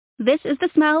This is the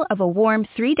smell of a warm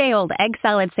 3-day-old egg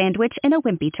salad sandwich in a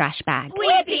wimpy trash bag.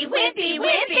 Wimpy, wimpy,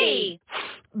 wimpy!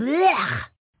 Blech!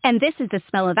 And this is the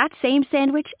smell of that same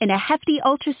sandwich in a hefty,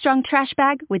 ultra-strong trash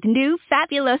bag with new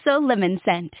Fabuloso lemon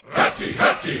scent. Hefty,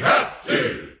 hefty,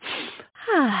 hefty!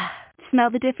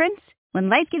 Smell the difference? When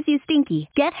life gives you stinky,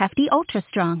 get Hefty Ultra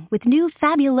Strong with new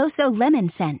Fabuloso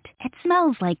lemon scent. It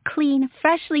smells like clean,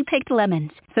 freshly picked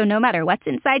lemons. So no matter what's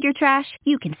inside your trash,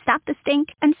 you can stop the stink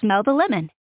and smell the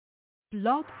lemon.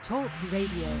 Blog Talk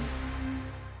Radio.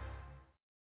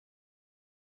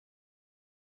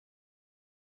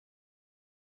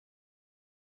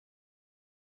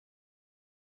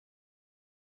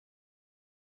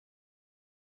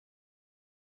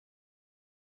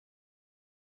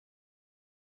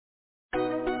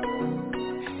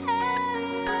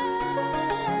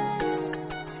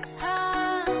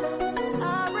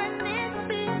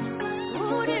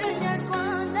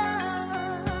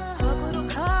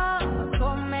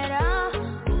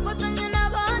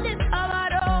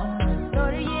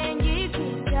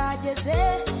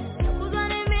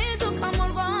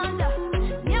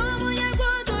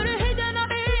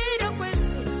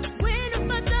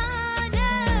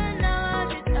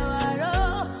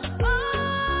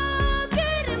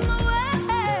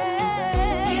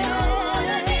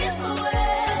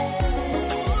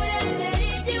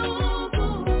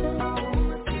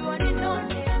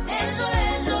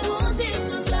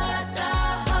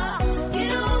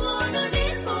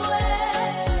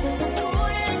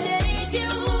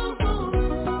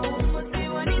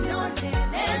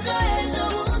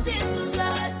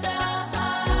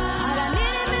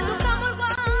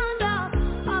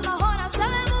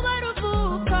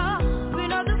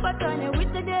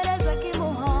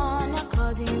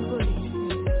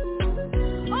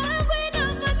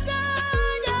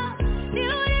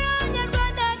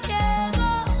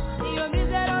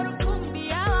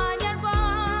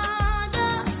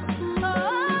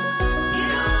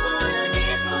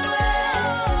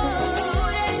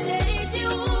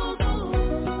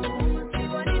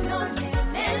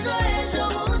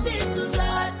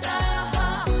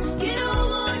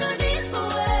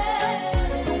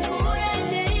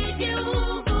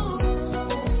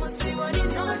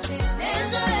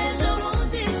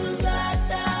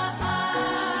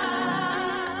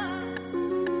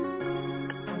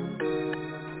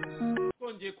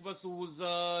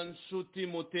 nshuti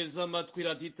muteza amatwi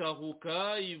radiyo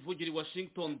Itahuka ivugira i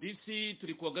Washington DC.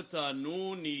 Turi kuwa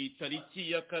gatanu, ni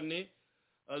tariki ya 4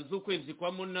 z'ukwezi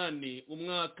kwa munani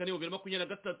umwaka ni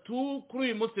 2023. Kuri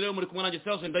uyu munsi rero muri kumwe nanjye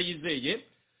Serge Ndayizeye,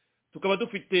 tukaba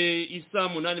dufite isa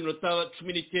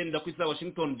 8:19 ku isa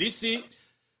Washington DC.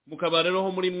 Mukaba rero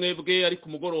ho muri mwebwe ari ku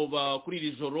mugoroba kuri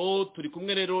iri joro turi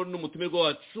kumwe rero n'umutumirwa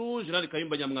wacu General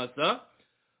Kayumba Nyamwasa.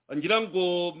 Ngira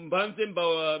ngo mbanze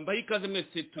mbahikaze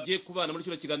mwese tugiye kubana muri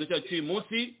kino kiganiro cyacu cy'uyu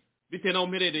munsi bitewe naho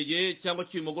mperereye cyangwa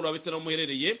cy'uyu mugoroba bitewe naho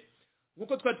muherereye.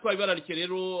 Nkuko twabibararikiye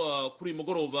rero kuri uyu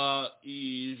mugoroba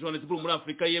i Johannesburg muri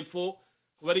Afrika y'Epfo,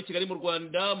 kuba ari Kigali mu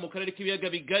Rwanda mu karere k'ibiyaga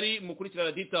bigari mukurikira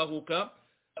radiyo Itahuka.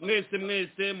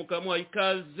 Mwese mukamuha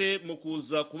ikaze mu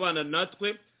kuza kubana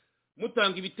natwe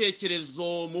mutanga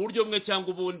ibitekerezo mu buryo bumwe cyangwa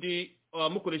ubundi,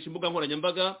 mukoresha imbuga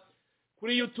nkoranyambaga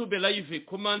kuri YouTube live,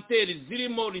 commentaire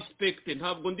zirimo respect,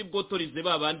 ntabwo ndi bwotorize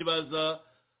babandi baza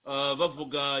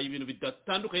bavuga ibintu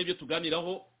bidatandukanye byo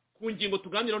tuganiraho ku ngingo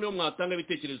tuganiraho, niyo mwatanga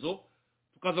ibitekerezo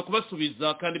tukaza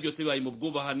kubasubiza kandi byose bibaye mu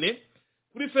bwubahane.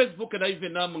 Kuri Facebook live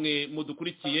namwe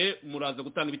mudukurikiye muraza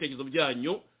gutanga ibitekerezo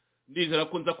byanyu, ndizera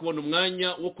ko nza kubona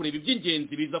umwanya wo kureba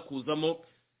iby'ingenzi biza kuzamo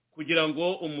kugira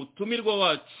ngo umutumirwa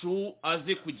wacu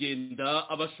aze kugenda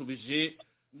abashubije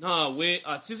ntawe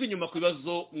asize inyuma ku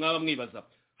bibazo mwaba mwibaza.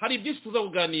 Hari byinshi tuza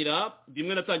kuganira,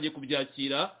 bimwe natangiye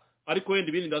kubyakira ariko wenda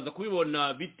ibindi ndaza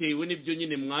kubibona bitewe n'ibyo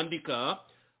nyine mwandika.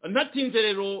 Ntatinze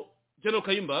rero General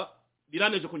Kayumba,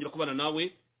 biraneje kongera kubana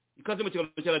nawe, ikaze mu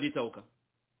kiganiro cya radiyo Itahuka.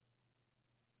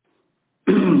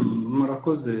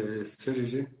 Murakoze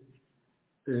Serge,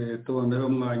 tubonera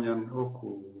umwanya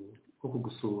wo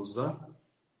kugusuhuza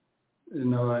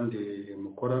n'abandi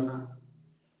mukorana,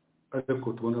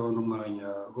 ariko tubonaho n'umwanya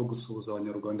wo gusuhuza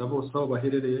abanyarwanda bose aho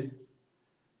baherereye,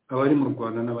 abari mu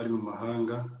Rwanda n'abari mu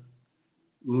mahanga.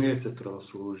 Mwese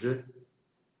turabasuhuje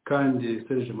kandi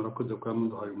Serge murakoze kuba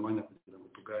muduhaye umwanya kugira ngo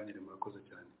tuganire. Murakoze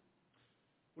cyane.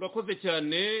 Urakoze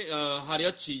cyane. Hari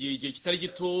yaciye igihe kitari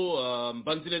gito,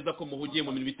 mbanzi neza ko muhugiye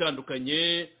mu bintu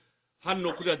bitandukanye.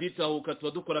 Hano kuri radiyo Itahuka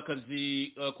tuba dukora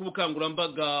akazi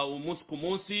k'ubukangurambaga umunsi ku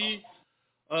munsi.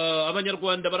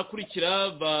 Abanyarwanda barakurikira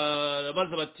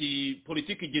baza bati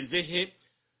politiki igeze he.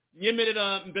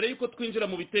 Nyemerera mbere yuko twinjira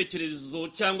mu bitekerezo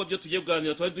cyangwa byo tugiye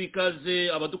kuganira, twari duhikaze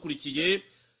abadukurikiye.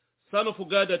 Son of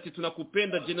God ati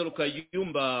tunakupenda General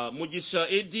Kayumba. Mugisha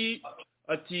Edi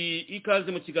ati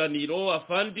ikaze mu kiganiro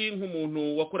afandi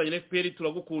nk'umuntu wakoranye na FPR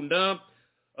turagukunda.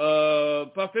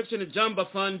 Perfection Jamba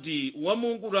Fandi wa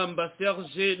Mungu Ramba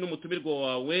Serge n'umutumirwa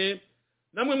wawe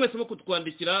namwe mwese mu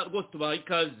kutwandikira rwose tubaha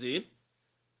ikaze.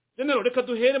 General reka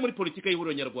duhere muri politika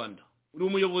y'ihuriro nyarwanda. Uri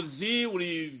umuyobozi,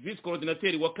 uri vice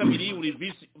coordinateur wa kabiri, uri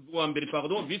vice wa mbere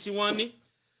pardon, vice 1.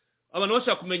 Abantu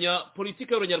bashaka kumenya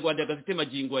politika y'ihuriro nyarwanda yagazite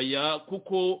magingo aya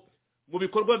kuko mu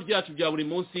bikorwa byacu bya buri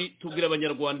munsi tubwira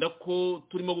abanyarwanda ko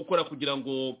turimo gukora kugira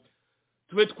ngo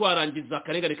tube twarangiza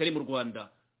akarengane kari mu Rwanda.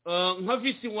 Nka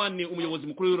vice 1 umuyobozi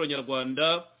mukuru w'ihuriro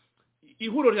nyarwanda,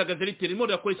 ihuriro rihagaze rite ririmo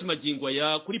rirakora iki magingo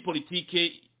aya kuri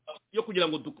politike yo kugira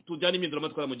ngo tujyane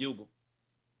impinduramatwara mu gihugu?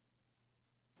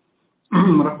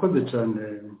 Murakoze cyane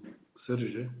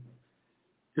Serge.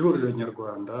 Ihuriro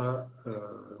nyarwanda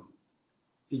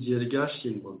igihe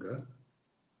ryashingwaga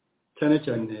cyane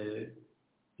cyane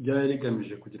ryari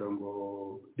rigamije kugira ngo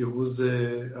rihuze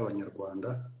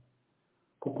abanyarwanda,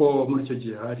 kuko muri icyo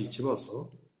gihe hari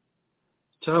ikibazo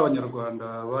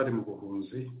cy'abanyarwanda bari mu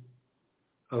buhunzi,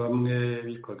 bamwe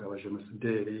bitwaga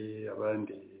abajenosideri,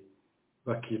 abandi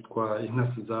bakitwa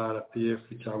intasi za RPF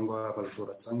cyangwa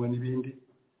abajura cyangwa n'ibindi.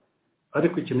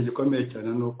 Ariko ikintu gikomeye cyane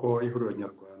ni uko ihuriro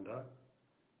nyarwanda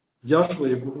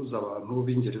ryashoboye guhuza abantu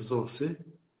b'ingeri zose,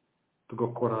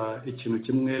 tugakora ikintu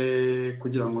kimwe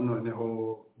kugira ngo noneho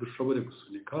dushobore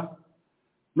gusunika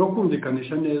no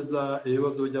kumvikanisha neza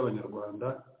ibibazo by'abanyarwanda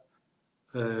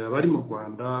bari mu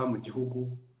Rwanda, mu gihugu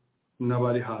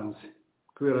n'abari hanze.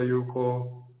 Kubera yuko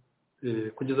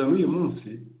kugeza n'uyu munsi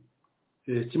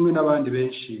kimwe n'abandi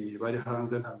benshi bari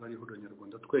hanze ntabwo ari ihuriro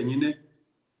nyarwanda twenyine,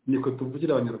 niko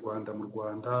tuvugira abanyarwanda mu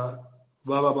Rwanda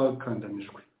baba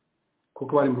bakandamijwe,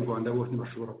 kuko bari mu Rwanda bo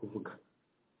ntibashobora kuvuga,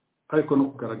 ariko no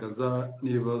kugaragaza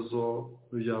n'ibibazo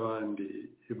by'abandi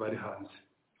bari hanze.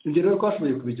 Ibyo rero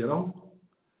twashoboye kubigeraho,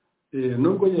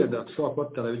 nubwo yenda dushobora kuba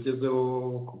tutarabigezeho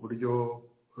ku buryo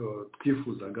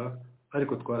twifuzaga,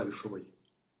 ariko twarabishoboye.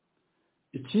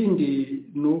 Ikindi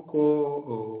ni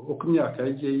uko imyaka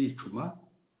yagiye yicuma,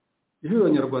 ihuriro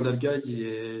nyarwanda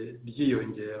ryagiye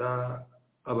ryiyongera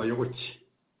abayoboke.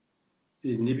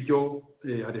 Nibyo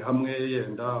hari hamwe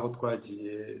yenda aho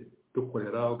twagiye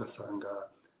dukorera ugasanga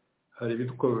hari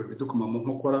bidukoma mu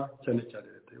nkokora cyane cyane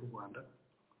leta y'u Rwanda,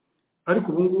 ariko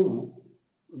ubu ngubu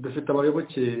dufite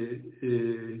abayoboke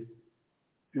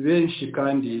benshi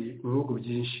kandi mu bihugu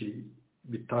byinshi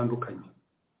bitandukanye.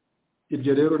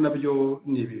 Ibyo rero nabyo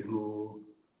ni ibintu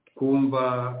twumva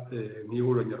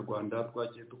nk'ihuriro nyarwanda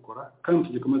twagiye dukora kandi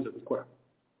tugikomeza gukora.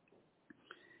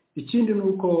 Ikindi ni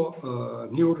uko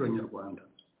nk'ihuriro nyarwanda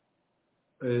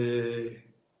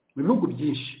mu bihugu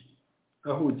byinshi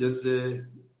aho ugeze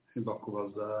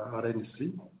bakubaza RNC,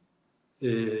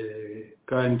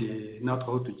 kandi natwe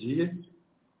aho tugiye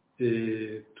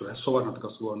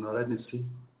tugasobanura RNC,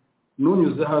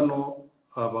 n'unyuze hano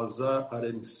abaza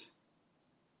RNC.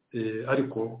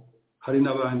 Ariko hari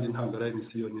n'abandi ntabwo RNC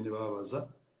yonyine babaza,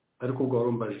 ariko ubwo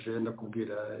warumbajije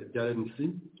ndakubwira ibya RNC,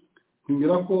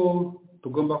 ngira ko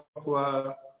tugomba kuba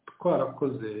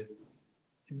twarakoze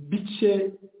bike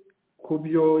ku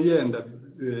byo yenda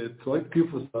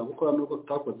twifuza gukora, nubwo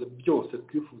tutakoze byose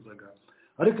twifuzaga,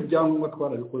 ariko ibyangombwa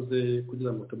twarabikoze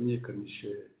kugira ngo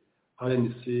tumenyekanishe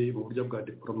RNC mu buryo bwa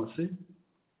diplomasi,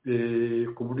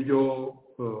 ku buryo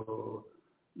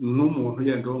n'umuntu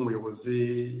yenda w'umuyobozi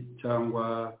cyangwa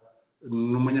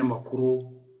n'umunyamakuru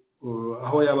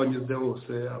aho yaba anyuze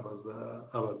hose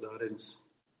abaza RNC.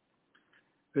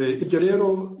 Ibyo rero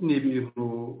ni ibintu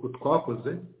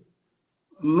twakoze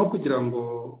no kugira ngo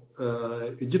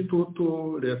igitutu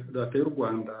leta y'u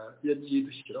Rwanda yagiye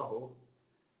idushyiraho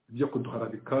byo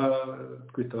kuduharabika,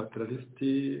 twita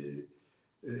abateralisiti,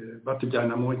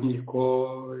 batujyana mu nkiko,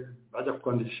 bajya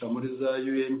kwandikisha muri za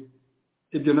UN.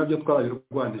 Ibyo nabyo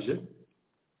twarabirwanije,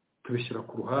 tubishyira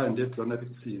ku ruhande,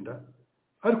 turanabitsinda,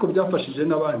 ariko byafashije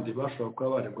n'abandi bashobora kuba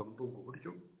baregwa muri ubwo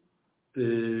buryo,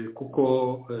 kuko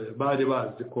bari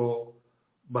bazi ko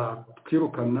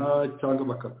batwirukana cyangwa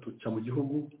bakatuca mu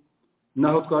gihugu,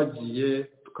 naho twagiye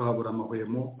tukahabura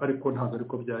amahwemo, ariko ntabwo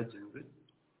ariko byagenze.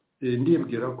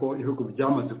 Ndibwira ko ibihugu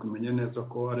byamaze kumenya neza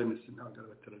ko RNC ntabwo ari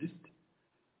abateralisiti,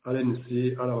 RNC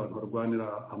ari abantu barwanira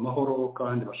amahoro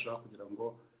kandi bashaka kugira ngo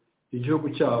igihugu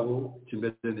cyabo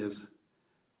kimeze neza.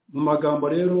 Mu magambo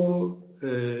rero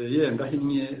yenda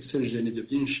ahinnye Serge, n'ibyo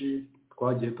byinshi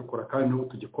twagiye dukora kandi n'ubu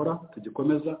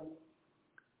tugikomeza,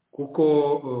 kuko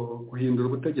guhindura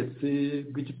ubutegetsi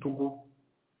bw'igitugu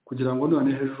kugira ngo none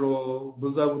ejo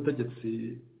buzabe ubutegetsi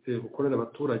bukorera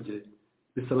abaturage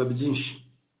bisaba byinshi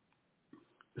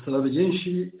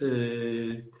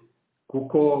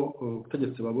kuko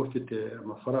ubutegetsi baba bufite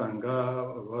amafaranga,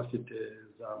 baba bafite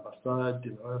za ambasade,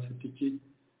 baba bafite iki.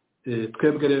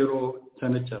 Twebwe rero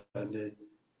cyane cyane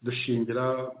dushingira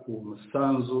ku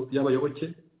musanzu y'abayoboke.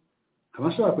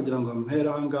 Abashaka kugira ngo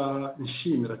mpera aha ngaha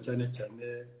nshimira cyane cyane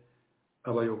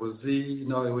abayobozi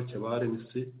n'abayoboke ba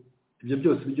RNC. Ibyo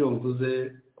byose ibyo mvuze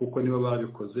kuko nibo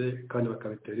babikoze kandi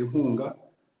bakabitera inkunga,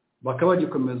 bakaba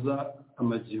bagikomeza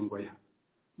amagingo ya.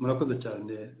 Murakoze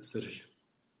cyane Serge.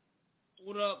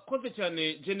 Urakoze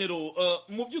cyane Genero.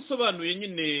 Mu byo usobanuye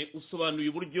nyine usobanuye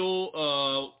uburyo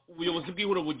ubuyobozi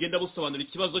bw'ihuriro bugenda busobanura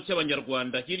ikibazo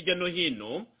cy'abanyarwanda hirya no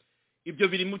hino. Ibyo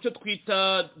biri mu cyo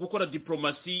twita gukora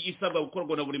diplomasi isabwa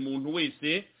gukorwa na buri muntu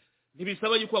wese,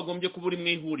 ntibisaba yuko wagombye kuba uri mu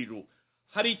ihuriro.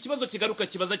 Hari ikibazo kigaruka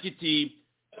kibaza kiti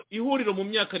ihuriro mu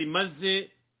myaka rimaze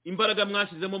imbaraga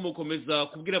mwashyizemo mu gukomeza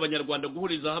kubwira abanyarwanda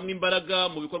guhuriza hamwe imbaraga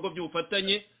mu bikorwa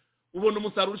by'ubufatanye, ubona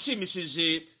umusaruro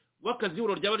ushimishije w'akazi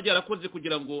ihuriro ryaba ryarakoze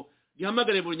kugira ngo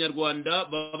rihamagare buri nyarwanda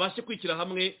babashe kwishyira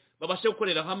hamwe, babashe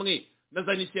gukorera hamwe, na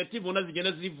za initiative ubona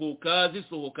zigenda zivuka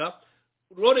zisohoka.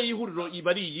 Role y'ihuriro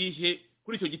iba ari iyihe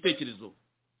kuri icyo gitekerezo?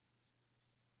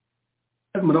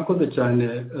 Murakoze cyane.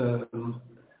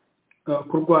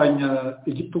 Kurwanya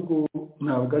igitugu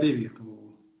ntabwo ari ibintu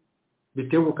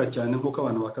bitebuka cyane nk'uko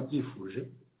abantu bakabyifuje,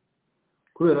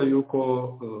 kubera yuko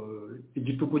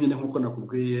igitugu nyine nk'uko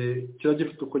nakubwiye kiba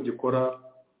gifite uko gikora,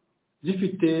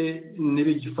 gifite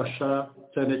n'ibigifasha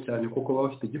cyane cyane kuko baba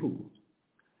bafite igihugu.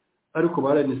 Ariko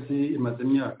RNC imaze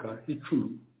imyaka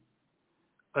 10,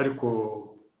 ariko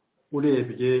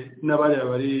urebye n'abariya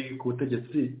bari ku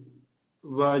butegetsi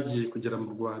bagiye kugera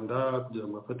mu Rwanda kugira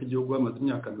ngo bafate igihugu bamaze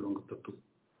imyaka 30.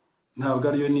 Ntabwo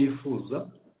ariyo nifuza,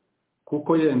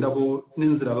 kuko yenda bo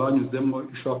n'inzira banyuzemo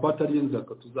ishobora kuba atari inzira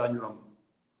tuzanyuramo,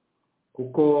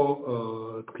 kuko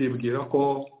twibwira ko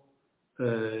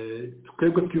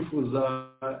twebwe twifuza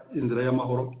inzira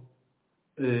y'amahoro,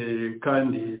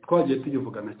 kandi twagiye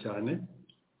tuyivugana cyane.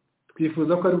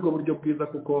 Twifuza ko aribwo buryo bwiza,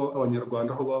 kuko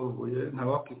abanyarwanda aho bavuye nta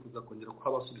wakwifuza kongera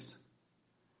kuhabasubiza.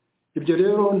 Ibyo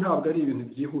rero ntabwo ari ibintu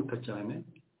byihuta cyane,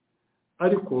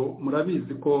 ariko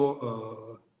murabizi ko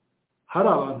hari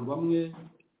abantu bamwe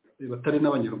batari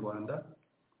n'abanyarwanda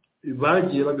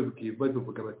bagiye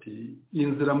babivuga bati iyi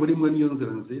nzira muri mwe niyo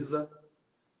nzira nziza,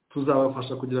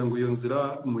 tuzabafasha kugira ngo iyo nzira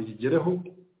muyigereho.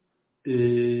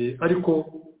 Ariko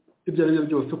ibyo ari byo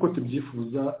byose uko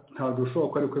tubyifuza ntabwo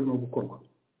ushobora ko ariko birimo gukorwa.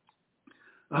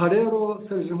 Aha rero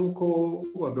Serge, nk'uko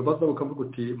wabibaza ukavuga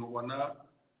uti mubona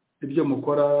ibyo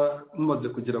mukora mumaze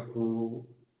kugera ku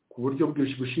buryo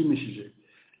bwinshi bushimishije.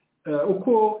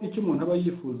 Uko icyo umuntu aba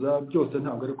yifuza byose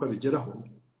ntabwo ariko abigeraho.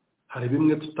 Hari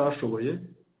bimwe tutashoboye,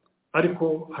 ariko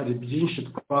hari byinshi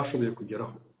twashoboye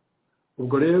kugeraho.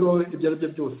 Ubwo rero ibyo ari byo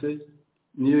byose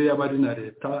niyo yaba ari na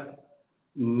leta,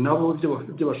 nabo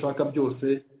ibyo bashaka byose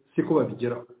siko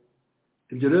babigeraho.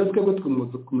 Ibyo rero twebwe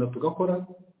twumva tugakora,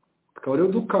 tukaba rero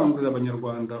dukangurira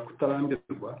abanyarwanda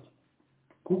kutarambirwa,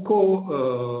 kuko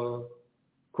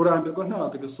kurambirwa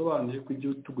ntabwo bisobanuye ko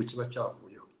igitugu kiba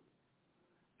cyavuyeho.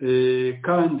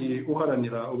 Kandi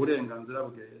uharanira uburenganzira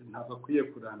bwe ntabwo akwiye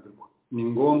kurambirwa. Ni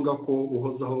ngombwa ko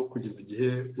uhozaho kugeza igihe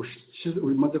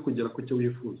umaze kugera ku cyo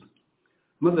wifuza.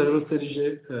 Maze rero Serge,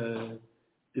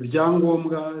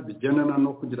 ibyangombwa bigendana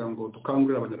no kugira ngo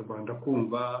dukangurire abanyarwanda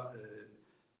kumva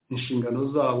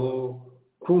inshingano zabo,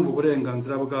 kumva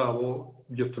uburenganzira bwabo,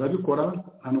 ibyo turabikora,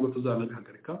 nta nubwo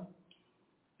tuzanabihagarika.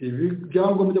 Ibi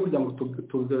byangombwa byo kugira ngo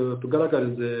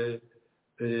tugaragarize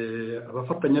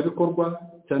abafatanyabikorwa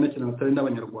cyane cyane batari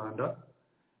n'abanyarwanda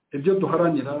ibyo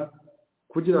duharanira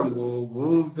kugira ngo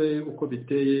bumve uko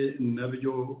biteye,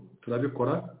 nabyo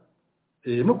turabikora.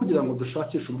 No kugira ngo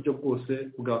dushakishe uburyo bwose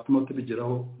bwatuma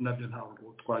tubigeraho, nabyo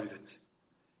ntabwo twabiretse.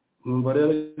 Numva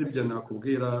rero ibyo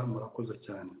nakubwira. Murakoze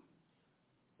cyane.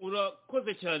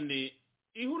 Urakoze cyane.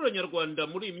 Ihuriro nyarwanda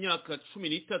muri iyi myaka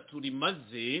 13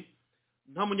 rimaze,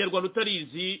 nta munyarwanda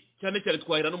utarizi, cyane cyane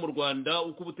twahera no mu Rwanda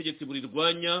uko ubutegetsi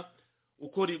burirwanya,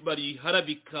 uko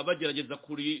bariharabika bagerageza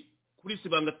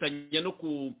kurisibangatanya no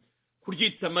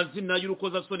kuryita amazina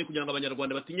y'urukozasoni kugira ngo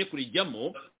abanyarwanda batinye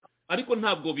kurijyamo, ariko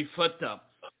ntabwo bifata.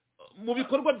 Mu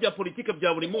bikorwa bya politike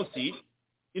bya buri munsi,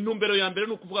 intumbero ya mbere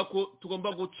ni ukuvuga ko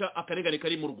tugomba guca akarengane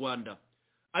kari mu Rwanda.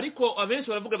 Ariko abenshi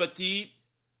baravuga bati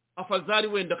afazari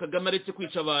wenda Kagame aretse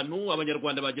kwica abantu,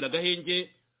 abanyarwanda bagira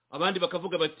agahenge. Abandi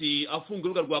bakavuga bati afunga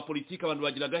urubuga rwa politike, abantu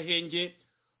bagira agahenge.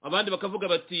 Abandi bakavuga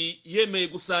bati yemeye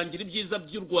gusangira ibyiza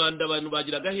by'u Rwanda, abantu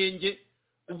bagira agahenge.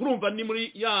 Ubwo urumva ni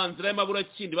muri ya nzira y'amabura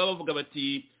kindi baba bavuga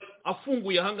bati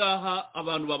afunguye ahangaha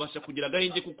abantu babasha kugira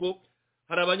agahenge, kuko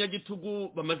hari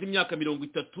abanyagitugu bamaze imyaka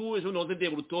 30. Ejo noze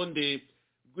ndeba urutonde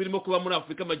rwirimo kuba muri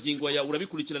Afrika magingo ya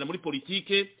urabikurikirana muri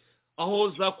politike. aho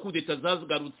za kudeta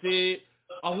zagarutse,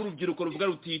 aho urubyiruko ruvuga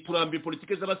ruti turambiye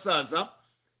politike z'abasaza.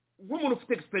 Nk'umuntu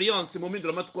ufite experience mu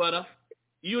mpinduramatwara,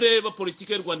 iyo ureba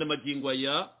politike y'u Rwanda magingo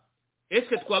aya,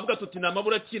 ese twavuga tuti ni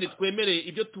amaburakindi twemereye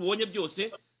ibyo tubonye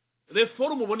byose?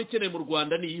 Reforme ubona ikeneye mu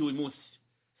Rwanda ni iyi uyu munsi,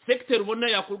 secteur ubona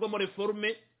yakurwamo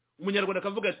reforme umunyarwanda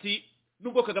akavuga ati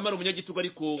nubwo Kagame ari umunyagitugu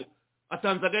ariko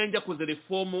atanze agahenge akoze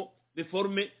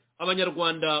reforme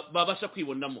abanyarwanda babasha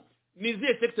kwibonamo. Ni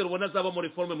izihe secteur ubona zabamo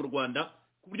reforme mu Rwanda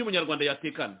ku buryo umunyarwanda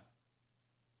yatekana?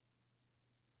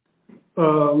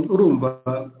 Urumva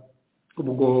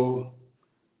ubwo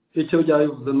icyo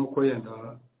byabivuze nuko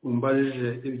yenda umbarije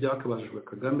ibyakabajijwe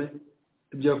Kagame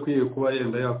ibyo akwiye kuba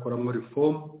yenda yakoramo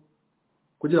reform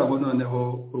kugira ngo noneho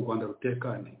u Rwanda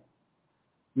rutekane.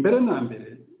 Mbere na mbere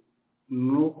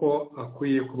nuko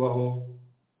akwiye kubaho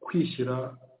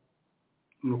kwishyira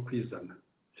no kwizana.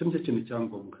 Icyo kintu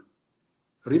cyangombwa,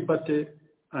 liberty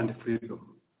and freedom.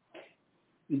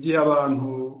 Igihe abantu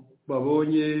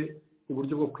babonye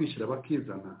uburyo bwo kwishyira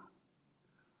bakizana,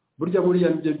 buriya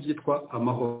nibyo byitwa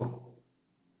amahoro.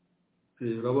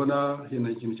 Urabona hino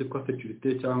ikintu cyitwa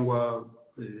security cyangwa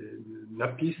na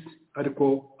peace,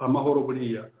 ariko amahoro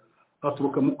buriya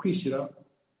aturuka mu kwishyira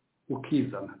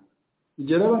ukizana.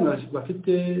 Igihe abana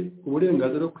bafite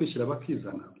uburenganzira bwo kwishyira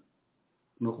bakizana,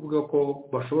 ni ukuvuga ko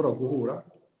bashobora guhura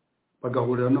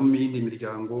bagahurira no mu yindi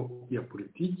miryango ya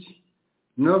politiki,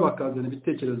 nabo bakazana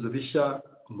ibitekerezo bishya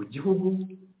mu gihugu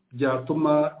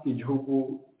byatuma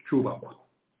igihugu cyubakwa.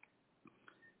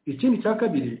 Ikindi cya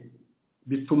kabiri,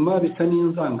 bituma bica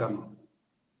n'inzangano,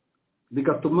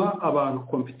 bigatuma abantu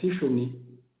competition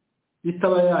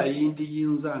itaba yayindi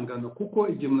y'inzangano, kuko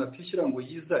igihe umuntu atishyira ngo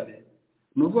yizane,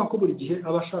 ni ukuvuga ko buri gihe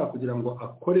aba ashaka kugira ngo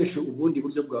akoreshe ubundi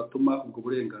buryo bwatuma ubwo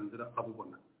burenganzira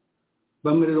abubona.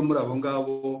 Bamwe rero muri abo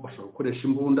ngabo bashobora gukoresha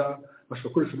imbunda, bashobora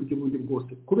gukoresha uburyo bundi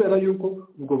bwose kubera yuko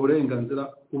ubwo burenganzira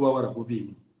uba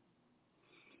warabubinye.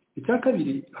 Icya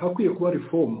kabiri, hakwiye kuba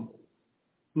reform,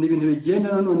 ni ibintu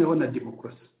bigendana noneho na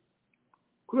demokarasi,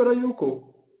 kubera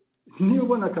yuko niyo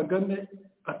ubona Kagame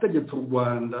ategetse u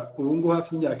Rwanda ubu ngubu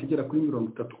hafi imyaka igera kuri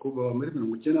 30 kuva muri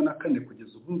 1994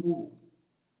 kugeza ubu ngubu,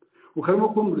 ukarimo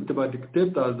kumurute ba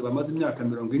dictators bamaze imyaka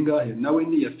 40 ingahe nawe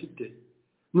ni yafite,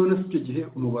 none icyo gihe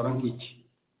umubara nk'iki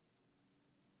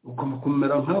ugomba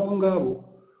kumera nk'abo ngabo,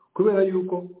 kubera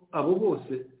yuko abo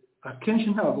bose akenshi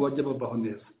ntabwo bajya babaho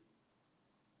neza.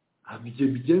 Abije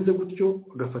bigenze gutyo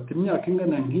ugafata imyaka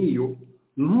ingana nk'iyo,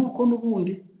 nuko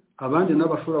n'ubundi abandi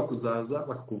n'abashobora kuzaza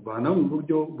bakuvana mu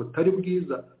buryo butari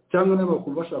bwiza, cyangwa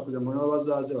n'abakumva bashaka kugira ngo nabo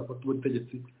bazaze bafate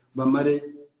ubutegetsi bamare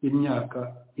imyaka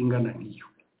ingana nk'iyo.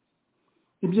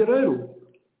 Ibyo rero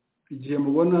igihe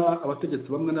mubona abategetsi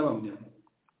bamwe na bamwe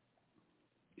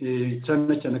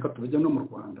cyane ko tubijya no mu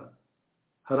Rwanda,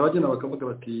 hari abagenda bakavuga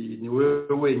bati ni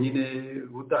wewe wenyine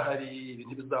udahari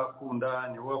ibintu bizakunda,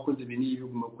 ni wowe wakoze ibi n'ibi,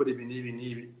 ugomba gukora ibi n'ibi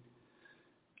n'ibi.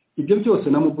 Ibyo byose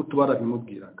na Mobutu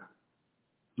barabimubwiraga,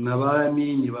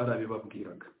 n'abami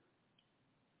barabibabwiraga.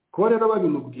 Kuba rero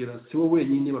babimubwira si wowe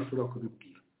wenyine bashobora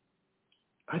kubibwira,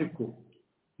 ariko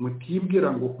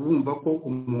mutibwira ngo kumva ko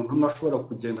umuntu ashobora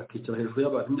kugenda akicara hejuru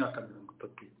y'abantu imyaka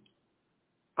 30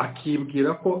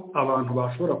 akibwira ko abantu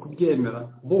bashobora kubyemera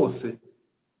bose.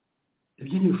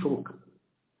 Ibyo ntibishoboka.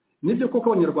 Nibyo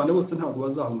koko abanyarwanda bose ntabwo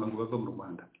bazahunga ngo bava mu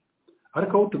Rwanda,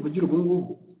 ariko aho tuvugira ubu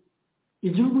ngubu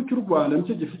igihugu cy'u Rwanda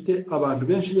nicyo gifite abantu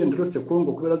benshi yenda uretse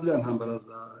Kongo kubera ziriya ntambara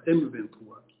za M23.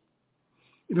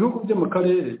 Ibihugu byo mu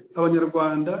karere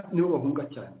abanyarwanda nibo bahunga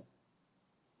cyane.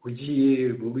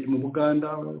 Ugiye mu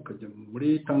Buganda, ukajya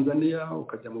muri Tanzania,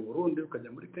 ukajya mu Burundi, ukajya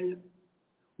muri Kenya,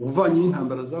 uvanye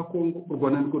n'intambara za Kongo, u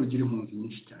Rwanda nirwo rugira impunzi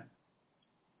nyinshi cyane.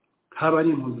 Haba ari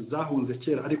impunzi zahunze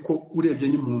kera, ariko urebye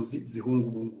n'impunzi zihunga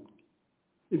ubu ngubu.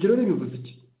 Ibyo rero bivuze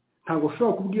iki? Ntabwo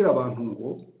ushobora kubwira abantu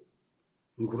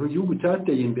ngo igihugu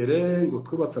cyateye imbere, ngo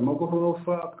twubatse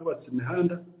amagorofa, twubatse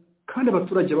imihanda, kandi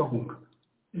abaturage bahunga.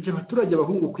 Igihe abaturage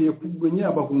bahunga ukwiye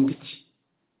kumenya bahunga iki?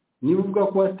 Niba uvuga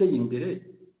ko wateye imbere,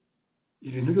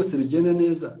 ibintu byose bigenda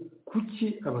neza, kuki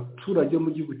abaturage mu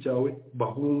gihugu cyawe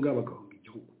bahunga bagahunga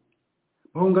igihugu?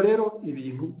 Bahunga rero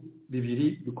ibintu bibiri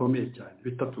bikomeye cyane,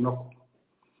 bitatu nako.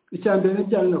 Icya mbere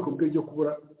n'ijyanye nakubwiye byo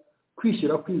kubura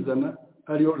kwishyira kwizana,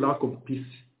 ariyo lack of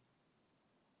peace.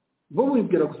 Bo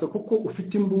wibwira gusa kuko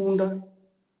ufite imbunda,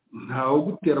 ntawe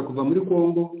gutera kuva muri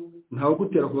Kongo, ntawe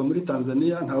gutera kuva muri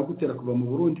Tanzania, ntawe gutera kuva mu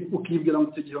Burundi, ukibwira ngo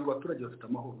icyo gihe ngo abaturage bafite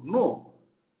amahoro. No,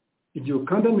 igihe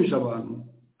ukandamije abantu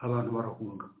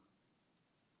barahunga.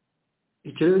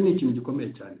 Icyo rero ni ikintu gikomeye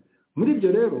cyane. Muri ibyo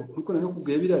rero nkuko nari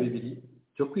kubwiye biriya bibiri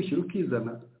cyo kwishyira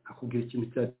ukizana, akubwira ikintu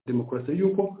cya demokarasi,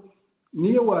 yuko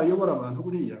niyo wayobora abantu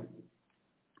buriya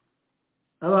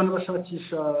abantu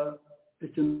bashakisha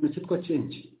ikintu cyitwa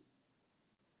change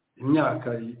imyaka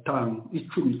 5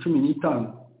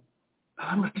 10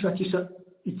 abantu bashakisha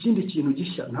ikindi kintu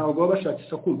gishya ntabwo baba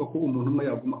bashakisha kumva ko umuntu umwe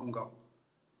yaguma aho ngaho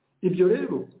ibyo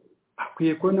rero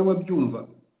akwiye ko n'ababyumva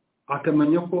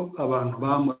akamenya ko abantu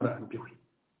bamurambiwe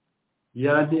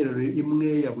yanterere imwe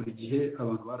ya buri gihe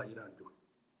abantu barayirambiwe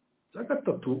cya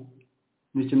gatatu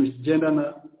ni ikintu kigendana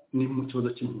ni mu kibazo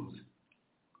cy'impunzi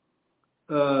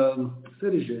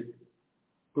Serge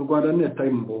u Rwanda ni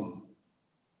time bomb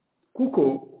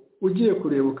kuko ugiye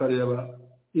kureba ukareba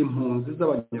impunzi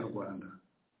z'abanyarwanda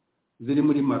ziri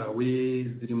muri Malawi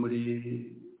ziri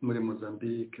muri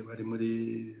Mozambique bari muri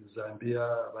Zambia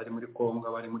bari muri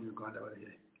Congo bari muri Uganda bari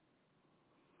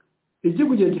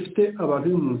igihugu gifite abantu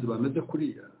b'impunzi bameze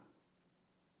kuriya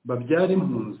babyara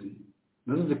impunzi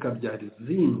nazo zikabyara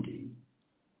izindi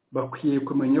bakwiye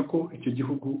kumenya ko icyo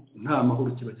gihugu nta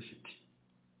mahoro kiba gifite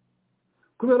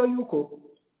kubera yuko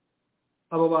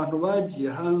aba bantu bagiye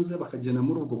hanze bakagenda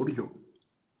muri ubwo buryo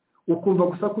ukumva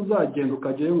gusa kuzagenda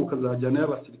ukajyayo ukazajyana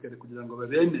y'abasirikare kugira ngo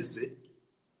babemeze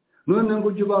none ngo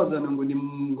ujye bazana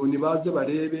ngo nibaze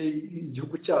barebe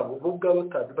igihugu cyabo bo ubwabo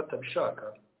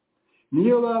batabishaka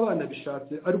niyo baba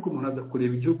banabishatse ariko umuntu aza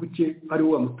kureba igihugu cye ari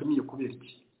we wamutumiye kubera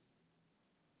iki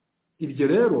ibyo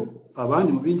rero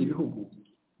abandi mu bindi bihugu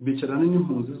bicarana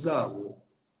n'impunzi zabo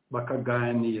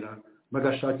bakaganira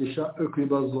bagashakisha uko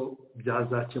ibibazo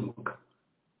byazakemuka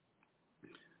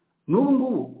n'ubu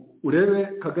ngubu urebe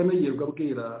Kagame yirwa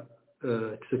abwira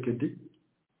Tshisekedi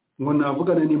ngo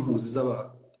navugane n'impunzi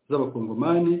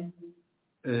z'abakongomani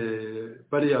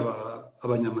bariya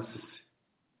abanyamasisi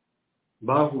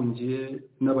bahungiye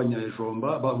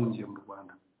n'abanyajomba bahungiye mu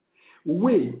Rwanda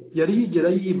we yari yigera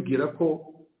yibwira ko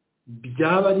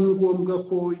byaba ari ngombwa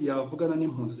ko yavugana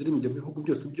n'impunzi ziri mu bihugu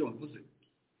byose byomvuze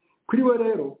kuri we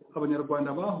rero abanyarwanda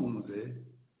bahunze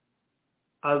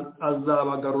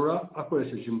azabagarura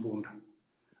akoresheje imbunda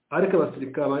ariko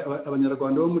abasirikare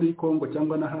abanyarwanda bo muri Kongo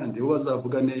cyangwa n'ahandi bo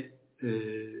bazavugane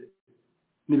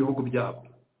n'ibihugu byabo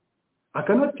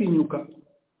akanatinyuka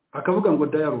akavuga ngo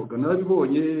dialogue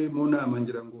narabibonye mu nama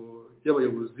ngira ngo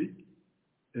y'abayobozi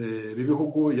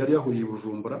b'ibihugu yari yahuriye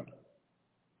Bujumbura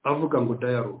avuga ngo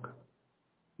dialogue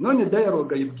none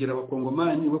dialogue yibwira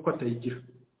abakongomani we ko atayigira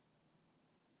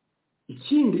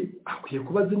ikindi akwiye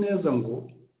kubazi neza ngo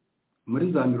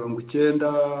muri za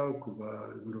 90 kuva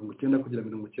 90 kugera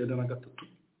 93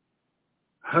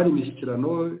 hari imishyikirano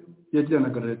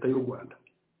yagiranaga na leta y'u Rwanda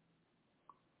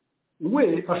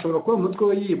we ashobora kuba umutwe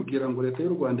we yibwira ngo leta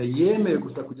y'u Rwanda yemeye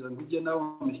gusa kugira ngo ijye nawe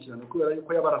imishyikirano kubera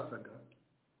yuko yabarasaga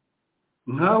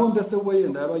nkaho mbese we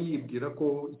yenda yaba yibwira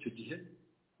ko icyo gihe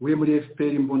we muri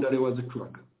FPR imbunda ari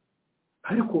wazicuraga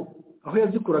ariko aho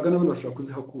yazikuraga n'abandi bashaka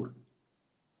kuzihakura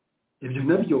ibyo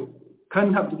nabyo kandi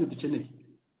ntabwo dukeneye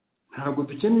ntabwo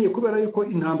dukeneye kubera yuko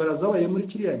intambara zabaye muri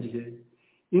kiriya gihe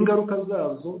ingaruka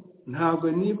zazo ntabwo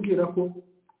nibwira ko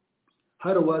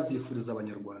hari wazifuriza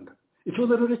abanyarwanda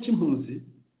ikibazo rero cy'impunzi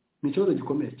ni ikibazo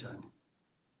gikomeye cyane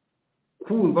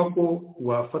kumva ko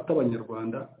wafata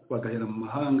abanyarwanda bagahera mu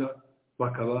mahanga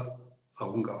bakaba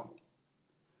aho ngaho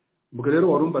ubwo rero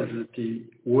warumbaje uti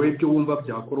wowe ibyo wumva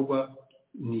byakorwa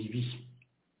ni ibihe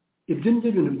ibyo ni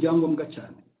byo bintu byangombwa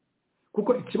cyane kuko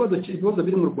ibibazo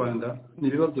biri mu Rwanda ni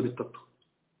ibibazo bitatu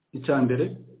icya mbere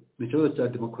ni ikibazo cya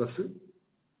demokarasi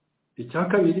icya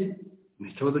kabiri ni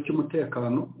ikibazo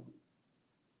cy'umutekano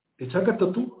icya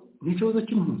gatatu ni ikibazo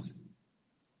cy'impunzi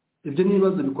ibyo ni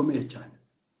ibibazo bikomeye cyane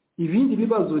ibindi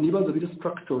bibazo ni ibibazo biri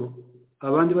structure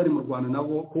abandi bari mu Rwanda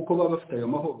nabo kuko baba bafite ayo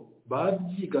mahoro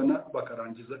babyigana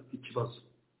bakarangiza ikibazo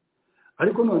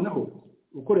ariko noneho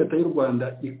uko leta y'u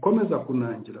Rwanda ikomeza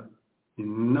kunangira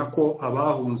nako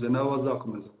abahunze nabo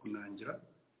bazakomeza kunangira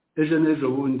ejo n'ejo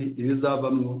bundi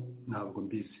ibizavamwo ntabwo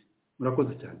mbizi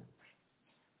murakoze cyane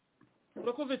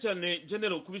urakoze cyane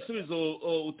General ku bisubizo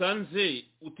utanze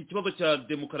uti ikibazo cya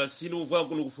demokarasi n'uvuga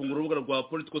ngo gufungura urubuga rwa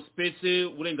political space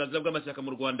uburenganzira bw'amashyaka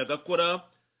mu Rwanda gakora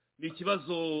ni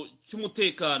ikibazo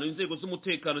cy'umutekano inzego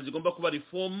z'umutekano zigomba kuba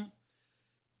reform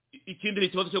ikindi ni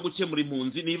ikibazo cyo gukemura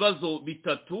impunzi ni ibibazo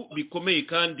bitatu bikomeye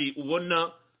kandi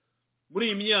ubona muri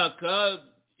iyi myaka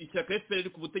ishyaka FPR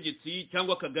ku butegetsi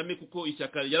cyangwa Kagame kuko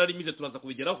ishyaka yararimize turaza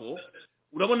kubigeraho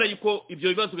urabona yuko ibyo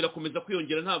bibazo birakomeza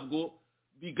kwiyongera ntabwo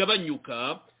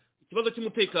bigabanyuka ikibazo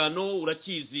cy'umutekano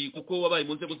urakizi kuko wabaye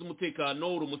mu nzego z'umutekano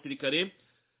uri umusirikare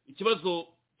ikibazo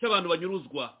cy'abantu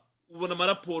banyuruzwa ubona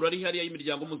amaraporo ari hariya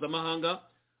y'imiryango mpuzamahanga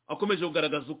akomeje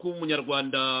kugaragaza uko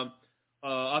umunyarwanda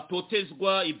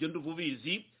atotezwa ibyo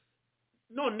nduvubizi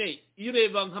none iyo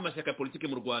ureba nk'amashyaka ya politike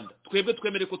mu Rwanda twebwe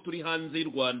twemere ko turi hanze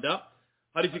y'u Rwanda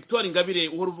hari Victoire Ingabire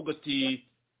uhora uvuga ati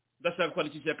ndashaka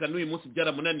kwandikisha ishyaka n'uyu munsi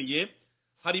byaramunaniye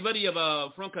hari bariya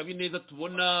ba Frank Habineza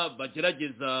tubona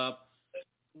bagerageza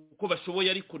uko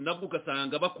bashoboye ariko nabwo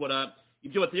ugasanga bakora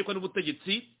ibyo bategekwa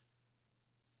n'ubutegetsi.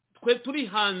 Twe turi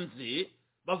hanze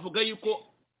bavuga yuko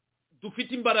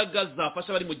dufite imbaraga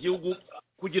zafasha bari mu gihugu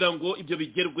kugira ngo ibyo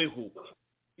bigerweho.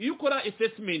 Iyo ukora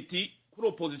assessment kuri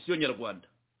opposition nyarwanda,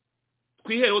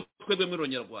 twihereho twebwe muri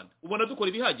Nyarwanda, ubona dukora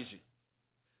ibihagije?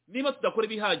 Niba tudakora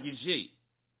ibihagije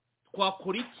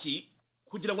twakora iki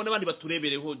kugira ngo n'abandi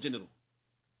baturebereho general?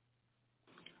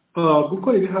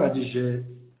 Gukora ibihagije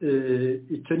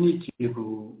icyo ni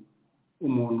ikintu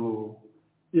umuntu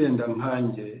yenda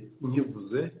nkanjye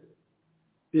nkivuze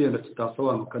yenda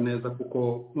kitasobanuka neza,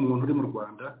 kuko umuntu uri mu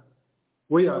Rwanda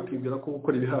we yakwibwira ko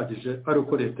gukora ibihagije ari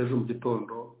uko leta ejo mu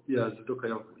gitondo yaziduka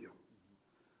yavuyeho,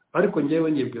 ariko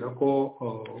ngewe nyibwira ko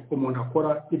umuntu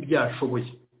akora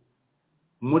ibyashoboye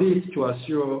muri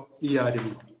situation iyo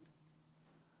arimo.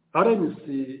 RNC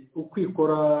uko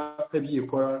ikora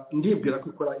ibyikora, ndibwira ko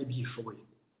ikora ibyishoboye,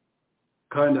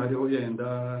 kandi hariho yenda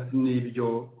n'ibyo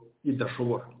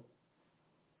idashobora.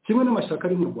 Kimwe n'amashyaka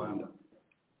ari mu Rwanda,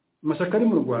 amashyaka ari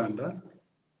mu Rwanda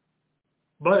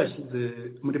bayashyize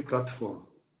muri platform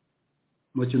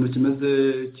mu kintu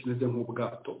kimeze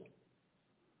nk'ubwato,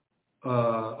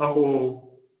 aho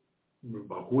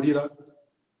bahurira,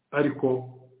 ariko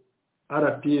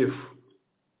RPF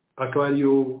akaba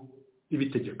ariyo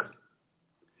ibitegeka.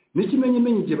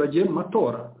 N'ikimenyimenyi igihe bagiye mu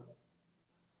matora,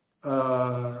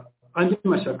 andi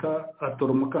mashyaka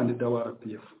atora umukandida wa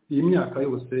RPF. Iyi myaka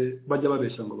yose bajya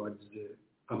babeshya ngo bagize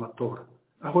amatora.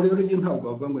 Aho rero iyo ntabwo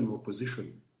bavuga ngo ni opposition.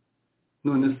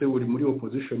 None se uri muri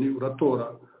opposition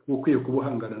uratora ukwiye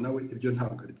kubuhangana nawe, ibyo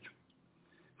ntabwo ari byo.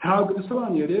 Ntabwo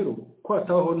bisobanuye rero ko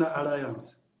hatabaho na alliance.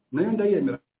 Nayo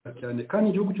ndayemera cyane, kandi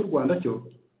igihugu cy'u Rwanda cyo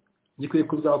gikwiye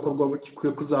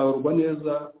kuzahorwa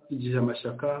neza igihe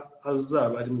amashyaka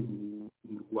azaba ari mu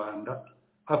Rwanda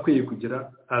akwiye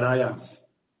kugira alliance.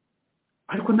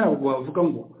 Ariko ntabwo wavuga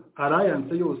ngo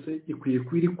alliance yose ikwiye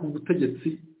kwiri ku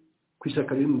butegetsi, ku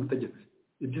ishyaka riri mu butegetsi.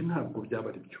 Ibyo ntabwo byaba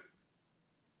ari byo.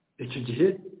 Icyo gihe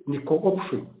ni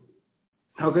co-option,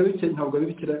 ntabwo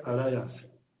bibikira alliance,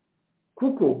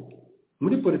 kuko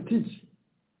muri politiki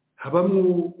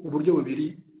habamo uburyo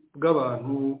bubiri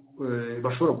bw'abantu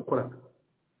bashobora gukorana.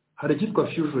 Hari icyitwa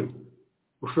fusion,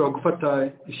 ushobora gufata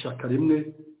ishyaka rimwe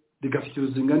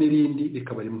rigafyuzinga n'irindi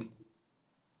rikaba rimwe.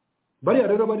 Bariya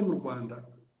rero bari mu Rwanda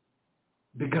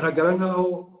bigaragara nkaho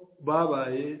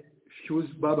babaye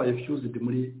fused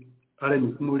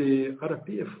muri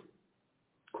RPF,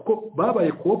 kuko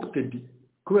babaye co-opted,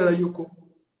 kubera yuko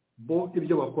bo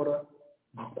ibyo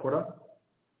bakora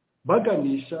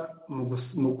baganisha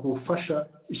mu gufasha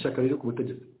ishyaka riri ku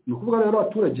butegetsi. Ni ukuvuga rero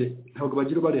abaturage ntabwo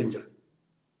bagira ubarengera.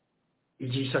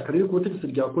 Igihe ishyaka riri ku butegetsi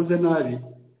ryakoze nabi,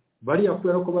 bariya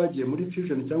kubera ko bagiye muri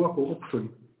fusion cyangwa co-option,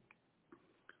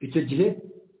 icyo gihe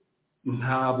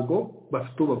ntabwo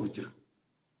bafite ubavugira.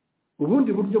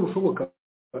 Ubundi buryo bushoboka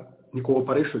ni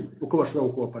cooperation, uko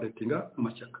bashobora cooperatinga mu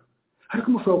mashyaka. Ariko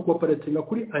mushobora cooperatinga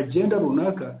kuri agenda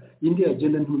runaka, indi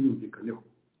agenda ntiyumvikaneho.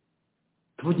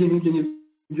 Tuvuge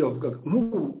n'ibyo bavugaga.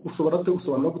 Nk'ubu ushobora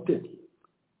gusobanura gute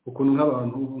ukuntu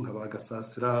nk'abantu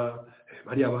nk'abagasasira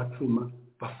bariya bacuma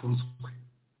bafunzwe?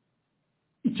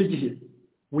 Icyo gihe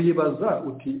wibaza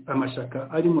uti amashyaka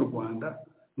ari mu Rwanda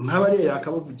nk'abariya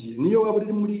yakabavugiye, niyo waba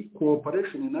uri muri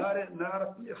cooperation na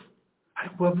RPF,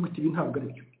 ariko bavuga uti ibi ntabwo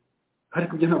ari byo.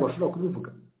 Ariko ibyo ntabwo bashobora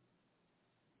kubivuga.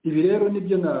 Ibi rero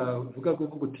nibyo navuga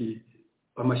kuvuga uti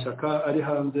amashyaka ari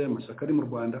hanze, amashyaka ari mu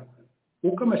Rwanda,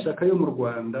 uko amashyaka yo mu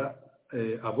Rwanda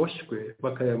aboshywe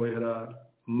bakayabohera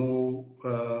mu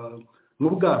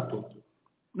bwato,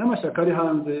 n'amashyaka ari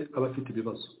hanze aba afite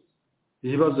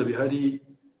ibibazo bihari.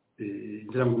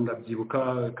 Ngira ngo ndabyibuka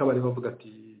kabari bavuga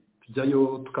ati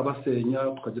tujyayo tukabasenya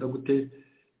tukagira gute,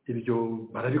 ibyo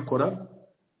barabikora.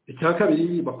 Icya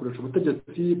kabiri, bakoresha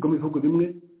ubutegetsi bwo mu bihugu bimwe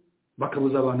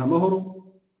bakabuza abantu amahoro.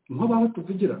 Nk'aho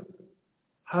tuvugira,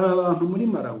 hari abantu muri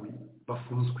Malawi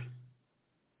bafunzwe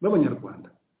b'Abanyarwanda,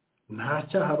 nta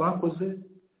cyaha bakoze,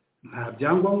 nta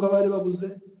byangombwa bari babuze,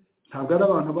 ntabwo ari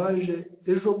abantu baje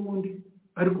ejo bundi,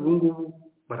 ariko ubu ngubu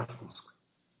barafunzwe.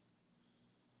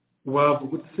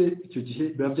 Wavuga utse icyo gihe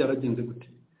biba byaragenze gute?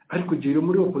 Ariko igihe uri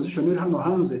muri opposition uri hano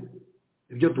hanze,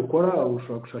 ibyo dukora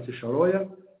ushobora gushakisha lawyer,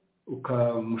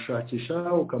 ukamushakisha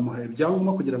ukamuha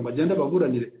ibyangombwa kugira ngo agende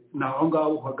ababuranire, naho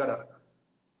ngaho uhagarara.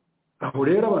 Aho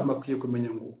rero abantu bakwiye kumenya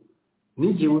ngo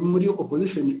n'igihe uri muri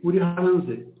opposition uri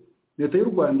hanze, leta y'u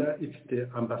Rwanda ifite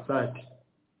ambasade.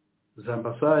 Za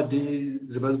ambasade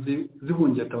ziba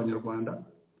zihungiye Abanyarwanda.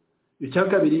 Icya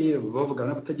kabiri, bavugana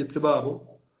n'abategetsi babo,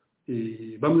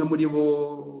 bamwe muri bo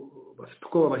bafite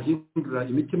uko babahindura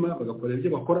imitima bagakora ibyo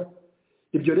bakora.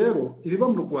 ibyo rero ibiba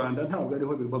mu Rwanda ntabwo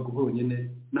ariho biba honyine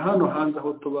na hano hanze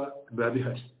aho tuba biba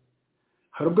bihari.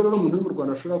 Hari ubwo rero umuntu wo mu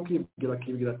Rwanda ashobora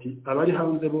akibwira ati abari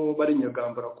hanze bo bari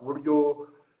nyagambara ku buryo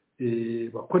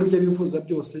bakora ibyo bifuza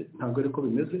byose. Ntabwo ariko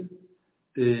bimeze,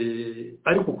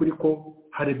 ariko kuri ko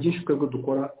hari byinshi twebwe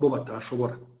dukora bo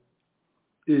batashobora.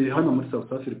 Hano muri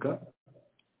South Africa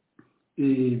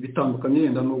bitandukanye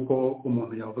yenda nuko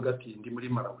umuntu yavuga ati ndi muri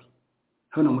Malawi.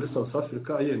 Hano muri South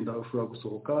Africa yenda ushobora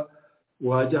gusohoka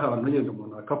wajya ahantu yenda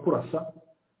umuntu akakurasa,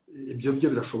 ibyo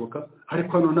birashoboka,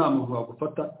 ariko hano nta muntu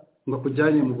wagufata ngo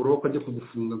akujyanye mu buroko ajye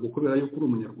kugufunga ngo kubera yuko uri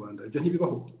umunyarwanda. Ibyo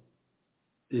ntibibaho.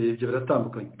 Ibyo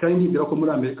biratandukanye kandi nibwira ko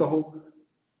muri Amerika ho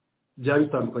byaba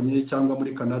bitandukanye, cyangwa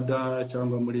muri Canada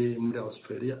cyangwa muri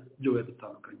Australia byo biba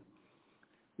bitandukanye.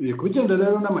 Ku bigenda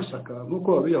rero n'amashyaka nk'uko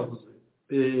babiyavuze,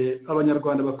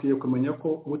 abanyarwanda bakwiye kumenya ko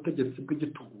ubutegetsi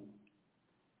bw'igitugu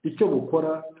icyo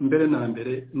bukora mbere na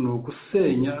mbere ni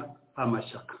ugusenya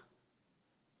amashyaka.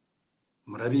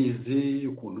 Murabizi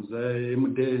ukuntu za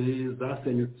MDR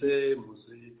zasenyutse,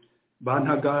 muzi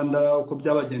bantaganda uko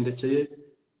byabagendekeye,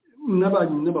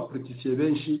 n'abapoliticiye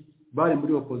benshi bari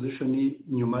muri opposition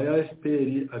nyuma ya FPR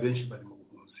abenshi bari mu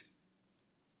buhunzi.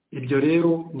 Ibyo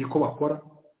rero niko bakora,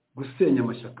 gusenya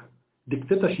amashyaka.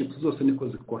 Dictatorship zose niko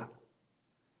zikora.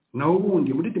 Naho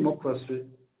ubundi muri democracy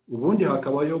ubundi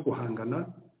hakabayo guhangana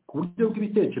ku buryo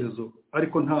bw'ibitekerezo,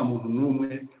 ariko nta muntu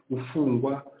n'umwe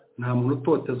ufungwa, nta muntu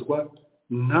utotezwa,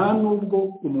 nta nubwo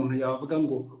umuntu yavuga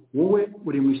ngo wowe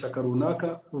uri mu ishyaka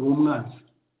runaka uri umwanzi.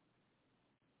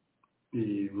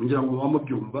 Ngira ngo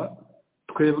bamubyumva,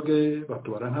 twebwe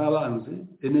batubara nk'abanzi,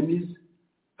 enemies,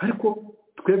 ariko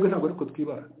twebwe ntabwo ariko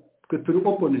twibara. Twe turi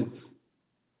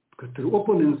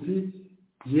opponents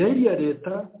yari ya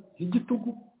leta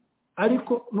y'igitugu,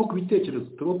 ariko no ku bitekerezo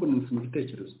turi opponents mu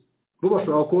bitekerezo. Bo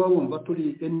bashobora kuba bumva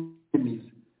turi enemies,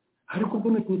 ariko ubwo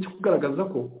ni kugaragaza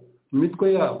ko mu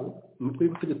mitwe yabo, mu mitwe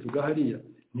y'ubutegetsi bwa hariya,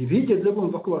 ntibigeze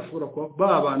bumva ko bashobora kuba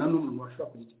babana n'umuntu washobora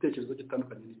kugira igitekerezo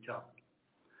gitandukanye n'icyabo.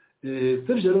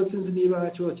 Serge rero sinzi niba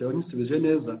ikibazo cyawe nisubije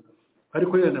neza,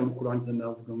 ariko yenda mu kurangiza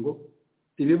navuga ngo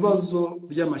ibibazo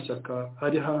by'amashyaka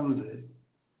ari hanze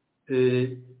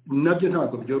nabyo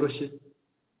ntabwo byoroshye,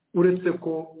 uretse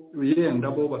ko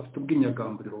yenda bo bafite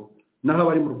ubwinyagamburiro, naho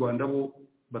abari mu Rwanda bo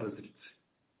baraziritse.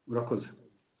 Urakoze.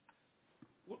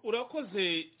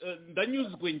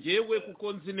 Ndanyuzwe ngewe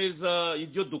kuko nzi neza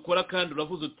ibyo dukora, kandi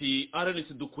uravuze uti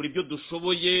RNC dukora ibyo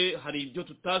dushoboye, hari ibyo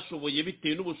tutashoboye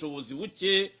bitewe n'ubushobozi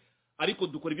buke, ariko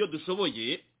dukora ibyo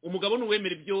dushoboye. Umugabo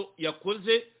n'uwemera ibyo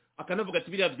yakoze akanavuga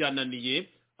ati biriya byananiye,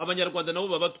 abanyarwanda nabo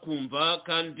baba twumva,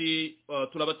 kandi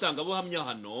turabatanga buhamya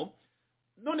hano.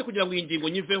 None kugira ngo iyi ngingo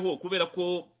nyiveho, kubera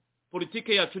ko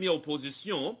politike yacu ni ya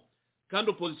opposition, kandi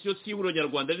opposition si ihuriro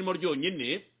nyarwanda ririmo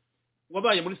ryonyine.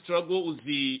 Wabaye muri struggle,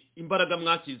 uzi imbaraga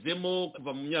mwakizemo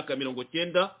kuva mu myaka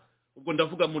 90, ubwo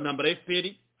ndavuga mu ntambara ya FPR,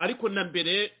 ariko na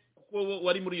mbere kuko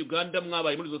wari muri Uganda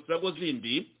mwabaye muri zo struggle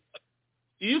zindi.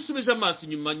 Iyo usubije amaso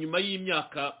nyuma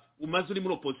y'imyaka umaze uri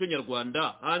muri opposition nyarwanda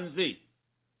hanze,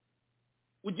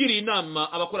 ugira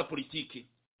inama abakora politiki,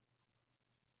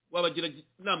 wabagira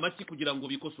inama ki kugira ngo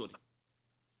bikosore?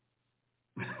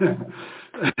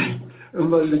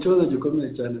 Umbaje ikibazo gikomeye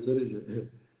cyane Serge.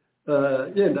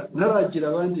 Yenda ntaragira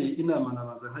abandi inama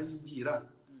nabaza nkayigira,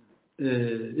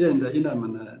 yenda inama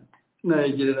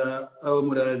nayegerera abo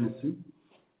muri RNC,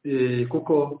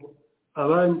 kuko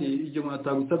abandi ibyo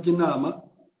mwatagusabye inama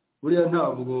buriya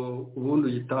ntabwo ubundi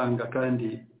uyitanga, kandi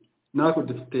nako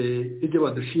dufite ibyo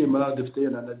badushima, dufite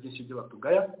yenda na byinshi ibyo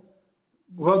batugaya.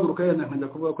 Guhaguruka yenda nkajya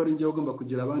kuvuga ko ari njye ugomba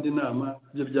kugira abandi inama,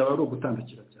 ibyo byaba ari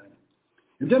ugutandukira cyane.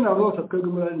 Ibyo ntabwo bose twebwe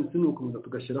muri RNC ni ukomeza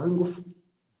tugashyiraho ingufu,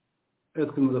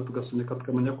 twemeza tugasunika,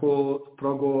 tukamenya ko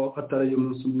turago atari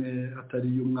y'umunsi umwe, atari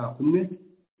y'umwaka umwe.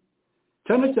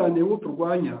 Cyane cyane uwo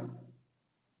turwanya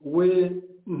we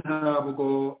ntabwo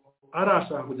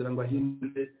arashaka kugira ngo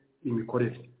ahindure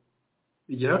imikorere.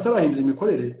 Igihe atarahindura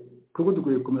imikorere, twebwe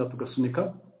dukwiye gukomeza tugasunika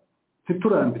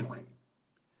ntiturambirwe.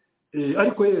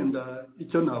 Ariko yenda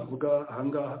icyo navuga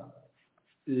ahangaha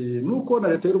nuko na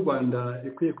leta y'u Rwanda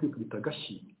ikwiye kwikubita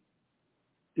agashyi,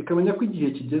 ikamenya ko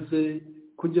igihe kigeze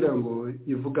kugira ngo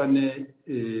ivugane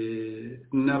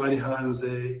n'abari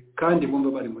hanze kandi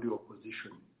bumva bari muri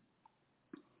opposition.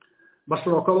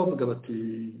 Bashobora kuba bavuga bati,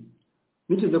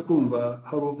 nigeze kumva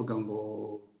hari uvuga ngo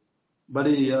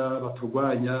bariya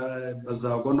baturwanya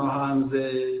bazagwa no hanze,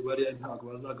 bariya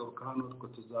ntabwo bazagaruka hano, twe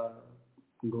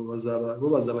ngo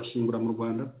bazabashingura mu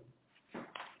Rwanda.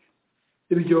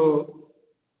 Ibyo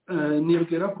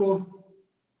nibwira ko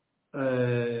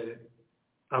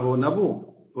abo nabo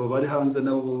bari hanze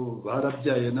nabo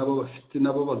barabyaye, nabo bafite,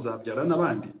 nabo bazabyara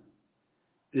n'abandi,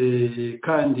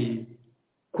 kandi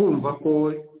kumva ko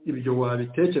ibyo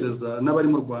wabitekereza n'abari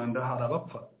mu Rwanda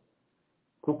harabapfa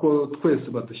kuko twese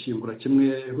badushyingura kimwe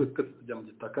twese tujya mu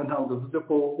gitaka ntabwo bivuze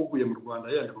ko uguye mu Rwanda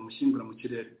yajya bamushyingura mu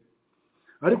kirere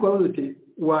ariko ati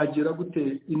wagira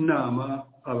gute inama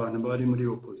abantu bari muri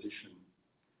opposition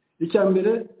icya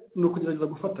mbere ni ukugerageza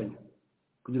gufatanya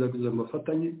kugerageza ngo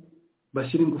bafatanye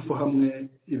bashyire ingufu hamwe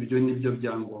ibyo nibyo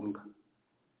byangombwa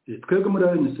twebwe muri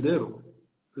ANC rero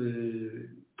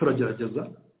turagerageza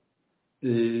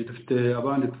dufite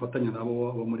abandi dufatanya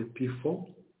nabo bo muri P4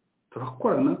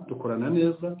 dukorana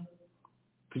neza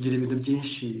tugira ibintu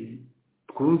byinshi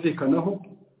twumvikanaho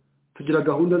tugira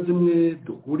gahunda zimwe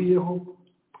duhuriyeho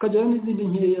tukagira n'izindi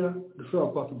nkeya dushobora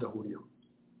kuba tudahuriyeho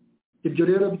ibyo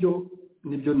rero byo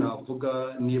nibyo navuga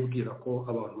nibwira ko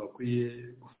abantu bakwiye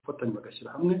gufatanya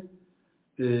bagashyira hamwe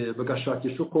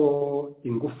bagashakisha uko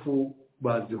ingufu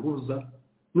bazihuza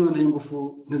none ingufu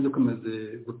ntizikomeze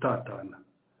gutatana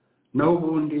naho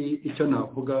ubundi icyo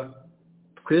navuga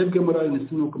twebwe muri ANC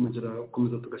ni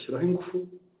ukomeza tugashyiraho ingufu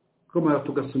tukomeza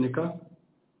tugasunika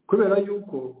kubera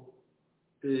yuko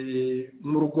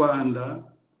mu Rwanda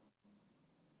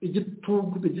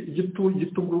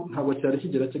igitugu ntabwo cyari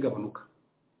kigera kigabanuka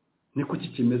niko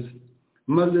kikimeze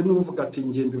maze n'uvuga ati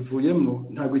ngende bivuyemo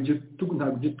ntabwo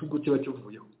igitugu kiba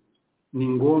kivuyeho ni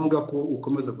ngombwa ko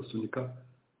ukomeza gusunika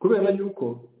kubera yuko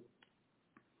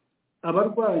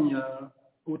abarwanya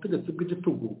ubutegetsi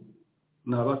bw'igitugu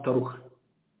ni abataruha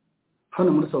hano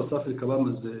muri South Africa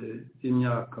bamaze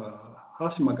imyaka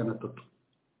hafi 300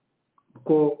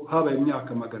 kuko habaye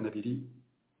imyaka 200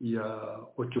 ya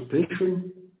occupation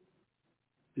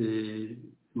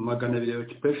 200 ya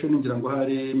occupation ngira ngo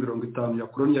hari 50 ya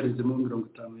colonialism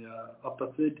 50 ya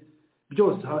apartheid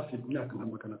byose hafi imyaka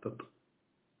 300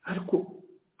 ariko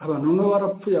abantu bamwe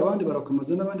barapfuye abandi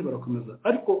barakomeza n'abandi barakomeza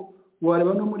ariko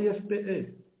wareba no muri FPR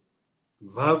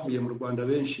bavuye mu Rwanda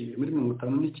benshi muri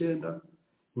 59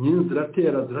 nyinshi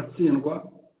ziratera ziratsindwa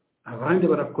abandi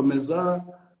barakomeza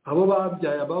abo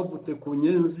babyaye abavutse ku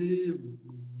nyenzi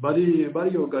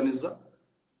bari organiza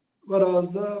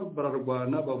baraza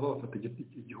bararwana bava bafata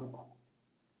igihugu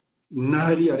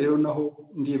nari rero naho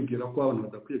ndibwira ko abantu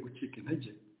badakwiye gucika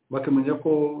intege bakamenya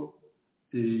ko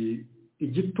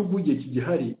igitugu gihe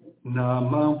kigihari nta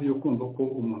mpamvu yo kumva ko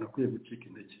umuntu akwiye gucika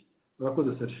intege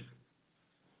urakoze Serge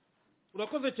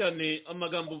urakoze cyane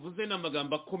amagambo uvuze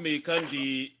n'amagambo akomeye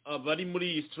kandi abari muri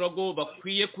iyi struggle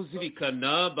bakwiye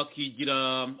kuzirikana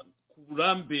bakigira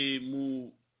kurambe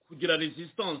mu kugira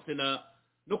resistance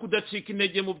no kudacika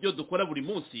intege mu byo dukora buri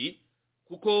munsi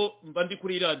kuko mba ndi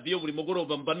kuri radio buri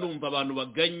mugoroba mba numva abantu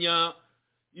baganya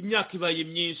imyaka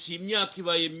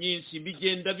ibaye myinshi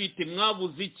bigenda bite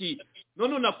mwabuze iki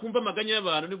none nakumva amaganya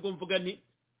y'abantu nibwo mvuga nti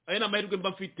aya n'amahirwe mba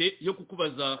mfite yo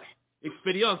kukubaza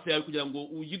experience yawe kugira ngo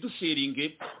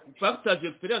uyidusharinge partage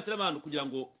experience y'abantu kugira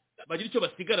ngo bagire icyo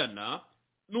basigarana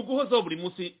nuguhozaho buri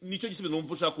munsi nicyo gisubizo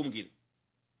numva ushaka kumbwira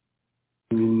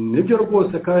nibyo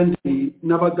rwose kandi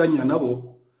n'abaganya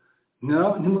nabo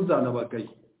ntimuzanabagaye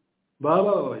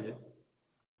bababaye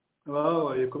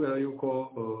kubera yuko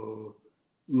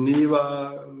niba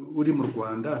uri mu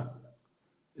Rwanda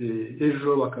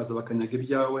ejo bakaza bakanyaga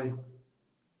ibyawe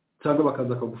cyangwa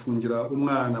bakaza akagufungira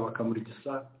umwana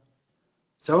bakamurigisa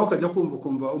cyangwa ukajya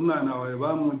kumva umwana wawe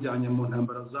bamujyanye mu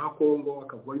ntambara za Kongo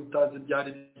akavuga utazi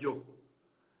ibyari byo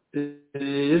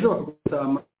ejo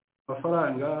bakagusaba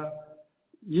amafaranga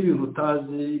y'ibintu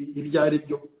utazi ibyari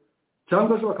byo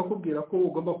cyangwa ejo bakakubwira ko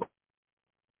ugomba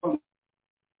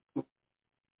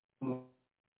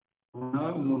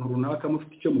umuntu runaka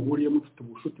mufite icyo muhuriye mufite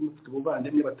ubushuti mufite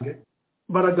ubuvandimwe batwe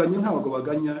baraganya ntabwo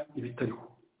baganya ibitariho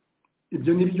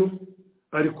ibyo nibyo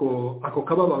ariko ako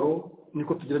kababaro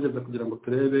niko tugerageza kugira ngo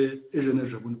turebe ejo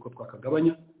n'ejo bundi ko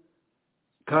twakagabanya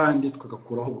kandi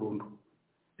twagakuraho burundu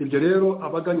ibyo rero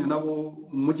abaganya nabo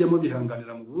mujye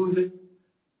mubihanganira mu bundi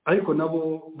ariko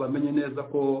nabo bamenye neza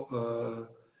ko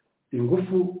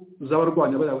ingufu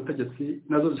z'abarwanya baya butegetsi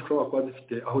nazo zishobora kuba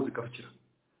zifite aho zigarukira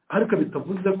ariko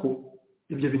bitavuze ko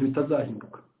ibyo bintu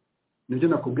bitazahinduka nibyo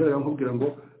nakubwira nkubwira ngo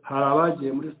hari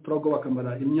abagiye muri struggle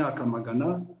bakamara imyaka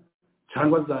 100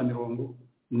 cyangwa za 100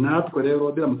 natwe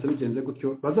rero biramutse bigenze gutyo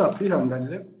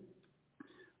bazatwihanganire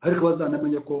ariko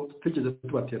bazanamenye ko tutigeze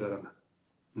tubatererana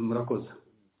murakoze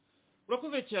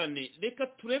cyane reka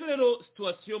turebe rero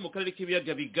situation mu karere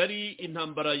k'ibiyaga bigari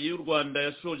intambara y'u Rwanda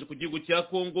yashoje ku gihugu cya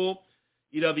Kongo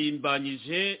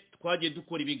irabimbanyije twagiye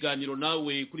dukora ibiganiro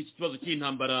nawe kuri iki kibazo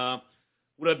cy'intambara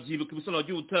urabyibuka ibisobanuro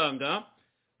by'utanga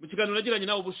mu kiganiro nagiranye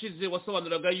nawe ubushize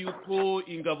wasobanuraga yuko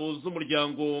ingabo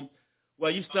z'umuryango wa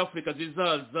East Africa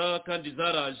zizaza kandi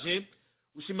zaraje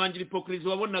ushimangira ipokirizi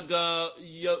wabonaga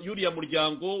y'uriya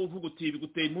muryango uvuga uti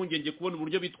biguteye impungenge kubona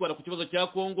uburyo bitwara ku kibazo cya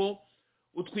Kongo,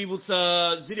 utwibutsa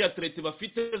ziriya terete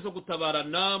bafite zo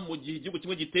gutabarana mu gihe igihugu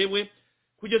kimwe gitewe.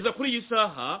 Kugeza kuri iyi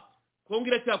saha Kongo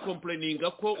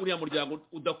iracyakomplayininga ko uriya muryango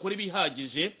udakora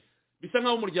ibihagije, bisa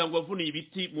nk'aho umuryango wavuniye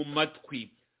ibiti mu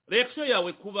matwi. Reaction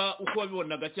yawe kuba uko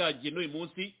wabibonaga cyagiye n'uyu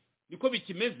munsi niko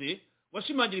bikimeze,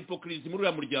 washimangira ipokirizi muri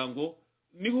uriya muryango,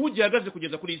 niho ugihagaze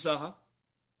kugeza kuri iyi saha?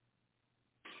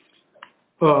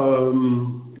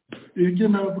 ibyo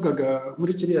navugaga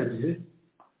muri kiriya gihe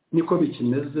niko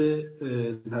bikimeze,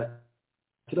 nta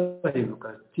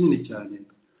kirahinduka kinini cyane,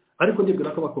 ariko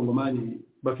ndibwira ko abakongomani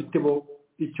bafite bo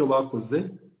icyo bakoze.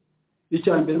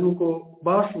 Icya mbere nuko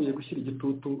bashoboye gushyira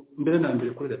igitutu mbere na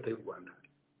mbere kuri leta y'u Rwanda.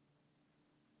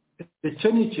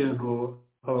 Icyo ni ikintu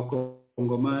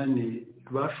abakongomani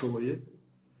bashoboye,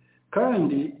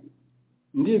 kandi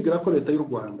ndibwira ko leta y'u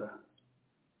Rwanda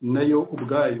nayo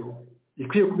ubwayo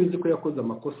ikwiye kubizi ko yakoze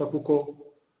amakosa, kuko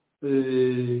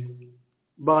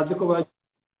bazi ko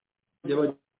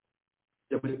bajya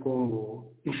muri Kongo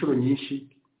inshuro nyinshi,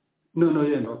 noneho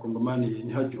yenda abakongomani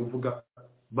ntihagire uvuga,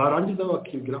 barangiza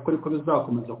bakibwira ko ariko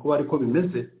bizakomeza kuba ariko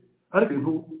bimeze, ariko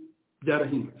ibintu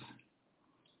byarahindutse.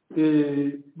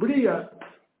 Buriya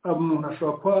umuntu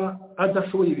ashobora kuba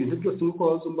adashoboye ibintu byose, nk'uko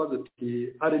waza umbaza ati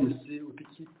RNC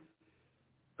utiki,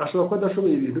 ashobora kuba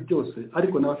adashoboye ibintu byose,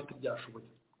 ariko nawe afite ibyashoboye.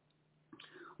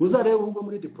 Uzarebe ubwo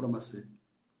muri diplomasi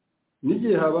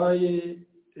n'igihe habaye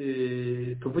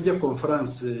tuvuge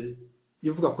conference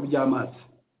ivuga ku by'amazi,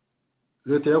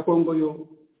 leta ya Kongo yo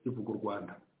ivuga u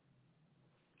Rwanda.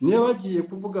 Niyo bagiye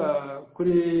kuvuga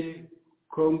kuri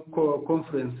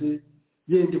conference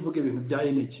yindi ivuga ibintu bya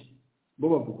energy, bo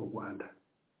bavuga u Rwanda.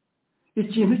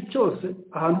 Ikintu cyose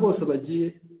ahantu hose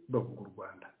bagiye bavuga u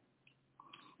Rwanda.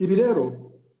 Ibi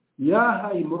rero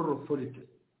yahaye moral authority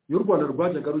y'u Rwanda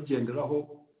rwajyaga rugenderaho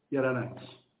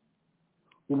yararangiye.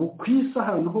 Ubu ku isi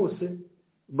ahantu hose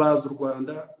bazi u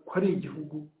Rwanda ko ari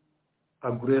igihugu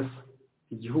aggressor,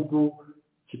 igihugu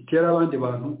kitera abandi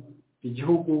bantu,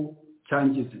 igihugu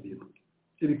cyangiza ibintu.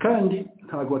 Ibi kandi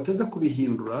ntabwo bateze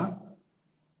kubihindura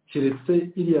keretse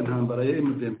iriya ntambara ya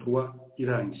M23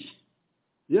 irangiye.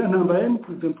 Iriya ntambara ya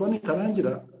M23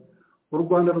 nitarangira, u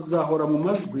Rwanda ruzahora mu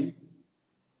majwi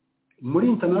muri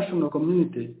international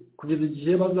community kugeza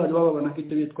igihe bazajya bababona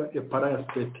nk'icyo bitwa a pariah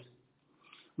state.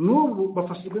 N'ubu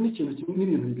bafashijwe n'ikintu kimwe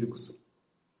n'ibintu bibiri gusa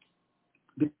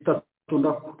bitatu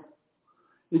ndako.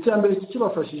 Icya mbere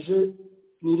kibafashije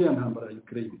n'iriya ntambara ya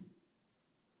Ukraine,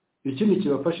 ikindi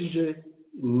kibafashije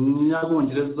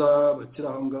n'Abongereza bakira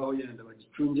aho ngaho yenda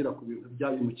bagicungira ku bintu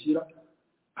byabimukira,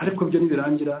 ariko byo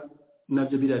nibirangira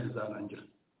nabyo biriya bizarangira.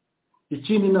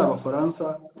 Ikindi ni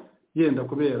Abafaransa yenda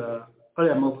kubera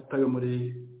ariya mavuta yo muri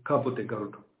Cabo de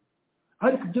Gardo,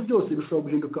 ariko ibyo byose bishobora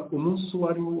guhinduka umunsi uwo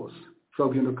ari wo wose, bishobora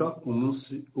guhinduka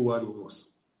umunsi uwo ari wo wose.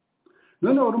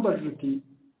 Noneho warumbajije uti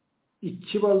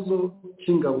ikibazo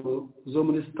cy'ingabo zo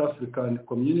muri East African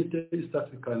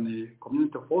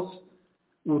Community Force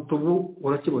utubu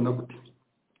urakibona gute?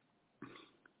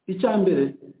 Icya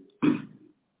mbere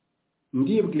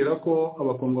ndibwira ko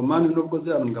abakongomani nubwo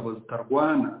ziriya ngabo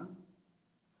zitarwana,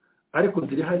 ariko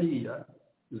ziri hariya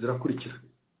zirakurikira.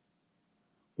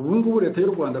 Ubu ngubu leta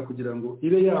y'u Rwanda kugira ngo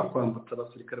ibe yakwambutsa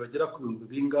abasirikare bagera ku bihumbi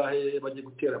bingahe bajye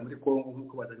gutera muri Kongo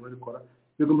nk'uko bajyaga babikora,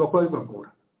 bigomba kuba bibagora.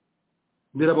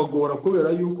 Birabagora kubera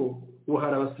yuko ubu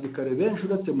hari abasirikare benshi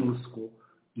uretse mu MONUSCO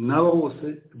n'abo bose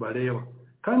bareba,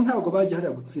 kandi ntabwo bagiye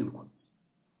hariya gutsindwa.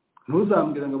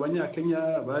 Ntuzambwira ngo Abanyakenya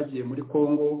bagiye muri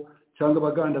Kongo cyangwa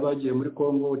Abaganda bagiye muri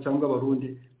Kongo cyangwa Abarundi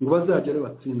ngo bazagere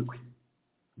batsindwe,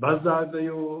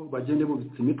 bazaveyo bagende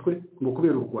bubitse imitwe ngo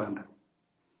kubera u Rwanda.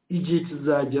 Igihe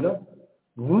kizagera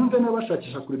bumve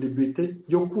n'abashakisha credibility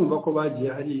yo kumva ko bagiye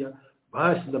hariya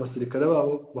bahashyize abasirikare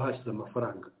babo, bahashyize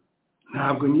amafaranga.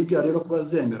 Ntabwo nibwira rero ko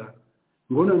bazemera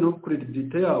ngo noneho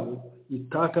credibility yabo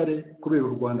itakare kubera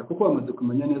u Rwanda, kuko bamaze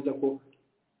kumenya neza ko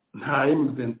nta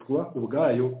M23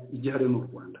 ubwayo igihari n'u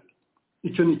Rwanda.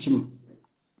 Icyo ni kimwe.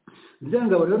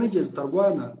 Byangabo rero n'igihe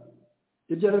zitarwana,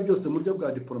 ibyo ari byose mu buryo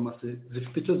bwa diplomasi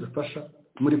zifite icyo zifasha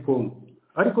muri Kongo,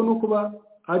 ariko no kuba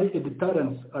ari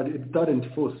deterrent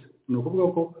force, ni ukuvuga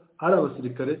ko ari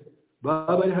abasirikare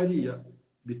baba bari hariya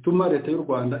bituma leta y'u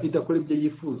Rwanda idakora ibyo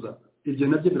yifuza. Ibyo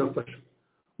nabyo birafasha.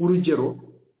 Urugero,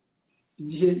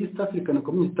 igihe East African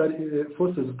Community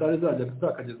Forces zitari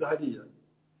zakageza hariya,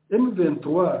 M23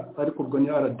 ariko ubwo ni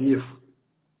RDF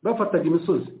bafataga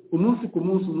imisozi umunsi ku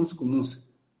munsi.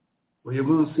 Uyu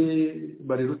munsi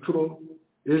bari Rucuro,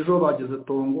 ejo bageze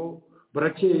Tongo,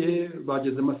 barakeye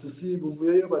bageze Masisi,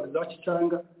 buvuyeyo bari za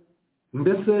Kicanga.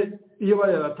 Mbese iyo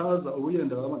bayataza ubu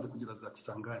yenda bamaze kugira za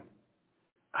Kisangani.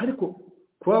 ariko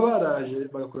kuba baraje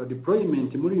bagakora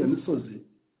deployment muri iyo misozi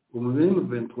umubiri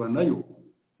M23 nayo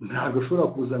ntabwo ushobora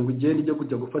kuza ngo igende ijya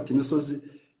kujya gufata imisozi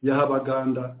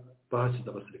y'Abaganda bahasize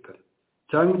abasirikare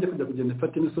cyangwa ijya kujya kugenda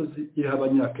ifata imisozi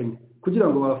y'Abanyakenya kugira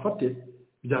ngo bafate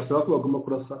byasaba ko bagomba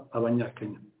kurasa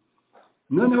Abanyakenya.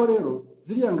 Noneho rero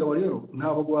ziriya ngabo rero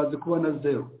ntabwo wazi kuba na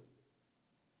zero,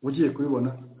 ugiye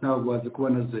kubibona ntabwo wazi kuba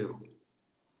na zero.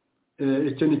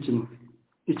 Icyo ni kimwe.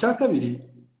 Icya kabiri,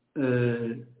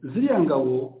 ziriya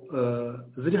ngabo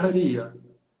ziri hariya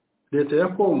leta ya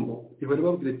Kongo ibari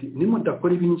babwira ati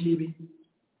nimudakora ibi ngibi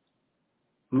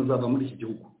muzava muri iki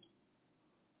gihugu.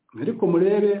 Ariko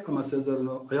murebe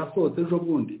amasezerano yasohotse ejo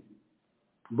bundi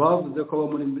bavuze ko abo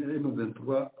muri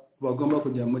M23 bagomba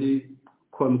kujya muri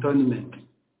cantonment.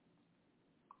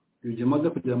 Iyo maze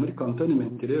kujya muri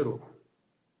cantonment rero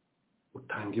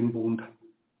utanga imbunda,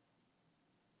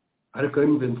 ariko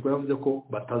M23 yavuze ko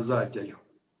batazajyayo.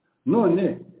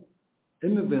 None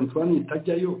M23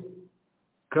 nitajyayo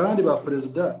kandi ba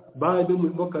perezida baje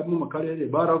mu karere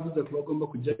baravuze ko bagomba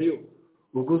kujyayo,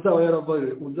 ubwo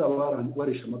uzaba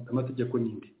warisha amategeko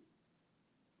n'indi.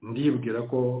 Ndibwira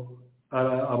ko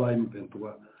aba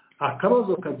M23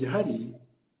 akabazo kagihari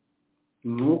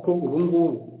nuko ubu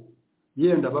ngubu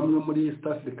yenda bamwe muri East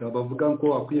Africa bavuga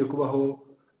ko akwiye kubaho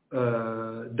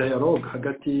dialogue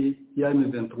hagati ya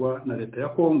M23 na leta ya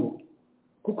Kongo,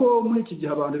 kuko muri iki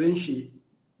gihe abantu benshi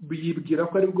biyibwira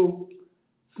ko aribwo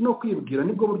no kwibwira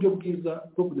nibwo buryo bwiza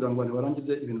bwo kugira ngo abantu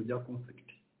barangize ibintu bya conflict,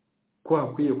 ko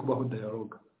hakwiye kubaho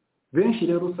dialogue. Benshi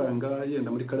rero usanga yenda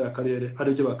muri kariya karere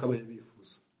aribyo bakabaye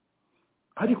bifuza.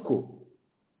 Ariko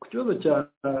ku kibazo cya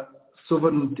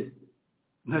sovereignty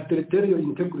na territorial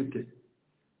integrity,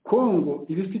 Kongo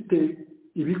ibifite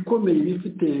ibikomeye,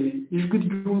 ibifite ijwi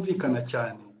ryumvikana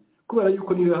cyane, kubera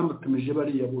yuko niyo yamutumije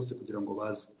bariya bose kugira ngo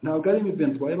baze. Ntabwo ari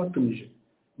M23 yabatumije,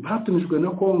 batumijwe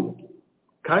na Kongo,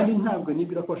 kandi ntabwo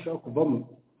nibwira ko ashaka kuvamo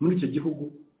muri icyo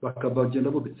gihugu bakabagenda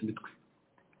bubitse imitwe.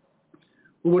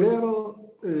 Ubu rero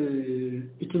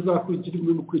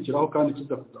ikizakurikiraho kandi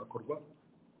kizakorwa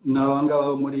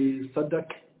n'abangaba muri SADC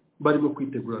barimo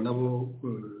kwitegura nabo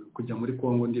kujya muri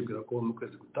Kongo. Ndibwira ko mu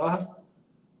kwezi gutaha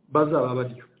bazaba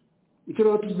bariyo. Icyo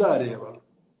rero tuzareba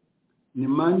ni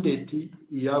mandate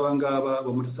y'abangaba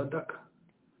bo muri SADC,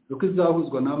 uko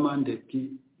izahuzwa na mandate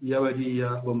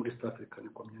y'abariya bo muri East African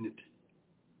Community.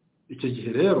 Icyo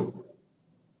gihe rero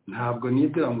ntabwo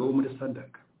nibwira ngo bo muri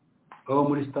SADC abo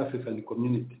muri East African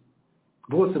Community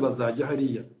bose bazajya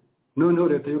hariya. Noneho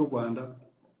leta y'u Rwanda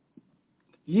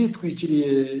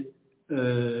yitwikiriye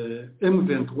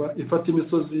M23 ifata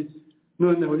imisozi,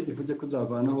 noneho ivuge ko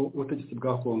zavanaho ubutegetsi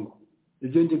bwa Kongo.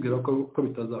 Ibyo ndibwira ko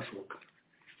bitazashoboka.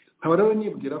 Nkaba rero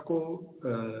nibwira ko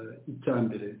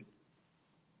icyambere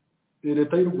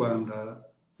leta y'u Rwanda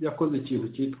yakoze ikintu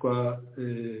cyitwa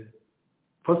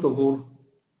first of all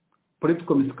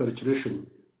political miscalculation,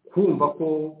 kumva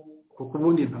ko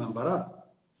kubundi intambara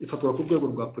ifatwa ku rwego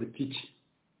rwa politiki.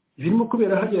 Birimo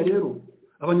kubera hariya rero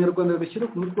abanyarwanda bashyira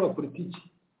ku mutwe wa politiki.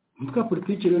 Umutwe wa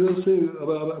politiki rero se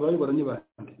abayoboranye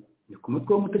bandi ni ku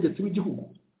mutwe w'umutegetsi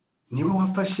w'igihugu, niwe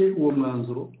wafashe uwo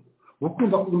mwanzuro wo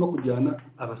kumva ko ugomba kujyana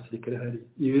abasirikare hari.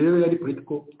 Iyo rero yari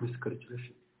political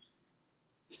miscalculation.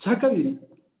 Icya kabiri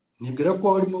nibwira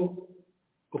ko harimo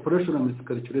operational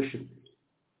miscalculation,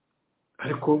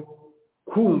 ariko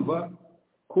kumva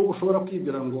ko ushobora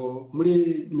kwibwira ngo muri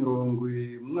mu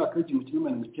mwaka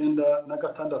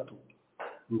w'1996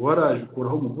 ngo waraje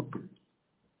kuraho mu buto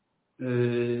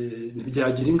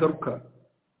ntibyagira ingaruka,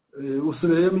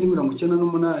 usubireyo muri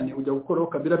 1998 ujya gukoraho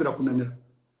Kabila birakunanira,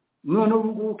 none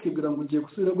ubu ukibwira ngo ugiye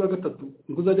gusubira bwa gatatu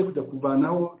ngo uzajya kujya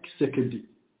kuvanaho Kisekedi.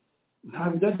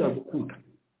 Ntabwo byajya gukunda.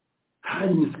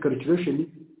 Hari miscalculation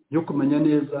yo kumenya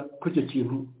neza ko icyo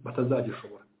kintu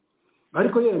batazagishobora.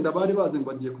 Ariko yenda bari bazi ngo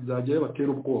bagiye kuzajyayo batera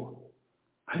ubwoba,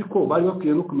 ariko bari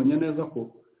bakwiye no kumenya neza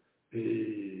ko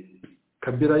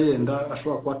Kabila yenda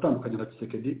ashobora kubatandukanya na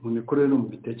Kisekedi mu mikorere no mu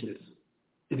bitekerezo.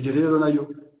 Ibyo rero nayo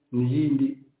ni yindi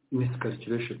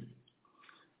miscalculation.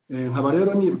 Nkaba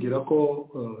rero nibwira ko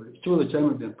ikibazo cya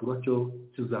M23 cyo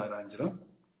kizarangira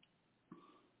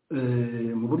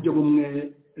mu buryo bumwe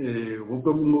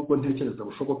ubwo ntekereza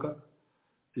bushoboka,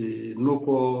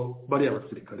 nuko bari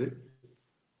abasirikare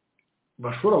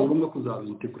bashobora bumwe kuzaba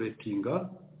integratinga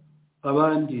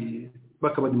abandi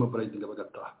bakabadimobilizinga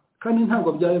bagataha. Kandi ntabwo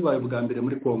byabaye bwa mbere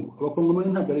muri Kongo. Abakongomani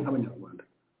ntabwo ari nk'abanyarwanda,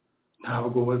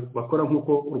 ntabwo bakora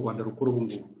nk'uko u Rwanda rukora ubu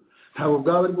ngubu. Ntabwo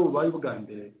bwaba ari bwo bubaye ubwa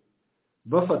mbere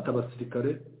bafata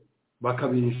abasirikare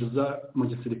bakabinjiza mu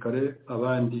gisirikare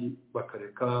abandi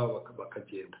bakareka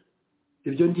bakagenda.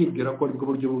 Ibyo ndibwira ko ari bwo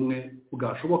buryo bumwe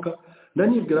bwashoboka,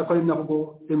 ndanibwira ko ari nabwo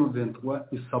M23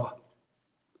 isaba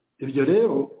ibyo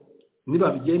rero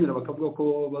nibabyemera bakavuga ko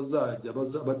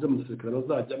bajya mu gisirikare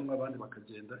bazajyamo abandi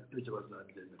bakagenda ibyo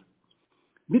bazabyemera.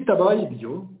 Bitabaye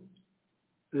ibyo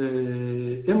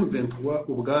M23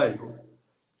 ubwayo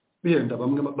yenda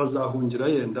bamwe bazahungira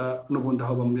yenda n'ubundi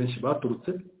aho bamwe benshi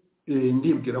baturutse,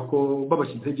 ndibwira ko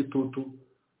babashyizeho igitutu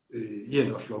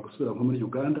yenda bashobora gusubira nko muri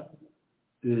Uganda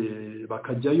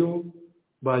bakajyayo,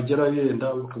 bagera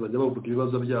yenda bakazajya bavuga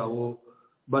ibibazo byabo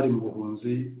bari mu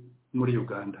buhunzi muri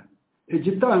Uganda.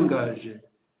 Igitangaje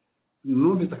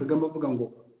numvise Kagame avuga ngo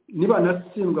niba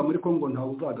natsindwa muri Kongo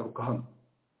ntawe uzagaruka hano,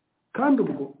 kandi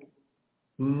ubwo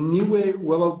niwe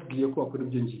wababwiye ko bakora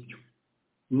ibyo ngibyo,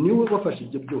 niwe wafashe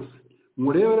ibyo byose.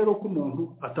 Murebe rero ko umuntu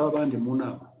ataba abandi mu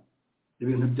nama,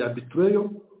 ibintu bya betrayal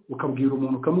ukabwira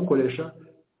umuntu ukamukoresha,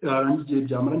 arangiye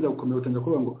byamarangira gukomera utangira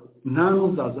kuvuga ngo nta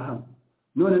n'uzaza hano,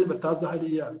 none bataza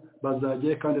hariya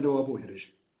bazagiye kandi ariwe wabohereje.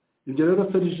 Ibyo rero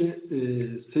Serge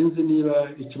sinzi niba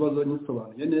ikibazo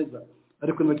nisobanuye neza,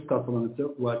 ariko niba kitasobanutse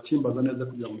wakimbaza neza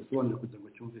kugira ngo usobanure kugira ngo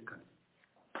cyumvikane.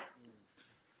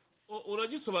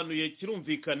 Uragisobanuye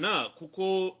kirumvikana,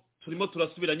 kuko turimo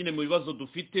turasubira nyine mu bibazo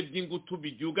dufite by'ingutu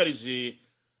byugarije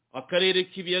akarere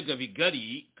k'ibiyaga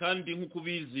bigari, kandi nk'uko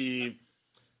ubizi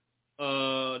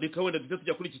reka wenda duhita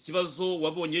tujya kuri iki kibazo.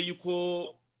 Wabonye yuko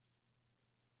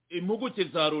impuguke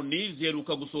za Loni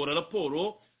ziheruka gusohora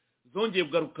raporo zongeye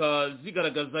kugaruka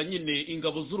zigaragaza nyine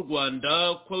ingabo z'u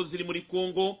Rwanda ko ziri muri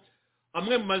Kongo.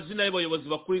 Amwe mu mazina y'abayobozi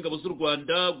bakuru ingabo z'u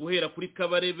Rwanda guhera kuri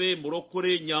Kabarebe,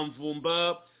 Murokore,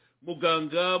 Nyamvumba,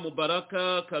 Muganga,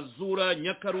 Mubaraka, Kazura,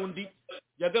 Nyakarundi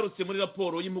yagarutse muri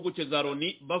raporo y'impuguke za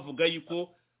Loni bavuga yuko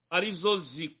arizo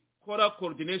zikora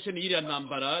coordination y'iriya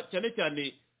ntambara, cyane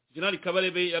cyane General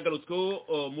Kabarebe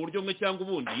yagarutsweho mu buryo bumwe cyangwa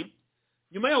ubundi.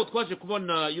 Nyuma yaho twaje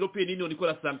kubona European Union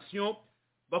ikora sanction,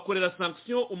 bakorera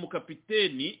sanction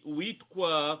umukapiteni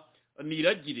witwa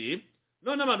Niragire.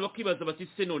 None abantu bakibaza bati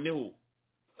se noneho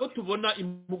ko tubona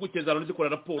impuguke za Loni zikora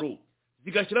raporo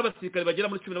zigashyira abasirikare bagera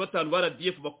muri 15 ba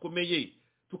RDF bakomeye,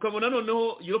 tukabona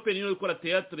noneho European Union ikora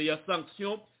théâtre ya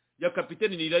sanction ya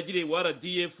kapiteni Niragire wa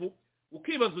RDF,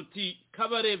 ukibaza uti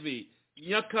Kabarebe,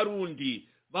 Nyakarundi,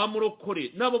 ba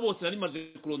Murokore nabo bose nari maze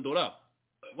kurondora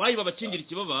wayi babakingira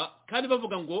ikibaba, kandi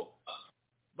bavuga ngo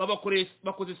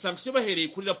bakoze sanction bahereye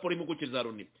kuri raporo y'impuguke za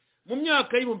Loni mu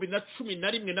myaka y'ibihumbi na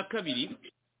 11 na 12,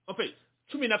 enfin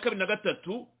 12 na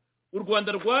 13. U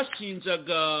Rwanda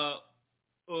rwashinjaga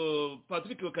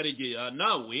Patrick Karegeya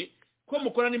nawe ko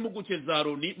mukora n'impuguke za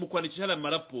Loni mu kwandikisha aya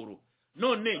maraporo.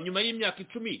 None nyuma y'imyaka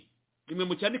 10 nimwe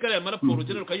mu cyandika aya maraporo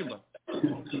General Kayumba.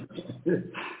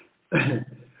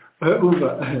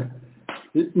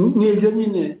 Nibyo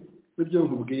nyine ibyo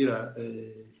nkubwira.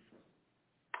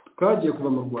 Twagiye kuva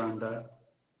mu Rwanda,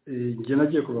 njye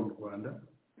nagiye kuva mu Rwanda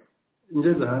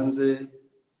ngeze hanze,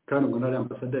 kandi ngo nari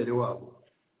ambasaderi wabo.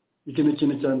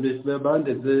 Ikintu cya mbere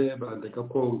bandeze bandika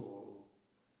ko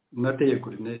nateye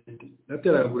grenade,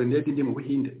 natera grenade ndi mu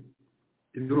Buhinde.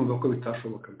 Ibyo urumva ko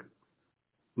bitashobokaga.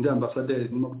 Ndi ambasaderi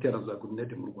no gutera za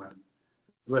grenade mu Rwanda.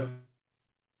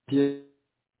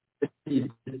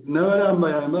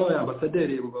 N'abari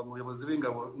ambasaderi umuyobozi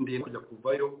w'ingabo ndi kujya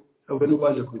kuvayo, ahubwo ni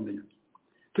baje kubimenya.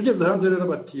 Tugeze hanze rero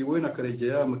bati we na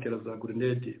Karegeya mutera za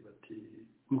grenade, bati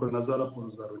ngo na za raporo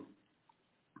za Loni.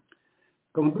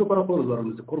 Kamubwira ko raporo za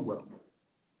Loni zikorwa.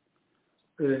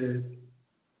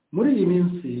 Muri iyi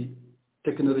minsi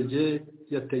tekinoloji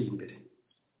yateye imbere.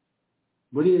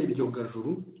 Muri iryo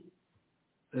gajuru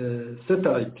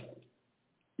satellite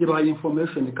ibaha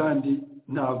information, kandi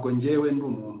ntabwo ngewe ndi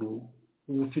umuntu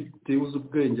ufite uzi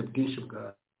ubwenge bwinshi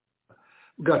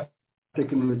bwa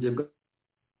tekinoloji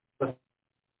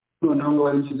noneho ngo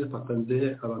bari nshyize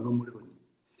fatanze abantu muri Loni.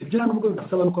 Ibyo nubwo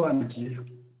bidasaba nuko banagiyeyo,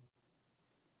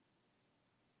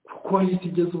 kuko ahita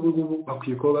igeze ubu ngubu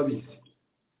bakwiye kuba babizi.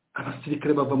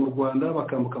 Abasirikare bava mu Rwanda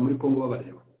bakambuka muri Kongo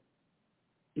babareba.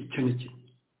 Icyo ni kimwe.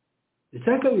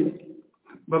 Icya kabiri,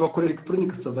 babakorera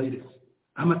electronic surveillance,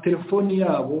 amatelefoni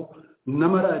yabo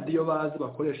n'amaradiyo bazi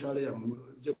bakoresha hariya mu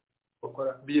byo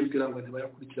bakora, bibwira ngo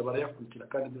ntibayakurikira, barayakurikira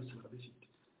kandi byose barabifite.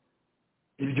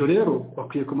 Ibyo rero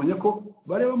bakwiye kumenya ko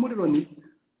bareba muri Loni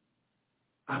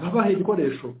ababaha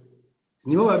ibikoresho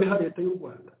nibo babiha leta y'u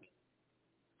Rwanda,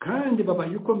 kandi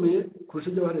babaha ikomeye kurusha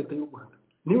ibyo baha leta y'u Rwanda.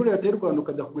 Niba leta y'u Rwanda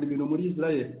ukajya kugura ibintu muri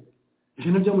Israel,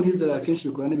 ibintu byo muri Israel akenshi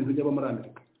bikora n'ibintu by'abo muri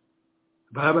Amerika,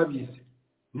 baba babizi.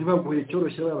 Niba guhe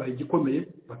cyoroshye babaha igikomeye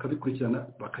bakabikurikirana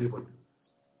bakabibona.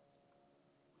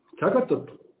 Cya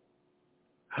gatatu,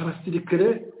 abasirikare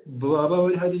baba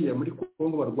bari hariya muri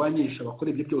Kongo barwanyisha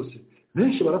bakora ibyo byose,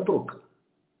 benshi baratoroka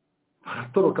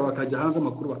bakajya hanze,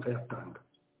 amakuru bakayatanga.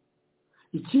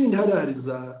 Ikindi hari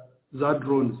za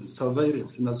drones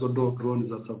surveillance, nazo drones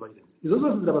za surveillance izo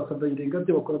zose zirabasadayirenga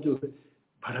byo bakora byose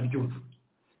barabyumva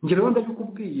ngira rero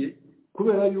ndabikubwiye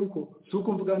kubera yuko si uko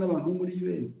mvugana n'abantu muri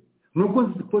UN nubwo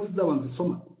nzi post zabo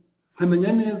nzisoma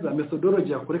nkamenya neza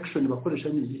methodology ya correction bakoresha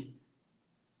ni iyi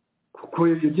kuko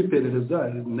ibyo by'iperereza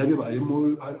nabibayemo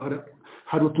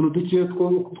hari utuntu duke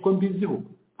two mbiziho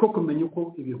ko kumenya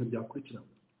uko ibintu byakurikirana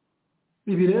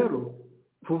ibi rero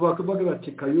vuba kuvuga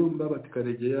bati Kayumba bati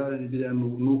Karegeya biriya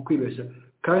ni ukwibeshya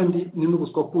kandi ni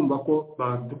n'ubuswa kumva ko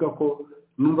bavuga ko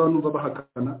numva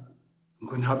bahakana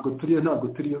ngo ntabwo turiyo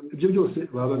ibyo byose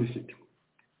baba bifite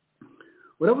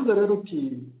uravuze rero uti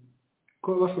ko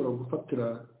bashobora gufatira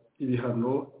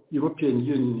ibihano European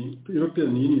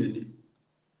Union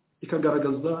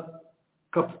ikagaragaza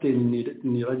kapiteni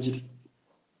Niragiri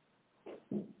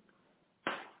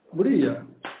buriya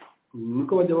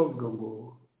niko bajya bavuga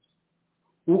ngo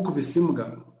ukubise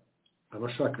imbwa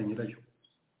abashaka nyirayo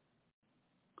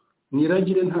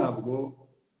Niragire ntabwo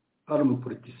ari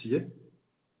umupolitisiye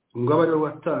ngo abe ariwe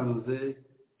watanze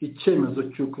icyemezo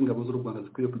cy'uko ingabo z'u Rwanda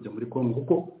zikwiye kujya muri Kongo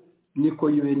kuko niko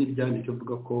UN ibyanditse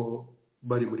bivuga ko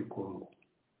bari muri Kongo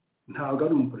ntabwo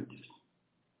ari umupolitisiye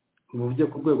uvuye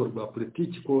ku rwego rwa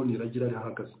politiki ko Niragira ari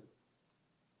hahagaze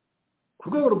ku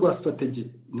rwego rwa strategy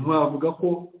ntiwavuga ko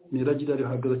Niragira ari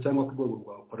hahagaze cyangwa ku rwego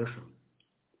rwa operation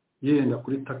yenda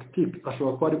kuri tactique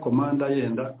ashobora kuba ari komanda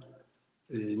yenda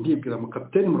ndibwira mu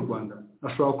kapiteni mu Rwanda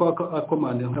ashobora kuba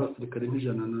akomanda nk'abasirikare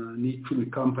n'10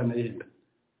 kampani yenda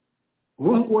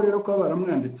ubu ngubu rero ko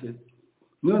baramwanditse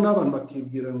niyo n'abantu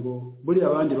bakibwira ngo buriya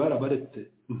abandi barabaretse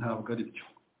ntabwo ari byo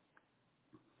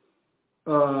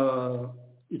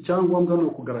icyangombwa ni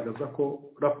ukugaragaza ko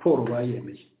raporo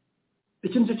bayemeye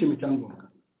iki nicyo kintu cyangombwa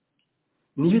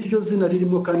niyo iryo zina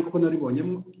ririmo kandi kuko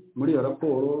naribonyemo muri iyo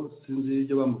raporo sinzi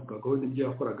ibyo bamuvugagaho n'ibyo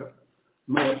yakoraga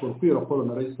muri raporo kuri iyo raporo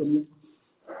narayisomye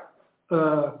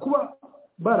kuba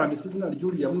baranditse izina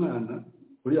ry'uriya mwana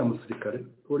uriya musirikare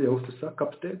uriya officer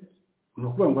captain ni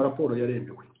ukuvuga ngo raporo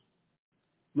yaremewe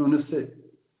none se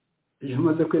iyo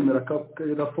umaze kwemera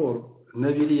raporo na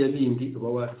biriya bindi uba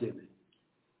wabyemeye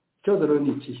ikibazo rero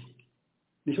ni iki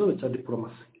ni ikibazo cya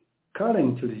diplomasi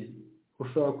currently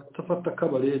ushobora kutafata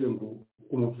kabarebe ngo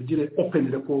umuvugire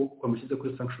openly ko bamushyize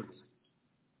kuri sanctions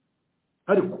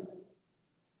ariko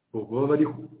ubwo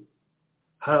bariho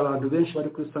hari abantu benshi bari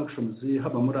kuri sanctions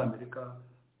haba muri Amerika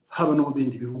haba no mu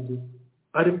bindi bihugu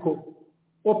ariko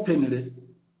openly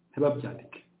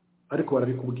ntibabyandike ariko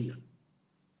barabikubwira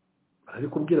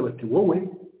bati wowe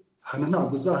hano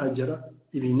ntabwo uzahagera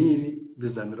ibi n'ibi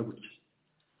bizamera gutya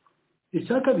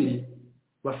icya kabiri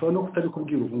bashobora no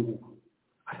kutabikubwira ubu ngubu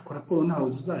ariko raporo ntawe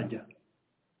uzajya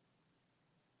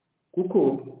kuko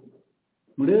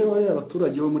mureba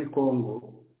abaturage bo muri Kongo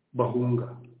bahunga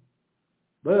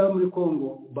baba muri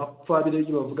Kongo bapfa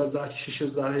birebye bavuga za shishe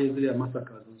za hezire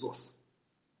amasakazi zose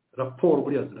raporo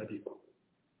buriya zirabikwa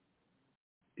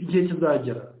igihe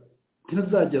kizagera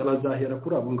ntizagera bazahera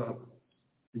kuri abo ngabo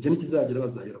igihe kizagera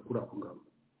bazahera kuri abo ngabo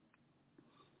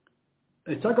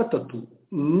icya gatatu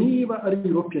niba ari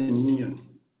European Union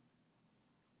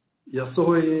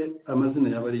yasohoye amazina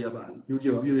y'abari y'abana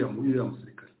y'uriya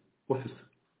musirikare officer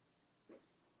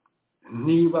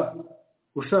niba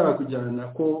ushaka kujyana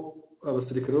ko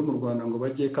abasirikare bo mu Rwanda ngo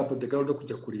bajye Cape de Garde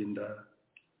kujya kurinda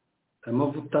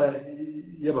amavuta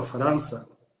y'abafaransa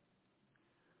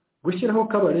gushyiraho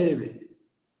kabarebe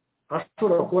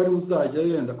ashobora kuba ari uzajya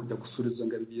yenda kujya gusura izo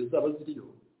ngabo zaba ziriyo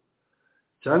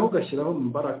cyangwa ugashyiraho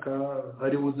Mubaraka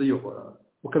ari uziyobora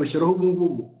ukabishyiraho ubu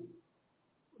ngubu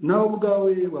nawe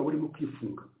ubwawe waba urimo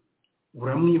kwifunga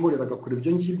uramwihorera agakora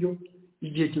ibyo ngibyo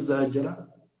igihe kizagera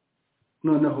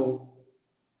noneho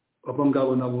abo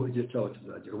ngabo nabo igihe cyabo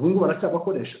kizagera ubu ngubu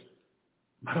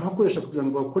barabakoresha kugira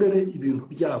ngo bakorere ibintu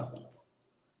byabo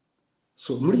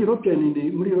so muri European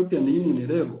Union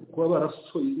rero kuba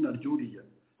barasohoye izina ry'uriya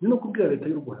ni no kubwira leta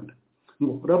y'u Rwanda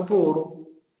ngo raporo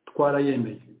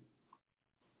twarayemeye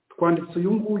twanditse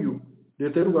uyu nguyu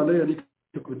leta y'u Rwanda yari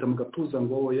kubita mu gatuza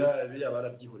ngo yaba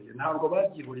barabyihuriye ntabwo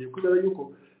babyihuriye kubera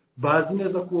yuko bazi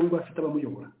neza ko uwo afite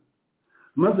abamuyobora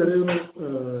maze rero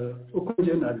uko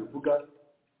njye nabivuga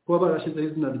kuba barashyizeho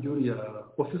izina ry'uriya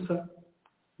officer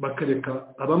bakareka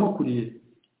abamukuriye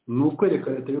ni ukwereka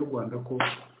leta y'u Rwanda ko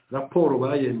raporo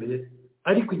bayemeye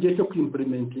ariko igihe cyo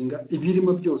kwimplementinga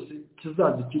ibirimo byose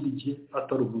kizaza ikindi gihe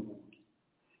atari ubu ngubu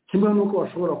kimwe n'uko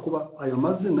bashobora kuba ayo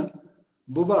mazina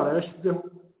bo barayashyizeho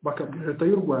bakabwira leta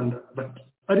y'u Rwanda bati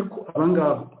ariko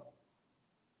abangabo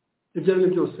ibyo ari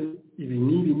byo byose ibi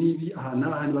n'ibi aha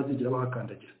n'aha ntibazigira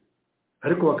bahakandagira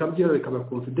ariko bakabyera bikaba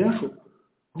confidential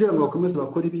kugira ngo bakomeze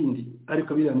bakore ibindi ariko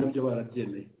biriya nabyo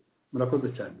barabyemeye murakoze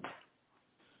cyane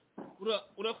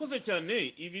urakoze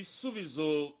cyane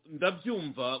ibisubizo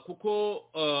ndabyumva kuko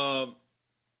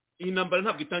iyi ntambara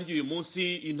ntabwo itangiye uyu munsi.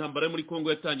 iyi ntambara yo muri Kongo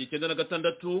yatangiye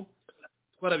 1996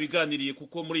 twarabiganiriye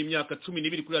kuko muri iyi myaka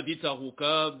 12 kuri radiyo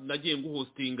Itahuka nagiye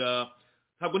nguhostinga.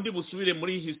 ntabwo ndi busubire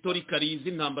muri historically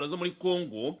z'intambara zo muri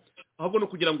Kongo, ahubwo no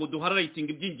kugira ngo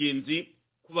duhararayitinge iby'ingenzi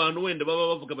ku bantu wenda baba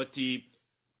bavuga bati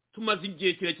tumaze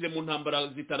igihe kirekire mu ntambara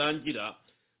zitarangira.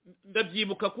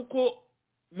 Ndabyibuka kuko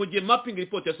mu gihe mapping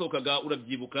report yasohokaga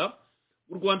urabyibuka,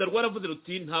 u Rwanda rwaravuze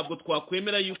ruti ntabwo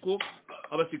twakwemera yuko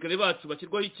abasirikare bacu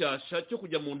bashyirwaho icyasha cyo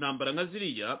kujya mu ntambara nka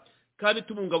ziriya kandi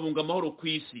tubungabunga amahoro ku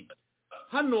isi.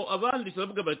 Hano abandi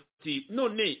baravuga bati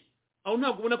none aho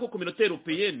ntabwo ubona ko communauté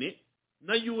européenne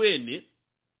na UN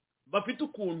bafite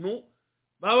ukuntu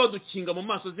baba badukinga mu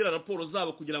maso zira raporo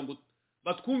zabo kugira ngo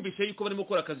batwumvishe yuko barimo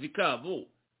gukora akazi kabo,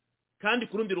 kandi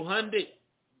ku rundi ruhande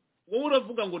wowe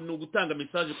uravuga ngo ni ugutanga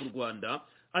message ku Rwanda,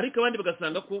 ariko abandi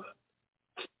bagasanga ko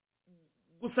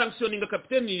gusanctioninga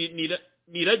kapiteni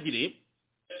niragire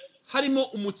harimo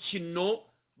umukino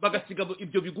bagasiga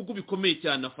ibyo bigugu bikomeye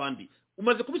cyane. Afandi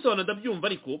umaze kubisobanura ndabyumva,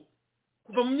 ariko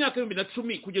kuva mu myaka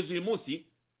 2010 kugeza uyu munsi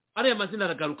ariya mazina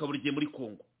aragaruka buri gihe muri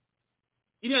Kongo.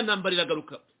 Iriya ntambara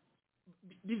iragaruka.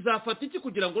 Bizafata iki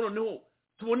kugira ngo noneho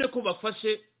tubone ko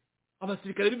bafashe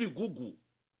abasirikare b'ibigugu?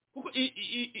 Kuko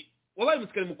wabaye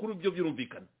umusirikare mukuru byo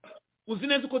byurumvikana, uzi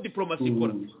neza uko diplomasi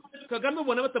ikora. Kagame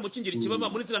ubona batamukingira ikibaba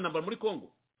muri ziriya ntambara muri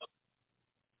Kongo.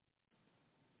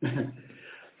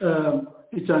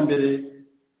 Icyambere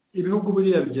ibihugu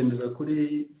buriya bigendera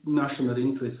kuri national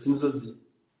interest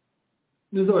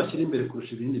nizo bashyira imbere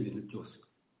kurusha ibindi bintu byose.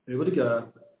 Burya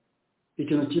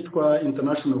ikintu cyitwa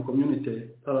international community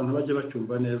abantu bajya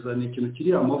bacyumva neza, ni ikintu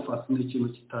kiri amorphous, ni ikintu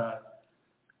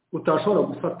utashobora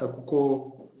gufata kuko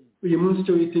uyu munsi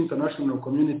cyo wita international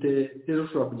community ejo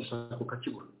ushobora kugishaka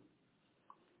ukakibura.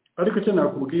 Ariko icyo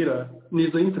nakubwira ni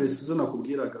izo interest zo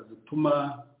nakubwiraga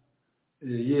zituma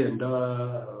yenda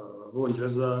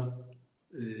Bongereza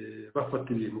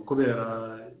bafata ibintu kubera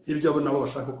ibyo abo nabo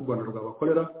bashaka ko u Rwanda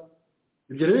rwabakorera.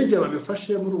 Ibyo rero igihe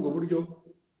babifashe muri ubwo buryo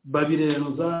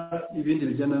babirenza ibindi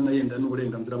bijyana na yenda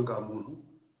n'uburenganzira bwa muntu,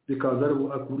 bikaza ari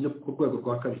ku buryo ku rwego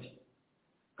rwa kabiri.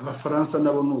 Abafaransa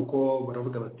nabo nuko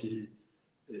baravuga bati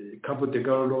Cabo de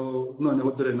Gaulle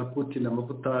noneho dore na Putin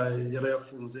amavuta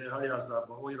yarayafunze, hari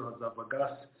hazava oil, hazava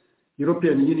gas,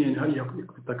 European Union hari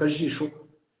yakubita akajisho.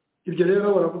 Ibyo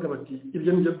rero baravuga bati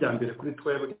ibyo nibyo bya mbere kuri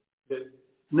twebwe,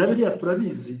 na biriya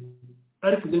turabizi,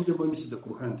 ariko ibyo ngibyo mbishyize ku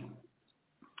ruhande.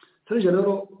 Serge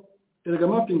rero erega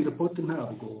mapping report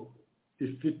ntabwo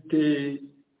ifite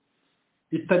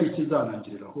itariki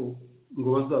izarangiriraho ngo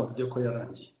bazavuge ko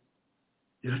yarangiye.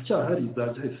 Iracyahari,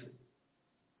 izajya hese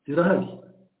irahari.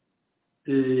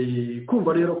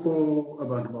 Kumva rero ko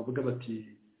abantu bavuga bati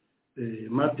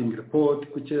mapping report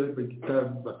kuki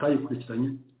batayikurikiranye,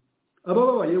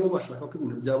 ababaye bo bashaka ko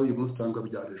ibintu byabo uyu munsi cyangwa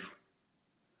byarejo.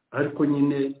 Ariko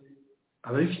nyine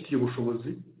ababifitiye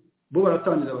ubushobozi bo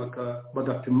baratangira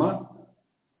bagapima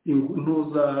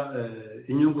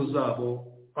inyungu zabo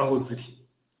aho ziri.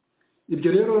 Ibyo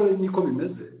rero niko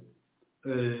bimeze.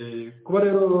 Kuba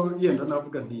rero yenda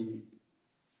navuga nti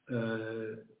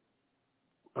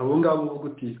abo ngabo uvuga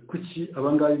uti kuki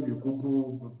abangaba ibigugu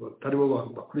batari bo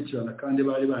bakurikirana kandi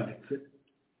bari banditse,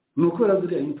 ni ukubera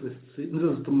ziriya interest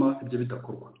nizo zituma ibyo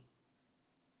bidakorwa.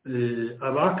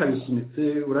 Abakabishimitse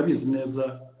urabizi neza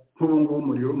nk'ubu ngubu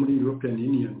muri European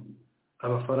Union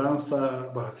Abafaransa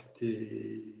bafite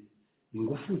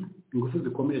ingufu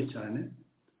zikomeye cyane,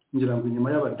 ngira ngo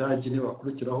inyuma y'Abadage nibo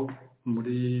bakurikiraho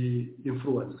muri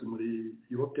influence muri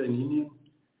European Union.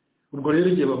 Ubwo rero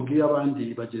igihe babwiye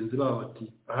abandi bagenzi babo bati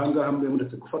ahangaha mwe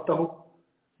muretse gufataho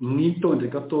mwitonde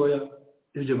gatoya,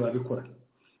 ibyo babikora.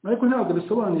 Ariko ntabwo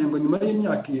bisobanuye ngo nyuma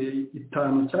y'imyaka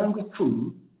 5 cyangwa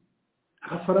 10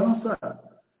 Abafaransa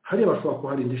hari bashobora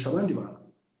kuharindisha abandi bantu,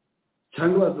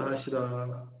 cyangwa bazahashyira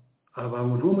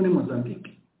abantu bo muri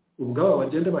Mozambique ubwabo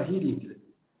bagende bahirindire.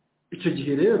 Icyo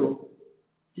gihe rero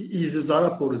izi za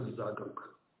raporo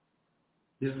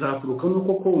zizagaruka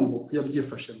nuko Kongo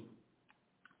yabyifashemo.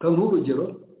 Nk'urugero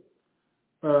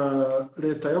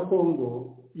leta ya Kongo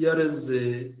yareze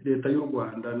leta y'u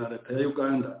Rwanda na leta ya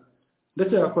Uganda,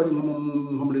 ndetse yakora nko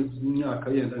muri myaka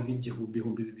yenda nk'igihumbi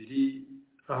 2000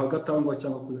 ahagatangwa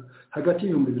cyangwa hagati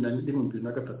y'ibihumbi 2000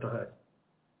 na 2003 hari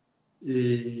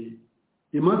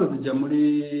imanza zijya muri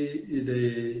the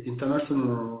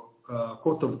International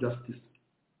Court of Justice.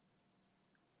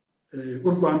 U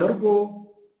Rwanda rwo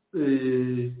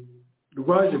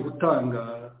rwaje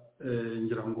gutanga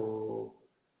ngira ngo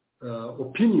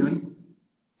opinion.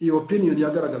 Iyo opinion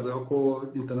yagaragaza ko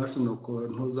International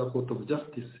Court of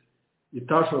Justice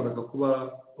itashoboraga kuba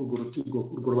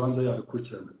urwo rubanza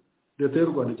yabikurikirana. Leta y'u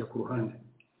Rwanda ijya ku ruhande,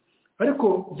 ariko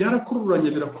byarakururanye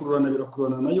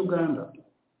birakururana na Uganda.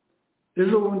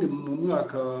 Ejo bundi mu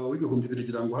mwaka w'ibihumbi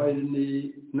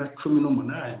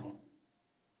 2018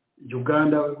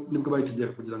 Uganda nibwo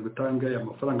bayitegera kugira ngo itange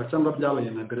amafaranga, cyangwa byabaye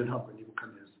na mbere ntabwo nibuka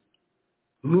neza.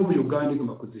 N'ubu Uganda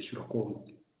igomba kuzishyura Kongo.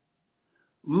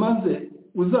 Maze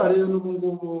uzarebe n'ubu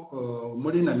ngubu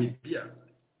muri Namibia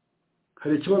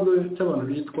hari ikibazo cy'abantu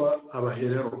bitwa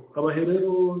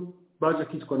abaherero baje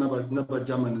kwitwa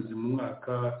n'abajamanizi mu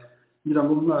mwaka ngira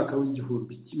ngo mu mwaka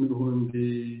w'igihumbi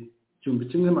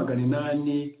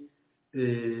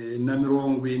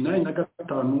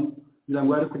 1885 ngira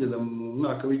ngo ari kugeza mu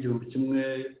mwaka w'igihumbi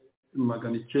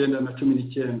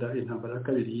 1919 intambara ya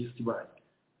kabiri y'isi baye.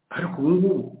 Ariko ubu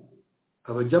ngubu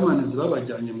abajamanizi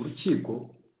babajyanye mu rukiko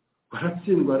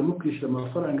baratsindwa, barimo kwishyura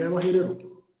amafaranga y'abaherero.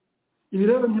 Ibi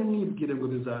rero ntimwibwire ngo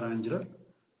bizarangira.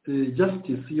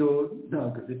 Justice yo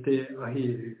ntabwo ifite aho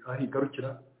igarukira.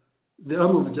 The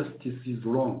arm of justice is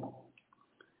wrong.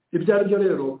 Ibyo ari byo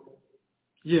rero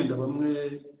yenda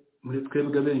bamwe muri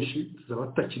twebwe benshi tuzaba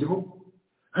tutakiriho,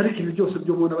 ariko ibi byose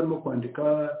byo mubona barimo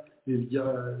kwandika ibya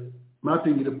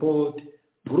mapping report,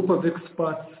 group of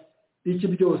experts, iki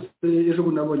byose ejo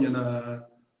bundi nabonye na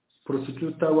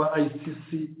prosecutor wa ICC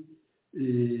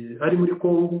ari muri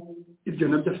Kongo, ibyo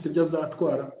nabyo afite ibyo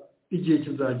azatwara igihe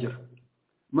kizagera.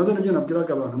 Maze nabyo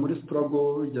nabwiraga abantu muri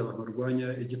struggle y'abantu barwanya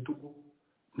igitugu,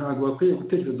 ntabwo bakwiye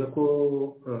gutekereza ko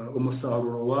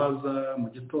umusaruro waza mu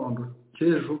gitondo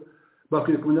cy'ejo.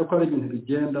 Bakwiye kumenya ko ari ibintu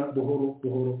bigenda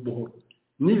buhoro.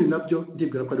 Nibi nabyo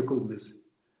ndibwira ko ariko bimeze.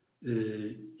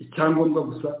 Icyangombwa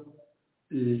gusa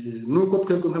nuko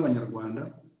twebwe nk'abanyarwanda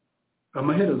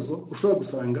amaherezo ushobora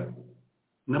gusanga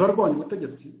n'abarwanya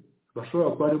ubutegetsi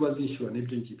bashobora kuba ari bazishyura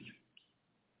n'ibyo ngibyo.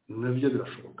 Nabyo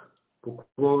birashoboka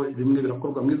kuko bimwe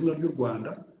birakorwa mu izina ry'u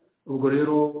Rwanda. Ubwo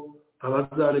rero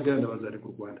abazarega n'abazarega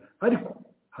u Rwanda, ariko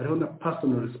hariho na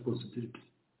personal responsibility,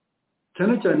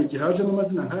 cyane cyane igihe haje mu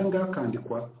mazina nk'aya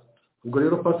akandikwa. Ubwo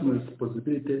rero personal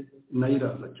responsibility nayo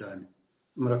iraza cyane.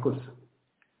 Murakoze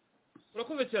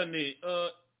cyane.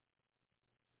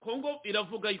 Kongo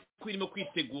iravuga ko irimo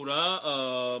kwitegura,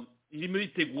 irimo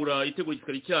itegura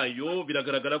igisirikare cyayo.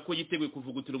 Biragaragara ko yiteguye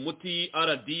kuvugutira umuti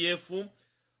RDF.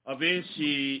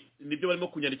 Abenshi nibyo barimo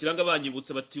kunyandikira ngo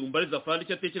abanyibutse bati umbariza fandi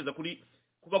icyo atekereza kuri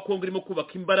kuba Kongo irimo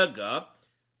kubaka imbaraga.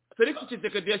 Felix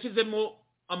Tshisekedi yashyizemo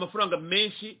amafaranga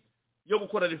menshi yo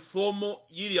gukora reformo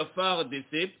y'iriya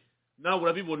FARDC. Nawe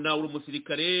urabibona, uri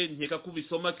umusirikare, nkeka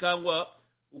kubisoma cyangwa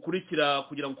ukurikira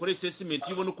kugira ngo ukore assessment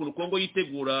y'ubona ukuntu Kongo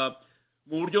yitegura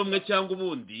mu buryo bumwe cyangwa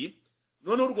ubundi.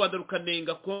 None u Rwanda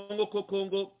rukanenga Kongo ko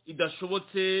Kongo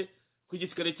idashobotse, ko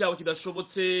igisirikare cyabo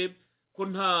kidashobotse, ko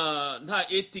nta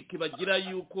ethic bagira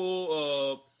yuko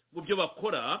mu byo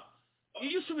bakora.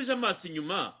 Iyo usubije amaso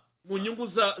inyuma mu nyungu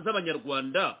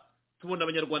z'abanyarwanda, tubona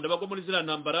abanyarwanda bagwa muri ziriya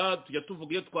ntambara, tujya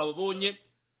tuvuga iyo twababonye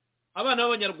abana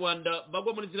b'abanyarwanda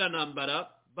bagwa muri ziriya ntambara,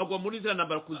 bagwa muri ziriya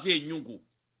ntambara ku zihe nyungu.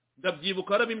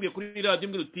 Ndabyibuka warabimbwiye kuri radiyo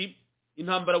mbwira uti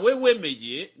intambara we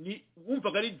wemeye ni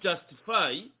wumvaga ari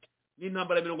justify ni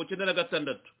intambara ya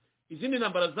 1996. Izindi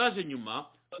ntambara zaje nyuma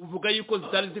uvuga yuko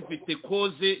zitari zifite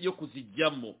koze yo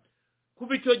kuzijyamo.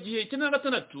 Kuva icyo gihe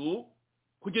 1996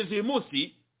 kugeza uyu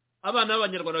munsi abana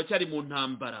b'abanyarwanda bacyari mu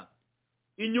ntambara.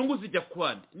 Inyungu zijya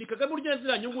kwande ni Kagame urya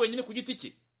ziriya nyungu wenyine ku giti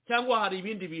cye, cyangwa hari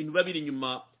ibindi bintu babiri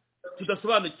inyuma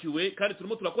tudasobanukiwe kandi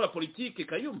turimo turakora politike?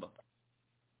 Kayumba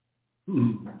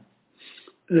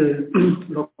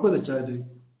urakoze cyane.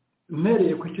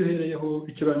 Mmereye ku cyo uhereyeho,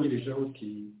 icyo urangirijeho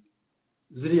uti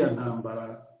ziriya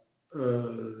ntambara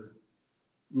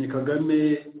ni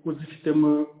Kagame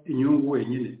uzifitemo inyungu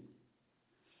wenyine.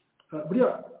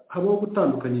 Buriya habaho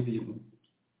gutandukanya ibintu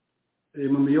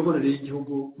mu miyoborere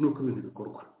y'igihugu n'uko ibintu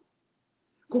bikorwa.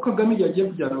 Kuko Kagame yagiye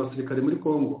kujyana abasirikare muri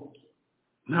Kongo,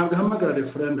 ntabwo ahamagara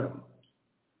referendum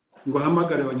ngo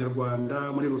ahamagare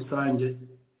abanyarwanda muri rusange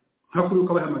nka kuri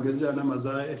uko abahamagaza inama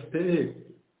za FPR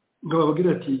ngo bababwire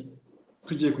ati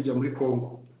tugiye kujya muri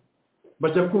Kongo.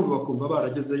 Bajya kumva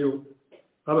baragezeyo,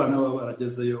 abana baba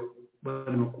baragezeyo,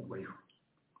 barimo kugwayo.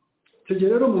 Icyo gihe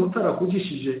rero umuntu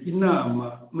utarakugishije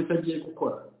inama mutagiye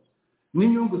gukora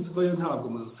n'inyungu zivayo ntabwo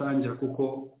muzisangira,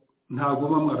 kuko ntabwo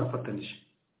muba mwarafatanije.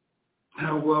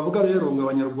 Ntabwo bavuga rero ngo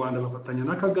abanyarwanda bafatanya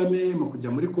na Kagame mu kujya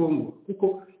muri Kongo,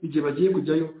 kuko igihe bagiye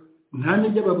kujyayo nta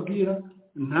n'ibyo babwira,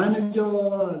 nta n'ibyo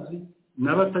babazi,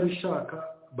 n'abatabishaka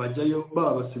bajyayo, baba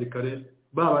abasirikare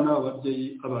baba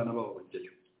n'ababyeyi abana babo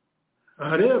bajyayo.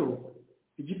 Aha rero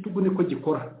igitugu niko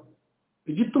gikora.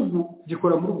 Igitugu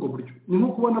gikora muri ubwo buryo. Ni nko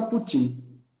kubona Putin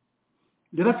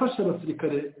yarafashe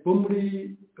abasirikare bo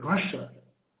muri Russia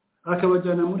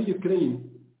akabajyana muri Ukraine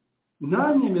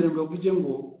ntanyemererwa kugira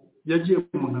ngo yagiye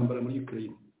mu ntambara muri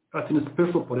Ukraine ati ni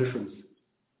special operations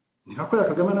ni hako ya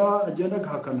Kagame nawe agenda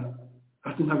agahakana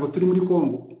ati ntabwo turi muri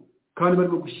Kongo kandi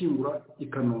barimo gushyingura i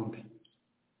Kanombe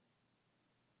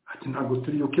ati ntabwo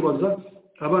turi ukibaza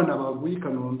abana baguye i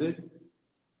Kanombe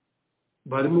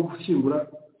barimo gushyingura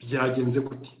byagenze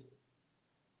gute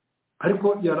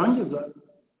ariko yarangiza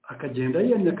akagenda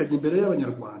yenda akajya imbere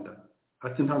y'abanyarwanda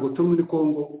ati ntabwo turi muri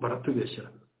Kongo baratubeshyira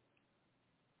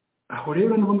aho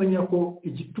rero niho menya ko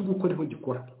igitugu ko ariho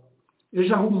gikora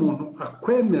ejo aho umuntu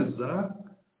akwemeza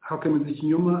hakemeza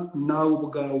ikinyoma nawe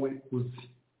ubwawe uzi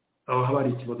aho haba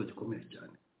ari ikibazo gikomeye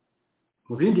cyane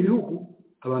mu bindi bihugu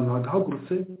abantu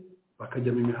bagahagurutse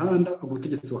bakajya mu mihanda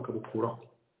ubutegetsi bakabukuraho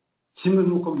kimwe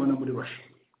n'uko mbona muri Russia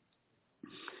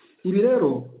ibi rero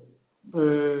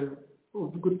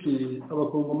uvuga uti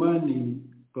abakongomani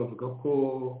bavuga ko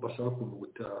bashaka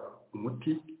kuvuguta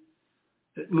umuti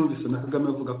numvise na Kagame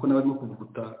avuga ko n'abarimo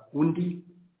kuvuguta undi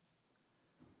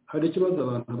hari ikibazo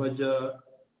abantu bajya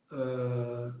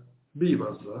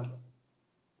bibaza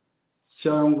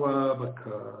cyangwa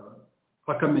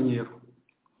bakamenyero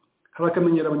hari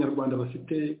akamenyero abanyarwanda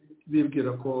bafite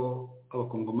bibwira ko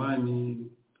abakongomani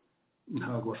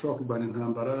ntabwo bashobora kurwanya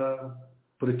intambara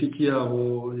politiki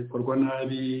yabo ikorwa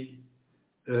nabi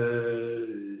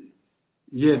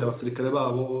yenda abasirikare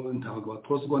babo ntabwo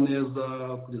batozwa neza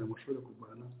kugira ngo bashobore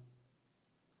kurwana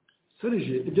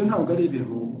serije ibyo ntabwo ari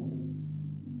ibintu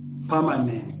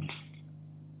permanent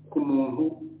ku muntu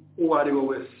uwo ari we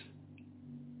wese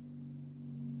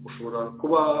ushobora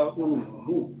kuba uri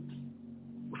umuntu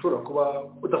ushobora kuba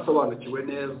udasobanukiwe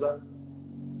neza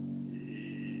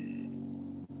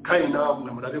kandi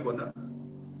nawe murabibona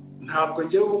ntabwo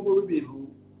ngewe ubu ngubu ibintu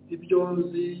ibyo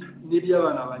nzi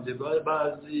n'iby'abana banjye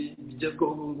bazi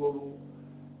bigezweho ubu ngubu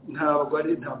ntabwo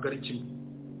ari kimwe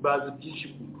bazi byinshi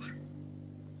kundusha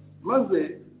maze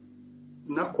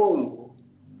na Kongo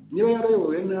niba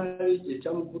yarayobowe nabi igihe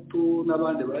cya Mobutu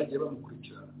n'abandi bagiye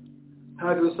bamukurikirana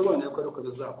ntabwo bisobanuye ko ariko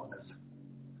bizakomeza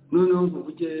noneho ngo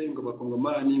uvuge ngo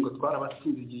bakongomani ngo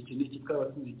twarabatsinze igihe iki n'iki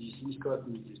twabatsinze igihe iki n'iki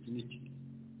twabatsinze igihe iki n'iki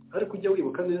ariko ujya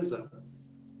wibuka neza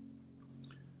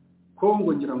Kongo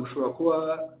ngira ngo ushobora kuba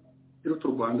iruta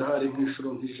u Rwanda hari nk'inshuro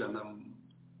nk'ijana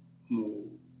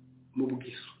mu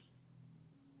bwiso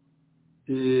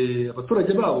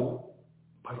abaturage babo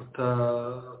baruta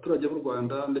abaturage b'u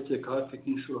Rwanda ndakeka hafi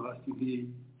nk'inshuro hafi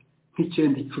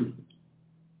nk'icyenda icumi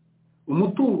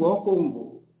umutungo wa Kongo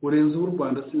urenze uw'u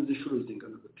Rwanda sinzi inshuro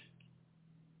zingana gute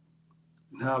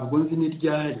ntabwo nzi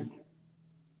n'iryari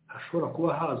hashobora kuba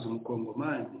haza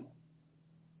umukongomani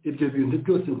ibyo bintu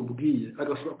byose nkubwiye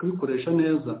agashobora kubikoresha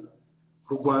neza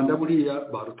u Rwanda buriya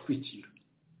barutwikira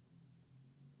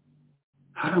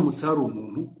haramutse hari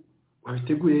umuntu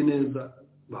wabiteguye neza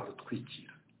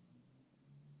barutwikira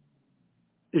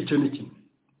icyo ni kimwe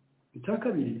icya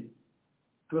kabiri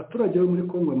abaturage bo muri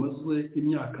Kongo bamaze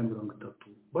imyaka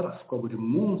 30 baraswa buri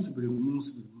munsi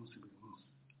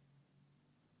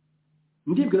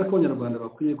ndibwira ko abanyarwanda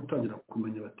bakwiye gutangira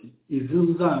kumenya bati izi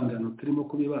nzangano turimo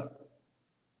kubiba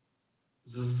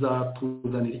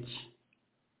zizatuzanira iki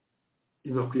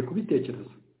ibakwiye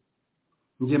kubitekereza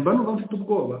njye mba numva mfite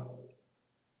ubwoba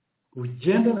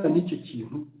bugendana n'icyo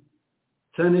kintu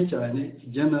cyane cyane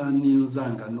kijyana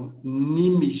n'inzangano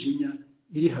n'imijinya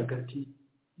iri hagati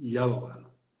y'abo bantu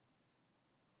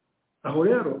aho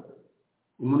rero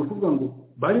umuntu kuvuga ngo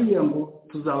bariya ngo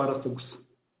tuzabarasa gusa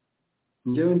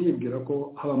njyewe ndibwira ko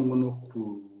habamo no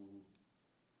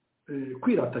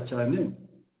kwirata cyane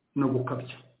no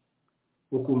gukabya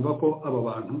ukumva ko aba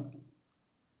bantu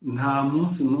nta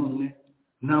munsi n'umwe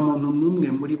nta muntu n'umwe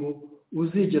muri bo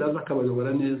uzigera aza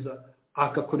akabayobora neza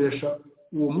agakoresha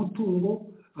uwo mutungo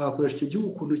agakoresha icyo gihugu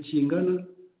ukuntu kingana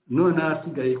none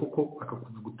hasigaye koko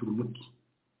akakuvugutura umuti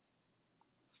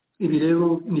ibi rero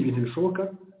ni ibintu bishoboka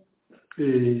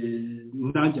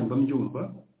nanjye mba mbyumva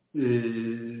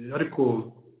ariko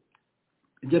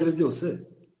ibyo ari byo byose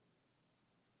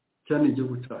cyane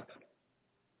igihugu cyacu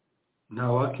nta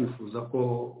wakifuza ko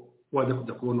wajya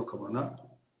kujya kubona ukabona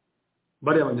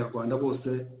bariya abanyarwanda bose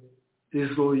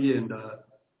ejo yenda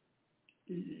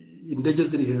indege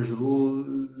ziri hejuru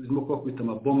zirimo kubakubita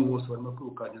amabomu bose barimo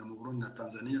kwirukankira mu Burundi na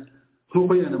Tanzania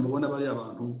nk'uko yenda mubona bariya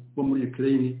abantu bo muri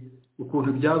Ukraine ukuntu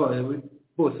byabaye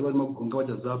bose barimo guhunga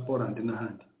bajya za Poland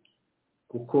n'ahandi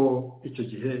kuko icyo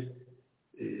gihe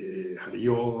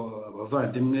hariyo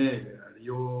abavandimwe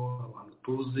hariyo abantu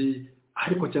tuzi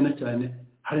ariko cyane cyane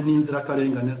hari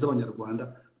n'inzirakarengane z'abanyarwanda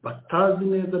batazi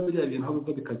neza biriya bintu aho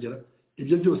biva bikagera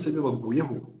ibyo byose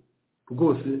bibaguyeho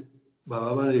rwose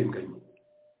baba barenganye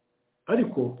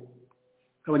ariko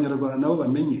abanyarwanda nabo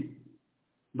bamenye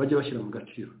bajye bashyira mu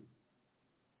gaciro.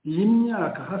 Iyi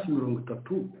myaka hafi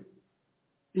 30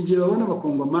 igihe babona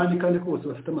abakongomani kandi ko bose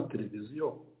bafite amateleviziyo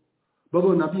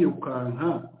babona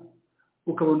birukanka,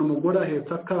 ukabona umugore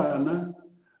ahetse akana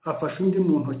afashe undi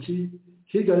mu ntoki,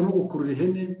 hirya arimo gukurura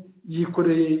ihene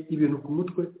yikoreye ibintu ku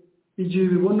mutwe, igihe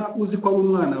bibona uzi ko ari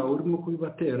umwana wawe urimo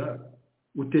kubibatera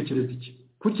utekereza iki?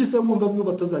 Kuki se wumva byo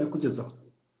batazabikugezaho?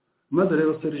 Maze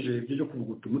rero Serge ibyo byo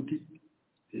kuvuguta umuti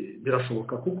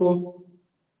birashoboka kuko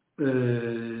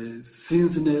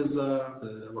sinzi neza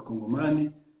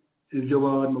abakongomani ibyo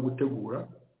barimo gutegura,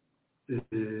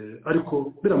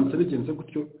 ariko biramutse bigenze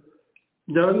gutyo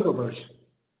byaba bibabaje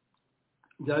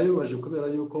kubera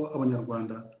yuko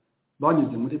abanyarwanda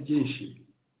banyuze muri byinshi.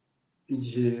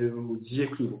 Igihe ugiye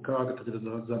kwibuka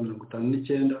agategereza za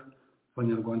 59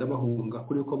 abanyarwanda bahunga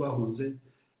kuri ko bahunze,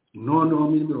 noneho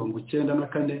muri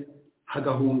 94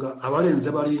 hagahunga abarenze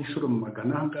bari inshuro mu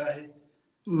magana angahe,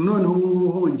 noneho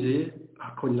hongeye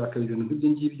akongera akaba ibintu nk'ibyo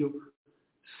ngibyo.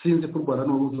 Sinzi ko u Rwanda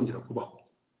n'ubu ruzongera kubaho.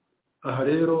 Aha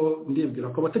rero ndibwira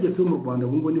ko abategetsi bo mu Rwanda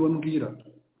bungo nibo mbwira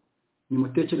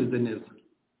nimutekereze neza,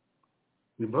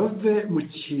 nibave mu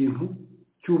kintu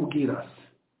cy'ubwirasi,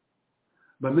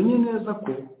 bamenye neza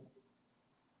ko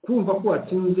kumva ko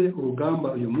watsinze urugamba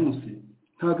uyu munsi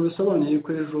ntabwo bisobanuye ko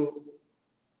ejo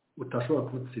utashobora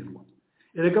kurutsindwa.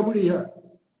 Erega buriya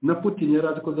na Putin yari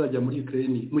azi ko azajya muri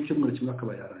Ukraine mu cyumweru kimwe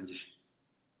akaba yarangije.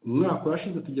 Umwaka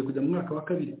urashize tugiye kujya mu mwaka wa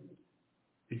kabiri,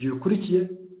 igihe ukurikiye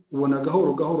ubona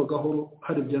gahoro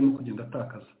hari byano kugenda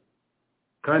atakaza.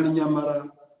 Kandi nyamara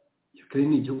Ukraine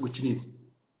ni igihugu kinini,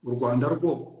 u Rwanda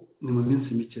rwo ni mu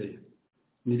minsi mikeya.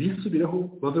 Nibisubireho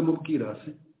bave mu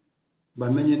bwirasi,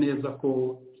 bamenye neza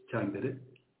ko icyambere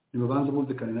nibabanza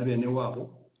bumvikana na bene wabo,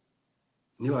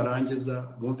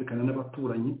 nibarangiza bumvikana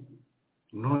n'abaturanyi,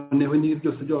 noneho niba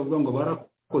byose byo bavuga ngo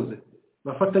barakoze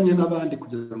bafatanye n'abandi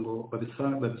kugira ngo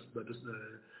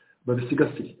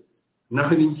babisigasire.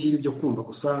 Naho ibingibi byo kumva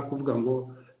gusa kuvuga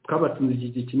ngo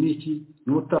twabatsinze iki n'iki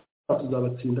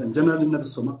n'utazabatsinda njya nabi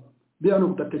nabisoma bya no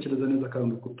gutekereza neza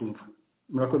kandi kutumva.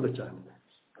 Murakoze cyane.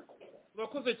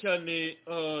 Murakoze cyane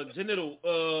General.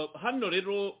 Hano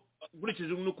rero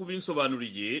nkurikije no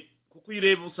kubinsobanuriye, kuko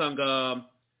ireba usanga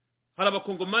hari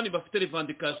abakongomani bafite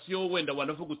revendication wenda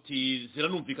wanavuga uti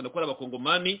ziranumvikana ko ari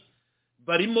abakongomani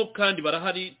barimo kandi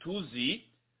barahari tuzi,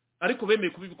 ariko bemeye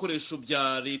kuba ibikoresho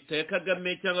bya leta ya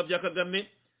Kagame cyangwa bya Kagame.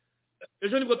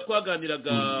 Ejo nibwo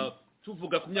twaganiraga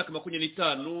tuvuga ku myaka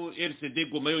 25 RCD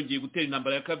Goma yongeye gutera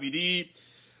intambara ya kabiri,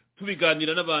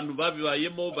 tubiganira n'abantu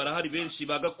babibayemo barahari benshi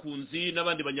bagakunzi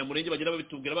n'abandi banyamurenge bagira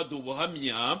babitubwira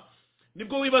badubuhamya.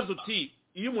 Nibwo wibaza uti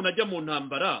iyo umuntu ajya mu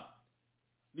ntambara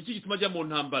niki gituma ajya mu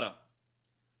ntambara?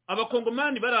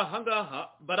 Abakongomani bari ahangaha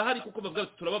barahari kuko bavuga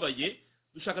turababaye,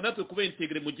 dushaka natwe kuba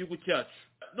integre mu gihugu cyacu.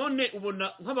 None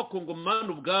ubona nk'abakongomani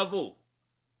ubwabo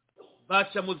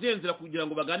baca mu zenzira kugira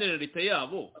ngo baganire na leta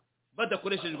yabo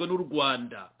badakoreshejwe n'u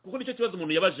Rwanda, kuko nicyo kibazo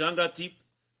umuntu yabaje hanga ati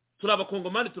turi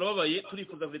abakongomani turababaye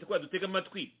turifuza leta ko yadutega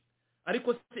amatwi,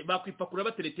 ariko se bakwipakura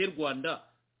bate leta y'u Rwanda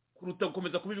kuruta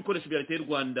gukomeza kuba ibikoresho bya leta y'u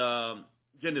Rwanda?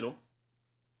 General,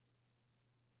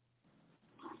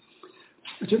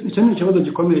 icyo ni ikibazo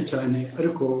gikomeye cyane,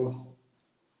 ariko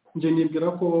njye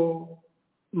nibwira ko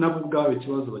nabo ubwabo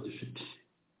ikibazo bagifite,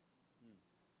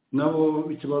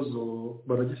 nabo ikibazo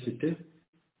baragifite,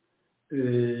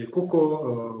 kuko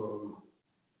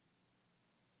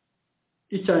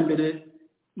icyambere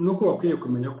nuko bakwiye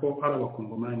kumenya ko ari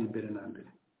abakongomani mbere na mbere.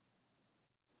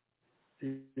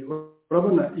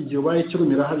 Urabona igihe ubaye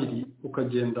kirumira habiri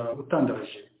ukagenda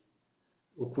utandaje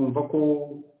ukumva ko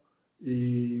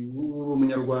uri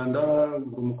umunyarwanda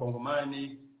uri umukongomani,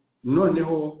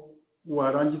 noneho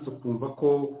warangiza ukumva ko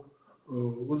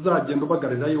uzagenda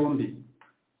ubagarira yombi,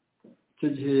 icyo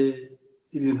gihe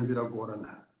ibintu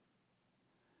biragorana.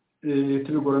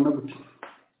 Tubigorana gute?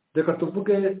 Reka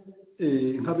tuvuge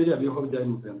nka biriya biho bya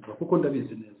M23 kuko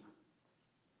ndabizi neza.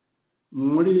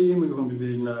 Muri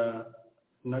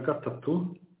 2003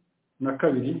 na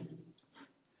kabiri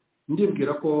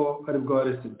ndibwira ko ari bwo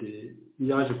RSD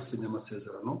yaje gusinya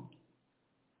amasezerano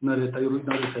na leta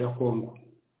ya Kongo.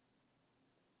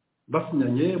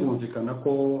 Basinyanye bumvikana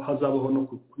ko hazabaho no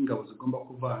ingabo zigomba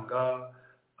kuvanga,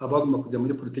 abagomba kujya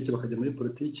muri politiki bakajya muri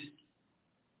politiki.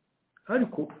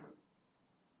 Ariko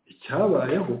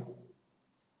icyabayeho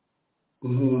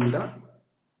Nkunda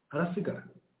arasigara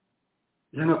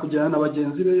yanga kujyana na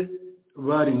bagenzi be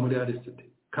bari muri RSD,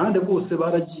 kandi bose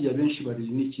baragiye, abenshi bari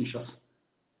n'Kinshasa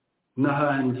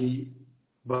n'ahandi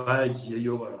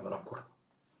bagiyeyo barakora.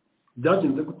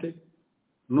 Byagenze gute?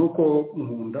 Nuko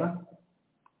Nkunda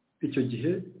icyo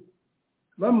gihe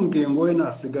bamubwiye ngo we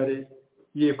nasigare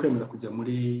ye kwemera kujya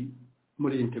muri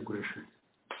muri integration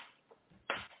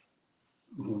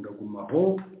nkunda gumaho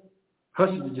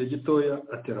hashize igihe gitoya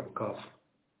atera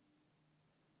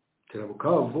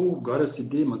Bukavu bwa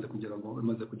RCD maze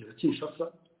kugera Kinshasa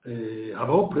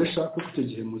habaho pressure kuko icyo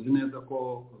gihe muzi neza ko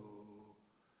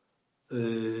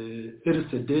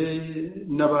RCD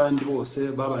n'abandi bose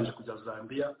babanje kujya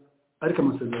Zambia ariko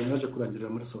amasezerano yaje kurangirira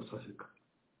muri South Africa.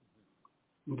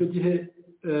 Icyo gihe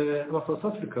aba South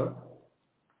Africa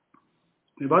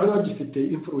bari bagifite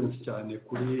influence cyane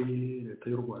kuri leta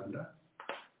y'u Rwanda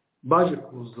baje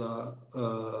kuza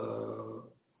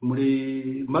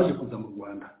mu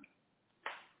Rwanda.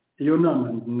 Iyo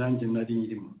nama nanjye nari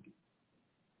irimo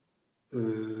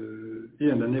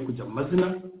yenda ne kujya mu mazina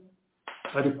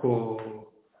ariko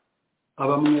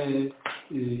abamwe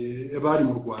bari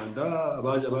mu Rwanda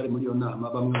bari muri iyo nama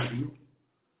bamwe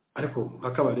ariko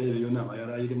akaba rero iyo nama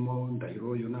yarayirimo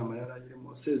Ndahiro iyo nama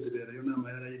yarayirimo Sezibera iyo nama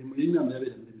yarayirimo iyi nama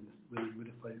yabereye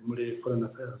muri Foreign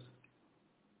Affairs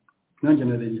nanjye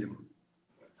narayirimo.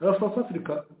 South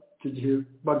Africa icyo gihe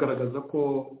bagaragaza ko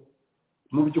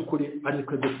mu by'ukuri ari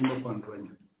twebwe turimo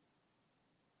kwanduranya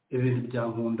ibintu bya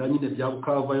nkunda nyine bya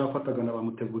Bukava yafataga na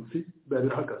bamutegutsi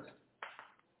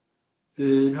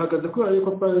bihagaze ko ariko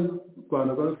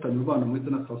Rwanda rwafitanye umubano mwiza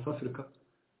na South Africa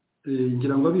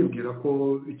ngira ngo abibwira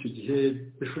ko icyo gihe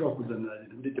bishobora kuzana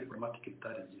ibintu muri diplomatic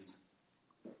bitari byiza.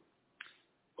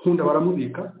 Nkunda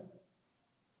baramubika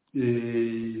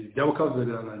bya Bukava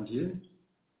birarangiye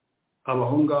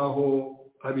abaho ngaho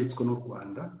abitswe n'u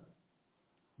Rwanda.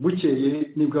 Bukeye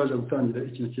nibwo yaje gutangira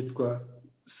ikintu cyitwa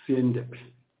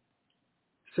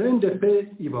CNDP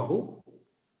ibaho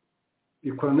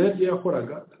ikorana n'ibyo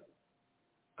yakoraga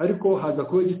ariko haza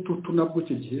kuba igitutu nabwo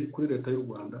icyo gihe kuri leta y'u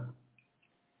Rwanda.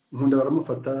 Nkunda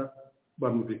baramufata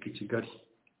bamubika i Kigali.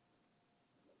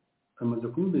 Amaze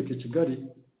kumubika i Kigali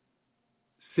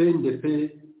CNDP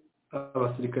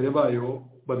abasirikare bayo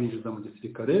babinjiza mu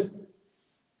gisirikare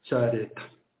cya leta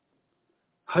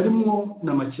harimo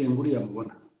n'amakenguru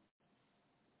yamubona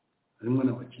harimo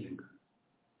n'amakenga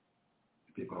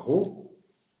bibaho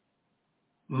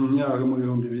mu myaka mu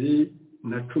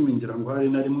 2010 ngira ngo hari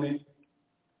na rimwe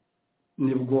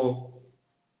nibwo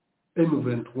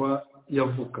M23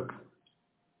 yavukaga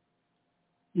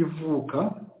ivuka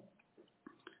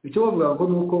icyo bavuga ngo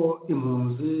nuko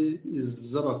impunzi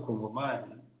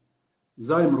z'abakongomani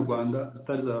zari mu Rwanda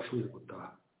zitari zarashoboye gutaha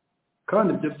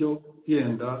kandi ibyo byo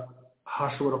yenda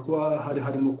hashobora kuba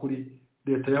harimo kuri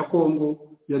leta ya Kongo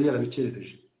yari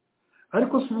yarabikerereje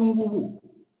ariko se ubu ngubu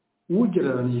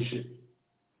ugereranije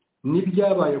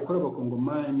n'ibyabaye kuri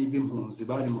abakongomani b'impunzi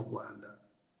bari mu Rwanda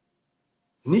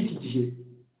n'iki gihe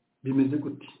bimeze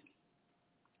gute?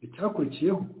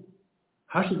 Icyakurikiyeho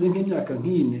hashize nk'imyaka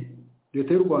nk'ine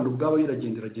leta y'u Rwanda ubwabo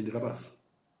iragendera basi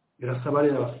irasaba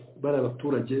bari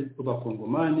abaturage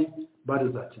b'abakongomani bari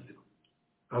za Kiziba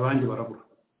abandi barabura.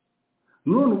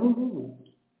 None ubu ngubu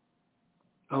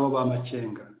abo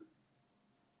bamakenga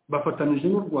bafatanije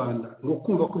n'u Rwanda ngo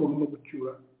kumva ko bagomba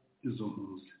gucyura izo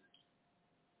mpunzi.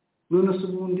 None se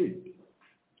ubundi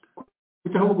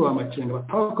kuko ahubwo bamakenga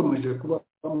batakomeje kuba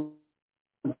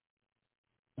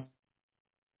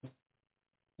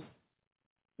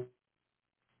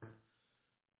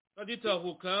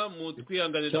Itahuka mu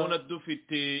twihangane ndabona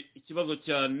dufite ikibazo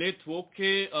cya network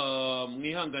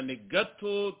mwihangane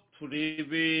gato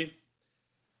turebe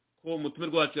ko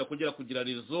umutumirwa wacu yakongera kugira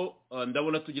rezo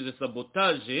ndabona tugize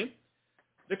sabotage.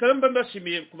 Reka mba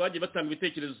ndashimiye ku bagiye batanga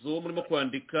ibitekerezo murimo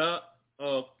kwandika.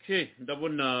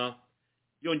 Ndabona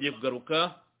yongeye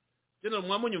kugaruka. General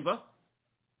mwamunyumva?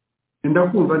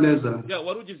 Ndakumva neza.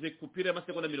 Wari ugize kupira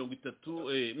y'amasegonda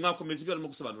 30 mwakomeza ibyo arimo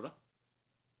gusobanura?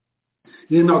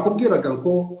 Nakubwiraga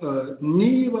ko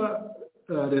niba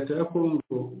leta ya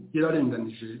Kongo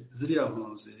irarenganije ziriya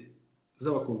mpunzi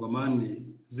z'abakongomani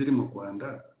ziri mu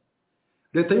Rwanda,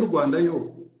 leta y'u Rwanda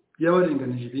yo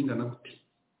yabarenganije bingana gute?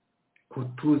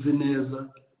 Kutuzi neza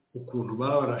ukuntu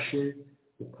barashe,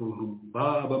 ukuntu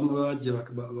bamwe bagiye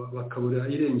bakabura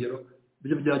irengero,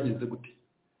 ibyo byagenze gute?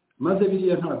 Maze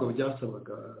biriya ntabwo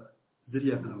byasabaga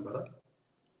ziriya ntambara,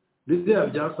 biriya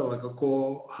byasabaga ko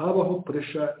habaho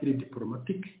pressure iri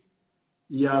diplomatique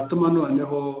yatuma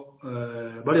noneho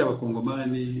bariya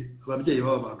abakongomani ababyeyi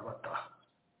b'abantu bataha.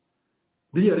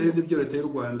 Biriya rero nibyo leta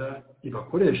y'u Rwanda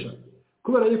ibakoresha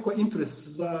kubera yuko interest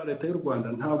za leta y'u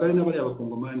Rwanda ntabwo ari n'abariya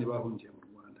abakongomani bahungiye mu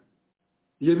Rwanda.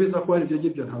 Iyo biza ko ari ibyo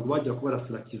ngibyo ntabwo bajya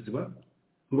kubarasira Kiziba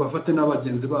ngo bafate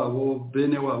n'abagenzi babo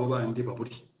bene wabo bandi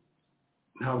baburi.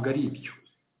 Ntabwo ari ibyo.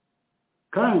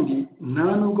 Kandi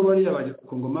nta nubwo bari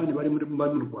abakongomani bari muri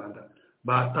Rwanda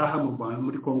bataha mu Rwanda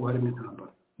muri Kongo harimo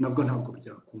intambara, nabwo ntabwo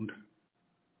byakunda.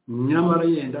 nyamara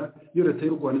yenda iyo leta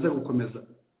y'u Rwanda iza gukomeza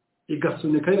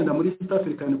igasunika yenda muri East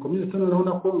African Community noneho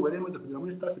na Congo rero imaze kugera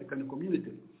muri East African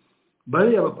Community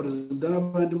bari abaperezida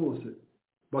n'abandi bose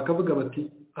bakavuga bati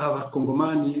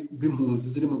abakongomani b'impunzi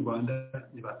ziri mu Rwanda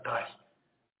nibatahe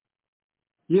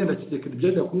yenda Tshisekedi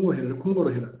byajya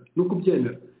kumworohera no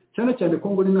kubyemera cyane cyane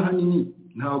Congo ni nahanini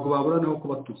ntabwo babura naho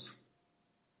kubatuza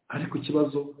ariko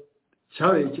ikibazo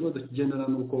cyabaye ikibazo kigendana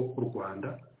n'uko u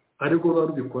Rwanda ariko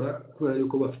rubikora kubera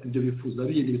yuko bafite ibyo bifuza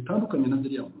bindi bitandukanye na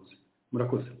ziriya mpunzi.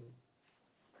 Murakoze.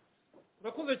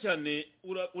 Urakoze cyane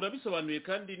urabisobanuye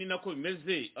kandi ni nako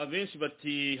bimeze abenshi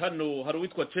bati hano hari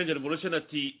uwitwa Change Revolution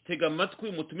ati tega amatwi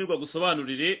umutumirwa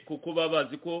gusobanurire kuko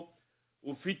babazi ko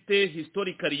ufite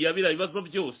historically yabira ibibazo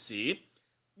byose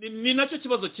ni nacyo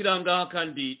kibazo kirangaha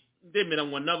kandi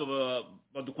ndemeranywa n'aba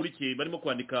badukurikiye barimo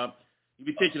kwandika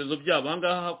ibitekerezo byabo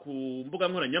ahangaha ku mbuga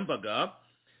nkoranyambaga.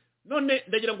 None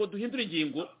ndagira ngo duhindure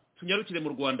ingingo tunyarukire mu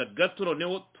Rwanda gato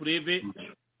noneho turebe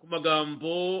ku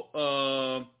magambo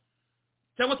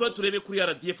cyangwa turebe kuri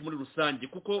RDF muri rusange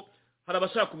kuko hari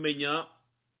abashaka kumenya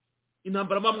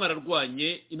intambara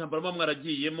mwamwararwanye intambara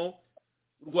mwaraagiyemo.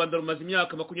 U Rwanda rumaze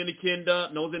imyaka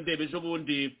 29 nahoze ndebe ejo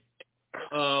bundi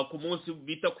ku munsi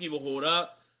bita kwibohora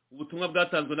ubutumwa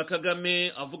bwatanzwe na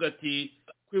Kagame avuga ati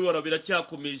kwibohora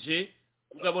biracyakomeje.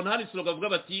 Ugabona hari slogan avuga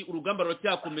bati urugamba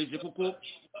ruracyakomeje kuko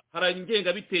hari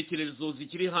ingenga bitekerezo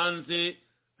zikiri hanze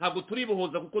ntabwo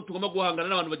turibohoza kuko tugomba guhangana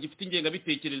n'abantu bagifite ingenga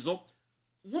bitekerezo.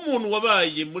 Nk'umuntu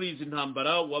wabaye muri izi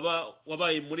ntambara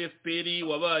wabaye muri FPR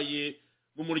wabaye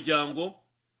mu muryango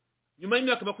nyuma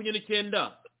y'imyaka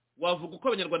 29 wavuga uko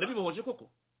abanyarwanda bibohoje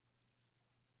koko?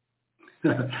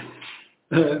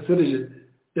 Serije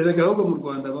erega ahubwo mu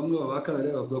Rwanda bamwe babakarare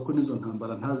bavuga ko nizo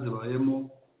ntambara ntazibayemo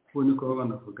ubone ko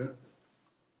banavuga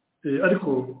ariko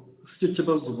cyo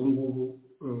kibazo ubu ngubu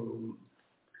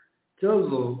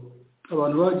kibazo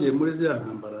abantu bagiye muri zya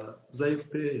ntambara za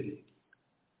FPR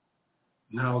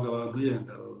ntabwo abantu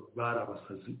yenda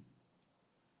barabasazi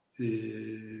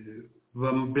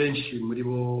benshi muri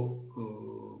bo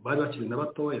bari bakiri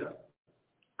n'abatoya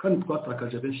kandi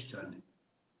twatakaje benshi cyane.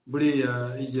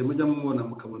 Buriya igihe mujya mubona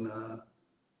mukabona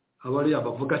abari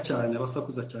abavuga cyane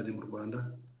abasakuza cyane mu Rwanda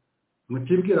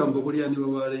mutibwira ngo buriya nibo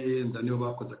bari enda nibo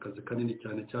bakoze akazi kanini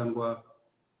cyane cyangwa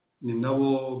ni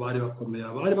nabo bari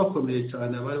bakomeye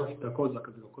cyane bari bafite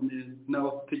akazi gakomeye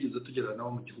nabo tugeze tugera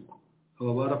nabo mu gihugu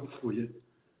aba barapfuye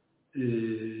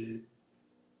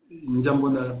njya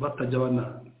mbona batajya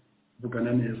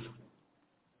banavugana neza.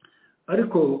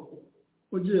 Ariko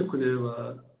ugiye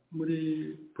kureba muri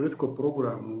political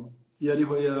program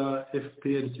yariho ya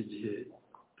FPR icyo gihe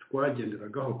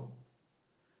twagenderagaho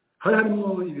hari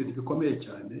harimo ibintu bikomeye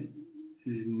cyane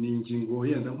ni ingingo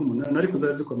yenda nk'umunani ariko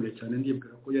zari zikomeye cyane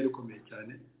ndibwira ko yari ikomeye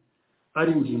cyane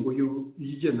ari ingingo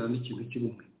yigendana n'ikintu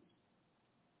cy'ubumwe.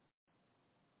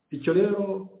 Icyo rero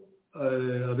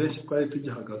abenshi twari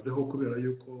tugihagazeho kubera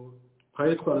yuko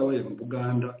twari twarabaye mu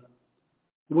Buganda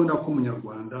ubona ko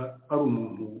umunyarwanda ari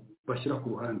umuntu bashyira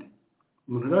ku ruhande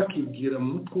umuntu rakibwira mu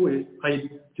mutwe we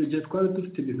icyo gihe twari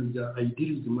dufite ibintu bya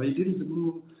idealism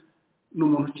ni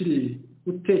umuntu ukiri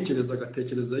utekereza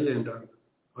agatekereza yenda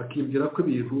akibwira ko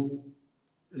ibintu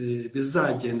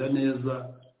bizagenda neza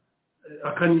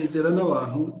akanizera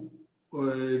n'abantu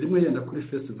rimwe yenda kuri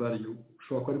face value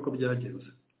ushobora ko ariko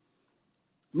byagenze.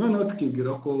 Noneho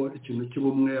tukibwira ko ikintu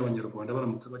cy'ubumwe abanyarwanda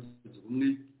baramutse bagize ubumwe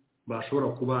bashobora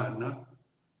kubana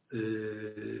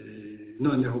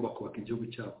noneho bakubaka igihugu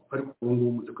cyabo. Ariko ubu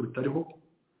ngubu muze ko bitariho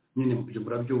nyine mu byo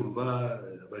murabyumva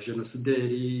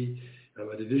abajenosideri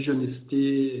abarevisionisiti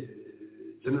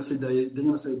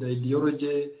genocide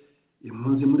ideology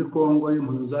impunzi muri Congo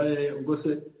impunzi zaye ubwo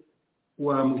se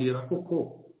wambwira koko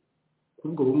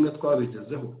kubwo bumwe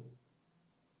twabigezeho.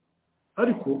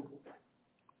 Ariko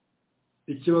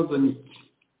ikibazo ni iki?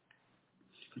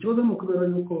 Ikibazo ni ukubera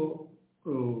yuko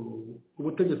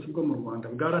ubutegetsi bwo mu Rwanda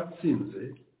bwaratsinze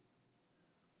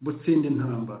butsinda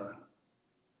intambara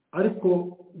ariko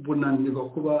bunanirwa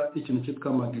kuba ikintu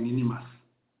cyitwa magnanimous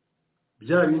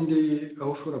bya bindi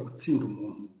aho ushobora gutsinda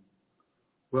umuntu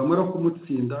wamara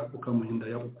kumutsinda ukamuhinda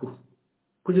yabukuru.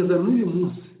 Kugeza muri uyu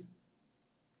munsi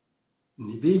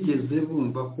ntibigeze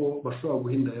bumva ko bashobora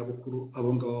guhinda yabukuru abo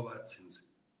ngabo batsinze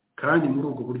kandi muri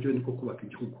ubwo buryo niko kubaka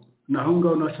igihugu. Naho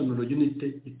ngaho national unity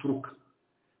ituruka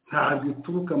ntabwo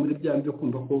ituruka muri bya byo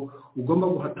kumva ko ugomba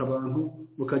guhata abantu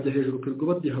ukajya hejuru ukirwa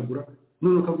babyihagura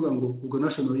none ukavuga ngo ubwo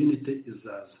national unity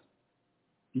izaza.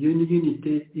 Iyo ni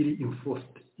unity iri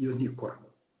enforced iyo ntikora.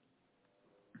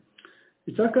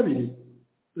 Icya kabiri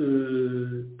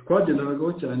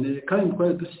twagenderagaho cyane kandi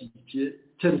twari dushyigikiye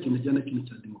cyari ikintu kijyana n'ikintu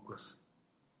cya demokarasi.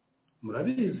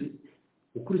 Murabizi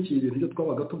ukurikiye ibintu byo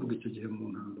twabaga tuvuga icyo gihe mu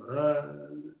ntambara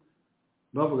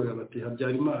bavugaga bati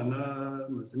Habyarimana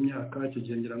maze imyaka icyo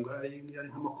gihe ngira ngo ari nka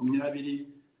 20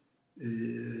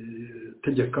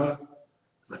 tegeka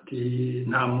bati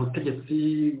nta mutegetsi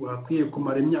wakwiye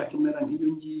kumara imyaka imera nk'iyo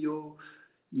ngiyo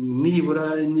nibura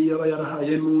niyo aba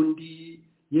yarahaye n'undi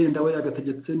yenda we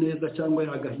yagategetse neza cyangwa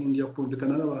yagahinduye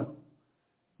kumvikana n'abantu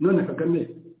none Kagame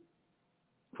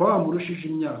twamurushije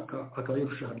imyaka akaba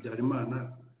yirusha Habyarimana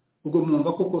ubwo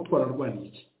mwumva koko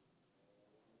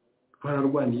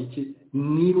twararwaniye iki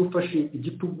niba ufashe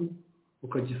igitugu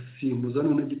ukagisimbuza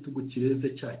none igitugu kireze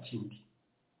cya kindi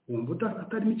wumva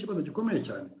atarimo ikibazo gikomeye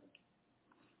cyane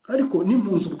ariko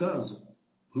n'impunzi ubwazo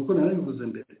nkuko narabivuze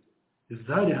mbere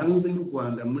zari hanze y'u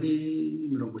Rwanda muri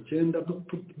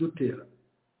 90 dutera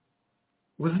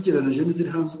uzigereranije n'iziri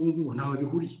hanze ubu ngubu ntaho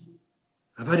bihuriye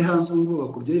abari hanze ubu ngubu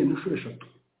bakubyeyi n'inshuro 3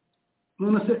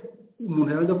 none se umuntu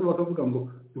yaza kuba akavuga ngo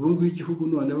ubu ngubu igihugu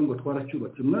none ngo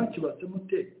twaracyubatse mwacyubatse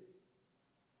mute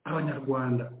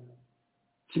abanyarwanda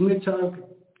kimwe cya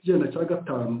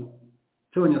 5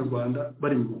 cy'abanyarwanda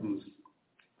bari mu buhunzi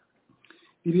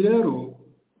ibi rero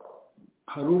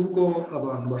hari ubwo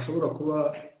abantu bashobora kuba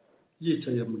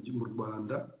yicaye mu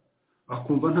Rwanda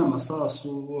akumva nta masasu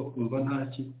akumva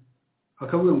ntaki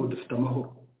akavuga ngo dufite amahoro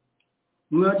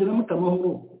mwagira muta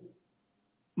amahoro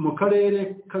mu karere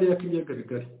kariya k'ibiyaga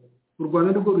bigari u Rwanda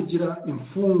nirwo rugira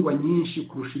imfungwa nyinshi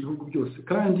kurusha ibihugu byose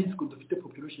kandi dufite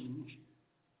population nyinshi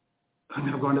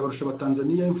abanyarwanda barusha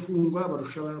abatanzaniya imfungwa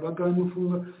barusha abaganda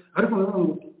imfungwa ariko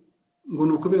ngo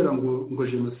ni ukubera ngo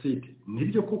jenoside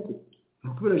nibyo koko ni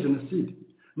ukubera jenoside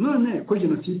none ko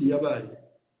jenoside yabaye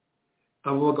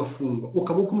abo bagafungwa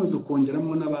ukaba ukomeza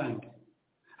ukongeramo n'abandi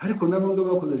ariko nabo ngo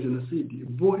bakoze jenoside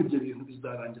bo ibyo bintu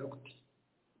bizarangira gute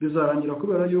bizarangira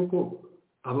kubera yuko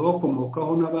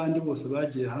ababakomokaho n'abandi bose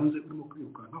bagiye hanze urimo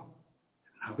kwirukanaho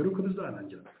ntabwo ari uko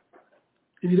bizarangira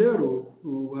ibi rero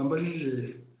wambajije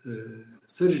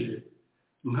Serge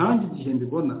nkanjye igihe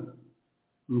mbibona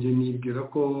nje nibwira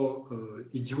ko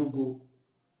igihugu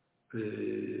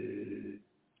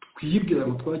twibwira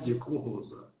ngo twagiye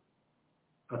kubohoza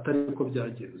atari uko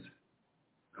byagenze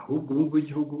ahubwo ubu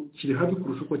igihugu kiri habi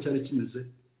kurusha uko cyari kimeze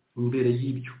imbere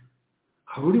y'ibyo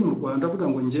hari uri mu Rwanda avuga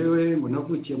ngo njyewe ngo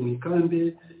navukiye mu ikambi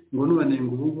ngo none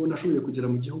ngo ubu nashoboye kugera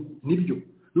mu gihugu nibyo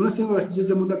none se ngo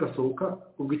bakigezemo ndagasohoka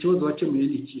ubwo ikibazo wakemuye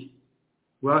ni iki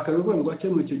wakabivuga ngo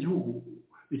wakemuye icyo gihugu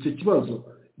icyo kibazo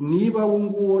niba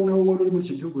nguwo nawe wari uri mu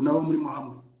icyo gihugu nawe muri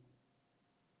hamwe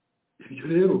ibyo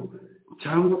rero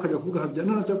cyangwa ukajya kuvuga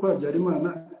Habyarimana cyangwa Habyarimana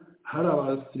hari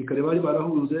abasirikare bari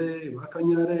barahunze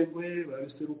bakanyarengwe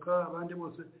babiseruka abandi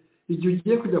bose igihe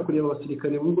ugiye kujya kureba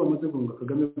abasirikare bungu bamaze guhunga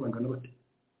Kagame bangana bate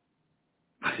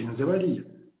barinze bariya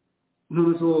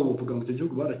none zo uvuga ngo icyo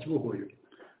gihugu barakibohoye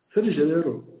Serge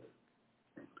rero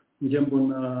njye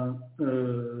mbona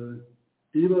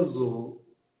ibibazo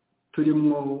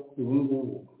turimo ubu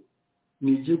ngubu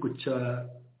ni igihugu cya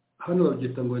hano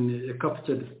babyita ngo ni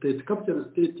captured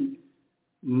state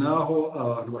naho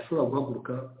abantu bashobora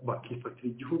guhaguruka bakifatira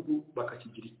igihugu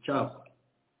bakakigira icyabo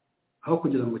aho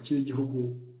kugira ngo kibe igihugu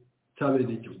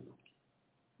cyabene igihugu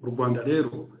u Rwanda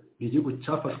rero ni igihugu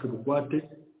cyafashwe bugwate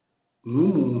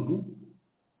n'umuntu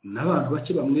n'abantu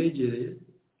bake bamwegereye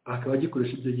akaba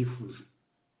agikoresha ibyo yifuza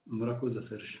murakoze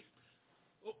Serge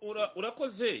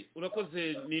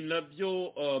urakoze ni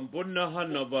nabyo mbona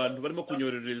hano abantu barimo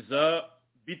kunyorereza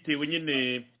bitewe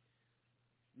nyine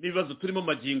n'ibibazo turimo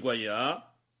magingo aya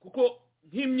kuko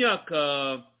nk'imyaka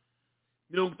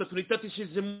 33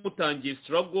 ishize mutangiye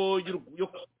struggle yo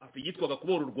yitwaga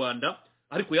kubohora u Rwanda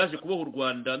ariko yaje kubohora u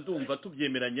Rwanda ndumva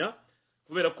tubyemeranya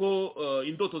kubera ko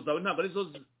indoto zawe ntabwo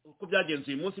arizo uko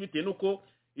byagenze uyu munsi bitewe nuko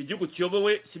igihugu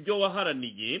kiyobowe sibyo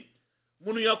waharaniye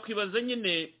umuntu yakwibaza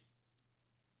nyine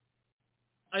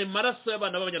ayo maraso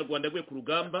y'abana b'abanyarwanda yaguye ku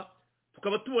rugamba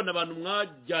tukaba tubona abantu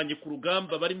mwajyanye ku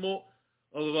rugamba barimo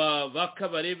ba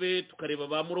Kabarebe tukareba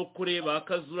ba Murokore ba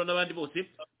Kazura n'abandi bose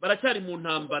baracyari mu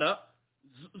ntambara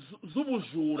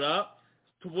z'ubujura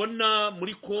tubona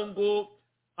muri Congo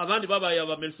abandi babaye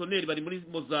abamercenaires bari muri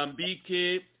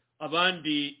Mozambique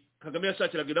abandi Kagame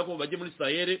yashakiraga ko bajye muri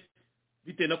Sahel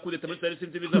bitewe na kudeta muri Sahel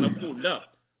sinzi bizanakunda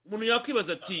umuntu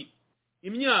yakwibaza ati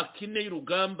imyaka 4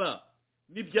 y'urugamba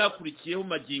n'ibyakurikiyeho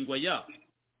magingo aya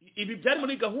ibi byari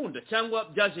muri gahunda cyangwa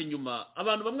byaje nyuma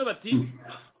abantu bamwe bati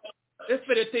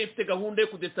FRT ifite gahunda yo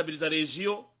kudestabiliza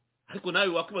region ariko nawe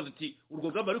wakwibaza ati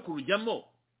urwo rugamba ari kurujyamo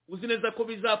uzi neza ko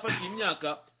bizafasha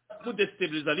imyaka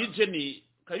kudestabiliza region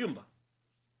Kayumba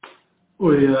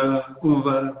oya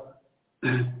umva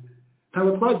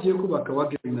ntabwo twagiye kubaka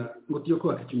wagena ngo tujye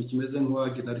kubaka ikintu kimeze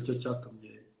nk'uwagena aricyo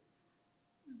cyatumye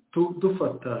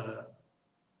dufata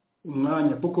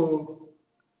umwanya kuko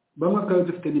bamwe twari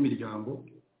dufite n'imiryango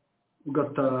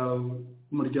ugata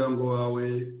umuryango wawe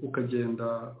ukagenda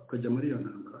ukajya muri iyo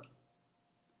ntambara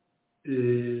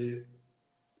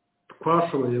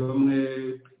twashoboye bamwe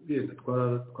yenda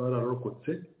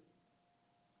twararokotse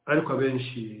ariko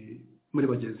abenshi muri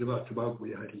bagenzi bacu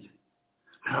baguye hariya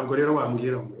ntabwo rero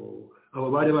wambwira ngo abo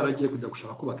bari baragiye kujya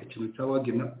gushaka kubaka ikintu cya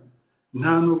wagina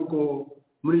nta nubwo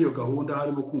muri iyo gahunda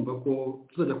harimo kumva ko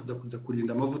tuzajya kujya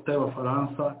kurinda amavuta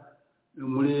y'abafaransa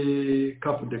muri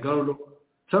Cap de Gaulle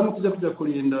cyangwa kujya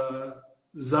kurinda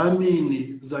za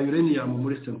mini za uranium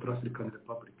muri Central African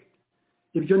Republic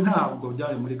ibyo ntabwo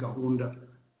byari muri gahunda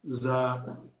za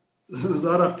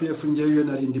RPF ngewe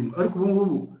nari ndimo ariko ubu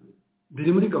ngubu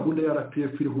biri muri gahunda ya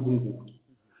RPF iriho ubu ngubu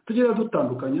tugera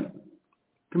dutandukanya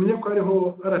tumenye ko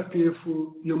hariho RPF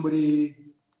yo muri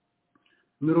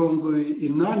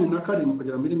 87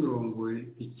 kugera muri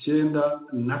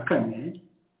 94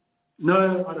 na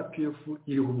RPF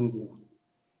iriho ubu ngubu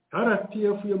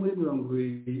RPF yo muri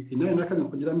 84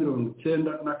 kugera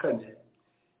 94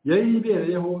 yari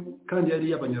ibereyeho kandi yari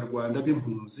y'abanyarwanda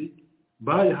b'impunzi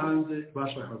bari hanze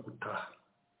bashaka gutaha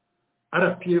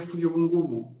RPF y'ubu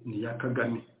ngubu ni ya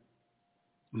Kagame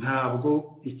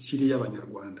ntabwo ikiri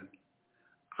y'abanyarwanda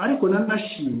ariko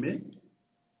nanashime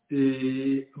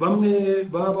bamwe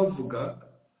baba bavuga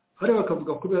hari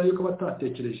bakavuga kubera yuko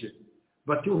batatekereje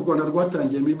bati u Rwanda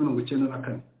rwatangiye muri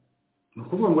 94 ni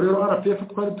ukuvuga ngo rero RPF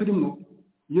twari turimo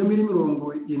iyo muri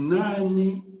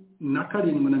 87 na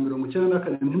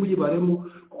 94 ntimuyibaremo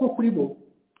kuko kuri bo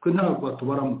twe ntabwo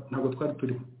tubaramo ntabwo twari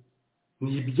turimo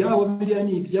ni ibyabo biriya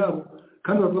ni ibyabo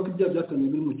kandi bavuga ko ibya byatangiye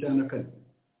muri 94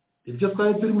 ibyo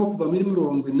twari turimo kuva muri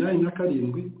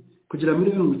 87 kugira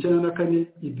muri 94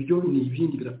 ibyo ni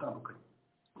ibindi biratandukanye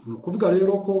ni ukuvuga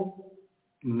rero ko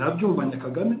nabyumvanye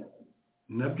Kagame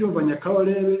nabyumvanye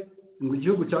Kabarebe ngo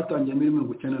igihugu cyatangiye muri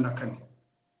 94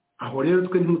 aho rero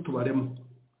twe ntutubaremo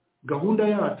gahunda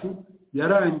yacu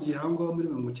yarangiye hango muri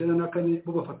 94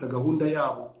 bo bafata gahunda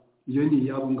yabo iyo ni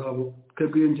yabo ngabo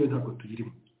twebwe nje ntabwo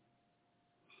tuyirimo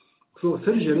so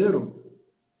Serge rero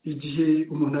igihe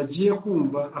umuntu agiye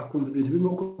kumva akumva ibintu birimo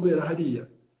kubera hariya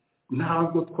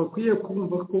ntabwo twakwiye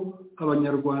kumva ko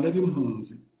abanyarwanda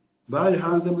b'impunzi bari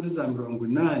hanze muri za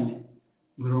 80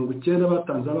 90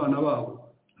 batanze abana babo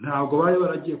ntabwo bari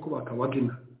baragiye kubaka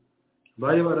wagina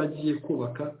bari baragiye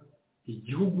kubaka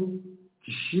igihugu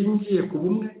gishingiye ku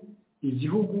bumwe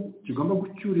igihugu kigomba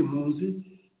gucyura impunzi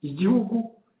igihugu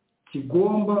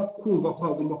kigomba kumva ko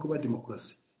hagomba kuba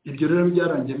demokarasi ibyo rero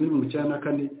byarangiye muri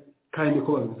 94 kandi ko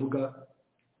babivuga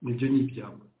nibyo ni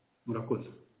ibyabo murakoze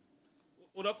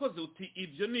urakoze uti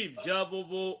ibyo ni ibyabo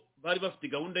bo bari bafite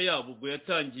gahunda yabo ubwo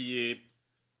yatangiye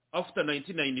after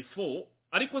 1994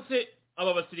 ariko se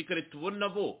aba basirikare tubona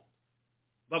bo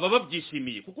baba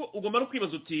babyishimiye kuko ugomba no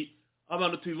kwibaza uti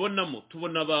abantu tubibonamo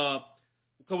tubona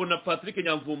ukabona Patrick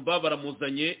Nyamvumba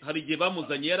baramuzanye hari igihe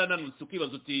bamuzanye yarananutse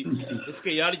ukibaza uti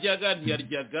eske yaryaga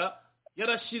ntiyaryaga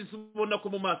yarashize ubona ko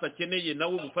mu maso akeneye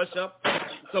nawe ubufasha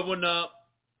ukabona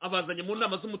abazanye mu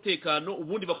nama z'umutekano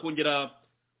ubundi bakongera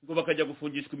ngo bakajya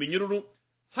gufungishwa iminyururu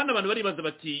hano abantu baribaza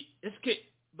bati eske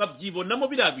babyibonamo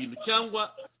biriya bintu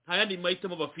cyangwa nta yandi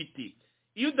mahitamo bafite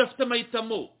iyo udafite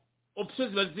amahitamo options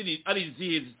ziba ziri ari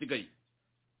izihe zisigaye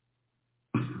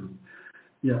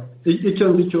icyo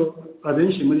ngicyo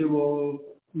abenshi muri bo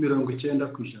 90%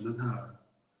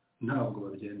 ntabwo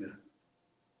babyemera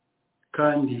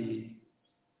kandi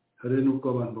hari n'ubwo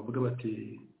abantu bavuga bati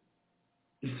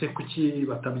ise kuki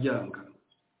batabyanga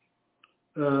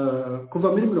kuva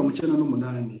muri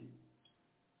 98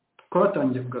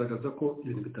 twatangiye kugaragaza ko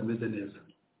ibintu bitameze neza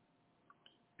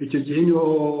icyo gihe niho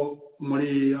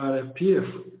muri RPF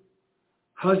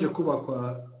haje kubakwa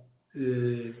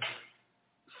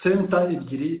center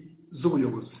ebyiri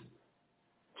z'ubuyobozi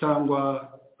cyangwa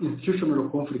institutional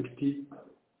conflict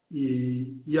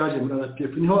yaje muri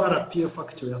RPF niho RPF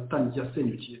actually yatangiye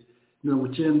yasenyukiye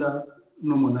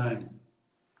 98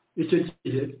 icyo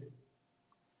gihe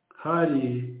hari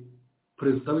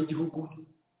perezida w'igihugu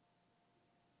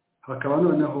hakaba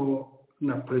noneho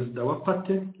na perezida wa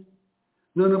pate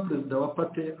noneho perezida wa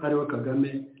pate ariwe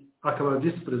Kagame akaba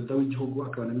vice perezida w'igihugu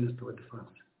akaba na minister wa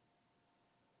defense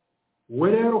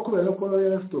we rero kubera ko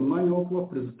yari afite umwanya wo kuba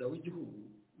perezida w'igihugu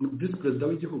vice perezida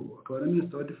w'igihugu akaba na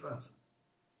minister wa defense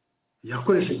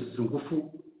yakoresheje izo ngufu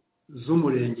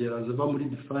z'umurengera ziva muri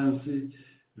defense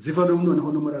ziva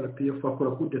noneho no muri RPF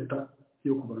akora kudeta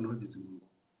yo kubanaho izimungu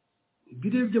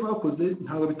ibyo bakoze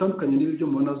ntabwo bitandukanye n'ibyo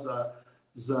mubona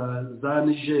za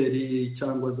Niger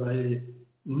cyangwa za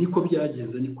niko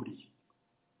byagenze ni kuriye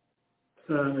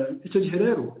icyo gihe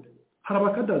rero hari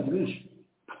abakadazi benshi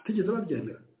batigeze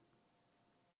babyemera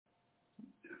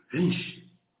benshi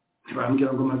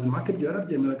ntibambwira ngo mazima ke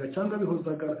byarabyemeraga cyangwa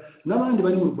bihozaga n'abandi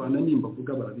bari mu Rwanda nimba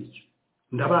bavuga barabica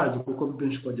ndabazi kuko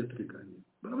benshi twajya tubiganira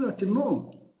baravuga ati no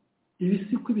ibi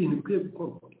si ko ibintu bikwiye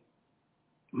gukorwa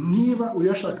niba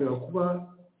uyashakaga kuba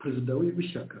perezida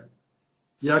w'ishyaka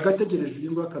yagategereje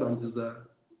ibintu akarangiza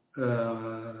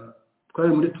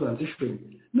twari muri transition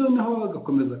noneho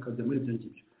agakomeza akajya muri ibyo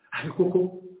ngibyo ariko ko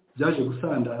byaje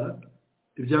gusandara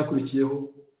ibyakurikiyeho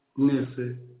mwese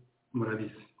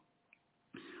murabizi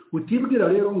utibwira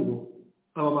rero ngo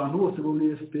aba bantu bose bo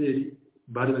muri FPR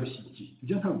bari babishyigikiye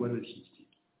ibyo ntabwo bari babishyigikiye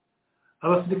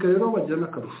abasirikare rero bagira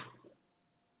n'akarusho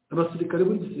abasirikare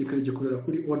b'igisirikare gikorera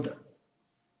kuri order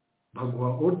baguha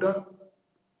order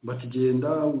bakigenda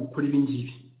gukora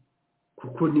ibingibi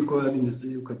kuko niko bimeze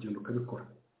ukagenda ukabikora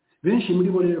benshi muri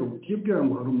bo rero utibwira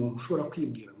ngo hari umuntu ushobora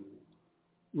kwibwira ngo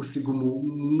usiga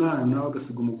umwana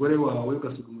ugasiga umugore wawe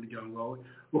ugasiga umuryango wawe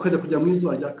ukajya kujya mu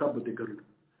izuba rya Cabo de Garo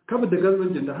Cabo de Garo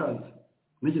ngenda hazi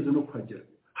nigeze no kuhagera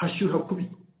hashyuha kubi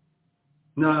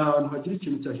n'ahantu hagira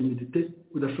ikintu cya humidité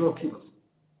udashobora kwibaza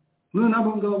none nabo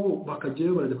ngabo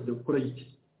bakajyayo barajya kujya gukora iki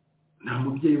nta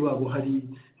mubyeyi wabo hari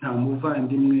nta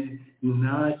muvandimwe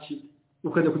ntaki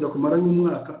ukajya kujya kumara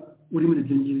n'umwaka uri muri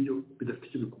ibyo ngibyo bidafite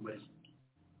icyo bikumariye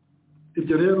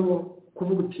ibyo rero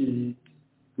kuvuga uti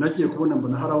nagiye kubona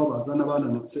mbona hari abo bazana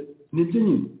bananutse nibyo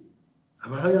nyine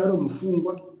abahaye ari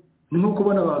umufungwa ni nko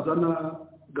kubona bazana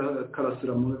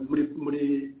karasira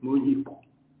mu nkiko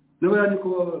nabo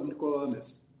niko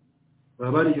bameze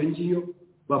baba bari iyo ngiyo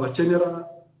babakenera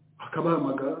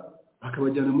bakabahamagara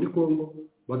bakabajyana muri Kongo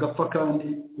bagapfa kandi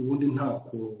ubundi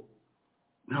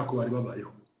ntako bari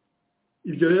babayeho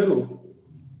ibyo rero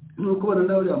ni ukubona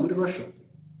nawe muri Russia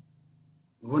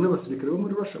ubona abasirikare bo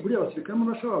muri Russia buriya abasirikare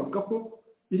muri Russia bavuga ko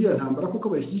iriya ntambara kuko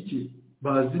bayishyigikiye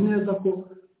bazi neza ko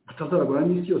batazarwana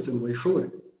n'isi yose ngo bayishobore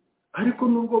ariko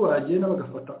nubwo bagenda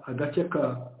bagafata agace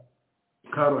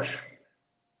ka Russia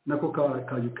nako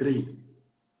ka Ukraine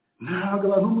ntabwo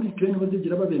abantu muri Ukraine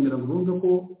bazigira babemera ngo bumve ko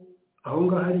aho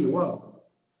ngaho ari iwabo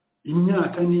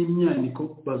imyaka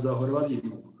n'imyaniko bazahora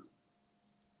babimuka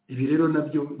ibi rero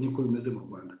nabyo niko bimeze mu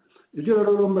Rwanda ibyo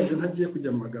rero mbaje ntagiye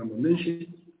kujya mu magambo menshi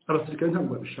abasirikare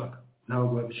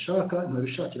ntabwo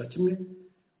babishakira kimwe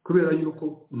kubera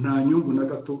yuko nta nyungu na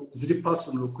gato ziri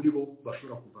personal kuri bo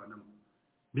bashobora kuvanamo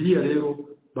biriya rero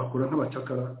bakora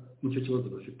nk'abacakara nicyo kibazo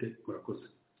bafite murakoze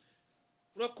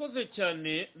urakoze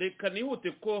cyane reka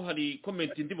nihute ko hari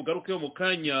comment ndi bugarukeho mu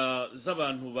kanya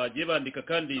z'abantu bagiye bandika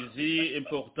kandi ziri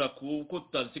important kuko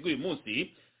tutaziguye uyu munsi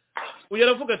uyu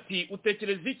aravuga ati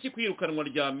utekereza iki kwirukanwa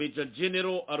rya Major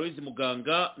General Aloys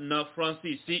Muganga na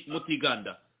Francis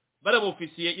Mutiganda baraba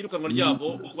ofisiye irukanwa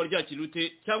ryabo kuba ryakiriye ute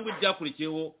cyangwa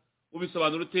ibyakurikiyeho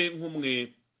ubisobanura ute nk'umwe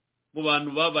mu bantu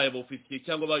babaye ofisiye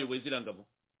cyangwa bayoboye zirangabo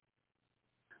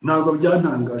ntabwo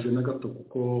byantangaje na gato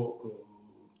kuko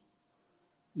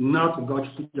natwe ubwacu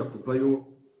tujya kuvayo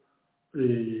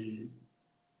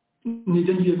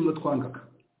nibyo ngiye bimwe twangaga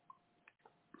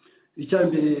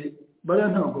icyambere bariya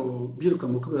ntabwo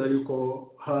birukanwe kubera yuko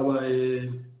habaye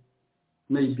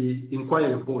maybe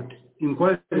inquiry board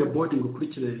ngo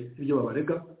ukurikire ibyo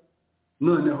babarega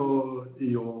noneho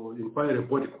iyo inquiry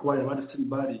board kuba yabanditse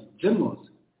bari generals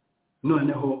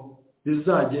noneho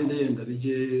bizagende yenda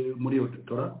bijye muri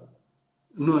auditora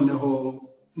noneho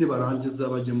nibarangiza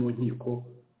bajye mu nkiko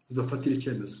zizafatira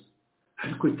icyemezo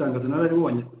ariko itangazo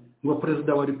nararibonye ngo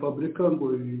perezida wa repubulika ngo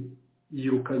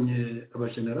yirukanye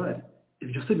abajenerali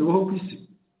ibyo se bibaho ku isi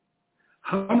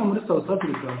hano muri South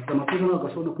Africa amakosa ntabwo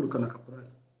ashobora no kwirukana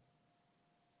kaporali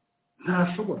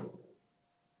ntashobora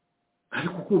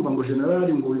ariko kumva ngo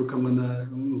generali ngo wirukanwa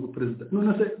ngo perezida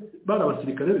none se bari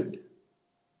abasirikare bite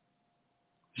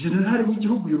generali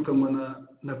w'igihugu yirukanwa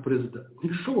na perezida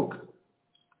ntibishoboka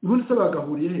ubundi se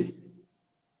bagahuriye he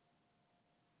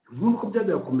ubundi ko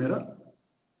byajya kumera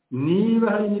niba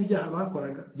hari n'ibyaha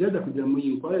bakoraga byajya kujya mu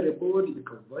inquiry board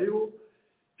bikavayo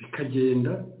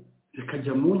bikagenda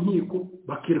bikajya mu nkiko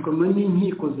bakirukanwa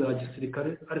n'inkiko za gisirikare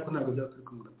ariko ntabwo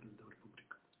byakwirukanwa na perezida wa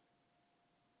repubulika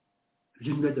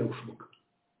ibyo ntibajya gushoboka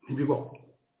ntibibaho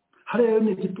hariya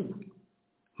ni igitugu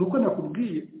nkuko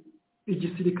nakubwiye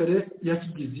igisirikare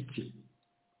yakigize iki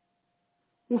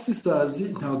ofisazi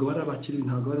ntabwo bari abakiri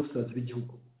ntabwo bari ofisazi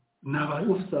b'igihugu ni aba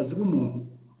ofisazi b'umuntu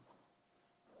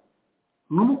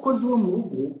n'umukozi wo mu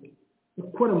rugo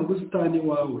ukora mu busitani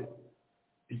wawe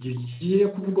igihe giye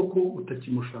kuvuga ko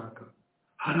utakimushaka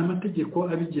hari amategeko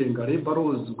abigenga reba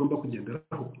roze ugomba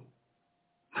kugenderaho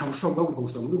ntabwo ushobora guhaguruka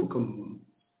gusa ngo wirukane umuntu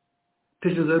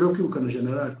tekereza rero kwirukana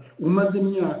generali umaze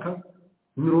imyaka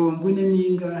 40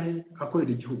 n'ingahe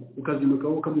akorera igihugu ukazimuka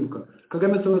ukamwirukana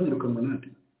Kagame se wazirukanwa nande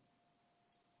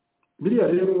biriya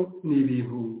rero ni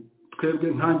ibintu twebwe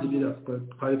nkanjye biriya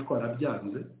twari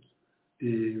twarabyanze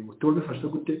tuba bifashe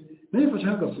gute nayo bifashe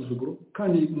nk'agasuzuguro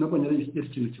kandi nabonye ari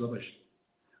ikintu kibabaje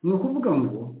ni ukuvuga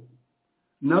ngo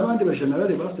n'abandi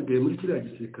bajenerali basigaye muri kiriya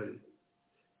gisirikare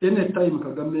anytime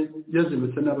Kagame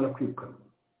yazemetse n'abarakwirukana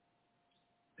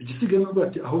igisigaye n'ubwo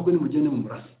ati ahubwo nimugende mu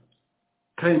murasa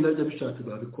kandi ndajya bishatse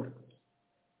babikora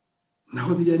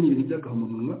naho biriya ni ibintu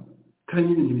by'agahomamunwa kandi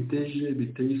n'ibintu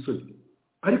biteye isoni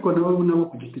ariko nabo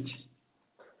ku giti cye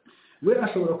we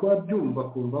ashobora kuba byumva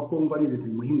kumva ko ngo ari ibintu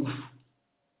bimuha ingufu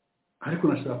ariko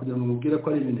nashaka kugira ngo mubwire ko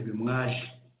ari ibintu bimwaje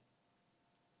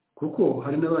kuko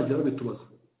hari n'abagiye babitubaza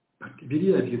ati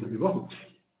biriya bintu bibaho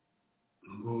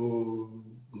ngo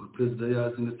perezida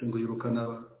yazi ndetse ngo yirukana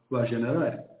ba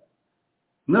generali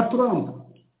na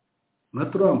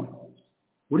Trump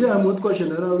uriya mutwe wa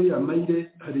generali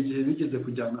Mayire hari igihe bigeze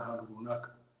kujyana ahantu runaka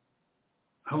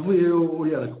havuyeyo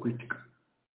uriya arabikwitika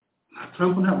na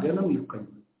Trump ntabwo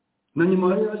yanamwirukanye na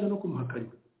nyuma yaje no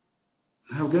kumuhakanya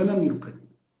ntabwo yanamwirukanye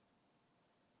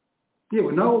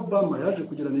yewe na Obama yaje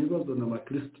kugirana ibibazo na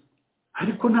Makristo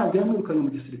ariko ntabwo yamwirukanye mu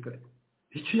gisirikare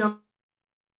icyo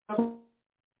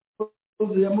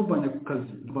yamuvanye ku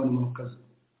kazi muvana mu kazi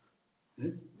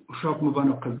ushaka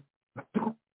kumuvana ku kazi ariko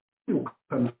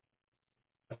kwirukana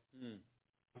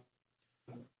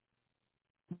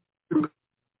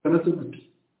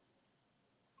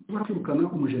kwirukana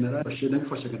umujenerali bashena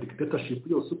bifashaga dictatorship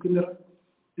yose uko imera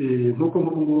nk'uko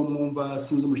ngubu mwumva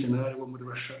sinzi umujenerali wo muri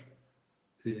Russia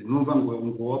numva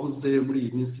ngo wabuze muri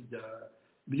iyi minsi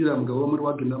by'uriya mugabo wo muri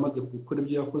Wagner amaze gukora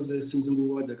ibyo yakoze sinzi ngo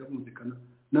wajyaga bumvikana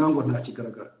nawe ngo nta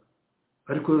kigaragara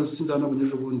ariko sinzi nabonye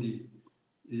ejo bundi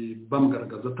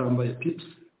bamugaragaza atambaye pips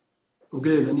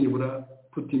ubwenge nibura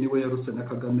Putin we yaruse na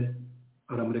Kagame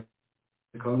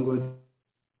aramureka ngo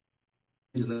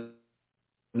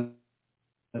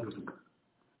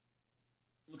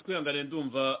twihangane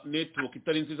ndumva network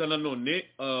itari nziza nanone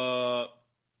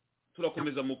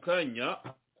turakomeza mu kanya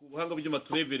ku buhanga bw'ima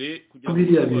turebere kugira ngo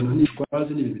biriya bintu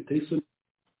nishwaze n'ibintu biteye isoni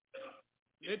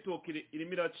network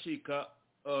irimo iracika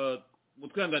mu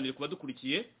twihanganire kuba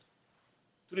dukurikiye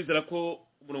turizera ko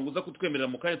umurongo uza kutwemerera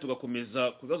mu kanya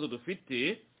tugakomeza ku bibazo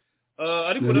dufite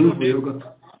ariko nanone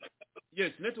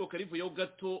yes network arivuyeho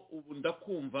gato ubu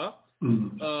ndakumva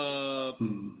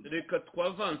reka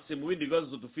twavanse mu bindi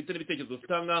bibazo dufite n'ibitekerezo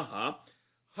dufite nk'aha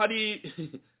hari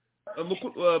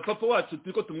papa wacu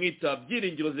turiko tumwita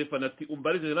Byiringiro Zefanati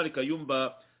umbari General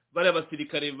Kayumba bari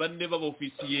abasirikare bane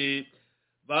b'abofisiye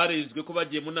barezwe ko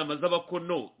bagiye mu nama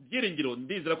z'abakono Byiringiro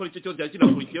ndizera ko icyo cyose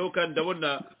yakinakurikiyeho kandi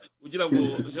ndabona ugira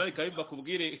ngo General Kayumba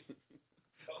kubwire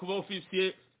kuba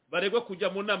ofisiye baregwa kujya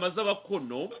mu nama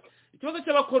z'abakono ikibazo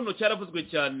cy'abakono cyaravuzwe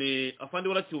cyane afande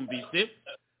waracyumvise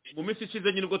mu minsi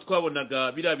ishize nyine ubwo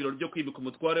twabonaga biriya birori byo kwimika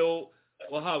umutware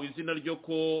wahawe izina ryo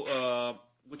ko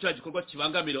gucira gikorwa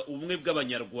kibangamira ubumwe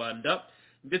bw'abanyarwanda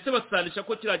ndetse basanisha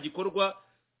ko kiriya gikorwa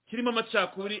kirimo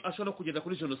amacakubiri ashobora no kugeza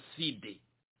kuri jenoside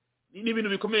ni ibintu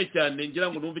bikomeye cyane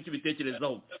ngira ngo numve icyo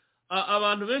bitekerezaho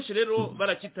abantu benshi rero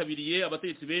barakitabiriye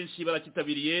abategetsi benshi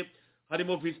barakitabiriye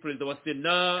harimo vice perezida wa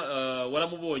Sena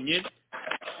waramubonye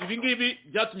ibi ngibi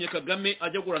byatumye Kagame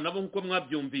ajya guhura nabo nk'uko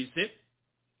mwabyumvise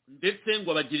ndetse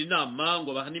ngo abagira inama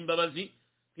ngo bahane imbabazi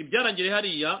ntibyarangire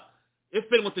hariya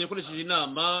FPR Inkotanyi yakoresheje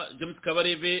inama James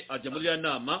Kabarebe ajya muri ya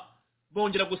nama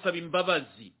bongera gusaba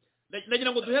imbabazi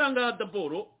nagira ngo duhera ngaha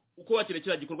daboro uko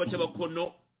wakirekera gikorwa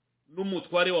cy'abakono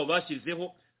n'umutware wabo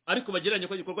bashyizeho ariko bagereranya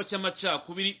ko igikorwa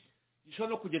cy'amacakubiri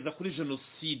gishobora no kugeza kuri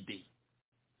jenoside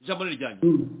ijambo rijyanye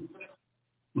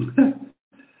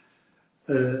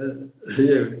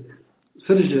yewe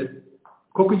Serge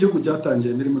koko igihugu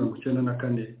cyatangiye muri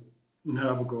 1994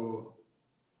 ntabwo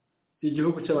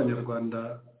igihugu cy'abanyarwanda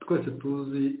twese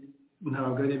tuzi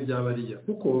ntabwo ari iby'abariya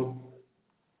kuko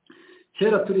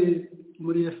kera turi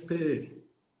muri FPR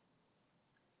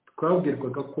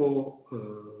twabwirwaga ko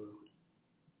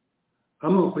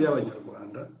amoko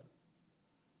y'abanyarwanda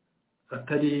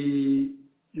atari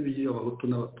y'abahutu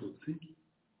n'abatutsi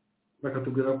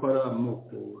bakatubwira ko ari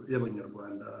amoko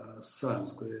y'abanyarwanda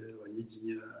asanzwe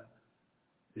abanyiginya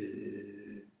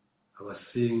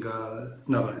abasinga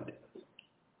n'abandi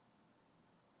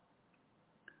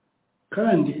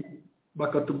kandi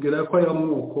bakatubwira ko aya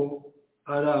moko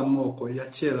ari amoko ya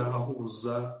kera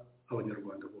ahuza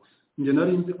abanyarwanda bose njye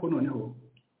nari nzi ko noneho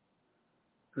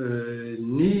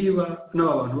niba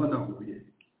n'aba bantu banahuye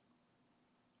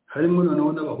harimo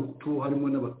noneho n'abahutu harimo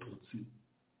n'abatutsi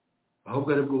ahubwo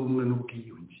ari bwo bumwe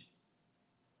n'ubwiyunge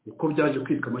uko byaje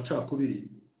kwitwa amacakubiri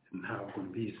ntabwo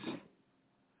mbizi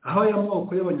aho aya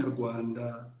moko y'abanyarwanda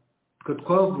twe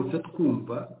twavutse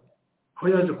twumva aho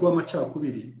yaje kuba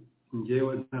amacakubiri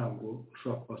njyewe ntabwo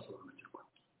ushobora kubasobanukirwa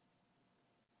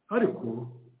ariko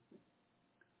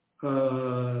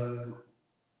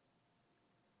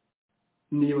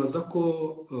nibaza ko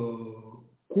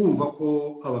kumva ko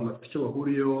abantu bafite icyo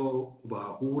bahuriyeho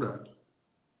bahura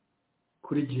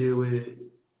kuri jyewe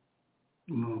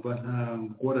numva nta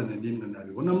ngorane n'imwe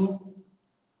nabibonamo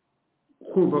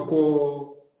kumva ko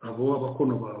abo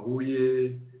abakono bahuye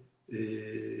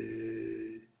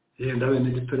yenda bene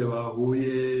gitore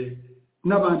bahuye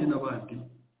n'abandi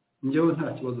njyewe nta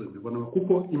kibazo mbibonamo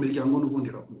kuko imiryango n'ubundi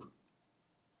irahura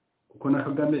kuko na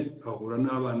Kagame ahura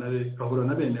n'abana be ahura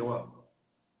na bene wabo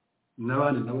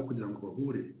n'abandi nabo kugira ngo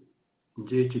bahure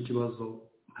njyewe iki kibazo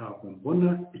ntabwo mbona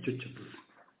icyo kivuze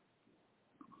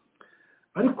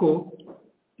ariko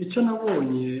icyo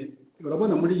nabonye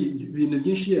urabona muri ibintu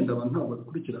byinshi yenda abantu ntabwo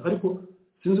babikurikira ariko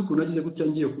sinzi ukuntu nagiye gutya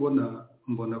ngiye kubona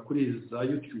mbona kuri za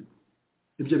YouTube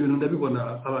ibyo bintu ndabibona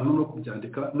abantu no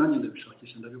kubyandika nanjye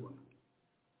ndabishakisha ndabibona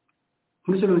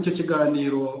muri cyo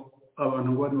kiganiro abantu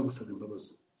ngo barimo gusaba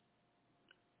imbabazi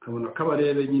nkabona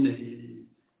Kabarebe nyine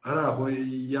ari aho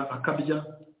ya akabya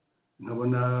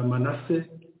nkabona Manase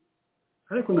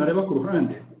ariko nareba ku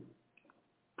ruhande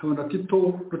nkabona Tito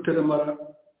Ruteremara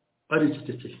ari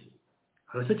ikikekeye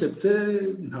aracecetse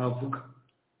ntavuga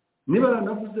niba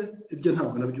aranavuze ibyo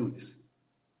ntabwo nabyumvise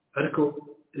ariko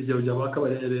ibyo byaba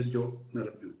Kabarebe byo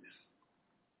narabyumvise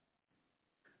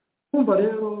kumva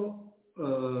rero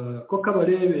ko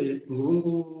Kabarebe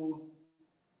ngubu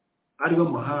ari bo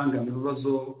muhanga mu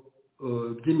bibazo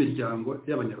by'imiryango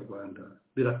y'abanyarwanda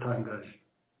biratangaje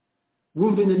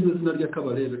bumve n'iryo zina rya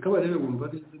Kabarebe bumva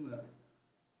ari izina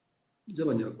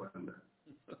ry'abanyarwanda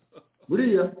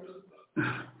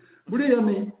buriya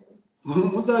ni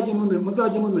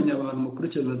muzajye mumenya abantu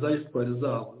mukurikirana za histoire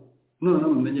zabo none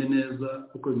mumenye neza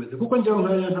uko bimeze kuko njyewe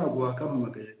nkaya ntabwo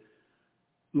wakampamagaye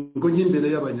ngo njye imbere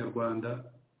y'abanyarwanda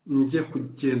njye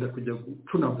kujya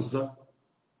gucunaguza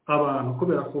abantu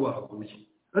kubera ko bahuye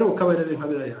ariko Kabarebe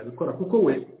nkabira yabikora kuko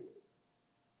we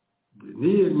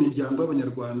niyo miryango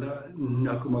y'abanyarwanda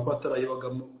nakuma ko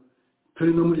atarayibagamo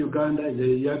turi no muri Uganda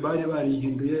bari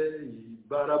barihinduye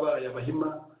barabaye abahima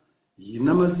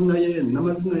n'amazina ye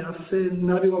n'amazina ya se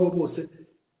n'abi wabo bose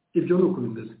ibyo nuko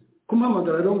bimeze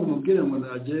kumpamagara rero ngo umubwire ngo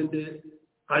nagende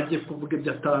ajye kuvuga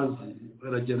ibyo atazi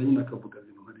aragenda nyine akavuga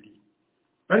ibintu nk'ibiri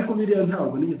ariko biriya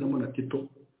ntabwo nigeze mbona Tito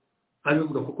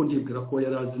abivuga kuko ndibwira ko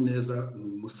yari azi neza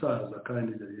umusaza kandi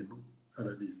ibyo bintu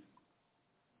arabizi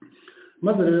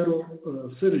maze rero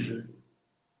Serge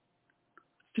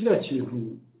kiriya kintu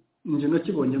njye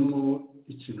nakibonyemo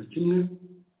ikintu kimwe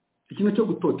ikintu cyo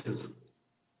gutoteza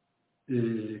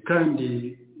kandi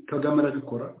Kagame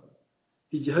arabikora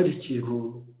igihe hari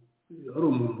ikintu ari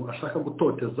umuntu ashaka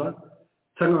gutoteza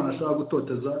cyangwa anashaka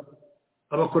gutoteza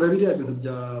abakora biriya bintu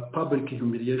bya public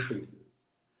humiliation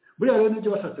buriya rero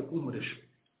nibyo bashatse kunkoresha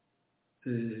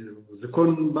uzi ko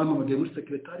bampamagaye muri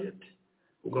secretariat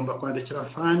ugomba kwandikira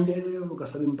fande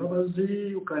ugasaba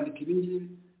imbabazi ukandika ibingibi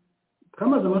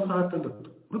kamaze amasaha 6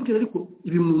 mubwira ariko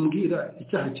ibi mumbwira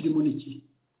icyaha kirimo n'iki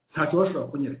ntacyo bashobora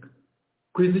kunyereka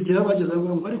kwiza igihe bageze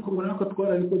ngo ariko ngo nako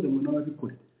twarabikoze mu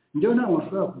nababikore njyewe nta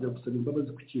mashobora kujya gusaba imbabazi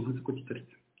ku kintu ziko kitari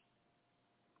cyo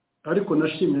ariko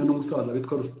nashimiye n'umusaza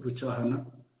witwa Rucyahana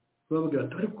babwira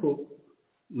ati ariko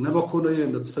n'abakora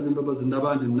yenda dusaba imbabazi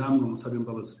n'abandi namwe musaba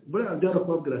imbabazi buriya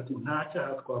byarakubabwira ati nta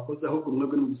cyaha twakoze ahubwo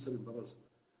mwebwe no gusaba imbabazi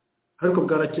ariko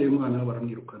bwarakeye umwana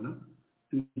baramwirukana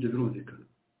ibyo birumvikana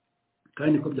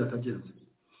kandi niko byakagenze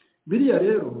biriya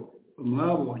rero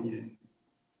mwabonye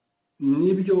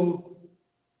nibyo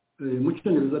mu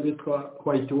cyongereza bitwa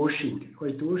white washing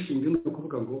ni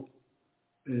ukuvuga ngo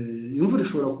imvura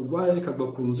ishobora kugwa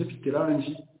ikagwa ku nzu ifite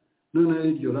irangi noneho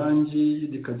iryo rangi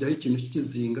rikajyaho ikintu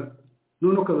cy'ikizinga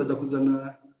noneho ukaza kuzana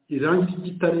irangi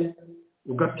ry'igitare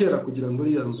ugatera kugira ngo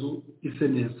iriya nzu ise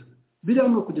neza biriya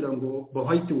ni ukugira ngo ba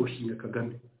white washing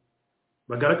Kagame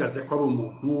bagaragaze ko ari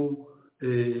umuntu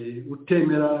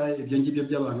utemera ibyo ngibyo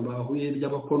by'abantu bahuye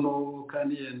by'abakono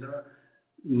kandi yenda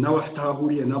nawe afite aho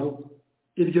ahuriye nabo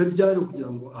ibyo byari kugira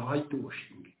ngo white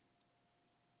washing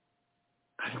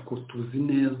ariko tuzi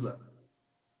neza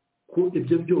ko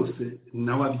ibyo byose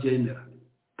nawe abyemera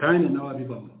kandi nawe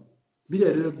abibamo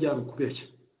biriya rero byari ukubeshya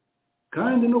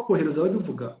kandi no kohereza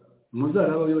ababivuga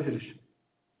muzaraba yohereje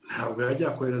ntabwo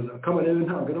yajya kohereza Kabarebe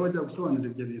ntabwo ari wajya gusobanura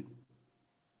ibyo bintu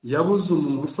yabuze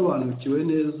umuntu usobanukiwe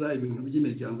neza ibintu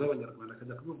by'imiryango y'abanyarwanda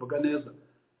akajya kubivuga neza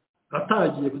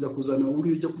atagiye kujya kuzana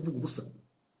uriya ujya kuvuga ubusa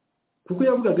kuko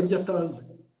yavugaga ibyo atazi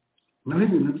naho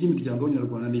ibintu by'imiryango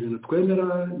y'abanyarwanda ni ibintu twemera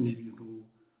ni ibintu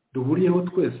duhuriyeho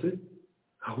twese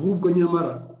ahubwo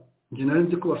nyamara njye nari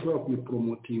nzi ko bashobora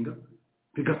kubipromotinga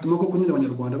bigatuma koko nyine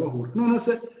abanyarwanda bahura none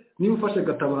se niba ufashe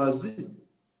Gatabazi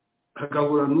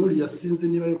akabura n'uriya sinzi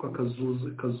niba yuko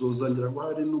kazozangira ngo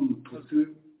hari n'umututsi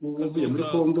uvuye muri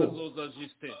Kongo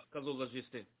kazoza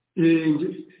Justin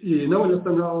nawe yasa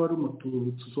nkaho ari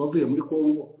umututsi wavuye muri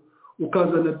Kongo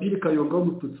ukazana Bill Kayonga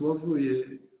umututsi wavuye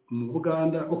mu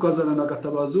Buganda ukazana na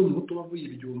Gatabazi umuhutu wavuye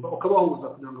Ibyumba ukabahuza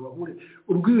kugira ngo bahure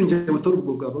ubwiyunge butari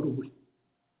ubwo bwaba ari ubuhe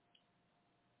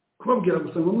kubabwira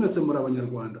gusa ngo mwese muri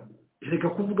abanyarwanda reka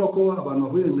kuvuga ko abantu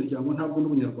bavuye mu miryango ntabwo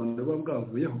n'ubunyarwanda baba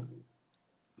bwavuyeho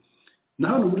na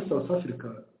hano muri South Africa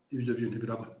ibyo bintu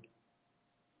biraba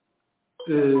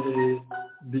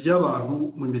by'abantu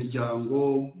mu miryango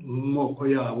mu moko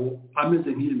yabo ameze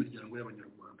nk'iyi miryango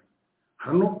y'abanyarwanda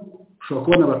hano ushobora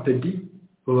kubona abapedi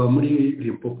baba muri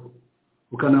Limpopo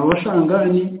ukana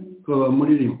abashangani baba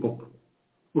muri Limpopo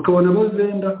ukabona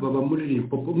abazenda baba muri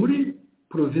Limpopo muri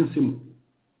province imwe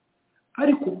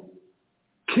ariko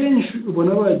kenshi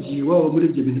ubona bagiye waba muri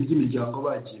ibyo bintu by'imiryango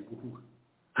bagiye guhura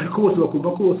ariko bose bakumva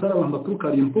ko bose ari abantu baturuka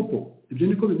Limpopo ibyo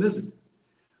niko bimeze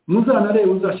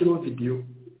muzanarebe uzashyiraho video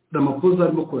Ramaphosa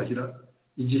arimo kurahira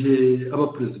igihe aba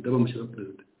president bamushyira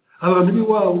president abantu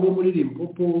biwabo bo muri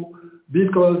Limpopo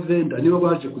bitwa abazenda nibo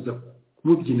baje kuza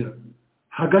kumubyinira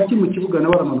hagati mu kibuga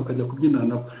nawe aramanuka ajya kubyinana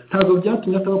nabo ntabwo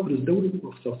byatumye ataba president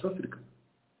w'u South Africa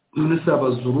none se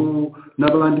abazuru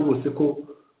n'abandi bose ko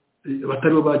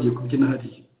batari bo bagiye kubyina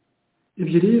hariya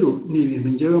ibyo rero ni ibintu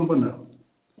ngewe mbona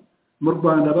mu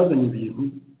Rwanda bazanye ibintu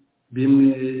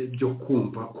bimwe byo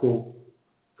kumva ko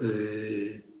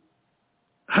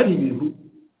hari ibintu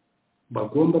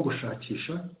bagomba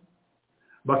gushakisha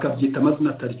bakabyita amazina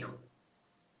ataryo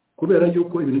kubera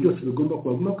yuko ibintu byose bigomba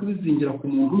kubizingira ku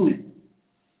muntu umwe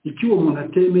icyo uwo muntu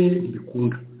atemeye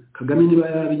ntibikunda Kagame niba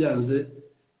yarabyanze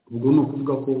ubwo ni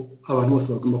ukuvuga ko abantu bose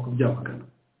bagomba kubyamagana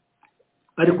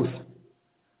ariko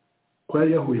ko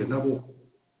yari yahuye nabo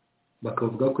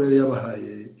bakavuga ko yari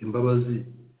yabahaye imbabazi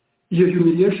iyo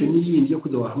humiliation yindi yo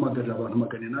kuza wahamagarira abantu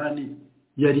 800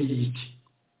 yari iki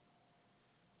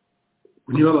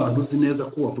niba abantu uzi neza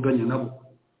ko wavuganye nabo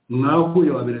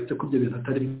mwahuye waberetse ko ibyo bintu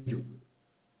atari byo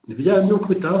nibijyanye no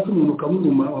kubita hasi umuntu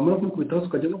ukamuruma wamara kumukubita hasi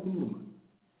ukajya no kumuruma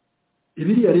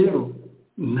ibiriya rero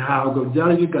ntabwo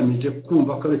byari bigamije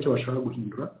kumva ko aricyo bashaka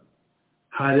guhindura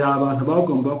hari abantu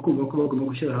bagomba kumva ko bagomba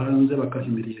gushyira hanze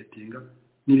bakahimiriyetinga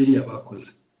n'ibiriya bakoze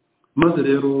maze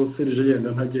rero Serge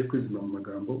yenda ntagiye kwizima mu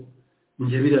magambo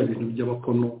ngiye biriya bintu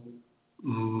by'abakono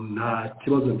nta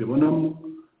kibazo mbibonamo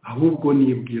ahubwo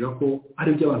nibwira ko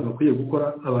ari byo abantu bakwiye gukora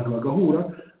abantu bagahura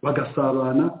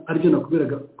bagasabana aribyo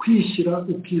nakuberaga kwishyira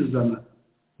ukizana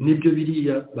nibyo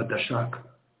biriya badashaka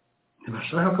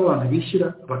ntibashaka ko abantu bishyira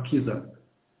bakizana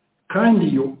kandi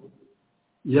yo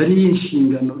yari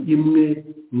inshingano imwe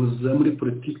muri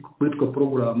politiki muri twa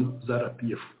porogaramu za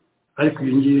RPF ariko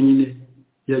iyo ngiyo nyine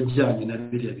yajyanye na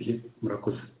biriya bihe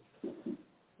murakoze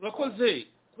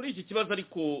kuri iki kibazo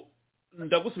ariko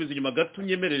ndagusubiza inyuma gato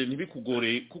unyemerere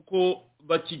ntibikugore kuko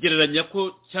bakigereranya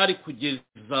ko cyari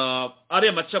kugeza ari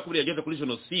amacakubiri yageze kuri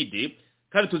jenoside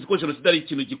kandi tuzi ko jenoside ari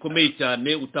ikintu gikomeye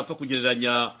cyane utapfa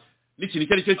kugereranya n'ikintu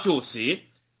icyo ari cyo cyose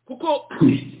kuko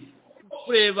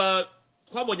kureba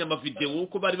twabonye amavideo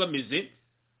uko bari bameze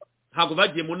ntabwo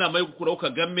bagiye mu nama yo gukuraho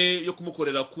Kagame yo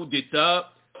kumukorera coup d'etat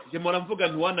Jemora mvuga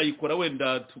ntiwanayikora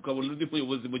wenda tukabona undi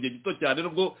muyobozi mu gihe gito cyane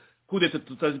nubwo coup d'etat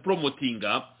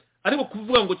tutazipromotinga ariko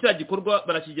kuvuga ngo cya gikorwa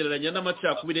barakigereranya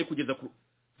n'amacakubiri kugeza ku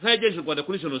nkayegeje u Rwanda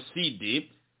kuri jenoside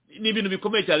ni ibintu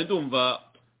bikomeye cyane ndumva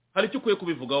hari icyo ukwiye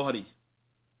kubivugaho hariya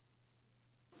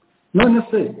none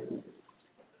se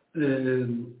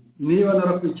niba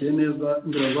narakurikiye neza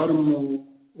ngira ngo hari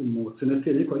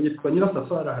umusenateri yitwa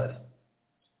Nyirasafari ahari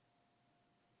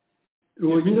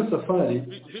uwo Nyirasafari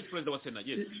vice president wa Sena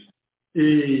yes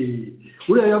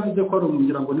uriya yavuze ko ari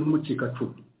umugira ngo ni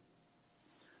nk'umukikacumu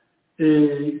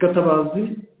Gatabazi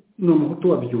ni umuhutu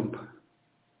wa Byumba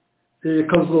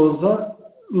Kazoza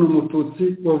ni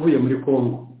umututsi wavuye muri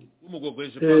Kongo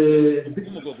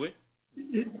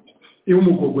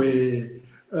umugogwe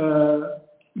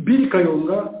Bill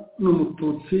Kayonga ni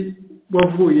umututsi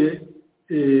wavuye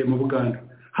mu Buganda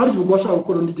hari ubwo washaka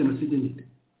gukora indi jenoside nyine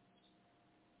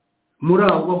muri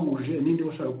abo bahuje n'indi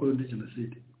bashaka gukora indi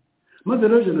jenoside maze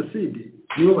rero jenoside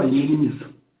nibo bayiminimiza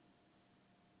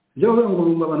iyo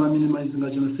ngo abantu baminimiza na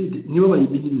jenoside nibo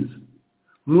bayiminimiza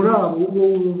muri abo bo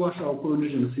bashaka gukora indi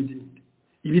jenoside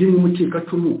ibiri mu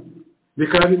mukikacumu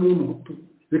bikaba biri mu muhutu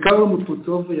bikaba ari umututsi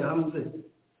wavuye hanze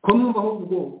ko numva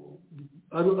ahubwo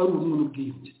ari umuntu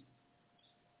bwinshi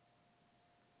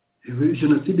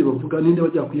jenoside bavuga ninde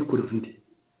wajya kuyikorera undi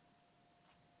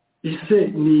ise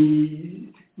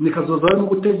ni Kazoza no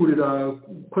gutegurira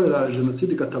gukorera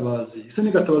jenoside Gatabazi ise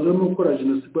ni Gatabazi no gukora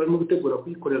jenoside no gutegura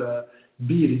kuyikorera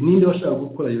biri ninde bashaka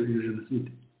gukora iyo jenoside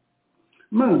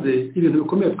maze ibintu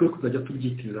bikomeye twe kuzajya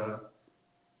tubyitirira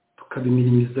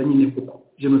tukabiminimiza nyine kuko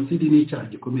jenoside ni icyaha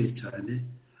gikomeye cyane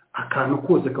akantu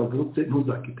kose kavutse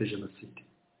ntuzakite jenoside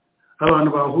abantu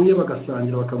bahuye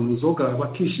bagasangira bakanywa inzoga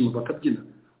bakishima bakabyina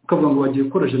ukavuga ngo bagiye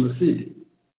gukora jenoside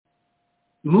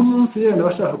n'umunsi yenda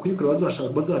bashaka kuyikora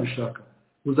bazabishaka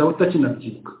uzaba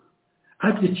utakinabyibuka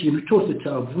ariko ikintu cyose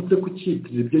cyavutse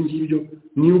kucyitirira ibyo ngibyo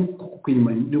ni uko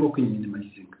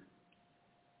kwiyiminimayizinga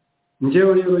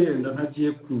njyewe rero yenda ntagiye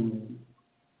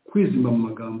kwizima mu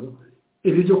magambo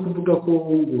ibi byo kuvuga ko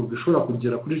ngo bishobora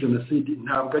kugera kuri jenoside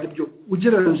ntabwo ari byo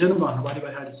ugereranyije n'abantu bari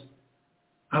bahari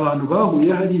abantu bahuye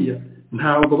hariya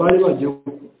ntabwo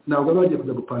bagiye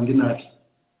kuza gupanga inabi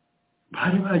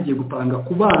bari bagiye gupanga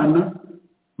kubana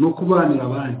no kubanira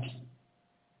abandi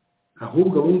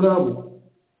ahubwo abo ngabo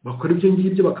bakora ibyo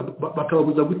ngibyo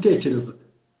bakababuza gutekereza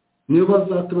niyo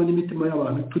bazatuma n'imitima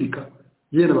y'abantu iturika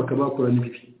yenda bakabakora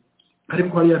n'ibibi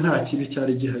ariko hariya nta kibi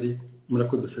cyari gihari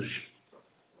murakoze serge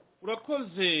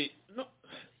urakoze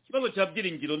ikibazo cya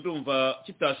byiringiro ndumva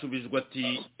kitashubijwe ati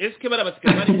eske bari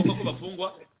abasirikare bari ngombwa ko bafungwa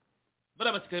bari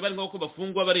abasirikare bari ngombwa ko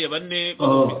bafungwa bariya bane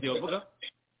bamufite bavuga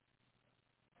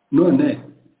none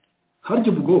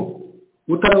harya ubwo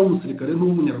utari umusirikare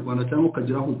n'umunyarwanda cyangwa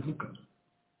ukagira aho uvuka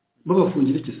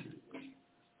babafungira iki se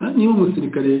niba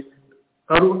umusirikare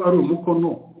ari umukono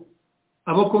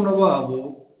abakono babo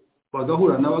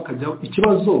bagahura nabo bakajyaho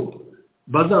ikibazo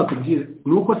bazatubwire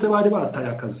ni uko se bari bataye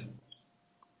akazi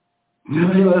niba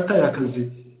bari barataye akazi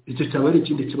icyo cyaba ari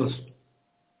ikindi kibazo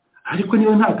ariko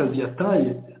niba nta kazi yataye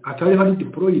akaba ari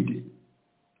deployed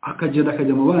akagenda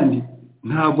akajya mu bandi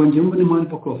ntabwo ngiye mbona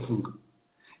impamvu ko bafunga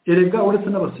erega uretse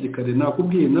n'abasirikare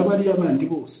nakubwiye n'abari abandi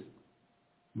bose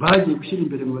bagiye gushyira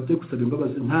imbere ngo baze gusaba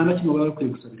imbabazi nta na kimwe baba bakwiye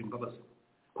gusabira imbabazi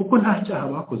kuko nta cyaha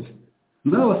bakoze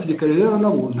n'abasirikare rero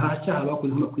nabo nta cyaha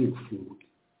bakoze bakwiye gufungwa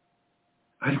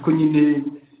ariko nyine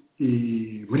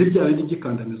muri bya bindi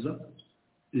by'ikandamiza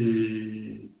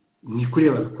ni kuri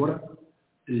babikora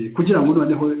kugira ngo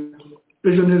noneho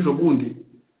ejo n'ejo bundi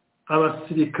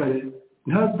abasirikare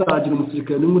ntihazagire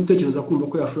umusirikare n'umwe utekereza kumva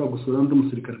ko yashobora gusura undi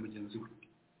musirikare mugenzi we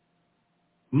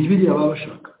ni biriya baba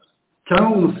bashaka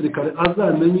cyangwa umusirikare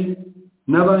azamenye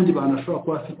n'abandi bantu ashobora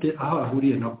kuba afite aho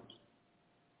ahuriye nabo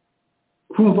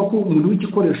kumva ko umuntu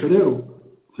w'igikoresho rero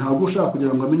ntabwo ushaka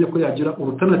kugira ngo amenye ko yagira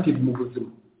alternative mu buzima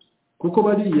kuko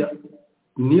bariya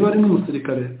niba ari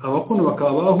n'umusirikare abakono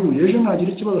bakaba bahuye ejo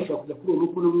ntagira ikibazo ashobora kujya kuri uwo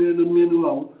rukundo mwene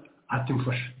wabo ati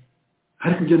mfashe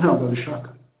ariko ibyo ntabwo abishaka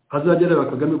azagera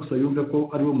bakagame gusa yumve ko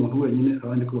ari wo muntu wenyine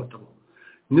abandi ko batabo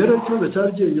rero ikibazo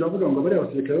cyagiye iravuga ngo bari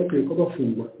abasirikare bakwiye ko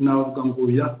bafungwa navuga ngo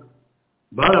ya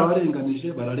barabarenganije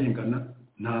bararengana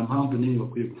nta mpamvu n'imwe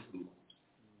bakwiye gufungwa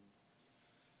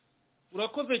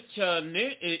urakoze cyane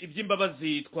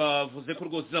iby'imbabazi twavuze ko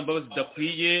rwose izo mbabazi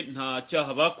zidakwiye nta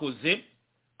cyaha bakoze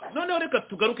noneho reka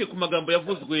tugaruke ku magambo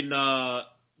yavuzwe na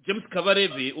James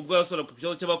Kabarebe ubwo yasohoraga ku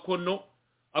kibazo cy'abakono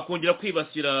akongera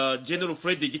kwibasira General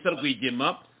Fred Gisa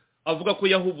Rwigema avuga ko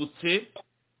yahubutse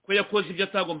ko yakoze ibyo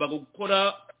atagombaga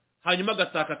gukora hanyuma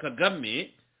agataka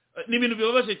Kagame ni ibintu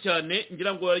bibabaje cyane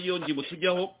ngira ngo ariyo ngingo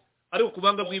tujyaho ariko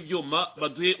kubanga bw'ibyuma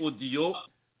baduhe audio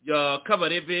ya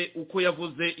Kabarebe uko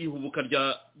yavuze ihubuka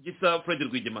rya Gisa Fred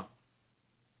Rwigema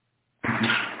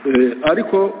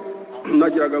ariko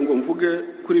nagiraga ngo mvuge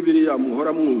kuri biriya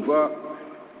muhora mwumva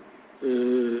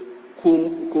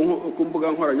ku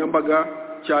mbuga nkoranyambaga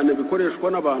cyane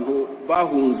bikoreshwa n'abantu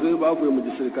bahunze bavuye mu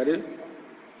gisirikare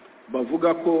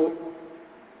bavuga ko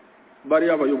bari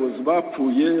abayobozi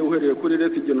bapfuye uhereye kuri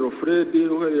Leta General Fred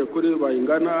uhereye kuri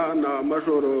Bayingana na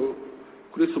Major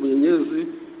Chris Munyenyezi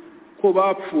ko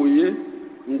bapfuye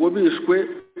ngo bishwe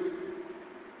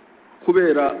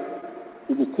kubera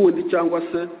ubukundi cyangwa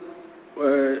se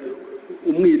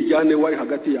umwiryane wari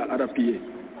hagati ya RPA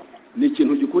ni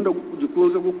ikintu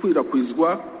gikunze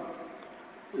gukwirakwizwa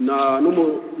na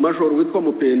n'umumajoro witwa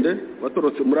Mupende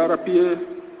watorotse muri RPA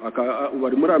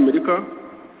bari muri Amerika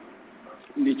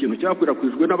ni ikintu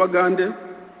cyakwirakwijwe n'abagande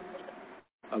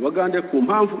ku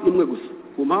mpamvu imwe gusa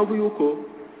ku mpamvu yuko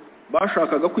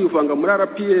bashakaga kwivanga muri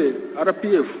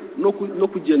RPF no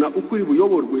kugena uko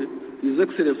buyoborwe His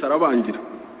Excellency arabangira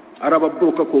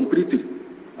arababroka completely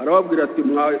arababwira ati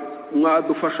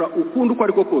mwadufasha ukundi uko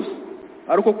ariko kose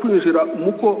ariko kwinjira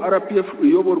muko RPF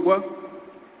iyoborwa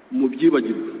mu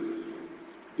byibagirwa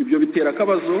ibyo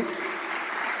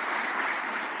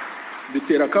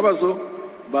bitera akabazo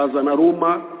bazana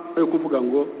Roma yo kuvuga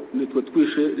ngo nitwe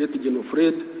twishe Leta General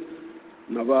Fred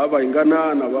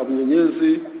n'ababayingana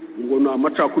n'abamunyenyezi ngo na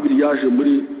amacakubiri yaje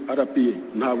muri RPA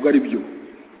ntabwo ari byo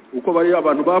uko bari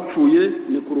abantu bapfuye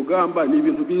ni ku rugamba ni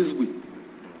ibintu bizwi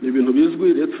ni ibintu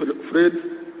bizwi. Red Fred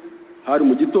hari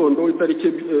mu gitondo itariki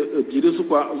 2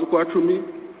 z'ukwa 10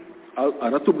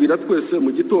 aratubwira twese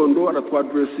mu gitondo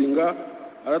aratwadressinga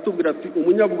aratubwira ati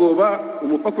umunyabwoba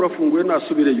umupaka urafunguye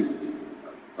nasubireyo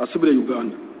asubire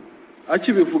Uganda.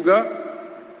 Akibivuga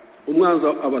umwanzi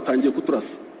abatangiye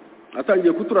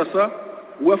kuturasa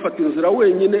uwafata inzira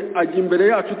wenyine ajya imbere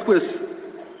yacu twese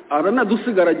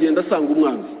aranadusigara agenda asanga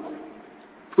umwanzi.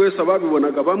 Twese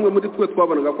ababibonaga bamwe muri twe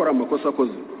twabonaga ko ari amakosa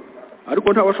akoze,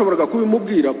 ariko ntawashoboraga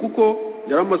kubimubwira kuko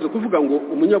yaramaze kuvuga ngo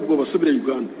umunyabwoba asubire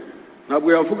Uganda.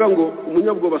 Ntabwo yavuga ngo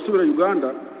umunyabwoba asubire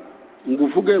Uganda ngo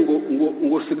uvuge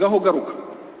ngo sigaho garuka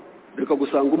reka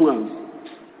gusanga umwanzi.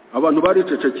 Abantu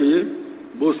baricecekeye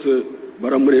bose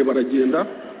baramureba aragenda.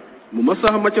 Mu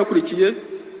masaha make akurikiye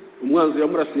umwanzi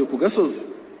yamurasiye ku gasozi,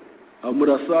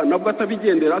 amurasa nabwo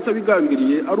atabigendera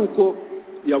atabigambiriye, ari uko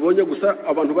yabonye gusa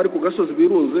abantu bari ku gasozi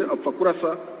birunze apfa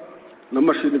kurasa na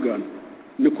machine gun.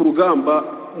 Ni ku rugamba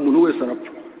umuntu wese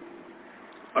arapfa.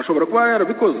 Ashobora kuba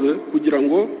yarabikoze kugira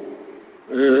ngo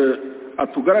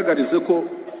atugaragarize ko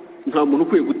nta muntu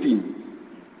ukwiye gutinya,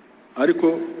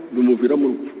 ariko bimuvira mu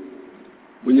rupfu.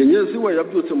 Bunyenyezi we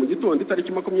yabyutse mu gitondo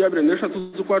itariki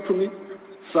 23 z'ukwa 10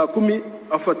 saa 10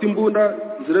 afata imbunda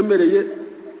ziremereye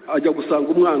ajya gusanga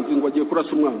umwanzi ngo agiye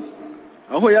kurasa umwanzi.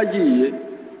 Aho yagiye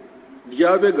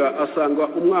Ryabega asanga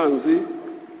umwanzi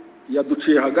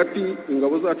yaduciye hagati,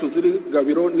 ingabo zacu ziri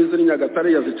Gabiro n'iziri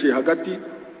Nyagatare yaziciye hagati,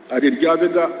 ari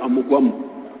Ryabega amugwamo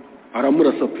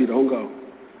aramurasa pira aho ngaho.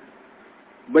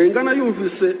 Bayingana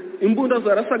yumvise imbunda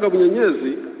zarasaga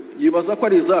Bunyenyezi yibaza ko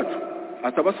ari izacu,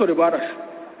 atabasore barashe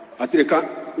atireka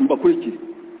mbakurikire.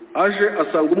 Aje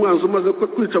asanga umwanzi umaze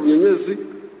kwica Bunyenyezi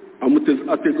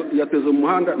yateze mu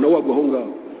muhanda nawe agwa aho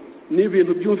ngaho. Ni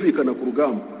ibintu byumvikana ku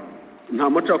rugamba, nta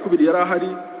macakubiri yari ahari.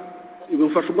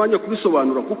 Ibimfasha umwanya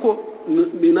kubisobanura kuko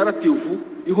ni narrative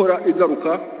ihora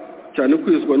igaruka cyane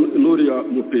kwizwa n'uriya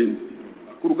Mupende.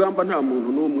 Ku rugamba nta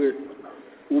muntu n'umwe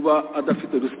uba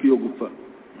adafite risk yo gupfa.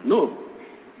 No,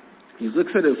 His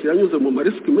Excellency yanyuze mu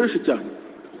mariski menshi cyane.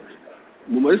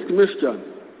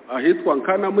 Ahitwa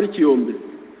Nkana muri Kiyombe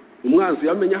umwanzi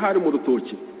yamenya hari mu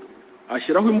rutoki,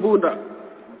 ashyiraho imbunda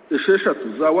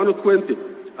 6 za 120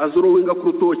 azurowinga ku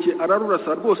rutoki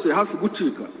ararurasa rwose hafi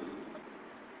gucika.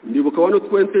 Ndibuka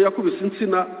 120 yakubise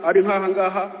insina ari nkaha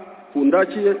ngaha ku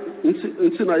ndaki ye,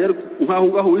 insina yari nkaho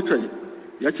ngaho wicaye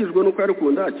yakijwe nuko yari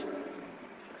ku ndaki.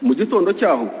 Mu gitondo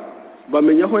cyaho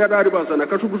bamenya aho yari bazana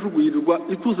akajugujugu yirirwa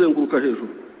ituzenguruka hejuru,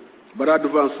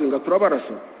 baradvancinga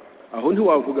turabarasa. Aho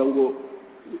ntiwavuga ngo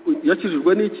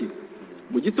yakijijwe n'iki.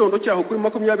 Mu gitondo cyaho kuri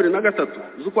 23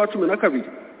 z'ukwa 12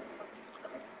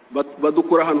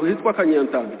 badukura ahantu hitwa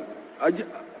Kanyantanda.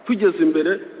 Tugeze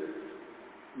imbere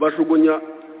bajugunya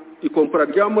ikompara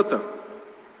rya mota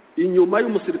inyuma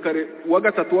y'umusirikare wa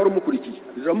gatatu wari umukurikiye,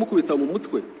 riramukubita mu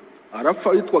mutwe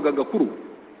arapfa. Yitwaga Gakuru.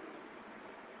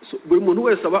 Buri muntu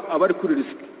wese aba ari kuri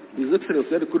risk. His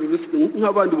Excellency yari kuri risk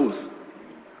nk'abandi bose.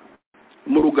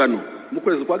 Mu rugano mu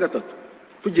kwezi kwa gatatu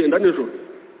tugenda nijoro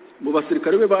mu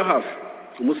basirikare be ba hafi,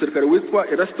 umusirikare witwa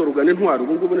Erasto Rugane Ntwari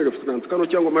ubu ngubu ni Lieutenant Colonel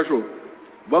cyangwa Major,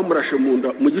 bamurashe mu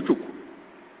nda mu gicuku.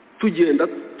 Tugenda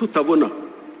tutabona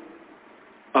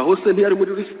aho se ntiyari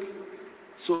muri risk.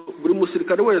 So buri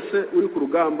musirikare wese uri ku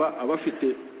rugamba aba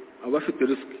afite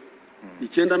risk.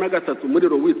 93 muri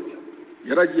Rowit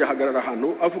yaragiye ahagarara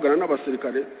ahantu avugana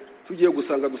n'abasirikare. Tugiye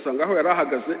dusanga aho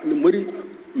yarahagaze ni muri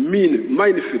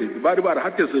minefield, bari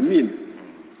barahateze mine.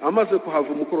 Amaze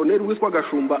kuhava umukoloneli witwa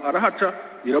Gashumba arahaca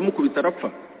iramukubita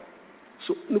arapfa.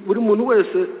 So buri muntu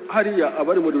wese hariya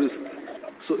abari muri risk.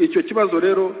 So icyo kibazo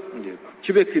rero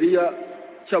kibe kiriya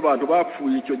cy'abantu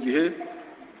bapfuye icyo gihe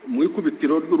mu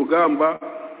ikubitiro ry'urugamba.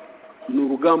 Ni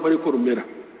urugamba ariko rumera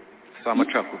sa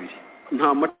macakubiri,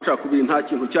 nta macakubiri, nta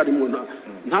kintu cyarimo,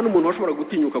 nta n'umuntu washobora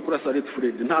gutinyuka kuri Red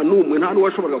Fred, nta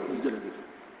n'uwashobora kugerageza.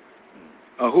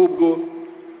 Ahubwo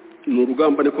ni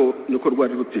urugamba niko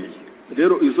rwari ruteye.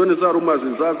 Rero izo ni za rumazi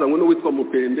zazanywe n'uwitwa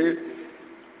Mupende,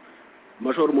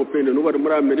 Major Mupende n'ubari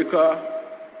muri Amerika,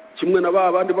 kimwe na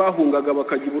babandi bahungaga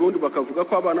bakajya i Burundi bakavuga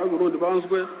ko abana b'u Burundi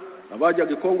banzwe,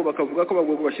 abajyaga i Kongo bakavuga ko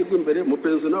bagomba bashyirwa imbere.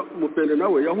 Mupende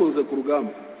nawe yahunze ku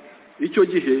rugamba. Icyo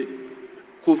gihe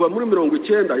kuva muri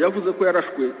 90 yavuze ko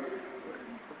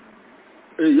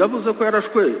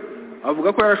yarashwe,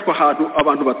 avuga ko yarashwe ahantu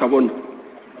abantu batabona.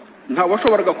 Nta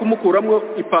washoboraga kumukuramo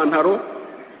ipantaro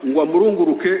ngo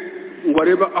amurunguruke ngo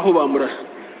areba aho bamurashe.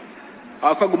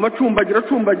 Akaguma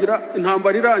acumbagira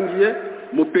intambara irangiye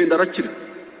Mupende arakira.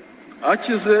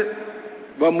 Akize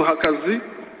bamuha akazi,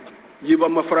 yiba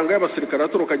amafaranga y'abasirikare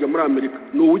atoroka ajya muri Amerika.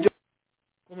 N'uburyo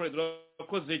komereza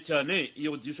urakoze cyane.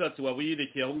 Iyo udishatse waba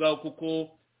uyirekeye aho ngaho kuko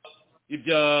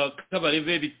ibya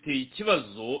Kabarebe biteye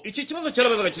ikibazo. Iki kibazo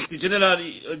cyarabazaga kiti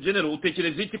general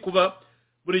utekereza iki kuba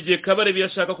buri gihe Kabarebe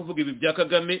yashaka kuvuga ibi bya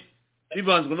Kagame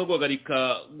bibanzwe no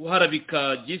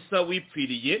guharabika gisa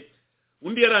wipfiriye.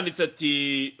 Undi yaranditse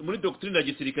ati muri doctrine ya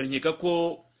gisirikare nkeka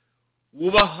ko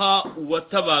wubaha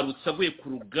uwatabarutse avuye ku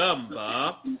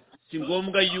rugamba si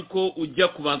ngombwa yuko ujya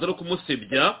kubanza no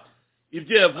kumusebya.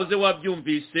 Ibyo yavuze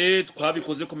wabyumvise,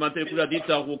 twabikoze commentaire kuri radio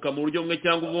Itahuka mu buryo bumwe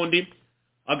cyangwa ubundi,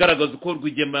 agaragaza uko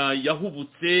Rwigema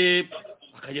yahubutse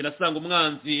akagenda asanga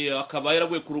umwanzi akaba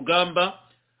yaravuye ku rugamba,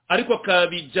 ariko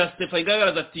akabijustify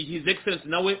agaragaza ati his excellence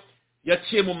nawe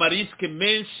yaciye mu mariske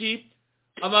menshi.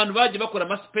 Abantu bagiye bakora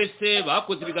amaspace,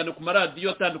 bakoze ibiganiro ku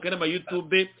maradiyo atandukanye n'ama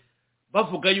YouTube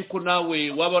bavuga yuko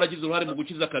nawe waba waragize uruhare mu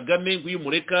gukiza Kagame, ngo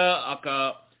uyumureka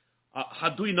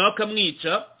haduyi nawe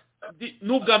akamwica.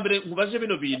 N'ubwa mbere nkubaje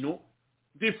bino bintu,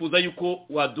 ndifuza yuko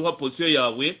waduha position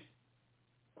yawe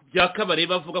ku bya Kabarebe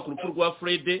bavuga ku rupfu rwa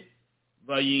Fred,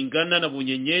 Bayingana na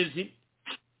Bunyenyezi,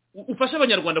 ufasha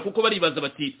abanyarwanda kuko baribaza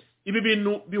bati ibi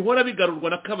bintu bihora bigarurwa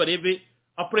na Kabarebe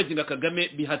aprezinga Kagame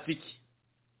bihatiki.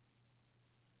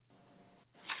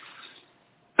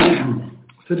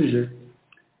 Serije,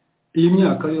 iyi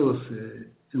myaka yose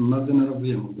maze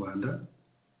naravuye mu Rwanda,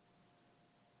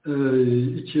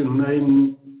 ikintu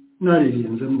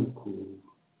naririnze ni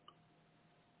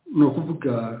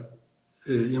ukuvuga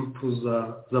impfu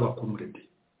z'abakomuredi,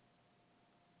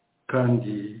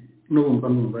 kandi numva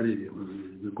ari ibintu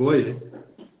bigoye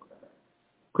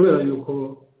kubera yuko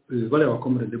bari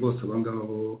abakomuredi bose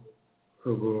abangabo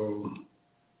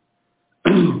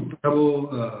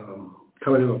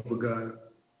Kabari bavuga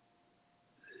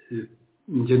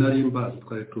njye nari mbazi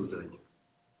twari tuziranye.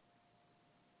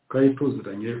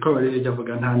 Kabari yajya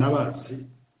avuga nta nabazi.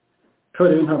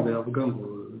 Kabari ntabwo yavuga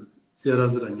ngo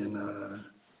yaraziranye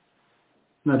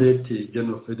na leti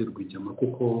General Fred Rwigema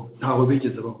kuko ntaho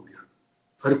bigeze bahurira.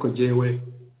 Ariko jewe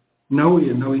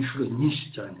nahuye nawe inshuro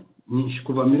nyinshi cyane, nyinshi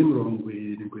kuva muri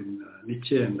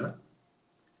 79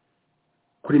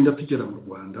 kurinda tugera mu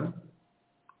Rwanda.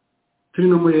 Turi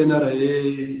no muri NRA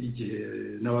igihe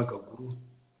n'abagaburu,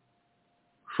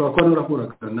 ushobora kuba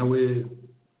narahuraga nawe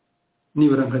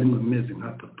nibura nkari mu mezi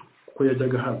nk'atatu kuko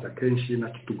yajyaga haza kenshi na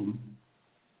Kitugumu.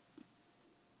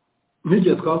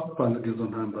 N'igihe twapangaga izo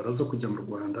ntambara zo kujya mu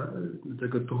Rwanda,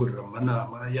 njyaga duhurira mu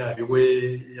manama yaba iwe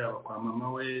yaba kwa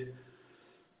mama we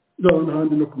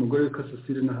n'ahandi no ku mugore we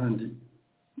Cecile n'ahandi.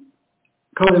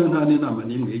 Kabarebe nta n'inama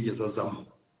n'imwe yigeze azamo.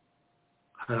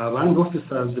 Hari abandi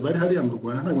officers bari hariya mu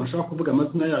Rwanda, ntabwo nshaka kuvuga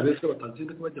amazina yabo ejo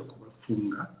batazinda ko bajya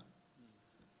kubafunga,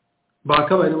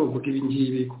 bakabaye bavuga ibi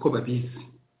ngibi kuko babizi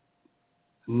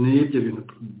n'ibyo bintu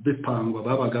bipangwa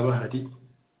babaga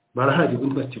barahari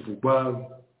ubundi bakivugwa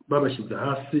babashyize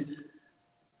hasi.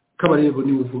 Kabarebe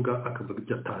niwe uvuga akavuga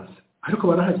ibyo atazi, ariko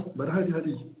barahari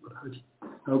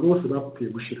ntabwo bose bapfuye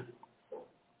gushira.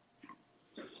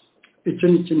 Icyo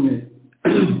ni kimwe.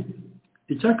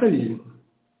 Icya kabiri,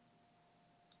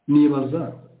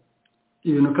 nibaza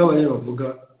ibintu Kabarebe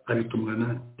bavuga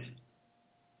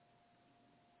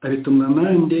abitumwa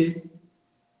nande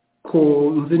ko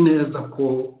nzi neza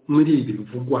ko muri ibi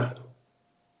bivugwa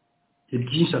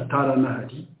ibyinshi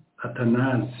atanazi.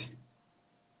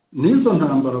 Nizo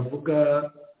ntambara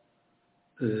avuga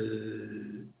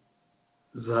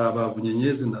zaba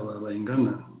Bunyenyezi na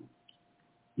Bayingana,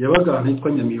 yabaga ahantu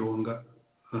hitwa Nyamiyonga,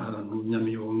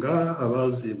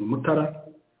 abazi mu Mutara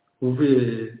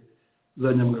uvuye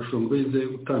za Nyamwashongo ize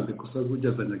utambika usa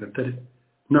ugeza Nyagatare,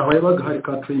 naho yabaga hari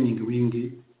ka training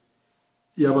wing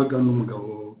yabaga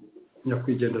n'umugabo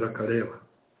nyakwigendera Kareba.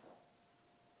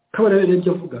 Kabarebe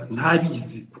ibyo avuga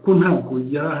ntabizi kuko ntabwo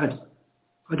yarahari,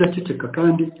 agaceceka,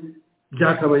 kandi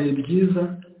byakabaye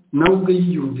byiza nawe ubwe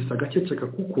yiyumvise agaceceka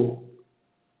kuko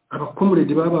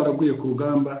abakomuredi baba baraguye ku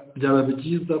rugamba, byaba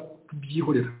byiza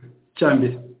kubyihorera.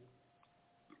 Cyambere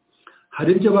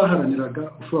hari ibyo baharaniraga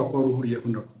ushobora kuba ruhuriyeho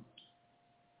nabo,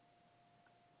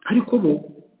 ariko bo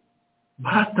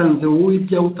batanze wowe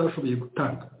ibyawe utashoboye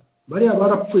gutanga. Bariya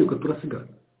barapfuye ko turasigara,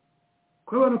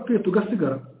 kuba barapfuye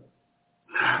tugasigara,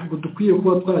 ntabwo dukwiye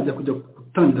kuba twajya kujya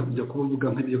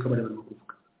kuvuga nk'ibyo Kabarebe barimo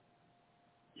kuvuga.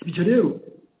 Ibyo rero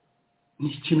ni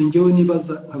ikintu njyewe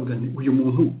nibaza nkavuga ni uyu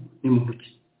muntu ni muntu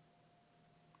ki,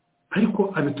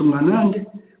 ariko abitumwa nande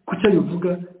kucyo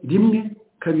bivuga 1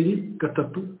 2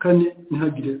 3 4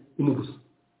 ntihagire umubuza.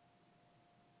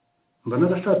 Mba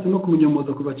narashatse no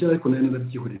kumunyomoza kuva kera, ariko nari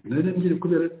ndabyihoreye. Nari ngire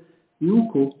kubera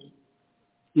yuko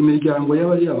imiryango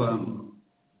y'abari abantu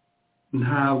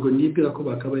ntabwo nibwira ko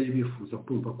bakabaye bifuza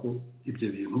kumva ko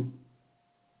ibyo bintu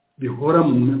bihora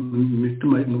mu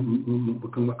mitima mu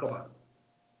kanwa k'abantu,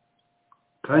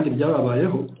 kandi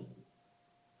byababayeho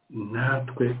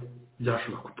natwe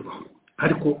byashobora kutubaho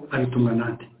ariko abitumwa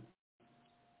nande.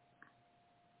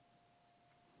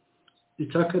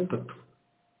 Icya gatatu,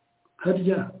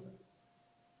 harya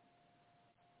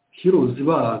hirozi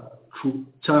bacu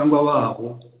cyangwa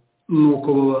babo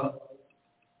nuko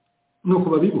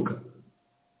babibuka.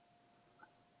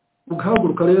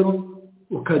 Ugahaguruka rero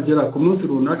ukagera ku munsi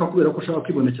runaka kubera ko ushaka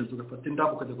kwibonekeza ugafata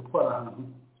indabo ukajya gutwara ahantu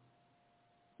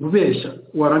ubeshya,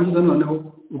 warangiza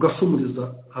noneho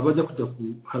ugasumuriza abajya kujya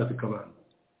kuharabika abantu.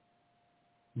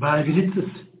 Babiritse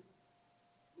se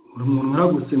umuntu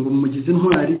uragutse ngo umugize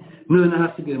intwari none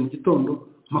nahasigaye mu gitondo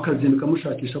mukazinduka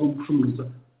mushakisha abo gushumuriza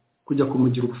kujya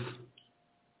kumugira ubusa.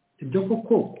 Ibyo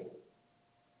koko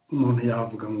umuntu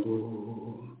yavuga ngo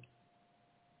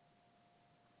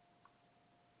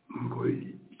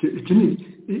icyo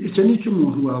ni icyo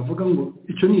umuntu wavuga ngo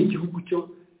icyo ni igihugu cyo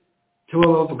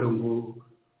baba bavuga ngo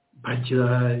bagira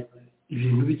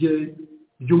ibintu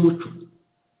by'umuco.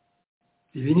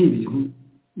 Ibi ni ibintu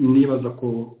nibaza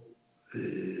ko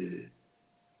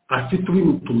afite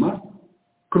ubimutuma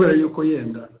kubera yuko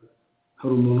yenda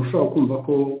hari umuntu ushobora kumva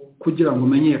ko kugira ngo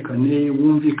umenyekane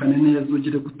wumvikane neza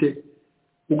ugire gute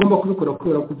ugomba kubikora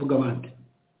kubera kuvuga abandi,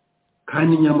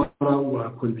 kandi nyamara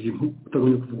wakora ibintu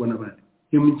utagombye kuvugwa n'abandi.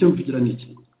 Iyo micyo mvugira ni iki?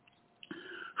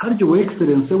 Harya uwo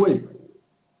excellence we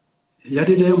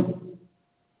yari rembo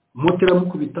motera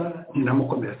mukubita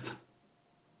ntinamukomeretsa,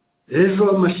 ejo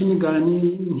mashini gani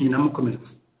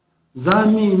ntinamukomeretsa, za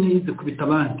mini zikubita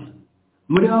abandi,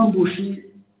 muri ambushi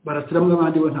barasiramwe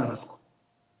abandi we ntaraswa.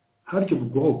 Harya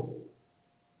ubwo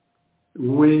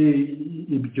we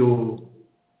ibyo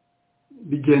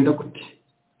bigenda gute?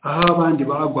 Aho abandi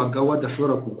bagwaga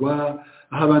wadashobora kugwa,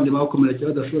 aho abandi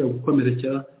bakomerekera badashobora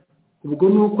gukomerekera, ubwo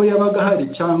nuko yabaga hari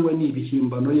cyangwa ni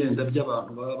ibihimbano yenda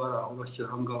by'abantu baba bari aho bashyira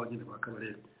aho ngaho nyine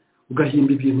bakabareba,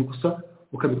 ugahimba ibintu gusa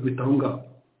ukabikubita aho ngaho.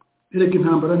 Erega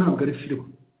intambara ntabwo ari filime.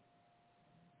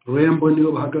 Rembo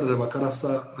niyo bahagarara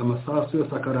bakarasa amasasu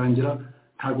yose akarangira,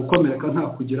 nta gukomereka nta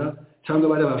kugira, cyangwa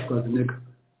bari bashwaza intege.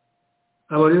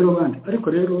 Aba rero bandi ariko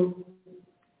rero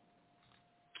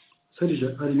Serge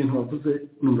ari ibintu wavuze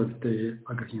numva biteye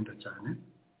agahinda cyane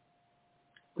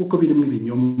kuko birimo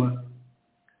ibinyoma,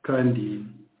 kandi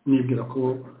nibwira ko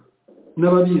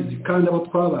n'ababizi kandi abo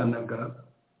twabanaga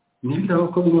nibwira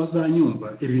ko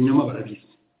bazanyumva ibinyoma barabizi.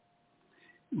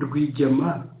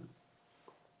 Rwigema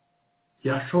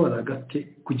yashoboraga ate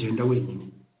kugenda wenyine?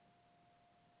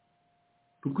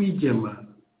 Rwigema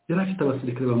yari afite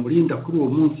abasirikare bamurinda kuri uwo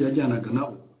munsi yajyanaga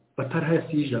nabo batari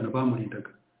hasi y'ijana bamurindaga.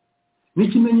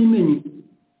 N'ikimenyimenyi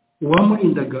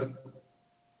uwamurindaga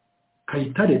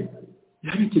Kayitare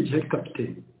yari icyo gihe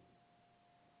kapiteni.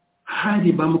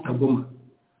 Hari bamutagoma,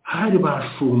 hari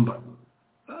bashumba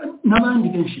n'abandi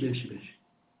benshi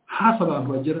hafi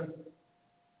abantu bagera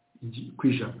ku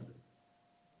ijana.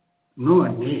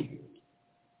 None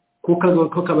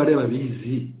kuko kabareba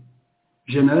bizi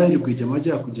General Rwigema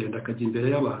ajya kugenda akajya imbere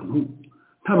y'abantu,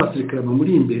 nta basirikare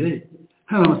bamuri imbere,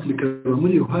 nta basirikare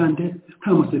bamuri iruhande,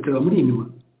 nta basirikare bamuri inyuma.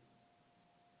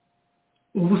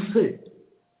 Ubu se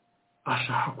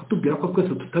ashaka kutubwira ko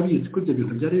twese tutabizi ko ibyo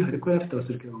bintu byari bihari, ko yari afite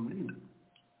abasirikare bamurinda?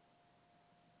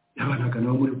 Yabanaga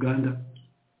nabo muri Uganda,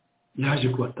 yaje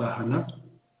kubatahana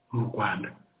mu Rwanda.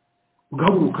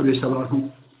 Ugahaguruka ukabeshya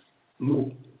abantu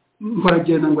ngo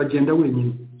aragenda ngo agenda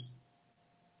wenyine.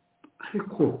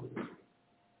 Ariko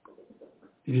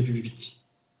ibi bibiki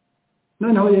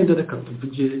noneho yenda reka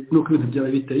tuvuge nuko ibintu byaba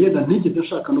biteye, yenda ntigeze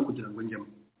nshaka no kugira ngo njyemo.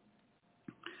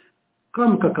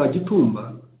 Kamuka ka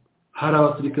Gitumba hari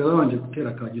abasirikare babanje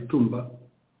gutera ka Gitumba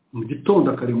mu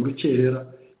gitondo kare mu rukerera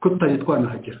ko tutari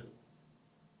twanahagera.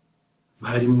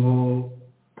 Barimo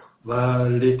ba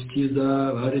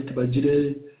Letikiza, ba Leti Bagire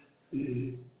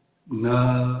na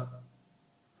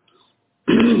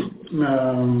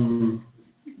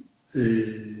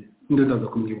ndaza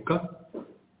kumwibuka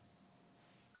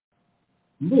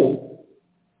bo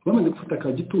bamaze gufata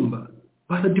ka Gitumba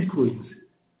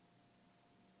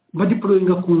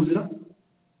badiployinga ku nzira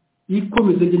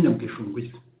ikomeze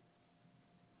y'Nyabwishongweze.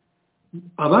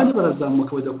 Abandi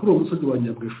barazamuka bajya kuri uwo musozi wa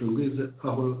Nyabwishongweze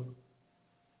aho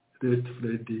Red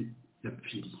Fred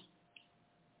yapfiriye.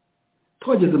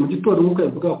 Twageze mu gitondo nk'uko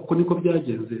yavuga kuko niko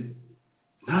byagenze,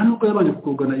 nta nubwo yabanje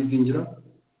kuorganizingira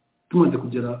tumaze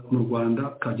kugera mu Rwanda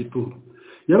ka Gitumba.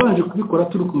 Yabanje kubikora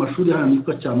turi ku mashuri hano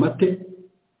yitwa Cyamate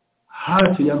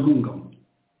hafi ya Ntungamo.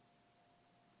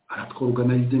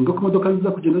 Aratworganizinga ko imodoka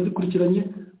ziza kugenda zikurikiranye,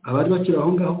 abari bakira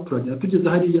aho ngaho turagenda tugeze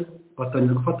hariya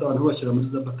batangira gufata abantu bashyira muri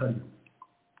za batalion.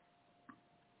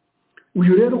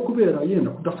 Uyu rero kubera yenda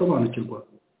kudasobanukirwa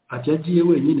ati yagiye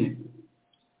wenyine,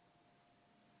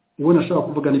 ubona ashaka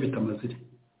kuvuga n'ibitamazi.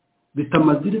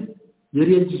 Bitamazire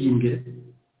yari yagiye imbere,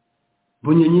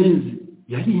 Bunyenyezi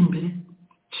yari imbere,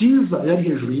 Cyiza yari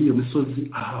hejuru y'iyo misozi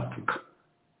ahavuga.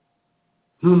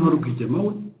 Noneho Rwigema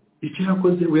we icyo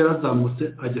yakoze we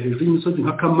yarazamutse ajya hejuru y'imisozi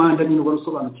nka kamanda nyine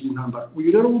warasobanukiye intambara.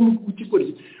 Uyu rero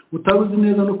w'umukigori utabuzi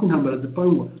neza no kwintambara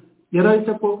zipangwa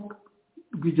yarahita ko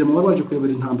Rwigema wabaje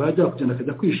kuyobora intambara ajya kugenda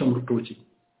akajya kwisha mu rutoki.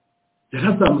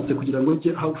 Yarazamutse kugira ngo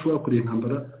ajye aho ushobora kureba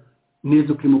intambara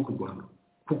neza uko irimo kurwana,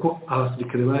 kuko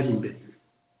abasirikare bari imbere.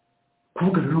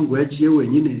 Kuvuga rero ngo yagiye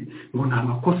wenyine ngo nta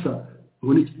makosa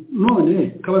ngo ni none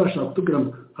kaba arashaka kutubwira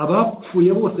ngo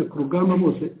abapfuye bose ku rugamba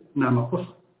bose ni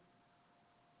amakosa.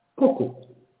 Koko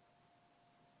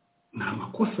ni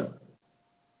amakosa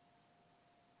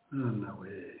nawe.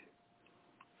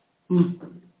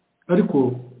 Ariko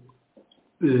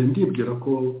ndibwira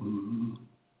ko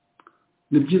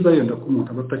ni byiza yenda ko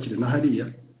umuntu aba atakiri na hariya,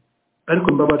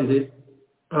 ariko mbabarire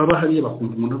ababa hariya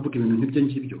bakumva umuntu avuga ibintu nk'ibyo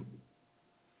ngibyo,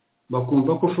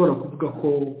 bakumva ko ushobora kuvuga ko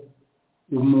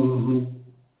umuntu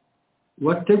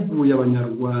wateguye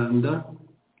abanyarwanda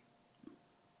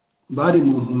bari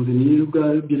mu mpunzi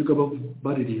birirwa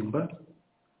baririmba,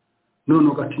 none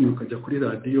ugatinyuka ukajya kuri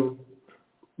radiyo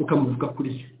ukamuvuga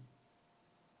kuriya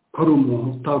ko ari umuntu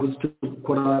utari uzi icyo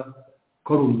gukora, ko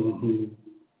ari umuntu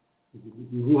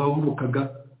wahubukaga.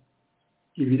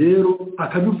 Ibi rero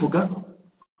akabivuga,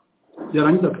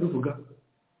 yarangiza akabivuga,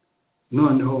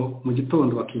 noneho mu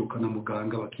gitondo bakirukana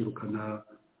muganga, bakirukana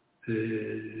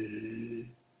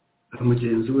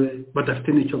mugenzi we, badafite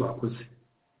n'icyo bakoze.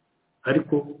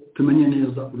 Ariko tumenye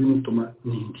neza ubimutuma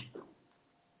n'indi.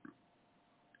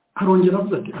 Arongera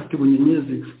avuze ati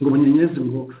Bunyenyezi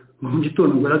ngo mu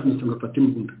gitondo ngo yarazimitse ngo afate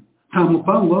imbunda. Nta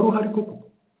mupango wari uhari koko.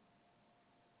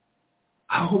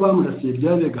 Aho bamurasiye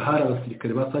ryabega hari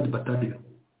abasirikare ba Sadi Battalion.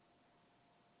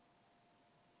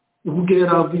 Ubwo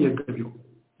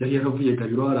yari yaravuye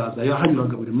Gabiro araza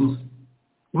yahanyuraga buri munsi.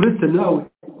 Uretse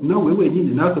nawe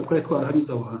wenyine natwe twari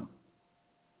twarahanyuze aho hantu.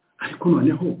 Ariko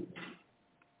noneho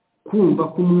kumva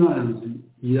ko umwanzi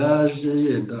yaje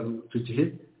yenda icyo gihe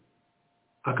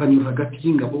akanyura hagati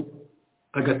y'ingabo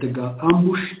agatega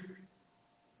ambush,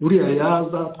 uriya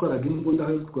yaza atwaraga imbunda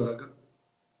aho yazitwaraga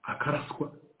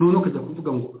akaraswa, noneho akajya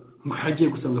kuvuga ngo hagiye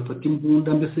gusanga afata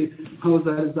imbunda, mbese nkaho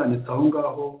zari zanitse aho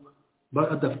ngaho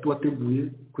adafite uwateguye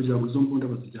kugira ngo izo mbunda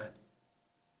bazijyane.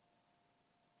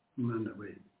 Imana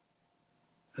we.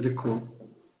 Ariko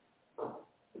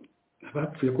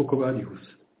abapfuye koko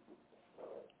barihuse.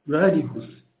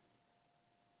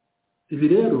 Ibi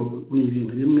rero ni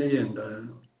ibintu bimwe yenda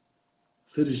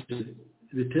Serge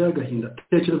biteye agahinda.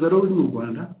 Tekereza rero uri mu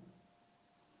Rwanda,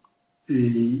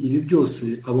 ibi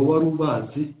byose abo wari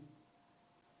ubazi,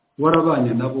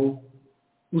 warabanye nabo,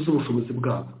 uzi ubushobozi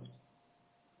bwabo,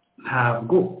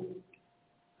 ntabwo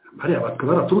bari abatwe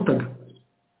baraturutaga.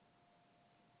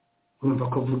 Urumva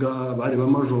ko avuga bari ba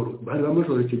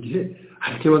majoro icyo gihe,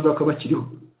 ariko baza ko bakiriho.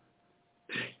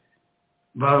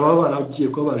 Baba baragiye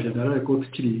kuba ba general ko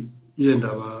tukiri yenda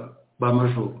ba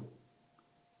majoro,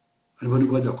 aribo ni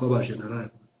bajya kuba ba general.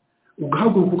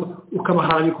 Ugahaguruka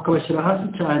ukabaharika ukabashyira hasi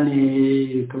cyane,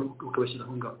 ukabashyira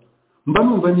aho ngaho. Mba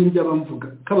numva n'ibyo abamvuga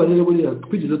kabarere buriya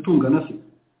twigize tungana se,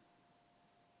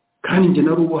 kandi nge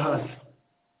nari ubo hasi.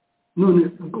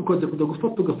 None ukoze kuda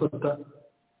ugafata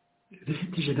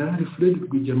Rifite General Fred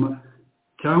Rwigema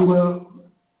cyangwa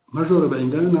Majoro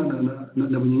Bayingana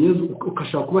na Bunyenyezi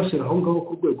ukashaka kubashyira aho ngaho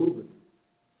ku rwego rwe.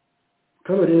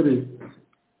 Kabarebe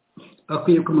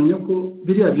akwiye kumenya ko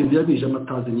biriya bintu yabije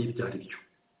amatazi n'ibyari byo.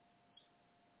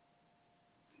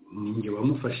 Ninge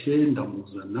wamufashe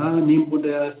ndamuzana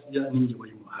n'imbunda ninge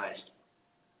wayimuhaye.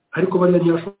 Ariko bariya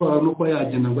ntiyashobora no kuba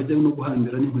yagenda ngo ajye no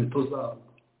guhambira n'inkweto zabo.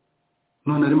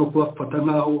 None arimo kubafata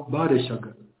nkaho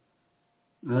bareshyaga.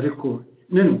 Ariko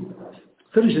nene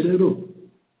Serge rero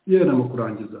yera mu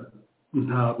kurangiza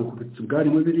nta bukubitsi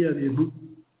bwarimo biriya bintu,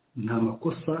 nta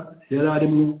makosa yari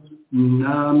arimo,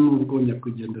 nta nubwo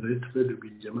nyakwigendera Fred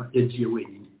Rwigema yagiye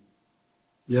wenyine.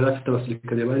 Yari afite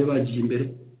abasirikare bari bagiye imbere,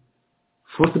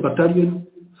 Force Battalion,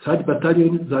 Side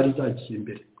Battalion zari zagiye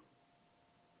imbere.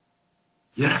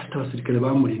 Yari afite abasirikare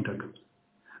bamurindaga.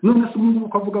 None se umuntu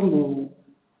ukavuga ngo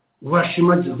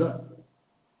washimagiza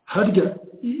harya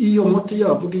iyo moto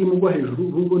yavuga iri mugwa hejuru,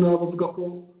 ubwo nabavuga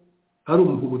ko ari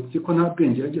umuhubutsi ko nta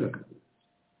bwenge yagiraga.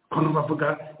 Kono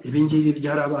bavuga ibingiyi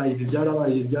byarabaye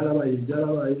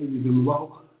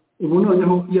bimubaho. Ubu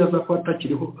noneho yaza ko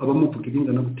atakiriho abamuvuga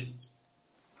ibingana gute.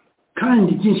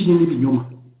 Kandi byinshi n'ibinyoma.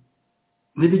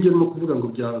 Nibigera no kuvuga ngo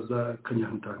byaza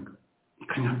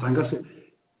Kanyantanga se.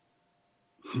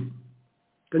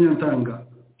 Kanyantanga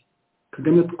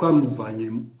Kagame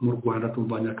twamuvanye mu Rwanda,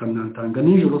 tuvanye Kanyantanga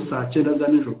nijoro saa 9 za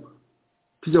nijoro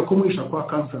tujya kumwisha kwa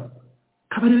kansa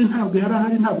Kabarebe ntabwo yari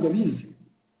ahari ntabwo abizi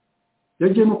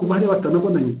yagiyemo kuva hari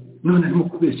batanabonanye none arimo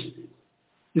kubeshya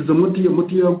izo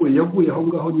muti yaguye aho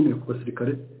ngaho nyine ku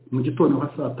basirikare mu gitondo nka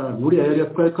saa 5 buriya yari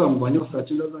atwaye kamubanye saa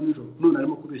 9 za nijoro none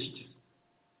arimo kubeshya iki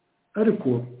ariko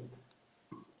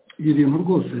ibi bintu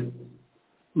rwose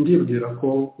ndibwira ko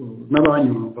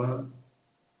n'abanyumva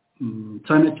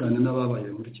cyane cyane n'ababaye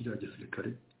muri kiriya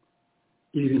gisirikare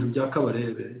ibi bintu bya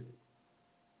Kabarebe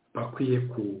bakwiye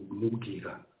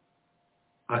kumubwira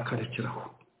akarekeraho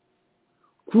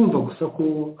kumva gusa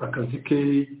ko akazi ke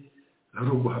ari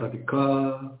uguharabika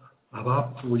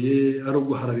abapfuye ari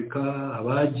uguharabika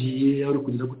abagiye ari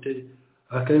kugira gute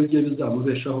akayibye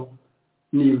bizamubeshaho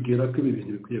nibwira ko ibi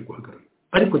bintu bikwiye guhagarara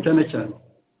ariko cyane cyane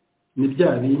ni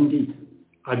bya bindi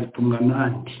abitumwa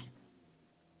nandi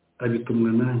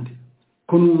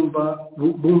ko numva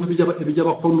bumva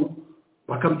iby'abakono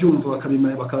bakabyumva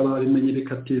bakabimenya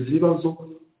bikateza ibibazo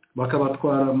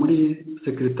bakabatwara muri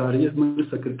secretariat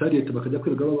bakajya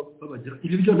kwiga babagira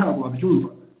ibi byo ntabwo babyumva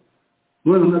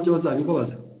none nabyo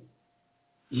bazabibabaza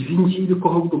ibi ngibi ko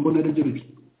ahubwo mbona ari byo bibi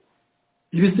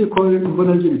ibi se ko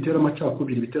mbona ari byo bitera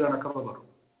amacakubiri bitera n'akababaro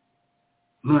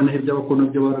none iby'abakono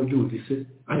byo barabyumvise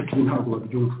ariko ibi ntabwo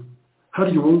babyumva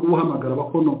hari ubu ngubu uhamagara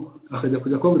abakono akajya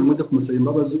kujya kubabwira ngo kumusaba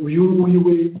imbabazi uyu nguyu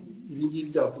we ibi ngibi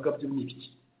byavuga byo ni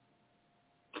ibiki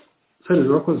sare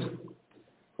urakoze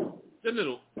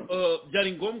General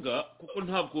byari ngombwa kuko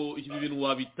ntabwo ibi bintu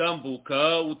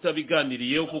wabitambuka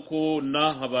utabiganiriyeho kuko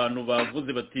naha abantu bavuze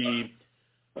bati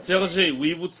Serge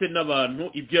wibutse n'abantu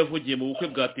ibyo yavugiye mu bukwe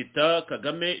bwa Teta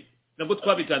Kagame nabwo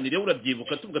twabiganiriyeho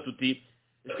urabyibuka tuvuga tuti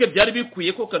ese byari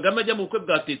bikwiye ko Kagame ajya mu bukwe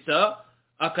bwa Teta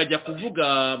akajya kuvuga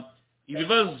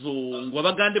ibibazo ngo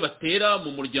abagande batera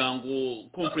mu muryango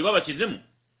Kuri babakizemo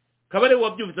Kabarebe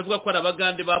wabyumvise avuga ko ari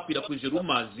abagande bakwirakwije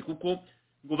rumazi kuko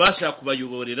ngo bashaka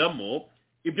kubayoboreramo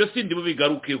ibyo sindi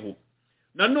bubigarukeho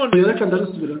nanone reka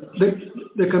ndasubira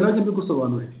reka najye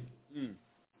mbigusobanurira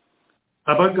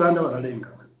abagande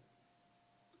bararengana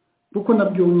kuko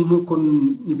nabyo nkuko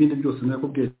ibindi byose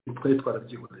nakubwiye twari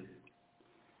twarabyihoreye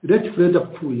Red Fred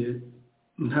apfuye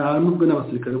nta nubwo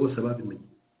n'abasirikare bose babimenye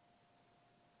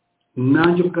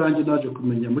nanjye ubwanjye naje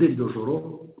kumenya muri iryo joro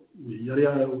yari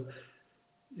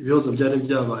ibibazo byari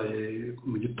byabaye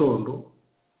mu gitondo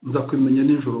nza kumenya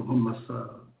nijoro nko mu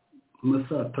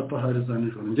masaa 3 hari za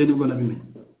nijoro njye nibwo nabimenye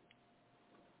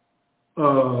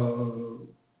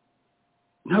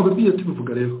ntabwo biye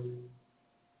tubivuga rero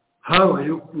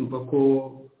habayeho kumva ko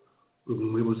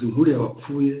umuyobozi nkuru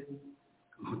yabapfuye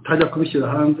mutajya kubishyira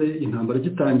hanze intambara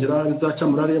igitangira bizaca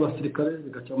muri ari y'abasirikare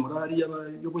bigaca muri ari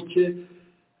y'abayoboke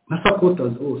na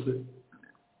supporters bose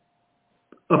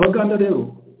abaganda rero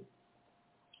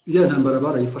iyo ntambara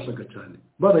barayifashaga cyane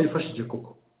barayifashije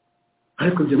koko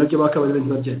ariko ibyo nabyo Kabarebe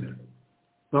ntibabyemera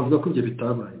bavuga ko ibyo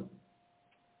bitabaye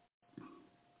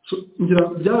ngira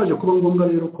byaje kuba ngombwa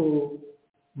rero ko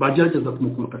bagerageza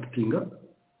kumukontaktinga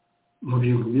mu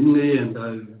bintu bimwe yenda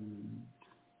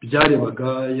byarebaga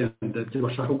yenda byo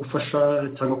bashaka gufasha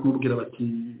cyangwa kumubwira bati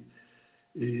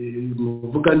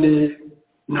muvugane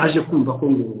naje kumva ko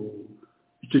ngo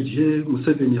icyo gihe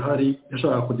Museveni hari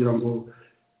yashaka kugira ngo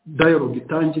dialogue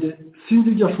itangire sinzi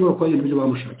ibyo ashobora kuba yenda ibyo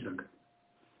bamushakiraga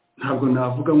ntabwo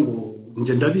navuga ngo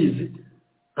nge ndabizi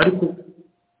ariko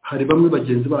hari bamwe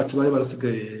bagenzi bacu bari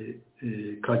barasigaye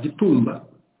Kagitumba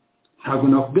ntabwo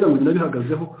nakubwira ngo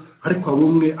ndabihagazeho ariko hari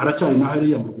umwe aracyari na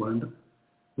hariya mu Rwanda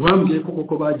wambwiye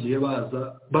ko bagiye baza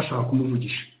bashaka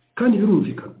kumuvugisha kandi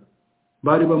birumvikana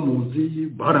bari bamuzi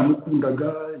baramukundaga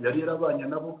yari yarabanye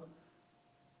nabo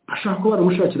bashaka ko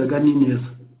baramushakiraga neza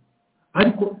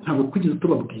ariko ntabwo twigeze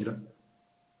tubabwira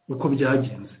uko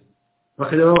byagenze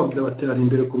bakajya bababwira bati ari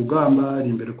imbere ku rugamba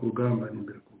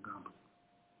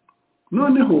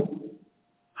noneho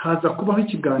haza kubaho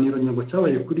ikiganiro nyango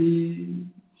cyabaye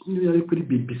kuri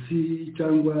BBC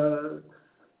cyangwa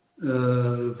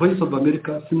Voice of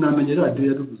America sinamenye radio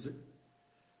yarubuze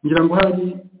ngira ngo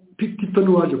hari Picto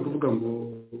waje kuvuga ngo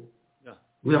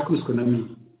yakubiswe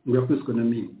na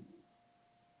mini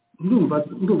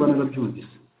ndumva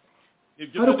narabyumvise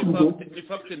ibyo ni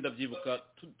fact ndabyibuka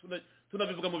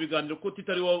tunabivuga mu biganiro ko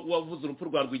titari wavuze urupfu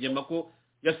rwa Rwigema ko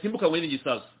yasimbukanywe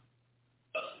n'igisasu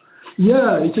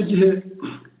icyo gihe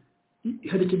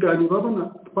hari ikiganiro babona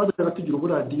twajyaga tugira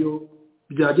uburadiyo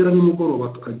byagera nimugoroba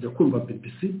tukajya kumva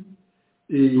BBC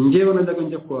ngewe najyaga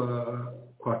njya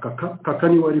kwa kaka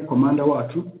ni wari komanda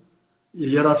wacu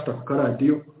yari afite ku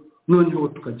radio noneho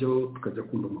tukajya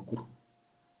kumva amakuru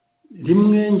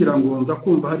rimwe ngira ngo nza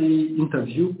kumva hari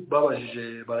interview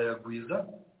babajije barayagwiza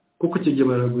kuko kigiye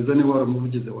baragwiza ni wari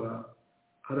umuvugizi wa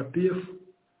RPF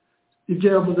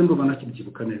ibyo yavuze ndumva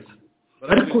nakibyibuka neza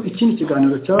ariko ikindi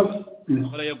kiganiro cyaba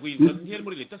barayagwiza ntiyari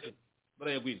muri leta se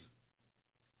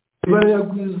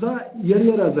barayagwiza yari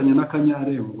yarazanye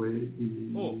n'akanyarengwe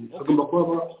agomba kuba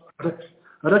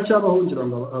aracyabaho ngira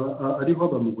ngo ariho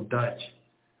aba mu Budage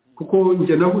kuko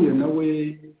njye nahuye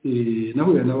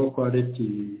nawe kwa Leti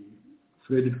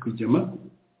Fred Rwigema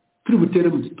turi butere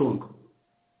mu gitondo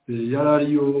yari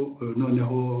ariyo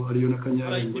noneho ariyo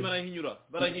n'akanyarengwe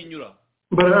barahinyura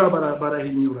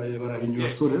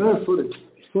sore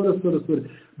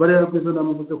barayagwiza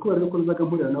namuvuze ko bari gukozaga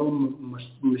mpurira nabo mu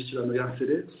mishyirano ya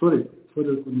sere sore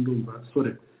ndumva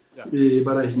sore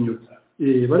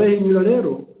barahinyura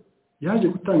rero yaje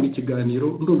gutanga ikiganiro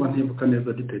ndumva ntibuka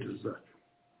neza details zacu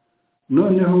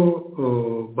noneho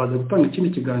baza gutanga ikindi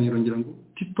kiganiro ngira ngo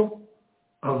Tito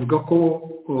avuga ko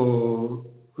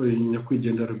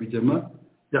nyakwigendera Rwigema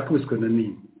yakubiswe na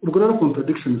nini ubwo rero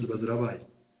contradictions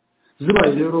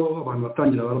zibaye rero abantu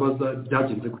batangira barabaza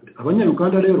byagenze gute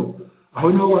abanyarwanda rero aho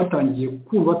niho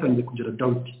batangiye kugira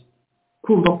doubt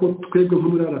kumva ko twebwe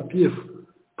muri RPF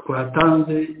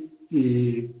twatanze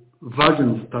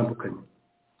versions zitandukanye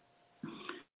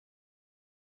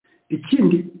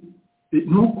ikindi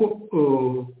nuko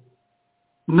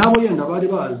nabo yenda bari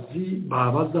bazi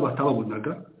babaza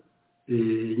batababonaga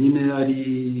nyine ari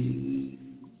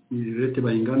Leta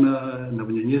Bayingana na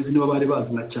Bunyenyezi nibo bari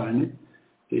bazi na cyane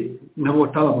nabo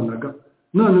batababonaga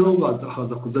noneho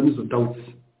haza kuzamo izo doubts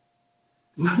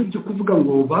naho ibyo kuvuga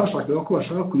ngo bashakaga ko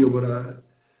bashaka kuyobora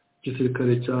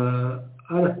igisirikare cya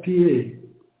RPA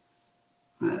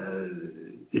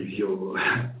ibyo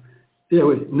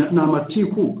yewe na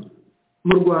amatiku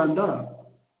mu Rwanda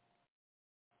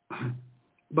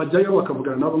bajyayo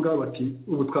bakavugana nabo ngabo bati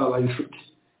ubu twabaye inshuti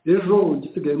ejo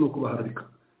igisigaye nuko baharabika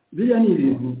biriya ni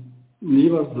ibintu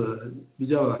nibaza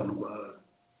by'abantu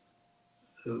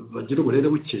bagira uburere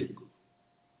buke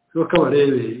rero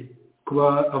barebe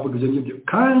kuba avuga ibyo ngibyo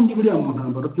kandi buriya mu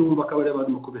ntambaro byumva ko bareba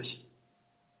barimo kubeshya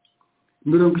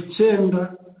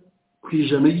 90%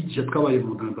 y'igihe twabaye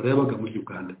mu ntambaro yabaga muri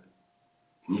Uganda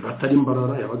niba atari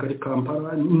Mbarara yabaga ari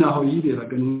Kampala naho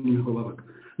yiberaga niho babaga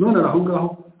none aho ngaho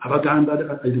abaganda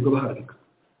arirwa baharabika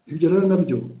ibyo rero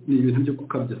nabyo ni ibintu byo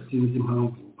gukabya sinzi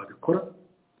impamvu babikora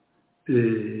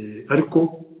ariko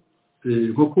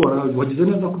nk'uko wagize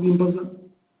neza kubimbaza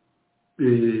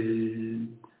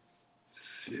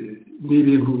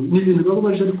ni ibintu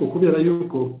babaje ariko kubera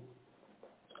yuko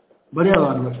bari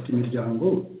abantu bafite imiryango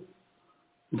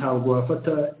ntabwo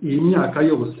bafata iyi myaka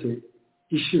yose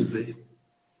ishize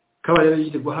kaba yari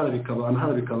yirwa harabika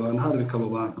abo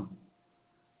bantu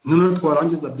none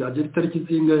twarangiza byagera itariki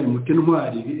zingahe muti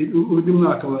ntwari undi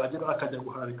mwaka wagera akajya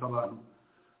guharabika abantu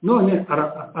none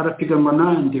arapiganwa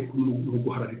nande mu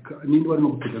guharabika ninde barimo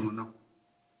gupiganwa nabo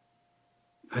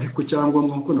ariko cyangwa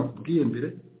nk'uko nakubwiye mbere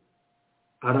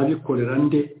arabikorera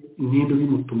nde ninde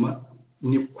bimutuma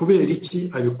ni kubera iki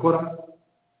abikora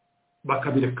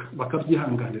bakabireka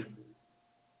bakabyihanganira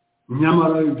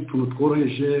nyamara utuntu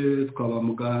tworoheje twaba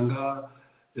muganga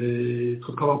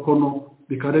tukabakono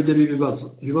bikaregera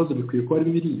ibibazo bikwiye ko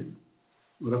ari biriya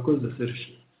urakoze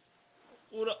Serge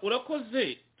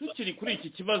urakoze tukiri kuri iki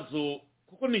kibazo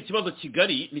kuko ni ikibazo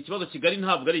kigari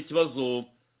ntabwo ari ikibazo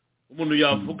umuntu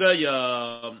yavuga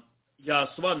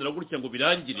yasobanura gutya ngo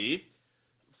birangire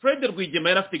Fred Rwigema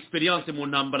yari afite experience mu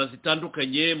ntambara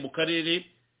zitandukanye mu karere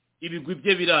ibigwi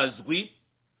bye birazwi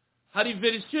hari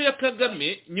verisiyo ya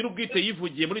Kagame nyir'ubwite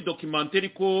yivugiye muri documentary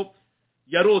ko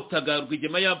yarotaga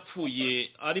Rwigema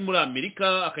yapfuye ari muri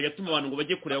Amerika akajya atuma abantu ngo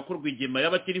bajye kureba ko Rwigema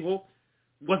yaba akiriho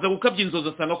ngo aza gukabya inzozi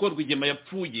asanga ko Rwigema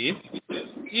yapfuye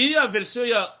iya verisiyo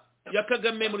ya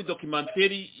Kagame muri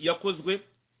documentary yakozwe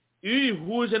iyo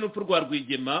ihuje n'urupfu rwa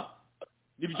Rwigema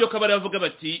nibyo kabari bavuga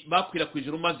bati bakwirakwije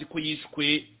urumazi ko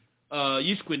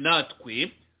yishwe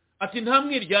natwe ati nta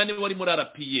mwiryane wari muri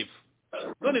RPF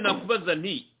none nakubaza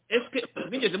nti eske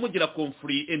nigeze mugira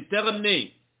conflit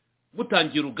interne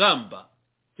mutangira urugamba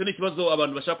cyo ni kibazo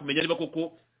abantu bashaka kumenya niba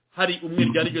koko hari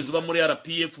umwiryane ugeze uba muri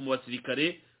RPF mu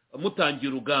basirikare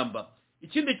mutangira urugamba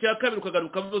ikindi cya kabiri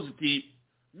ukagaruka bivuze uti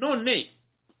none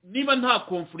niba nta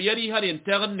conflit yari ihari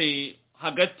interne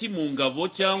hagati mu ngabo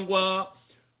cyangwa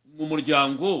mu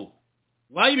muryango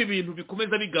wayi ibi bintu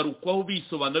bikomeza bigarukwaho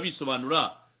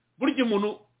bisobanura burya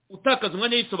umuntu utakaza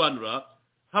umwanya yisobanura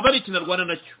haba ari ikinarwana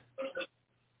nacyo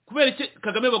kubera iki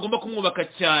Kagame bagomba kumwubaka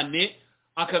cyane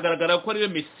akagaragara ko ari we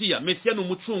Mesiya ni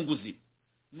umucunguzi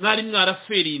mwari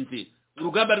mwaraferinze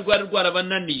urugamba rwari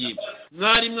rwarabananiye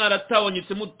mwari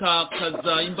mwaratawonyetse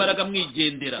mutakaza imbaraga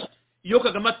mwigendera iyo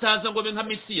Kagame ataza ngo be nka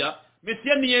Mesiya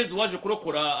ni Yezu waje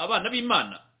kurokora abana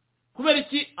b'Imana kubera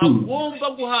iki agomba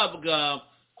guhabwa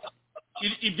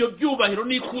ibyo byubahiro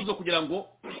n'ikuzo kugira ngo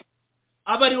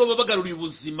aba aribo babagaruriye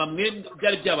ubuzima mwe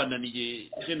byari byabananiye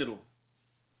genero.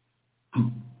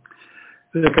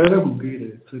 reka rero nkubwire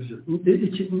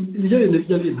ibyo bintu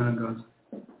bijya bintangaza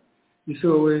ese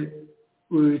wowe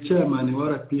chairman wa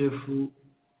RPF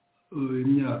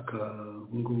imyaka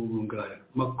ngubu ngaya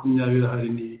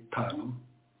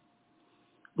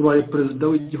 25 ubaye perezida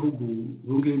w'igihugu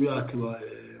bungiye imyaka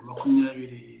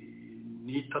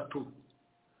 23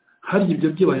 hari ibyo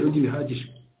byibaye ntibihagije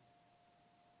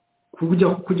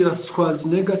kugira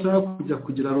Schwarzenegger cyangwa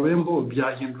kugira Rembo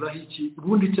byahindura iki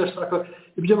ubundi icyo ashaka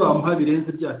ibyo bamuha birenze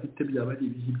byafite byaba ari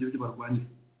ibyo byo barwanya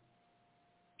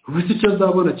ubuse icyo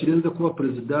zabona kirenze kuba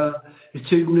perezida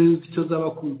icyo zaba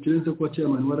kirenze kuba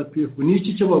chairman wa RPF ni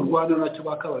iki cyo barwana nacyo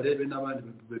bakabarebe n'abandi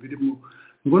babirimo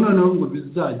ngo noneho ngo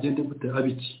bizagende gute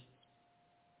abiki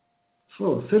so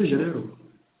Serge rero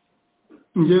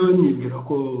ngewe nibwira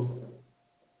ko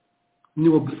ni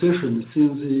obsession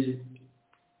sinzi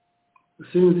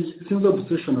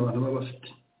obsession abantu baba bafite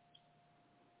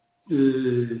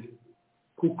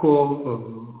kuko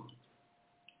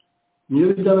niyo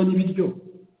byaba n'ibiryo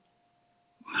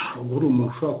ntabwo uri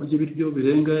umuntu ushobora kurya ibiryo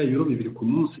birenga euro 2 ku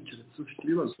munsi keretse ufite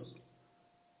ibibazo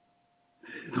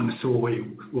none se wowe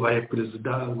ubaye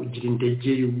perezida ugira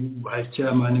indege ubaye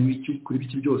chairman w'iki kuri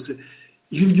biki byose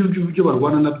ibyo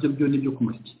barwana nabyo byo nibyo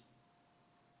kumuriki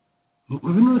ngo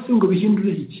bino se ngo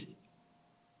bihindure iki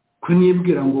ko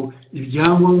nibwira ngo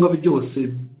ibyangombwa byose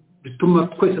bituma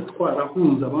twese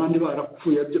twarahunza abandi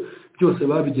barapfuye byose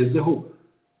babigezeho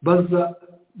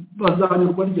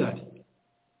bazanyurwa ryari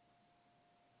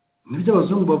nibyo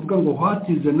abazungu bavuga ngo what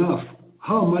is enough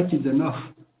how much is enough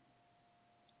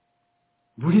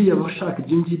buriya bashaka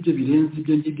ibyo ngibyo birenze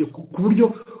ibyo ngibyo ku buryo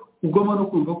ugomba no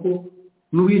kumva ko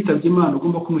n'uwitabye Imana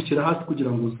ugomba kumushyira hasi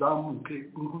kugira ngo uzamuke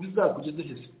ngo bizakugeze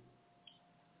hese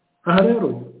aha rero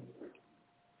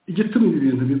igituma ibi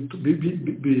bintu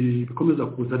bikomeza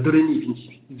kuza dore ni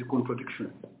ibingibi izi contradiction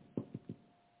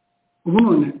ubu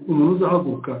none umuntu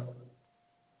uzahaguruka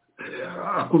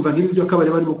akumva n'ibyo kabari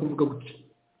barimo kuvuga gutya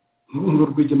ngo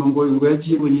Rwigema ngo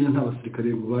yagiye wenyine nta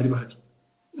basirikare ngo bari bahari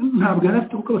ntabwo yari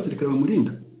afite kuko abasirikare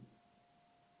bamurinda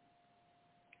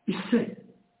ise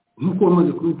nk'uko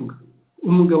wamaze kubivuga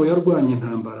umugabo yarwanye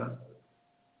intambara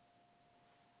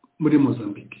muri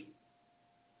Mozambique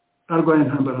arwanya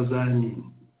intambara za Nini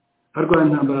arwanya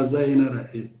intambara za NRA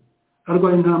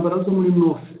arwanya intambara zo muri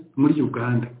North muri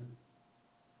Uganda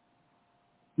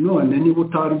none niba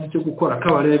utari icyo gukora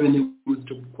kabarebe ni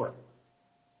icyo gukora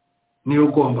niyo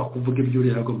ugomba kuvuga ibyo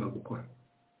uri agomba gukora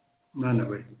mwana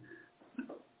we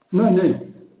none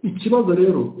ikibazo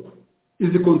rero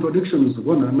izi contradictions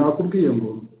ubona nakubwiye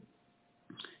ngo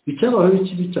icyabaye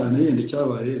kibi cyane yende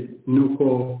cyabaye nuko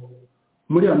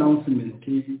muri announcement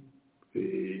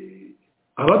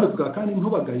abaduka kandi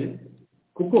ntubagaye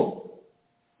kuko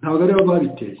ntabwo ari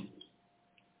babiteye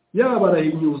yaba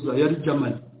arahinyuza yari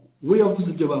Germany we yavuze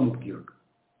ibyo bamubwiraga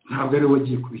ntabwo ari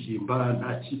wagiye kubihimba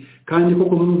ntaki kandi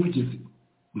koko n'umuvugizi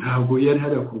ntabwo yari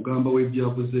hari ku rugamba we ibyo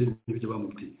yavuze n'ibyo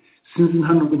bamubwiye sinzi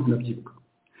nta nubwo nabyibuka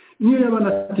niyo yabana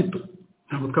Tito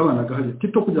ntabwo twabanaga hari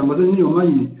Tito kugira ngo aze niyo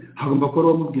mayini hagomba kuba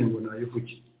bamubwiye ngo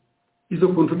nayivuge izo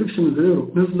contradictions rero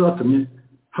nizo zatumye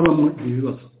habamo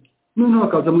ibibazo noneho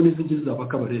bakazamo n'izindi zaba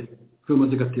kabarebe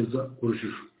bimaze gateza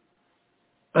urujijo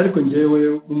ariko ngewe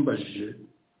umbajije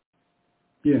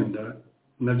yenda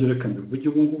nabyo reka mbivuge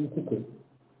ubu ngubu kuko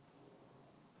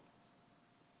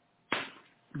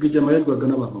Rwigema yarwaga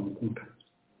n'abantu bamukunda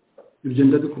ibyo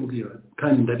ndabikubwira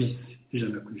kandi ndabizi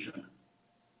 100%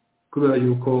 kubera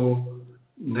yuko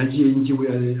nagiye ngiwe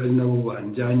ari nabo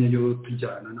banjyanye yo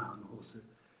tujyana n'ahantu hose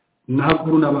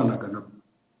ntabwo n'abanaga nabo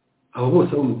abo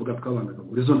bose bamuvuga twabanaga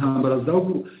muri izo ntambara za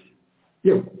guru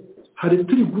yewe hari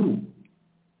turi guru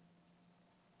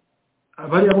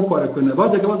abari abo kwarekwena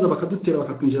bajyaga baza bakadutera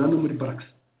bakakwinjira no muri barracks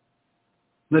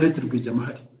na leta Rwigema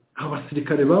hari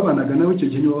abasirikare babanaga nabo icyo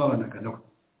gihe nibo babanaga nabo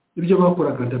ibyo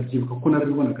bakoraga ndabyibuka ko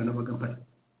narabibonaga nabaga mpari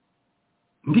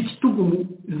ngikitugu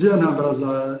zira ntambara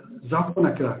za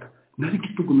kona kiraka nari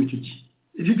kitugu mu cyuki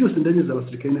ibyo byose ndageza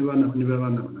abasirikare n'abana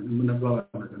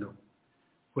nabo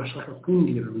bashaka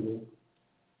kumbwira ngo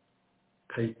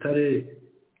Kayitare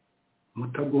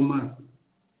Mutagoma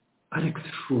Alex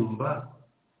Shumba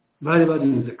bari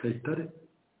barinze Kayitare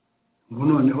ngo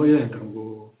noneho yenda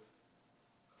ngo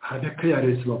habe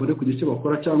kayaresi babone kugira icyo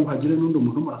bakora cyangwa hagire n'undi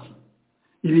muntu masa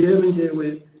ibi rero ngewe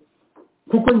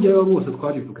kuko ngewe bose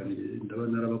twarivuganiye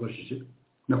ndabona narababajije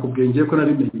nakubwiye ngiye ko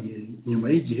nabimenye nyuma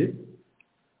y'igihe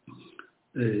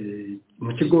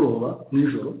mu kigoroba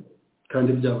nijoro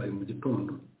kandi byabaye mu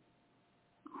gitondo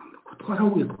ko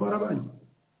twarahuye twarabanye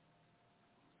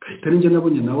Kayitare nge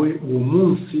nabonye nawe uwo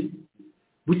munsi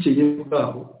bukeye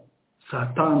bwaho saa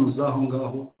 5 zaho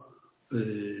ngaho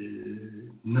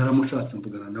naramushatse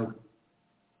mvugana nawe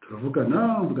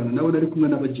mvugana nawe nari kumwe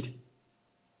n'abagire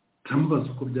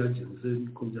turamubaza uko byagenze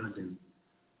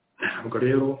ntabwo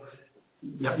rero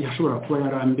yashobora kuba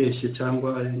yarambeshye cyangwa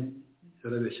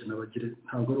yarabeshye n'abagire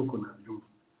ntabwo ari uko nabyumva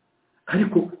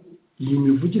ariko iyi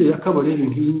mivugire ya Kabarebe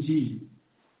nk'iyi ngiyi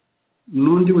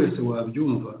n'undi wese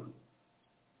wabyumva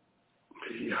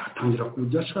yatangira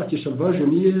kujya ashakisha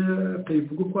version ye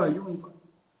akayivuga uko ayumva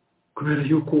kubera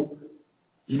yuko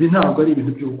ibi ntabwo ari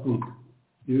ibintu by'urukundo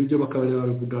ibi byo Kabarebe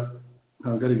bavuga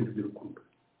ntabwo ari ibintu by'urukundo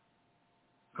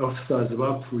abasaza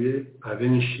bapfuye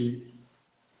abenshi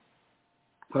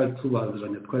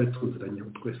twari tuziranye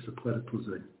twese twari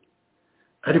tuziranye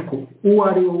ariko uwo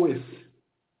ari we wese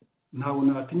ntabwo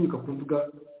natinyuka kuvuga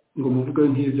ngo muvuge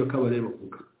nk'ibyo Kabarebe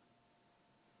bavuga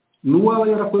n'uwaba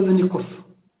yarakoze n'ikosa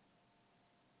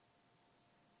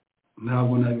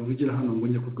ntabwo nabivugira hano ngo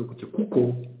njye kuvuga gutya kuko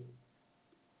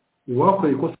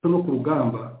uwakoreye ikosa no ku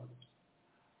rugamba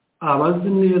abazi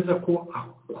neza ko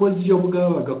akoze iyo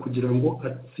bwabaga kugira ngo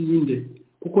atsinde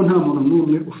kuko nta muntu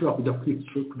n'umwe ushobora kujya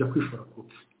kwishora ku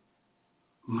rupfu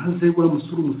maze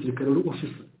uramusura umusirikare uri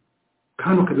ofisa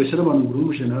kandi ukabeshya n'abantu ngo uri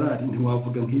umujenerali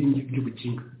ntiwavuga nk'ibi ngibi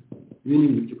by'ubuginga ibi ni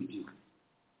ibintu by'ubuginga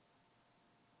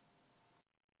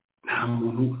nta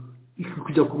muntu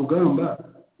kujya ku rugamba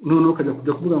noneho ukajya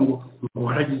kuvuga ngo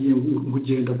waragiye ngo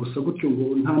ugenda gusa gutyo ngo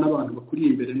nta n'abantu bakuri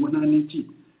imbere ngo nta n'iki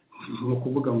ngo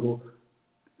kuvuga ngo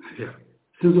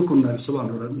sinzi ukuntu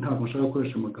nabisobanura ntabwo nshaka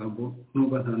gukoresha amagambo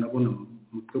nubwo ntanabona mu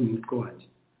mutwe wanjye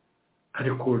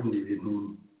ariko ni ibintu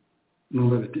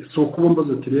numva biti so kuba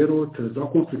mbaza ati rero za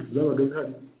conflict zabaga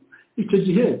zihari icyo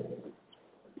gihe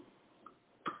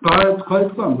twari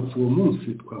twambutse uwo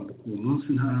munsi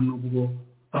nta nubwo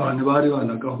abantu bari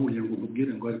banagahuye ngo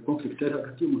mubwire ngo hari conflict yari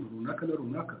hagati y'umuntu runaka na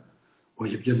runaka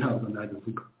oya ibyo ntabwo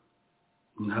nabivuga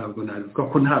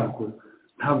ko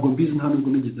ntabwo mbizi nta nubwo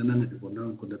nigeze nanabibona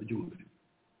ngo ndabyumve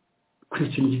kuri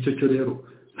iki ngicyo cyo rero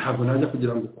ntabwo najya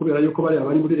kugira ngo kubera yuko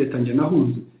bari muri leta njye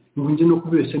nahunze ngo njye no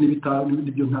kubeshya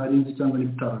n'ibyo ntarinzi cyangwa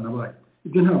n'ibitaranabaye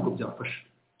ibyo ntabwo byafasha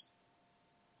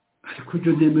ariko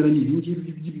ibyo nemera ni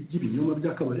ibingibi by'ibinyoma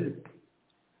bya Kabarebe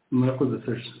murakoze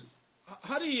seje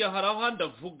hariya hari ahandi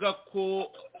avuga ko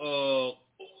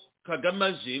Kagame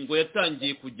aje ngo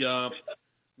yatangiye kujya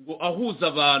ngo ahuza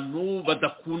abantu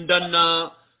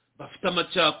badakundana bafite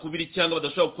amacakubiri cyangwa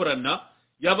badashobora gukorana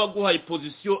yaba aguhaye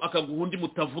pozisiyo akaguha undi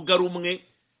mutavuga rumwe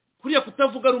kuriya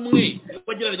kutavuga rumwe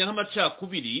bagereranya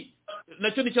nk'amacakubiri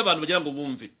nacyo nicyo abantu bagira ngo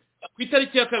bumve ku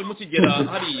itariki ya 2 mukigera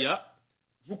hariya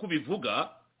nk'uko bivuga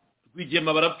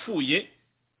Rwigema barapfuye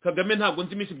Kagame ntabwo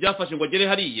nzi iminsi byafashe ngo agere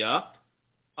hariya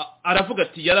aravuga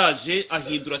ati yaraje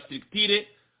ahindura structure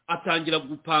atangira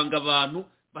gupanga abantu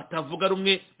batavuga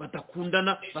rumwe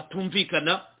batakundana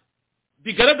batumvikana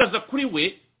bigaragaza kuri we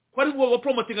ko ari bo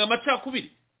promotinga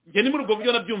amacakubiri nge ni muri ubwo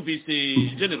buryo nabyumvise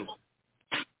general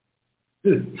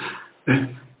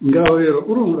ngaho rero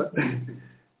urumva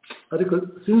ariko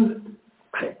sinzi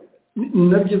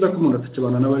nabyiza ko umuntu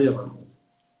atakibana n'abariya bantu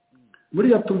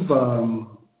buriya tuva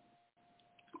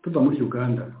muri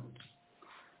Uganda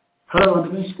hari abantu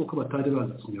benshi kuko batari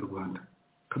bazi Ikinyarwanda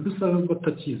kabisa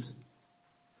batakizi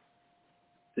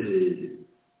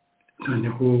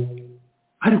noneho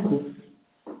ariko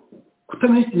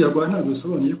kutamenya Ikinyarwanda ntabwo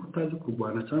bisobanuye ko utazi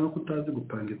kurwana cyangwa ko utazi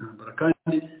gupanga intambara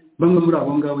kandi bamwe muri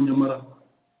abo ngabo nyamara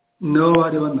nabo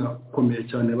bari banakomeye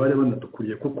cyane bari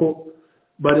banadukuriye kuko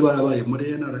bari barabaye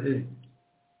muri NRA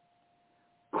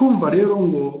kumva rero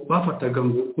ngo bafataga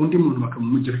ngo undi muntu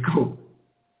bakamumugerekaho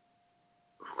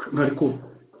ariko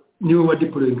niwe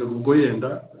wadipurenga ubwo yenda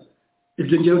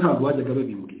ibyo ngewe ntabwo bajyaga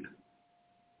babimbwira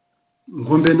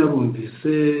ngo mbe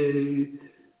narumvise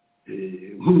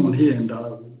nk'umuntu yenda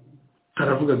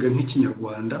taravugaga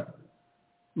nk'Ikinyarwanda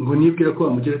ngo nibwire ko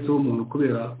bamugeretseho umuntu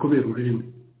kubera ururimi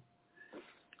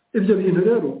ibyo bintu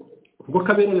rero ubwo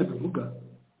Kabarebe bivuga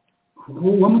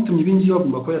uwamutumye ibingibi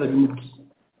bagomba kuba yarabimubwiye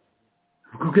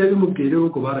kuko yabimubwiye rero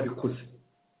ngo barabikoze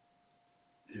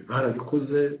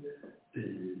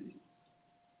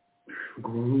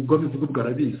ubwo bivuga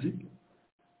bwarabizi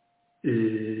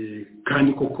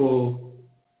kandi koko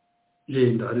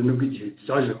yenda hari nubwo igihe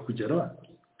cyaje kugera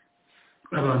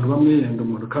abantu bamwe yenda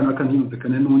umuntu kanaka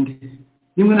ntiyumvikane n'undi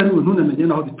rimwe na rimwe ntunamenye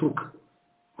naho bituruka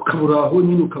ukabura aho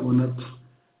nyine ukabona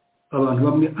abantu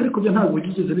bamwe ariko byo ntabwo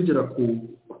bigeze bigera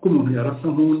kuko umuntu yarasa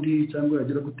nk'undi cyangwa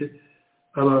yagira gute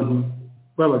abantu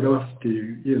babaga bafite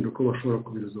yenda ko bashobora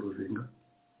kubiriza uruzinga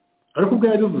ariko ubwo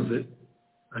yabivuze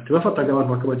ati bafataga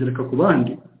abantu bakabagereka ku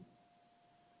bandi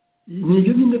ni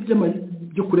ibyo nyine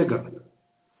byo kuregana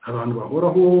abantu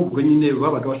bahoraho ubwo nyine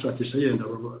babaga bashakisha yenda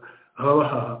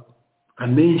ababaha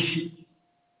amenshi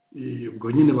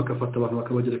ubwo nyine bakafata abantu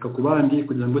bakabagereka ku bandi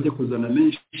kugira ngo bajye kuzana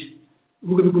menshi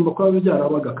ubwo bigomba kuba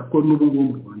byarabaga kuko n'ubu ngubu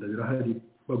mu Rwanda birahari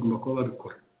bagomba kuba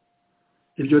babikora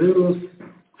ibyo rero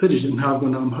Serge ntabwo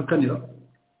namuhakanira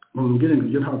mu mbwire ngo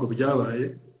ibyo ntabwo byabaye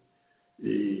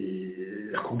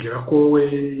akubwira ko we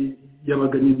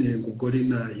yabaga nyine ngugori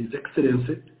na his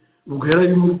excellence ubwo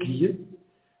yarabimubwiye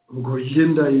ubwo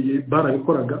yenda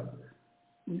barabikoraga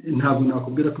ntabwo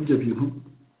nakubwira ko ibyo bintu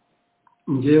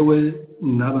ngewe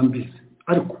naba mbizi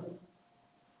ariko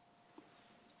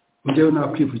ngewe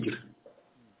nakwivugira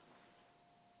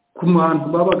ku bantu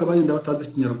babaga bagenda batazi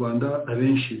ikinyarwanda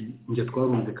abenshi nge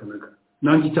twarumvikanaga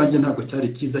nanjye icyanjye ntabwo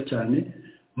cyari cyiza cyane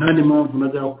nta n'impamvu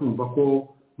najya kumva ko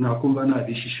nakumva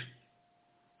nabishisha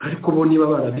ariko bo niba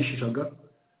barabishishaga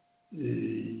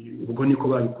ubwo niko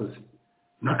babikoze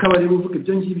nakabari uvuga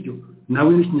ibyo ngibyo nawe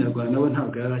n'ikinyarwanda nawe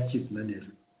ntabwo yari akizina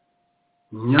neza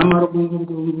nyamara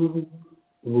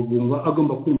ubu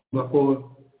agomba kumva ko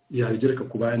yabigereka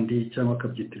ku bandi cyangwa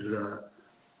akabyitirira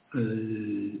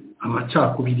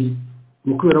amacakubiri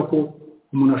ni kubera ko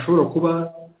umuntu ashobora kuba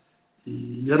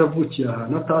yaravukiye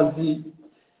ahantu atazi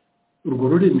urwo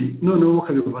rurimi noneho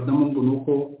ukabivadamo ngo ni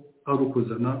uko ari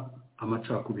ukuzana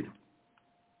amacakubiri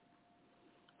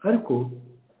ariko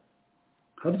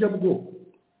harya bwo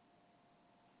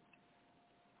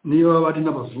niba bari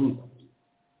n'abazungu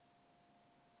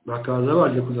bakaza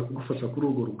baje kuza kugufasha kuri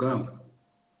urwo rugamba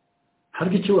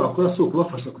harya icyo wakora si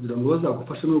ukubafasha kugira ngo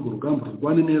bazagufashe muri urwo rugamba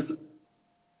rurwane neza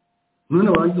none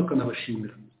warangiza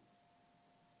ukanabashimira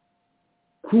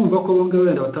kumva ko bo ngabo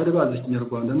wenda batari bazi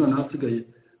ikinyarwanda none hasigaye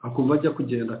akumva ajya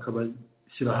kugenda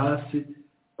akabashyira hasi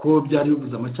ko byari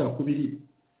bivuze amacakubiri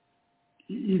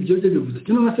ibyo byo bivuze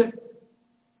kino se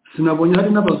sinabonye hari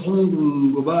n'abazungu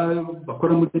ngo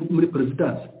bakora muri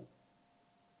presidence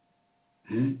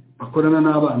bakorana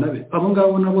n'abana be abo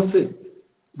ngabo nabo se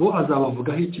bo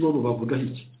azabavugaho iki bo bavugaho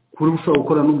iki kuri ushobora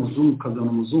gukora n'umuzungu ukazana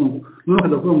umuzungu none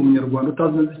akaza kuvuga mu Munyarwanda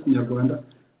utazi neza ikinyarwanda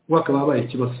wakaba babaye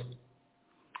ikibazo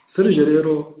Serge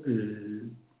rero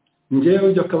ngewe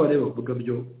ibyo akabare bavuga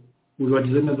byo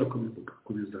ubagize neza kubivuga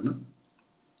kubizana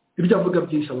ibyo avuga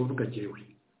byinshi abavuga jewe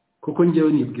kuko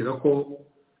ngewe nibwira ko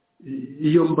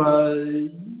iyo mba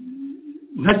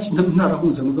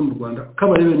ntarahunze muzo mu Rwanda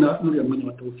kabarewe n'uriya mwanya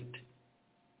batawufite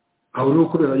aho rero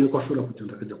kubera yuko ashobora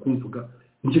kugenda akajya kumvuga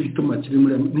nicyo gituma kiri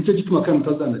muri nicyo gituma kandi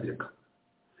mutazanabireka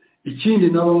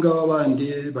ikindi nabo ngabo abandi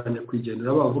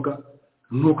banyakwigendera bavuga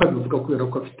nuko abivuga kubera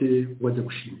ko afite wajya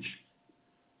gushimisha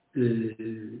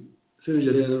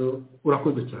Serge rero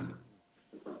urakoze cyane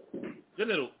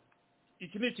General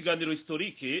iki ni ikiganiro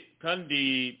historique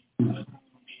kandi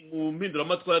mu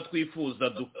mpinduramatwara twifuza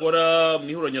dukora mu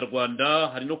ihuriro nyarwanda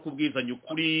hari no kubwizanya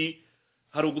ukuri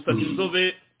hari ugusata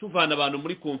inzobe tuvana abantu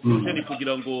muri confusion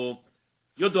kugira ngo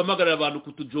iyo duhamagarira abantu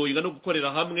kutujoyinga no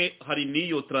gukorera hamwe hari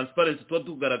niyo transparency tuba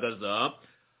tugaragaza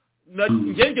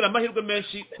ngengera amahirwe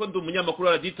menshi ko ndi umunyamakuru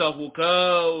wa Itahuka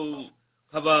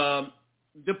haba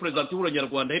de president w'u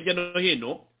Rwanda hirya no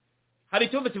hino hari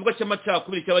ikibazo kivuga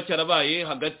cy'amacakubiri cyaba cyarabaye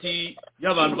hagati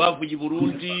y'abantu bavuye i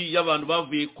Burundi y'abantu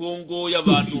bavuye Kongo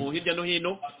y'abantu hirya no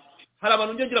hino hari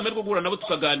abantu ngengera amahirwe guhura nabo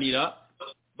tukaganira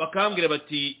bakambwira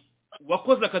bati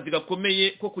wakoze akazi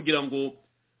gakomeye ko kugira ngo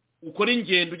ukora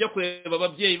ingendo ujya kureba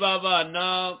ababyeyi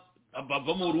b'abana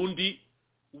bava mu Burundi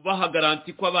ubaha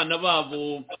garanti ko abana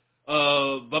babo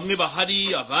bamwe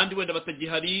bahari abandi wenda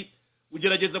batagihari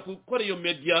ugerageza gukora iyo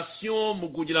mediation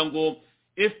mu kugira ngo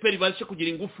FPR ibashe kugira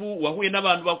ingufu wahuye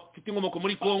n'abantu bafite inkomoko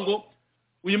muri Kongo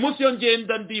uyu munsi yo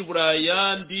ngenda ndi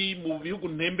Buraya ndi mu bihugu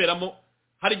ntemberamo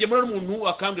hari igihe muri umuntu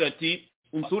akambwira ati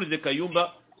unsurize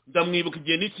Kayumba ndamwibuka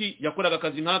igihe niki yakoraga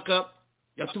akazi nkaka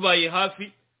yatubaye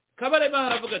hafi kabare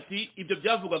baharavuga ati ibyo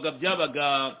byavugwaga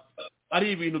byabaga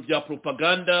ari ibintu bya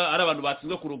propaganda ari abantu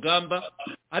batsinzwe ku rugamba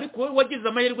ariko wagize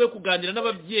amahirwe yo kuganira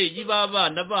n'ababyeyi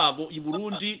b'abana babo i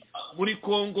Burundi muri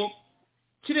Kongo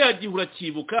kiriya gihura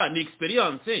kibuka ni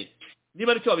experience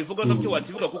niba aricyo wabivuga nabyo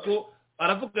wakivuga kuko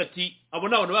aravuga ati abo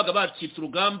n'abantu baga bacitse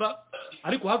urugamba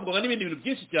ariko havugwaga n'ibindi bintu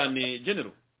byinshi cyane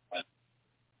General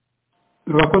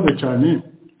urakoze cyane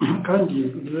kandi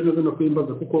rero no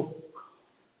kwimbaza kuko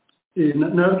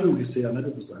nabyumvise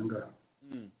yanaribuzanga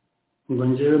ngo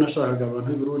ngewe nashakaga abantu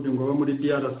b'i Burundi ngo ba muri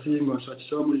DRC ngo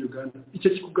bashakisha ba muri Uganda icyo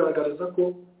kikugaragariza ko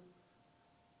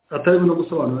atarimo no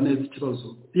gusobanura neza ikibazo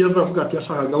iyo azavuga ati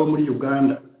yashakaga abo muri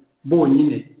Uganda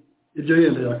bonyine ibyo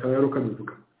yenda yakaba yaruka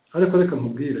bivuga ariko reka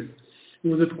nkubwire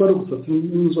ubuze twari gusatsa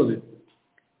inzobe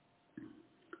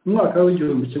umwaka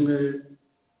w'igihumbi kimwe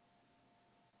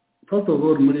first of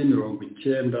all muri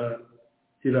 90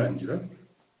 irangira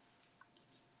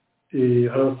hari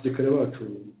abasirikare bacu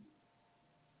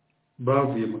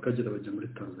bavuye mu Kagera bajya muri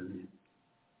Tanzania.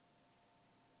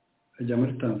 Bajya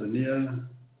muri Tanzania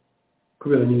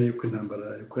kubera nyine yuko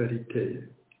intambara yuko yari iteye,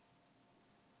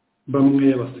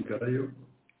 bamwe basigarayo.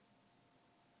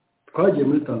 Twagiye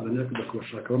muri Tanzania kujya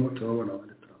kubashaka bamwe turabona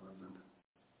abandi turabazana,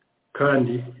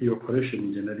 kandi iyo operation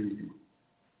nge nari ndimo.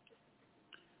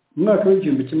 Mu mwaka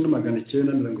w'igihumbi kimwe magana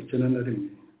icyenda mirongo icyenda na rimwe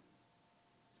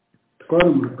twari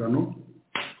mu rugano,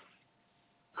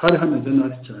 hari hameze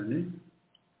nabi cyane,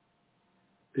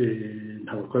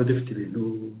 ntabwo twari dufite ibintu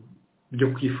byo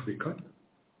kwifubika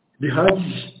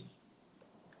bihagije.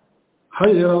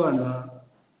 Hari rero abana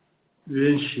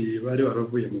benshi bari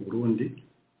baravuye mu Burundi,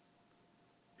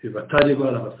 batari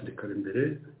bari abasirikare mbere,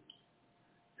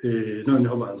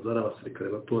 noneho baza ari abasirikare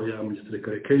batoya. Mu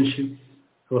gisirikare kenshi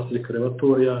abasirikare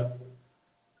batoya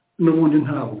n'ubundi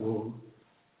ntabwo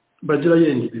bagira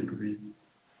yenda ibintu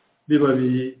biba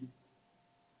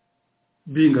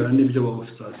bingana n'ibyo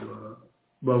b'abofisari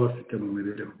baba bafite mu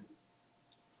mibereho.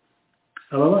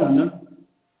 Aba bana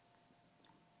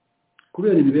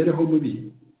kubera imibereho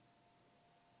mibi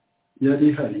yari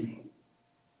ihari,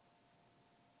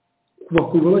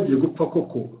 bakumva bagiye gupfa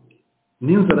koko,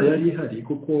 n'inzara yari ihari,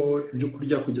 kuko ibyo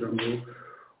kurya kugira ngo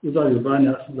uzabivane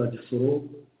hasi za Gisoro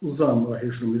uzamura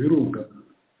hejuru mu birunga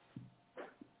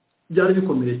byari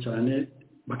bikomeye cyane,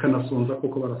 bakanasonza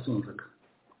kuko barasonzaga.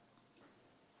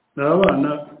 Aba bana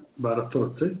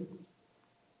baratorotse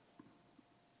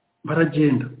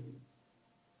baragenda,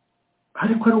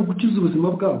 ariko ari ugukiza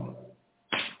ubuzima bwabo.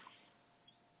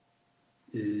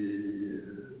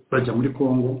 Bajya muri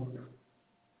Kongo.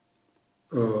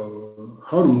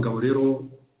 Hari umugabo rero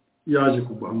yaje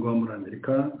kugwa ngaho muri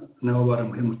Amerika, nabo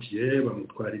baramuhemukiye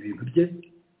bamutwara ibintu bye,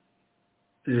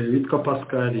 witwa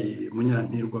Pascal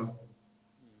Munyantirwa.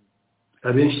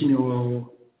 Abenshi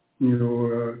niwo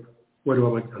wari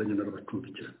wabagerageza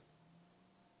bacumbikira.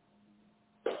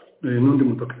 N'undi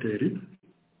mudokiteri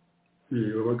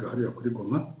wabaga hariya kuri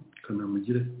Goma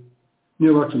Kanamugire,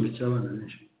 niyo bacumbikiye abana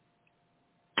benshi.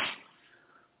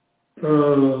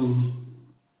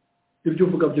 Ibyo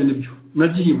uvuga byo nibyo.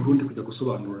 Nagiye i Burundi kujya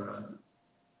gusobanura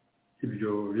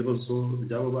ibyo bibazo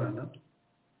by'abo bana.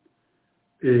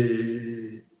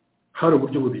 Hari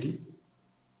uburyo bubiri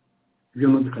ibyo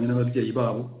numvikanye n'ababyeyi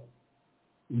babo.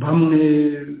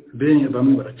 Bamwe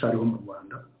baracyariho mu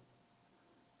Rwanda.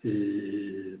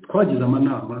 Twagize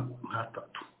amanama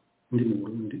nk'atatu ndi mu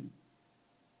Burundi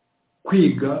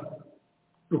kwiga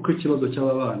uko ikibazo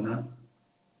cy'aba bana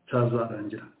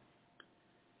cyazarangira.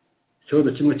 Ikibazo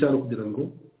kimwe cyari kugira ngo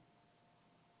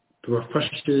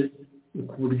tubafashe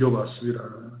uko uburyo basubira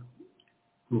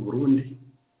mu Burundi,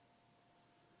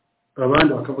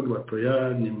 abandi bakavuga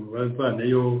batoya ni mu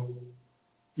bavaneyo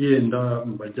yenda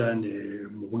mu bajyane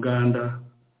mu Buganda,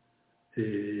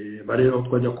 bareba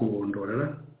twajya kubondorera.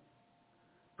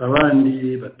 Abandi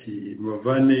bati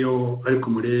mubavaneyo ariko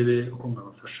murebe uko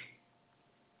mwabafasha.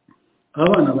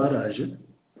 Abana baraje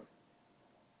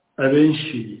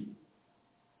abenshi,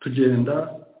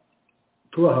 tugenda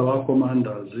tubaha ba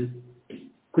komandazi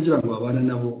kugira ngo babane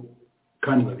nabo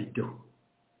kandi babiteho.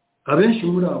 Abenshi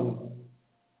muri abo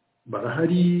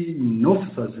barahari,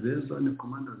 n'officers beza, ni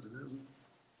komandazi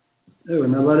beza.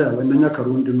 Nabare abanya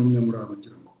Karundi n'umwe muri abo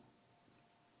ngira ngo,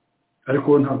 ariko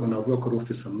ntabwo navuga ko ari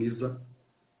officer mwiza,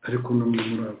 ariko n'umwe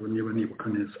muri abo niba nibuka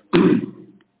neza.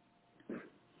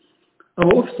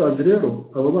 Abo officers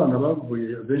rero, abo bana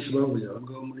bavuye, benshi bavuye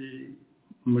aho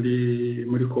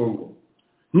muri Kongo,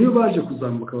 niyo baje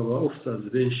kuzamuka aba officers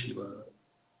benshi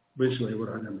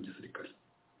bayobora hano mu gisirikare.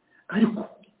 Ariko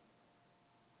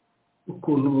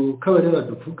ukuntu Kabarera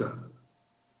duvuga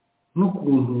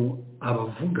n'ukuntu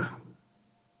abavuga,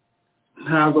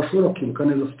 ntabwo ashobora kwibuka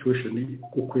neza situation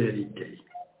uko yari iteye.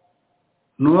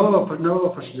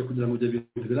 N'ababafashije kugira ngo ibyo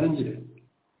bintu birangire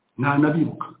nta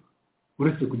nabibuka,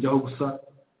 uretse kujyaho gusa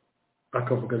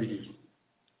akavuga biriya.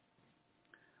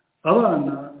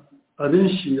 Abana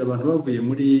abenshi, abantu bavuye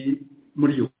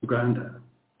muri Uganda,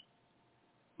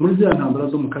 muri bya ntambara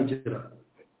zo mu Kagera,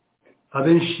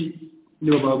 abenshi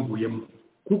nibo baguyemo,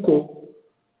 kuko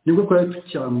nibwo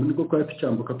twari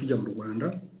tucyambuka tujya mu Rwanda.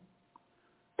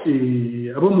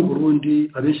 Abo mu Burundi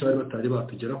abenshi bari batari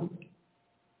batugeraho,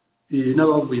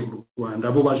 n'abavuye mu Rwanda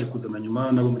abo baje kuzana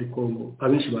nyuma, n'abo muri Kongo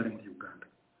abenshi bari muri Uganda.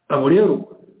 Abo rero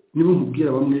nibo mubwira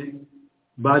bamwe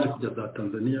baje kujya za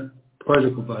Tanzania, twaje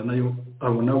kuvanayo,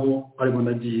 abo nabo arimo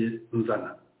nagiye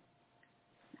nzana.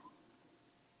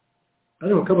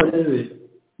 Ariko Kabarebe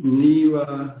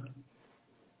niba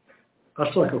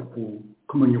ashaka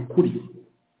kumenya ukuri,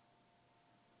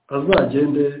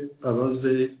 azagende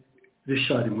abaze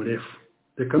Richard Murefu.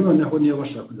 reka noneho niyo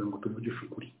bashaka kugira ngo tuvugishe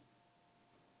ukuri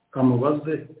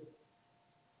amubaze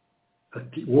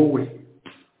ati wowe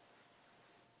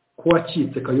ko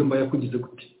wacitse Kayumba yakugize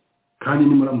gute kandi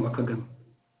ni muramu wa Kagame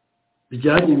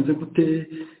byagenze gute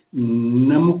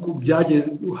namuku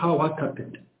byagenze how what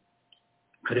happened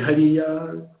hari hariya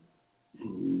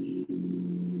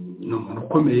no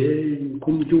ukomeye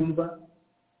kumbyumva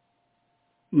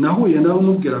nahuye nawe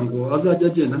umubwira ngo azajya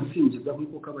agenda nsingiza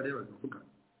nkuko kabareba bivuga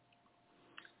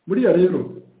buriya rero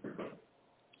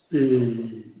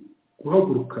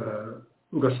guhaguruka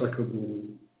ugashaka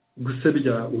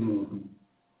gusebya umuntu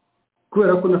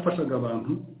kubera ko nafashaga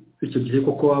abantu icyo gihe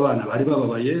koko abana bari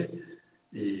bababaye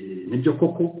nibyo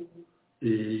koko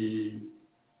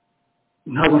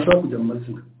ntabwo nshaka kujya mu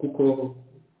mazina kuko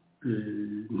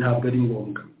ntabwo ari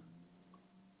ngombwa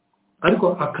ariko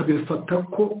akabifata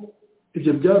ko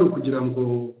ibyo byari kugira ngo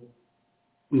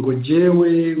jewe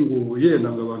ngo yenda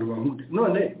ngo abantu bankunde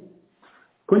none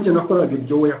ko njye nakoraga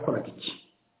ibyo we yakoraga iki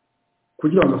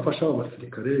kugira ngo afashe abo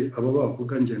basirikare abo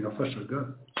bavuga njye nafashaga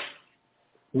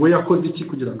we yakoze iki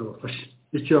kugira ngo abafashe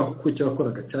icyo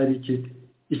yakoraga cyari iki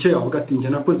icyo yavuga ati njye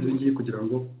nakoze ibi ngiye kugira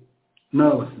ngo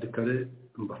n'aba basirikare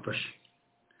mbafashe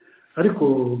ariko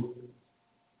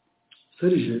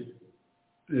Serge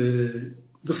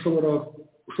dushobora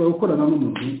gukorana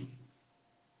n'umuntu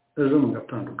ejo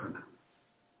mugatandukana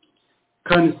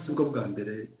kandi sibwo bwa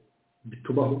mbere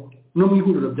bitubaho no mu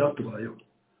ihuriro byatubayeho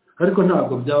ariko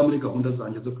ntabwo byaba muri gahunda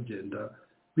zanjye zo kugenda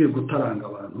gutaranga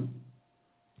abantu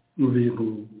mu bintu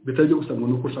bitajya gusa ngo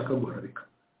nuko ushaka guharika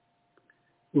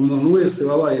umuntu wese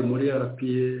wabaye muri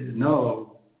RPA nawe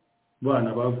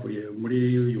bana bavuye muri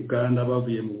Uganda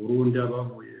bavuye mu Burundi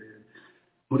bavuye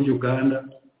muri Uganda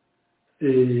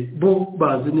bo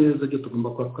bazi neza cyo tugomba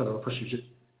kuba twarabafashije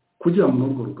kugira ngo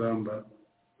urwo rugamba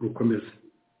rukomeze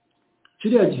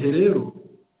kiriya gihe rero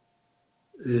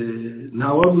nta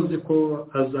wari uzi ko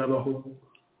azabaho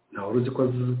nta wari uzi ko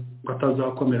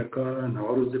atazakomereka nta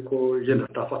wari uzi ko yenda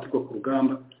atafatirwa ku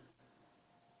rugamba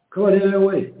Kabarebe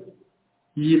we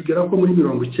yibwira ko muri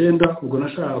 90 ubwo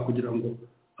nashaka kugira ngo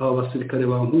aba basirikare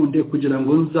bankunde kugira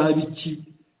ngo nzabe iki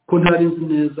ko ntari nzi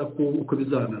neza ko uko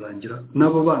bizanarangira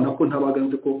nabo bana ko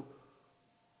ntabaganze ko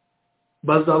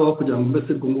bazabaho kugira ngo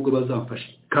mbese ubwo ngubwo bazamfashe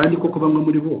kandi koko bamwe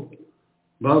muri bo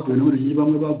bavuye muri iyi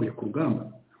bamwe bavuye ku rugamba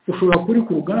ushobora kuri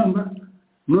ku rugamba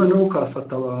noneho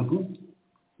ukafata abantu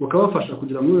ukabafasha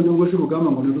kugira ngo noneho ngo urugamba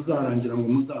ngo ruzarangira ngo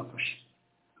muzafashe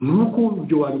nuko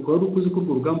ibyo wabikora ukuzi ko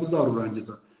urwo rugamba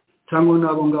uzarurangiza cyangwa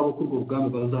nabo ngabo ko urwo rugamba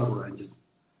bazarurangiza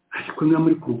ariko niba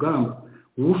muri ku rugamba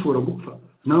uba ushobora gupfa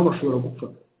nawe bashobora gupfa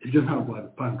ibyo ntabwo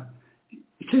wabipanga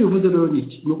icyo bivuze rero ni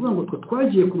iki ni ukuvuga ngo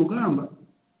twagiye ku rugamba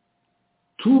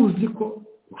tuzi ko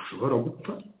ushobora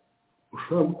gupfa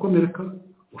ushobora gukomereka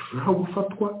ushobora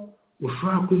gufatwa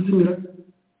ushobora kuzimira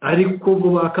ariko bo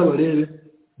bakabarebe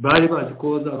bari bazi ko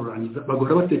bazarurangiza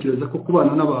bagora batekereza ko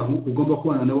kubana n'abantu ugomba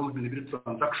kubana nabo mu bintu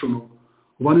transaction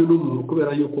ubane n'umuntu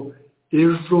kubera yuko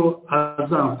ejo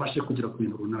azamfashe kugira ku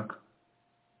bintu runaka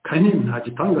kandi nta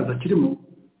gitangaza kirimo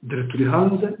dore turi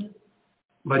hanze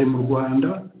bari mu Rwanda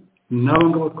nabo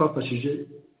ngabo twafashije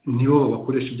nibo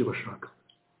bakoresha ibyo bashaka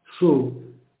so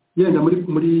yenda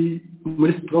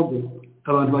muri struggle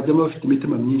abantu bajyamo bafite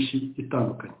imitima myinshi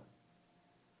itandukanye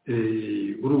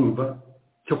urumva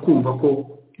cyo kumva ko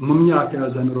mu myaka ya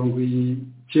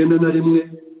 91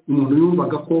 umuntu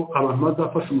yumvaga ko abantu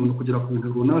bazafasha umuntu kugera ku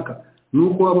bintu runaka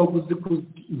nuko wabavuze ko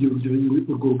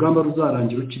urwo rugamba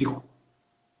ruzarangira ukiriho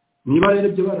niba rero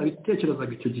ibyo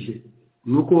barabitekerezaga icyo gihe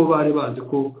nuko bari bazi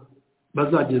ko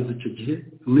bazageza icyo gihe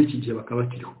muri iki gihe bakaba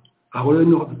bakiriho aho rero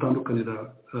niho dutandukanira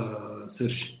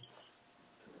Serge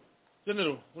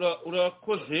General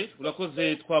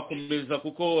urakoze twakomeza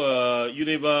kuko iyo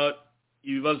ureba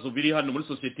ibibazo biri hano muri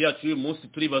society yacu uyu munsi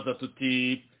turibaza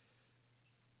tuti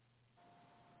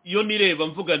iyo nireba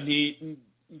mvuga nti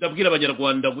ndabwira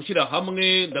abanyarwanda gushyira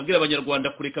hamwe ndabwira abanyarwanda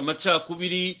kureka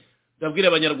amacakubiri ndabwira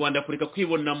abanyarwanda kureka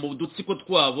kwibona mu dutsiko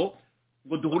twabo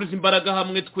ngo duhurize imbaraga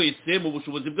hamwe twese mu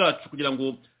bushobozi bwacu kugira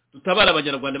ngo dutabare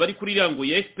abanyarwanda bari kuri irango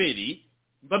ya FPR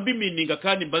mba mbimininga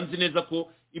kandi mba nzi neza ko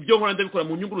ibyo nkora ndabikora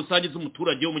mu nyungu rusange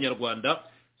z'umuturage w'umunyarwanda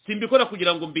simbikora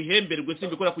kugira ngo mbihemberwe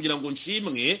simbikora kugira ngo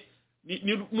nshimwe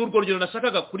n'urwo rugero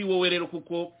nashakaga kuri wowe rero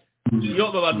kuko iyo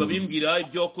abantu babimbwira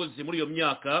ibyo wakoze muri iyo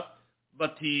myaka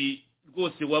bati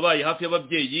rwose wabaye hafi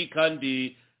y'ababyeyi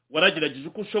kandi waragerageje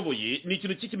uko ushoboye ni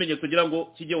ikintu cy'ikimenyetso kugira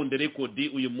ngo kijye on the record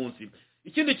uyu munsi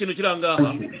ikindi kintu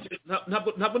kirangaha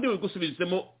ntabwo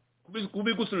ndi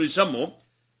kubigusubirishamo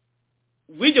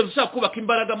wigeze ushaka kubaka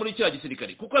imbaraga muri cya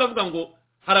gisirikare kuko aravuga ngo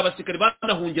hari abasirikare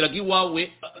banahungiraga iwawe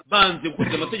banze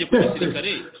gukurikiza amategeko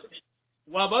y'abasirikare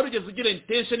waba warugeze ugira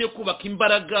intention yo kubaka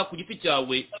imbaraga ku giti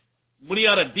cyawe muri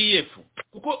RDF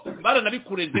kuko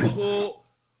baranabikureze ko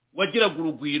wagiraga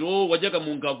urugwiro wajyaga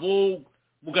mu ngabo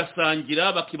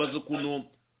mugasangira bakibaza ukuntu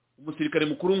umusirikare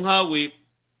mukuru nkawe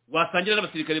wasangira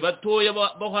n'abasirikare batoya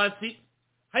bo hasi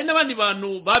hari n'abandi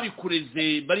bantu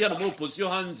babikureze bari hano muri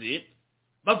opposition hanze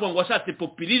bavuga ngo washatse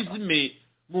populisme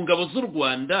mu ngabo z'u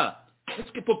Rwanda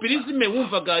ese populisme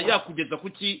wumvaga yakugeza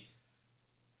kuki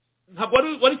ntabwo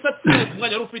wari satse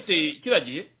umwanya wari ufite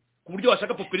kiragiye ku buryo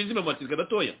washaka populisme mu basirikare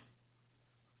batoya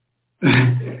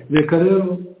reka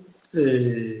rero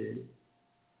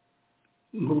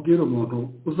nkubwira umuntu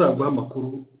uzaguha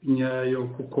amakuru nyayo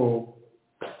kuko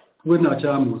we nta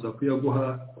cyamuza kuyaguha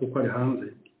kuko ari hanze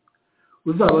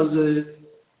uzabaze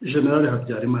General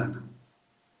Habyarimana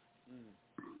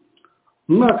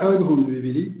mu mwaka wa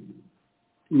 2000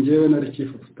 njyewe nari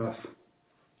chief of staff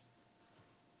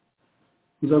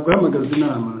nzaguhamagaza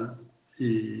inama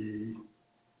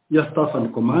ya staff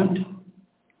and command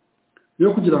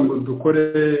yo kugira ngo dukore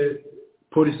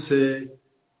police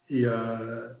ya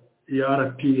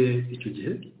RPA icyo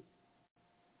gihe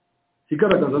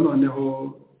igaragaza noneho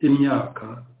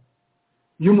imyaka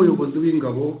y'umuyobozi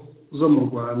w'ingabo zo mu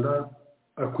Rwanda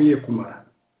akwiye kumara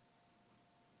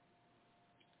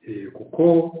kuko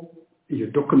iyo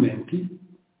document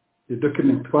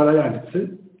twarayanditse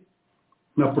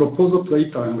na proposal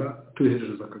turayitanga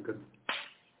tuyihereza Kagame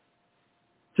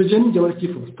icyo gihe ninjye wari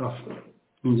chief of staff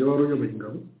ninjye wari uyoboye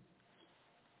ingabo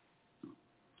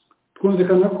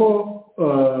twumvikana ko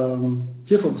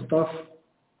chief of staff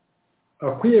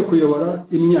akwiye kuyobora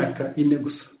imyaka 4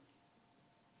 gusa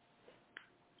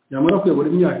yamara kuyobora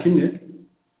imyaka 4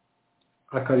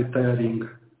 akaritayaringa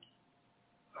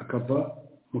akava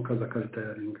mu kazi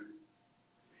akaritayaringa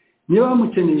niba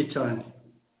bamukeneye cyane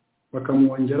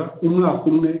bakamwongera umwaka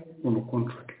umwe mu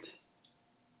contract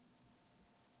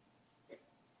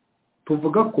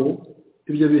tuvuga ko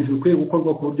ibyo bintu bikwiye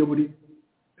gukorwa ku buryo buri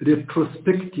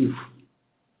retrospective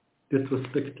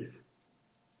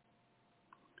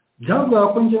byavuga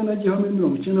ko njyewe nagiye muri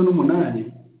 1998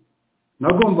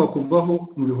 nagomba kuvaho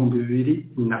mu 2002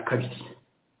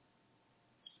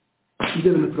 ibyo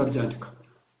bintu turabyandika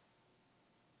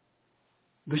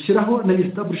dushyiraho na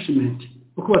establishment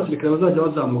uko abasirikare bazajya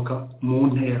bazamuka mu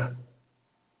ntera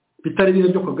bitari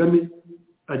byo Kagame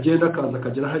agenda akaza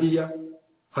akagera hariya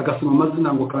agasoma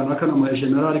amazina ngo kanaka na mu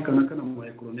general kanaka na mu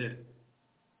colonel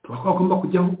twagomba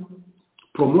kujyaho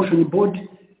promotion board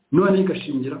none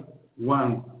igashingira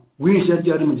wangu winjye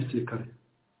ryari mu gisirikare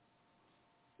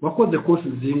wakoze course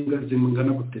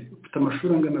zingana gute ufite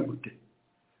amashuri angana gute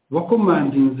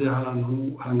wakomandinze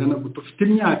ahantu hangana gute ufite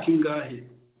imyaka ingahe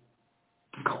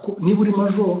niba uri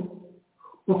major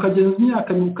ukageza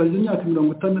imyaka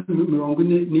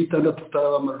 56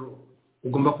 utaraba major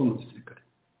ugomba kuba mu gisirikare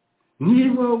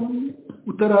niba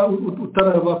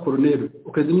utaraba colonel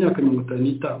ukageza imyaka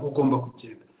 55 ugomba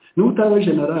kugenda niba utaraba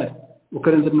general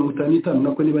ukarenza 55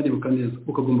 nako niba nibuka neza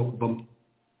ukagomba kuvamo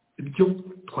ibyo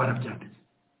twarabyanditse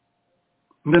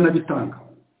ndanabitanga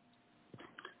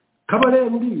Kabare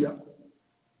buriya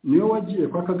niyo wagiye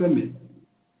kwa Kagame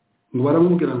ngo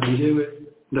baramubwira ngo njyewe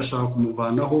ndashaka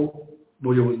kumuvanaho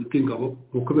ubuyobozi bw'ingabo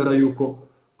kubera yuko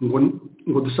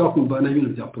ngo dushaka kumuvanaho ibintu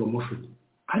bya promotion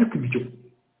ariko ibyo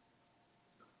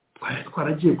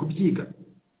twaragiye kubyiga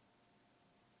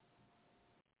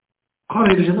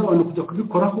twarereje n'abantu kujya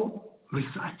kubikoraho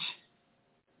research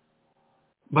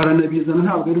baranabizana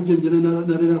ntabwo ari byo ngene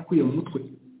narakuye mu mutwe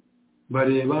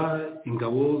bareba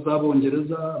ingabo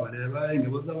z'Abongereza bareba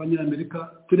ingabo z'Abanyamerika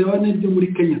tureba n'ibyo muri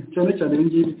Kenya cyane cyane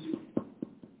ibingibi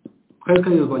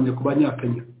kayozanye ku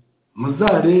Banyakenya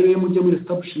muzarebe mujye muri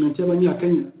establishment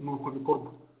y'Abanyakenya nuko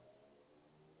bikorwa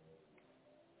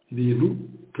ibintu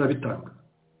turabitanga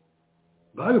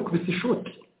babikubise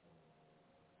ishoti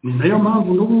ni nayo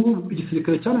mpamvu n'ubu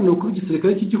igisirikare cyane no kuri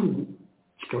igisirikare cy'igihugu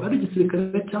kikaba ari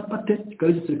igisirikare cya pate kikaba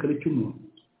ari igisirikare cy'umuntu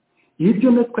ibyo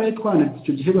natwaye twananditse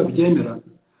icyo gihe babyemera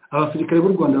abasirikare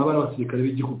b'u Rwanda baba abasirikare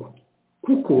b'igihugu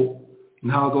kuko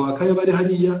ntabwo bakaye bari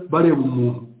hariya bareba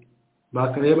umuntu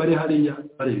bakaye bari hariya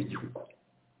bareba igihugu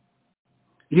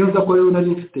iyo nza ko rero nari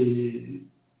mfite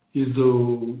izo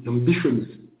ambitions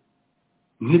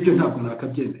n'ibyo ntabwo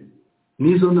nakabyemeye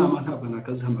n'izo nama ntabwo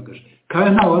nakazihamagaje kandi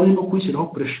nta wari no kunshyiraho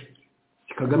pressure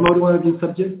Kagame wari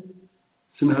warabinsabye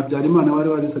Habyarimana wari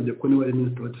warinsabye ko ni wari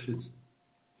Minister wa Defense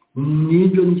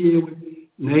n'ibyo ngewe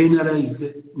nayo narayize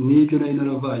n'ibyo nayo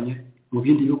naravanye mu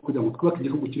bindi bihugu kugira ngo twubake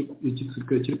igihugu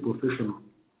kiri professional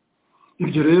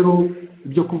ibyo rero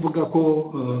ibyo kuvuga ko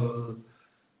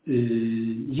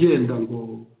yenda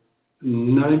ngo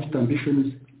nari mfite ambitions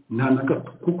nta na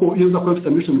gato kuko iyo uza kuba mfite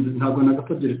ambitions ntabwo na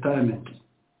gato retirement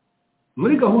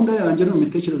muri gahunda yanjye no mu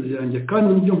mitekerereze yanjye kandi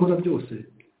n'ibyo nkora byose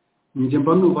njye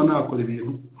mba numva nakora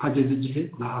ibintu nkageza igihe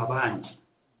ntahabandi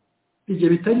igihe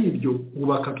bitari ibyo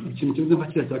ubaka ikintu kimeze nka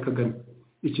kiriya cya Kagame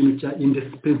ikintu cya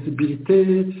indispensabilité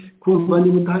kumva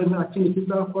niba udahari nta kintu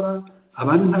kizakora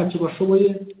abandi ntacyo bashoboye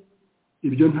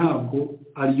ibyo ntabwo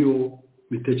ariyo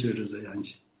mitekerereze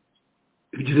yanjye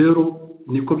ibyo rero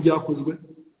niko byakozwe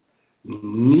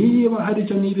niba hari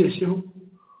icyo nibeshyeho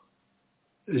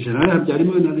General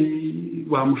Habyarimana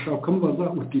wamushaka ukamubaza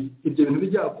uti ibyo bintu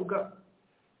bijyavuga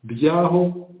byaho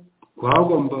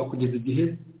twagomba kugeza igihe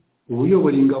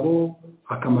ubuyobora ingabo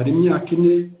akamara imyaka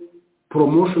 4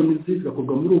 promotion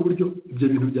zigakorwa muri ubu buryo ibyo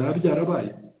bintu byaba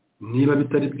byarabaye niba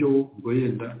bitari byo ubwo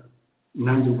yenda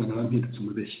nanjye ubwo nabampindutse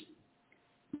umubeshyi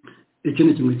iki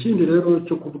ni kimwe kindi rero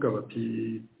cyo kuvuga bati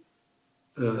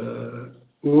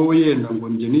uwo yenda ngo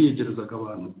njye niyegerezaga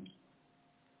abantu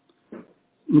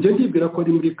njye ndibwira ko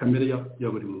ari muri kamere ya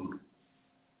buri muntu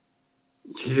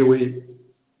yewe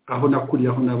aho nakuriye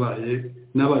aho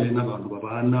nabaye n'abantu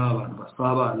babana abantu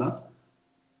basabana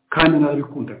kandi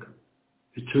narabikundaga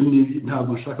icyo ni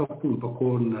ntabwo nshaka kumva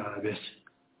ko nabeshye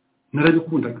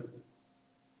narabikundaga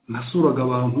nasuraga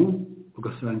abantu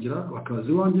tugasangira bakaza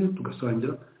iwanjye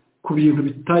tugasangira ku bintu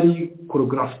bitari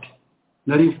choreographed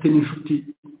nari mfite n'inshuti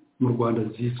mu Rwanda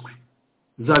zizwi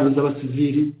zaba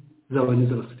iz'abasivili zaba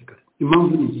n'iz'abasirikare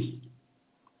impamvu ni iyi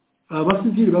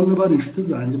abasivili bamwe bari inshuti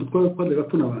zanjye twaraga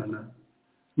tunabana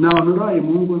n'abantu baye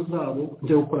mu ngo zabo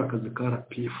njya gukora akazi ka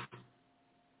RPF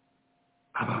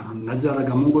abantu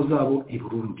najyaraga mu ngo zabo i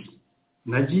Burundi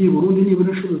nagiye i Burundi nibura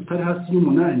inshuro zitari hasi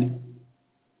y'8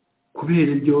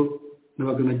 kubera ibyo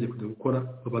nabaga nagiye kujya gukora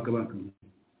babaga bantumiye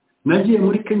nagiye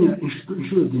muri Kenya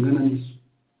inshuro zingana n'izo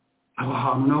aba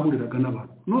hantu nahuriraga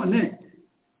n'abantu none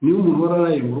niba umuntu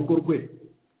wararaye mu rugo rwe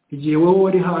igihe wowe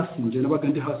wari hasi nje nabaga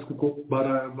ndi hasi kuko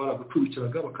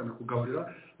baragucumbikiraga bakanakugaburira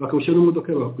bakabushyira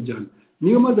n'imodoka bakujyana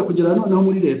niyo maze kugera noneho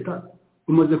muri leta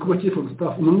umaze kuba chief of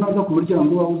staff umuntu naza ku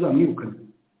muryango wawe uzamwirukana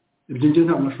ibyo nje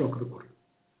ntabwo nashobora kubikora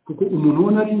kuko umuntu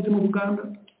ubona ari inzi mu Uganda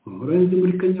umuntu ari inzi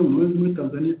muri Kenya umuntu ari muri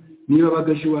Tanzania niba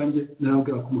bagaje wanjye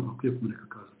narabwira ko umuntu akwiye kumureka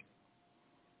akaza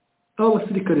abo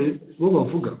basirikare bo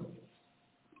bavuga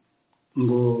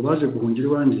ngo baje guhungira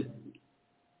iwanjye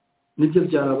nibyo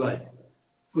byarabaye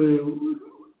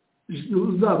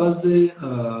uzabaze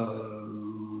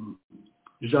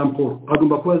Jean Paul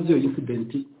agomba kuba azi iyo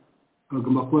incident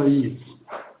agomba kuba yizi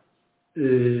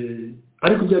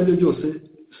ariko ibyo aribyo byose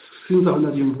sinzi aho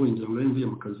nari mvuye ngira ngo mvuye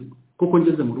mu kazi kuko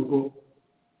ngeze mu rugo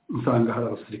nsanga hari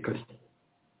abasirikare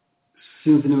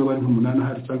sinzi niba bari nk'umunani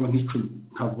hari cyangwa nk'icumi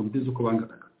ntabwo mbizi uko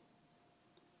banganaga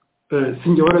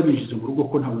sinjye warabinjije mu rugo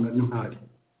ko ntabwo nari ntari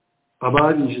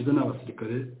ababinjije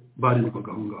n'abasirikare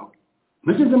barindwaga aho ngaho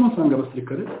nagezemo nsanga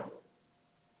abasirikare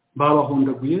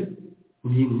babahondaguye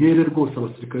ni intere rwose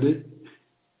abasirikare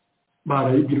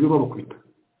barayigirwe babakubita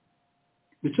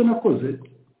icyo nakoze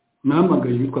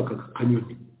nahamagaye witwa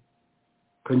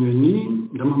Kanyoni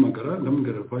ndamuhamagara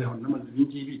ndamubwira vaye aho namaze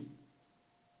ibingibi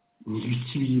ni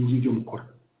ibiki bindi byo mukora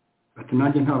ati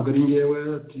nanjye ntabwo ari ngewe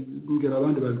ati mbwira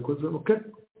abandi babikoze okay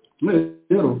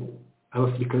rero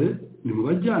abasirikare ni mu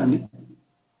bajyane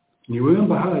ni wewe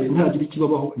mbahaye ntagira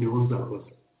ikibabaho ni wowe nzabaza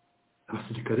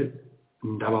abasirikare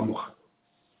ndabamuha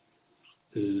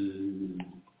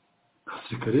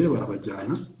abasirikare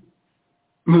barabajyana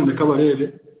none kabarebe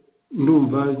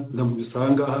ndumva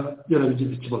ndamubisanga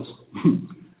yarabigize ikibazo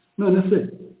none se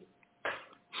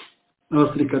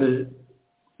abasirikare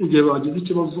igihe bagize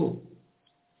ikibazo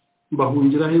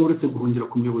bahungira he uretse guhungira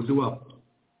ku muyobozi wabo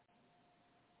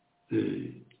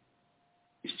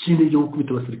ikindi cyo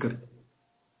gukubita abasirikare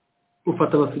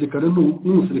ufata abasirikare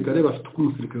n'umusirikare bafite uko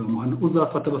umusirikare bamuhana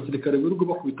uzafata abasirikare birugo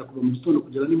bakubita kuva mu gitondo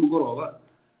kugera nimugoroba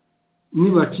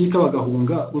nibakika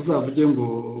bagahunga uzavuge ngo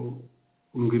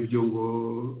ibyo ngo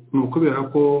nukubera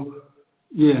ko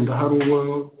yenda hari uwo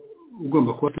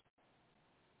ugomba kuba.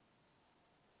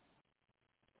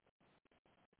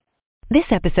 This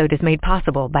episode is made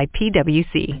possible by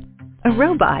PwC. A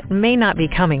robot may not be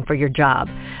coming for your job,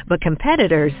 but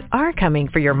competitors are coming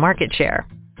for your market share.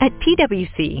 At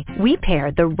PwC, we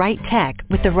pair the right tech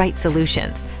with the right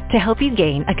solutions to help you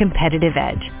gain a competitive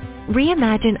edge.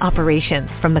 Reimagine operations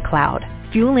from the cloud,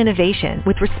 fuel innovation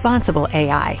with responsible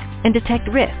AI, and detect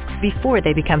risks before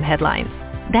they become headlines.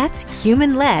 That's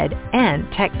human-led and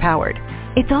tech-powered.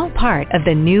 It's all part of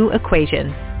the new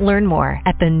equation. Learn more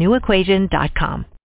at thenewequation.com.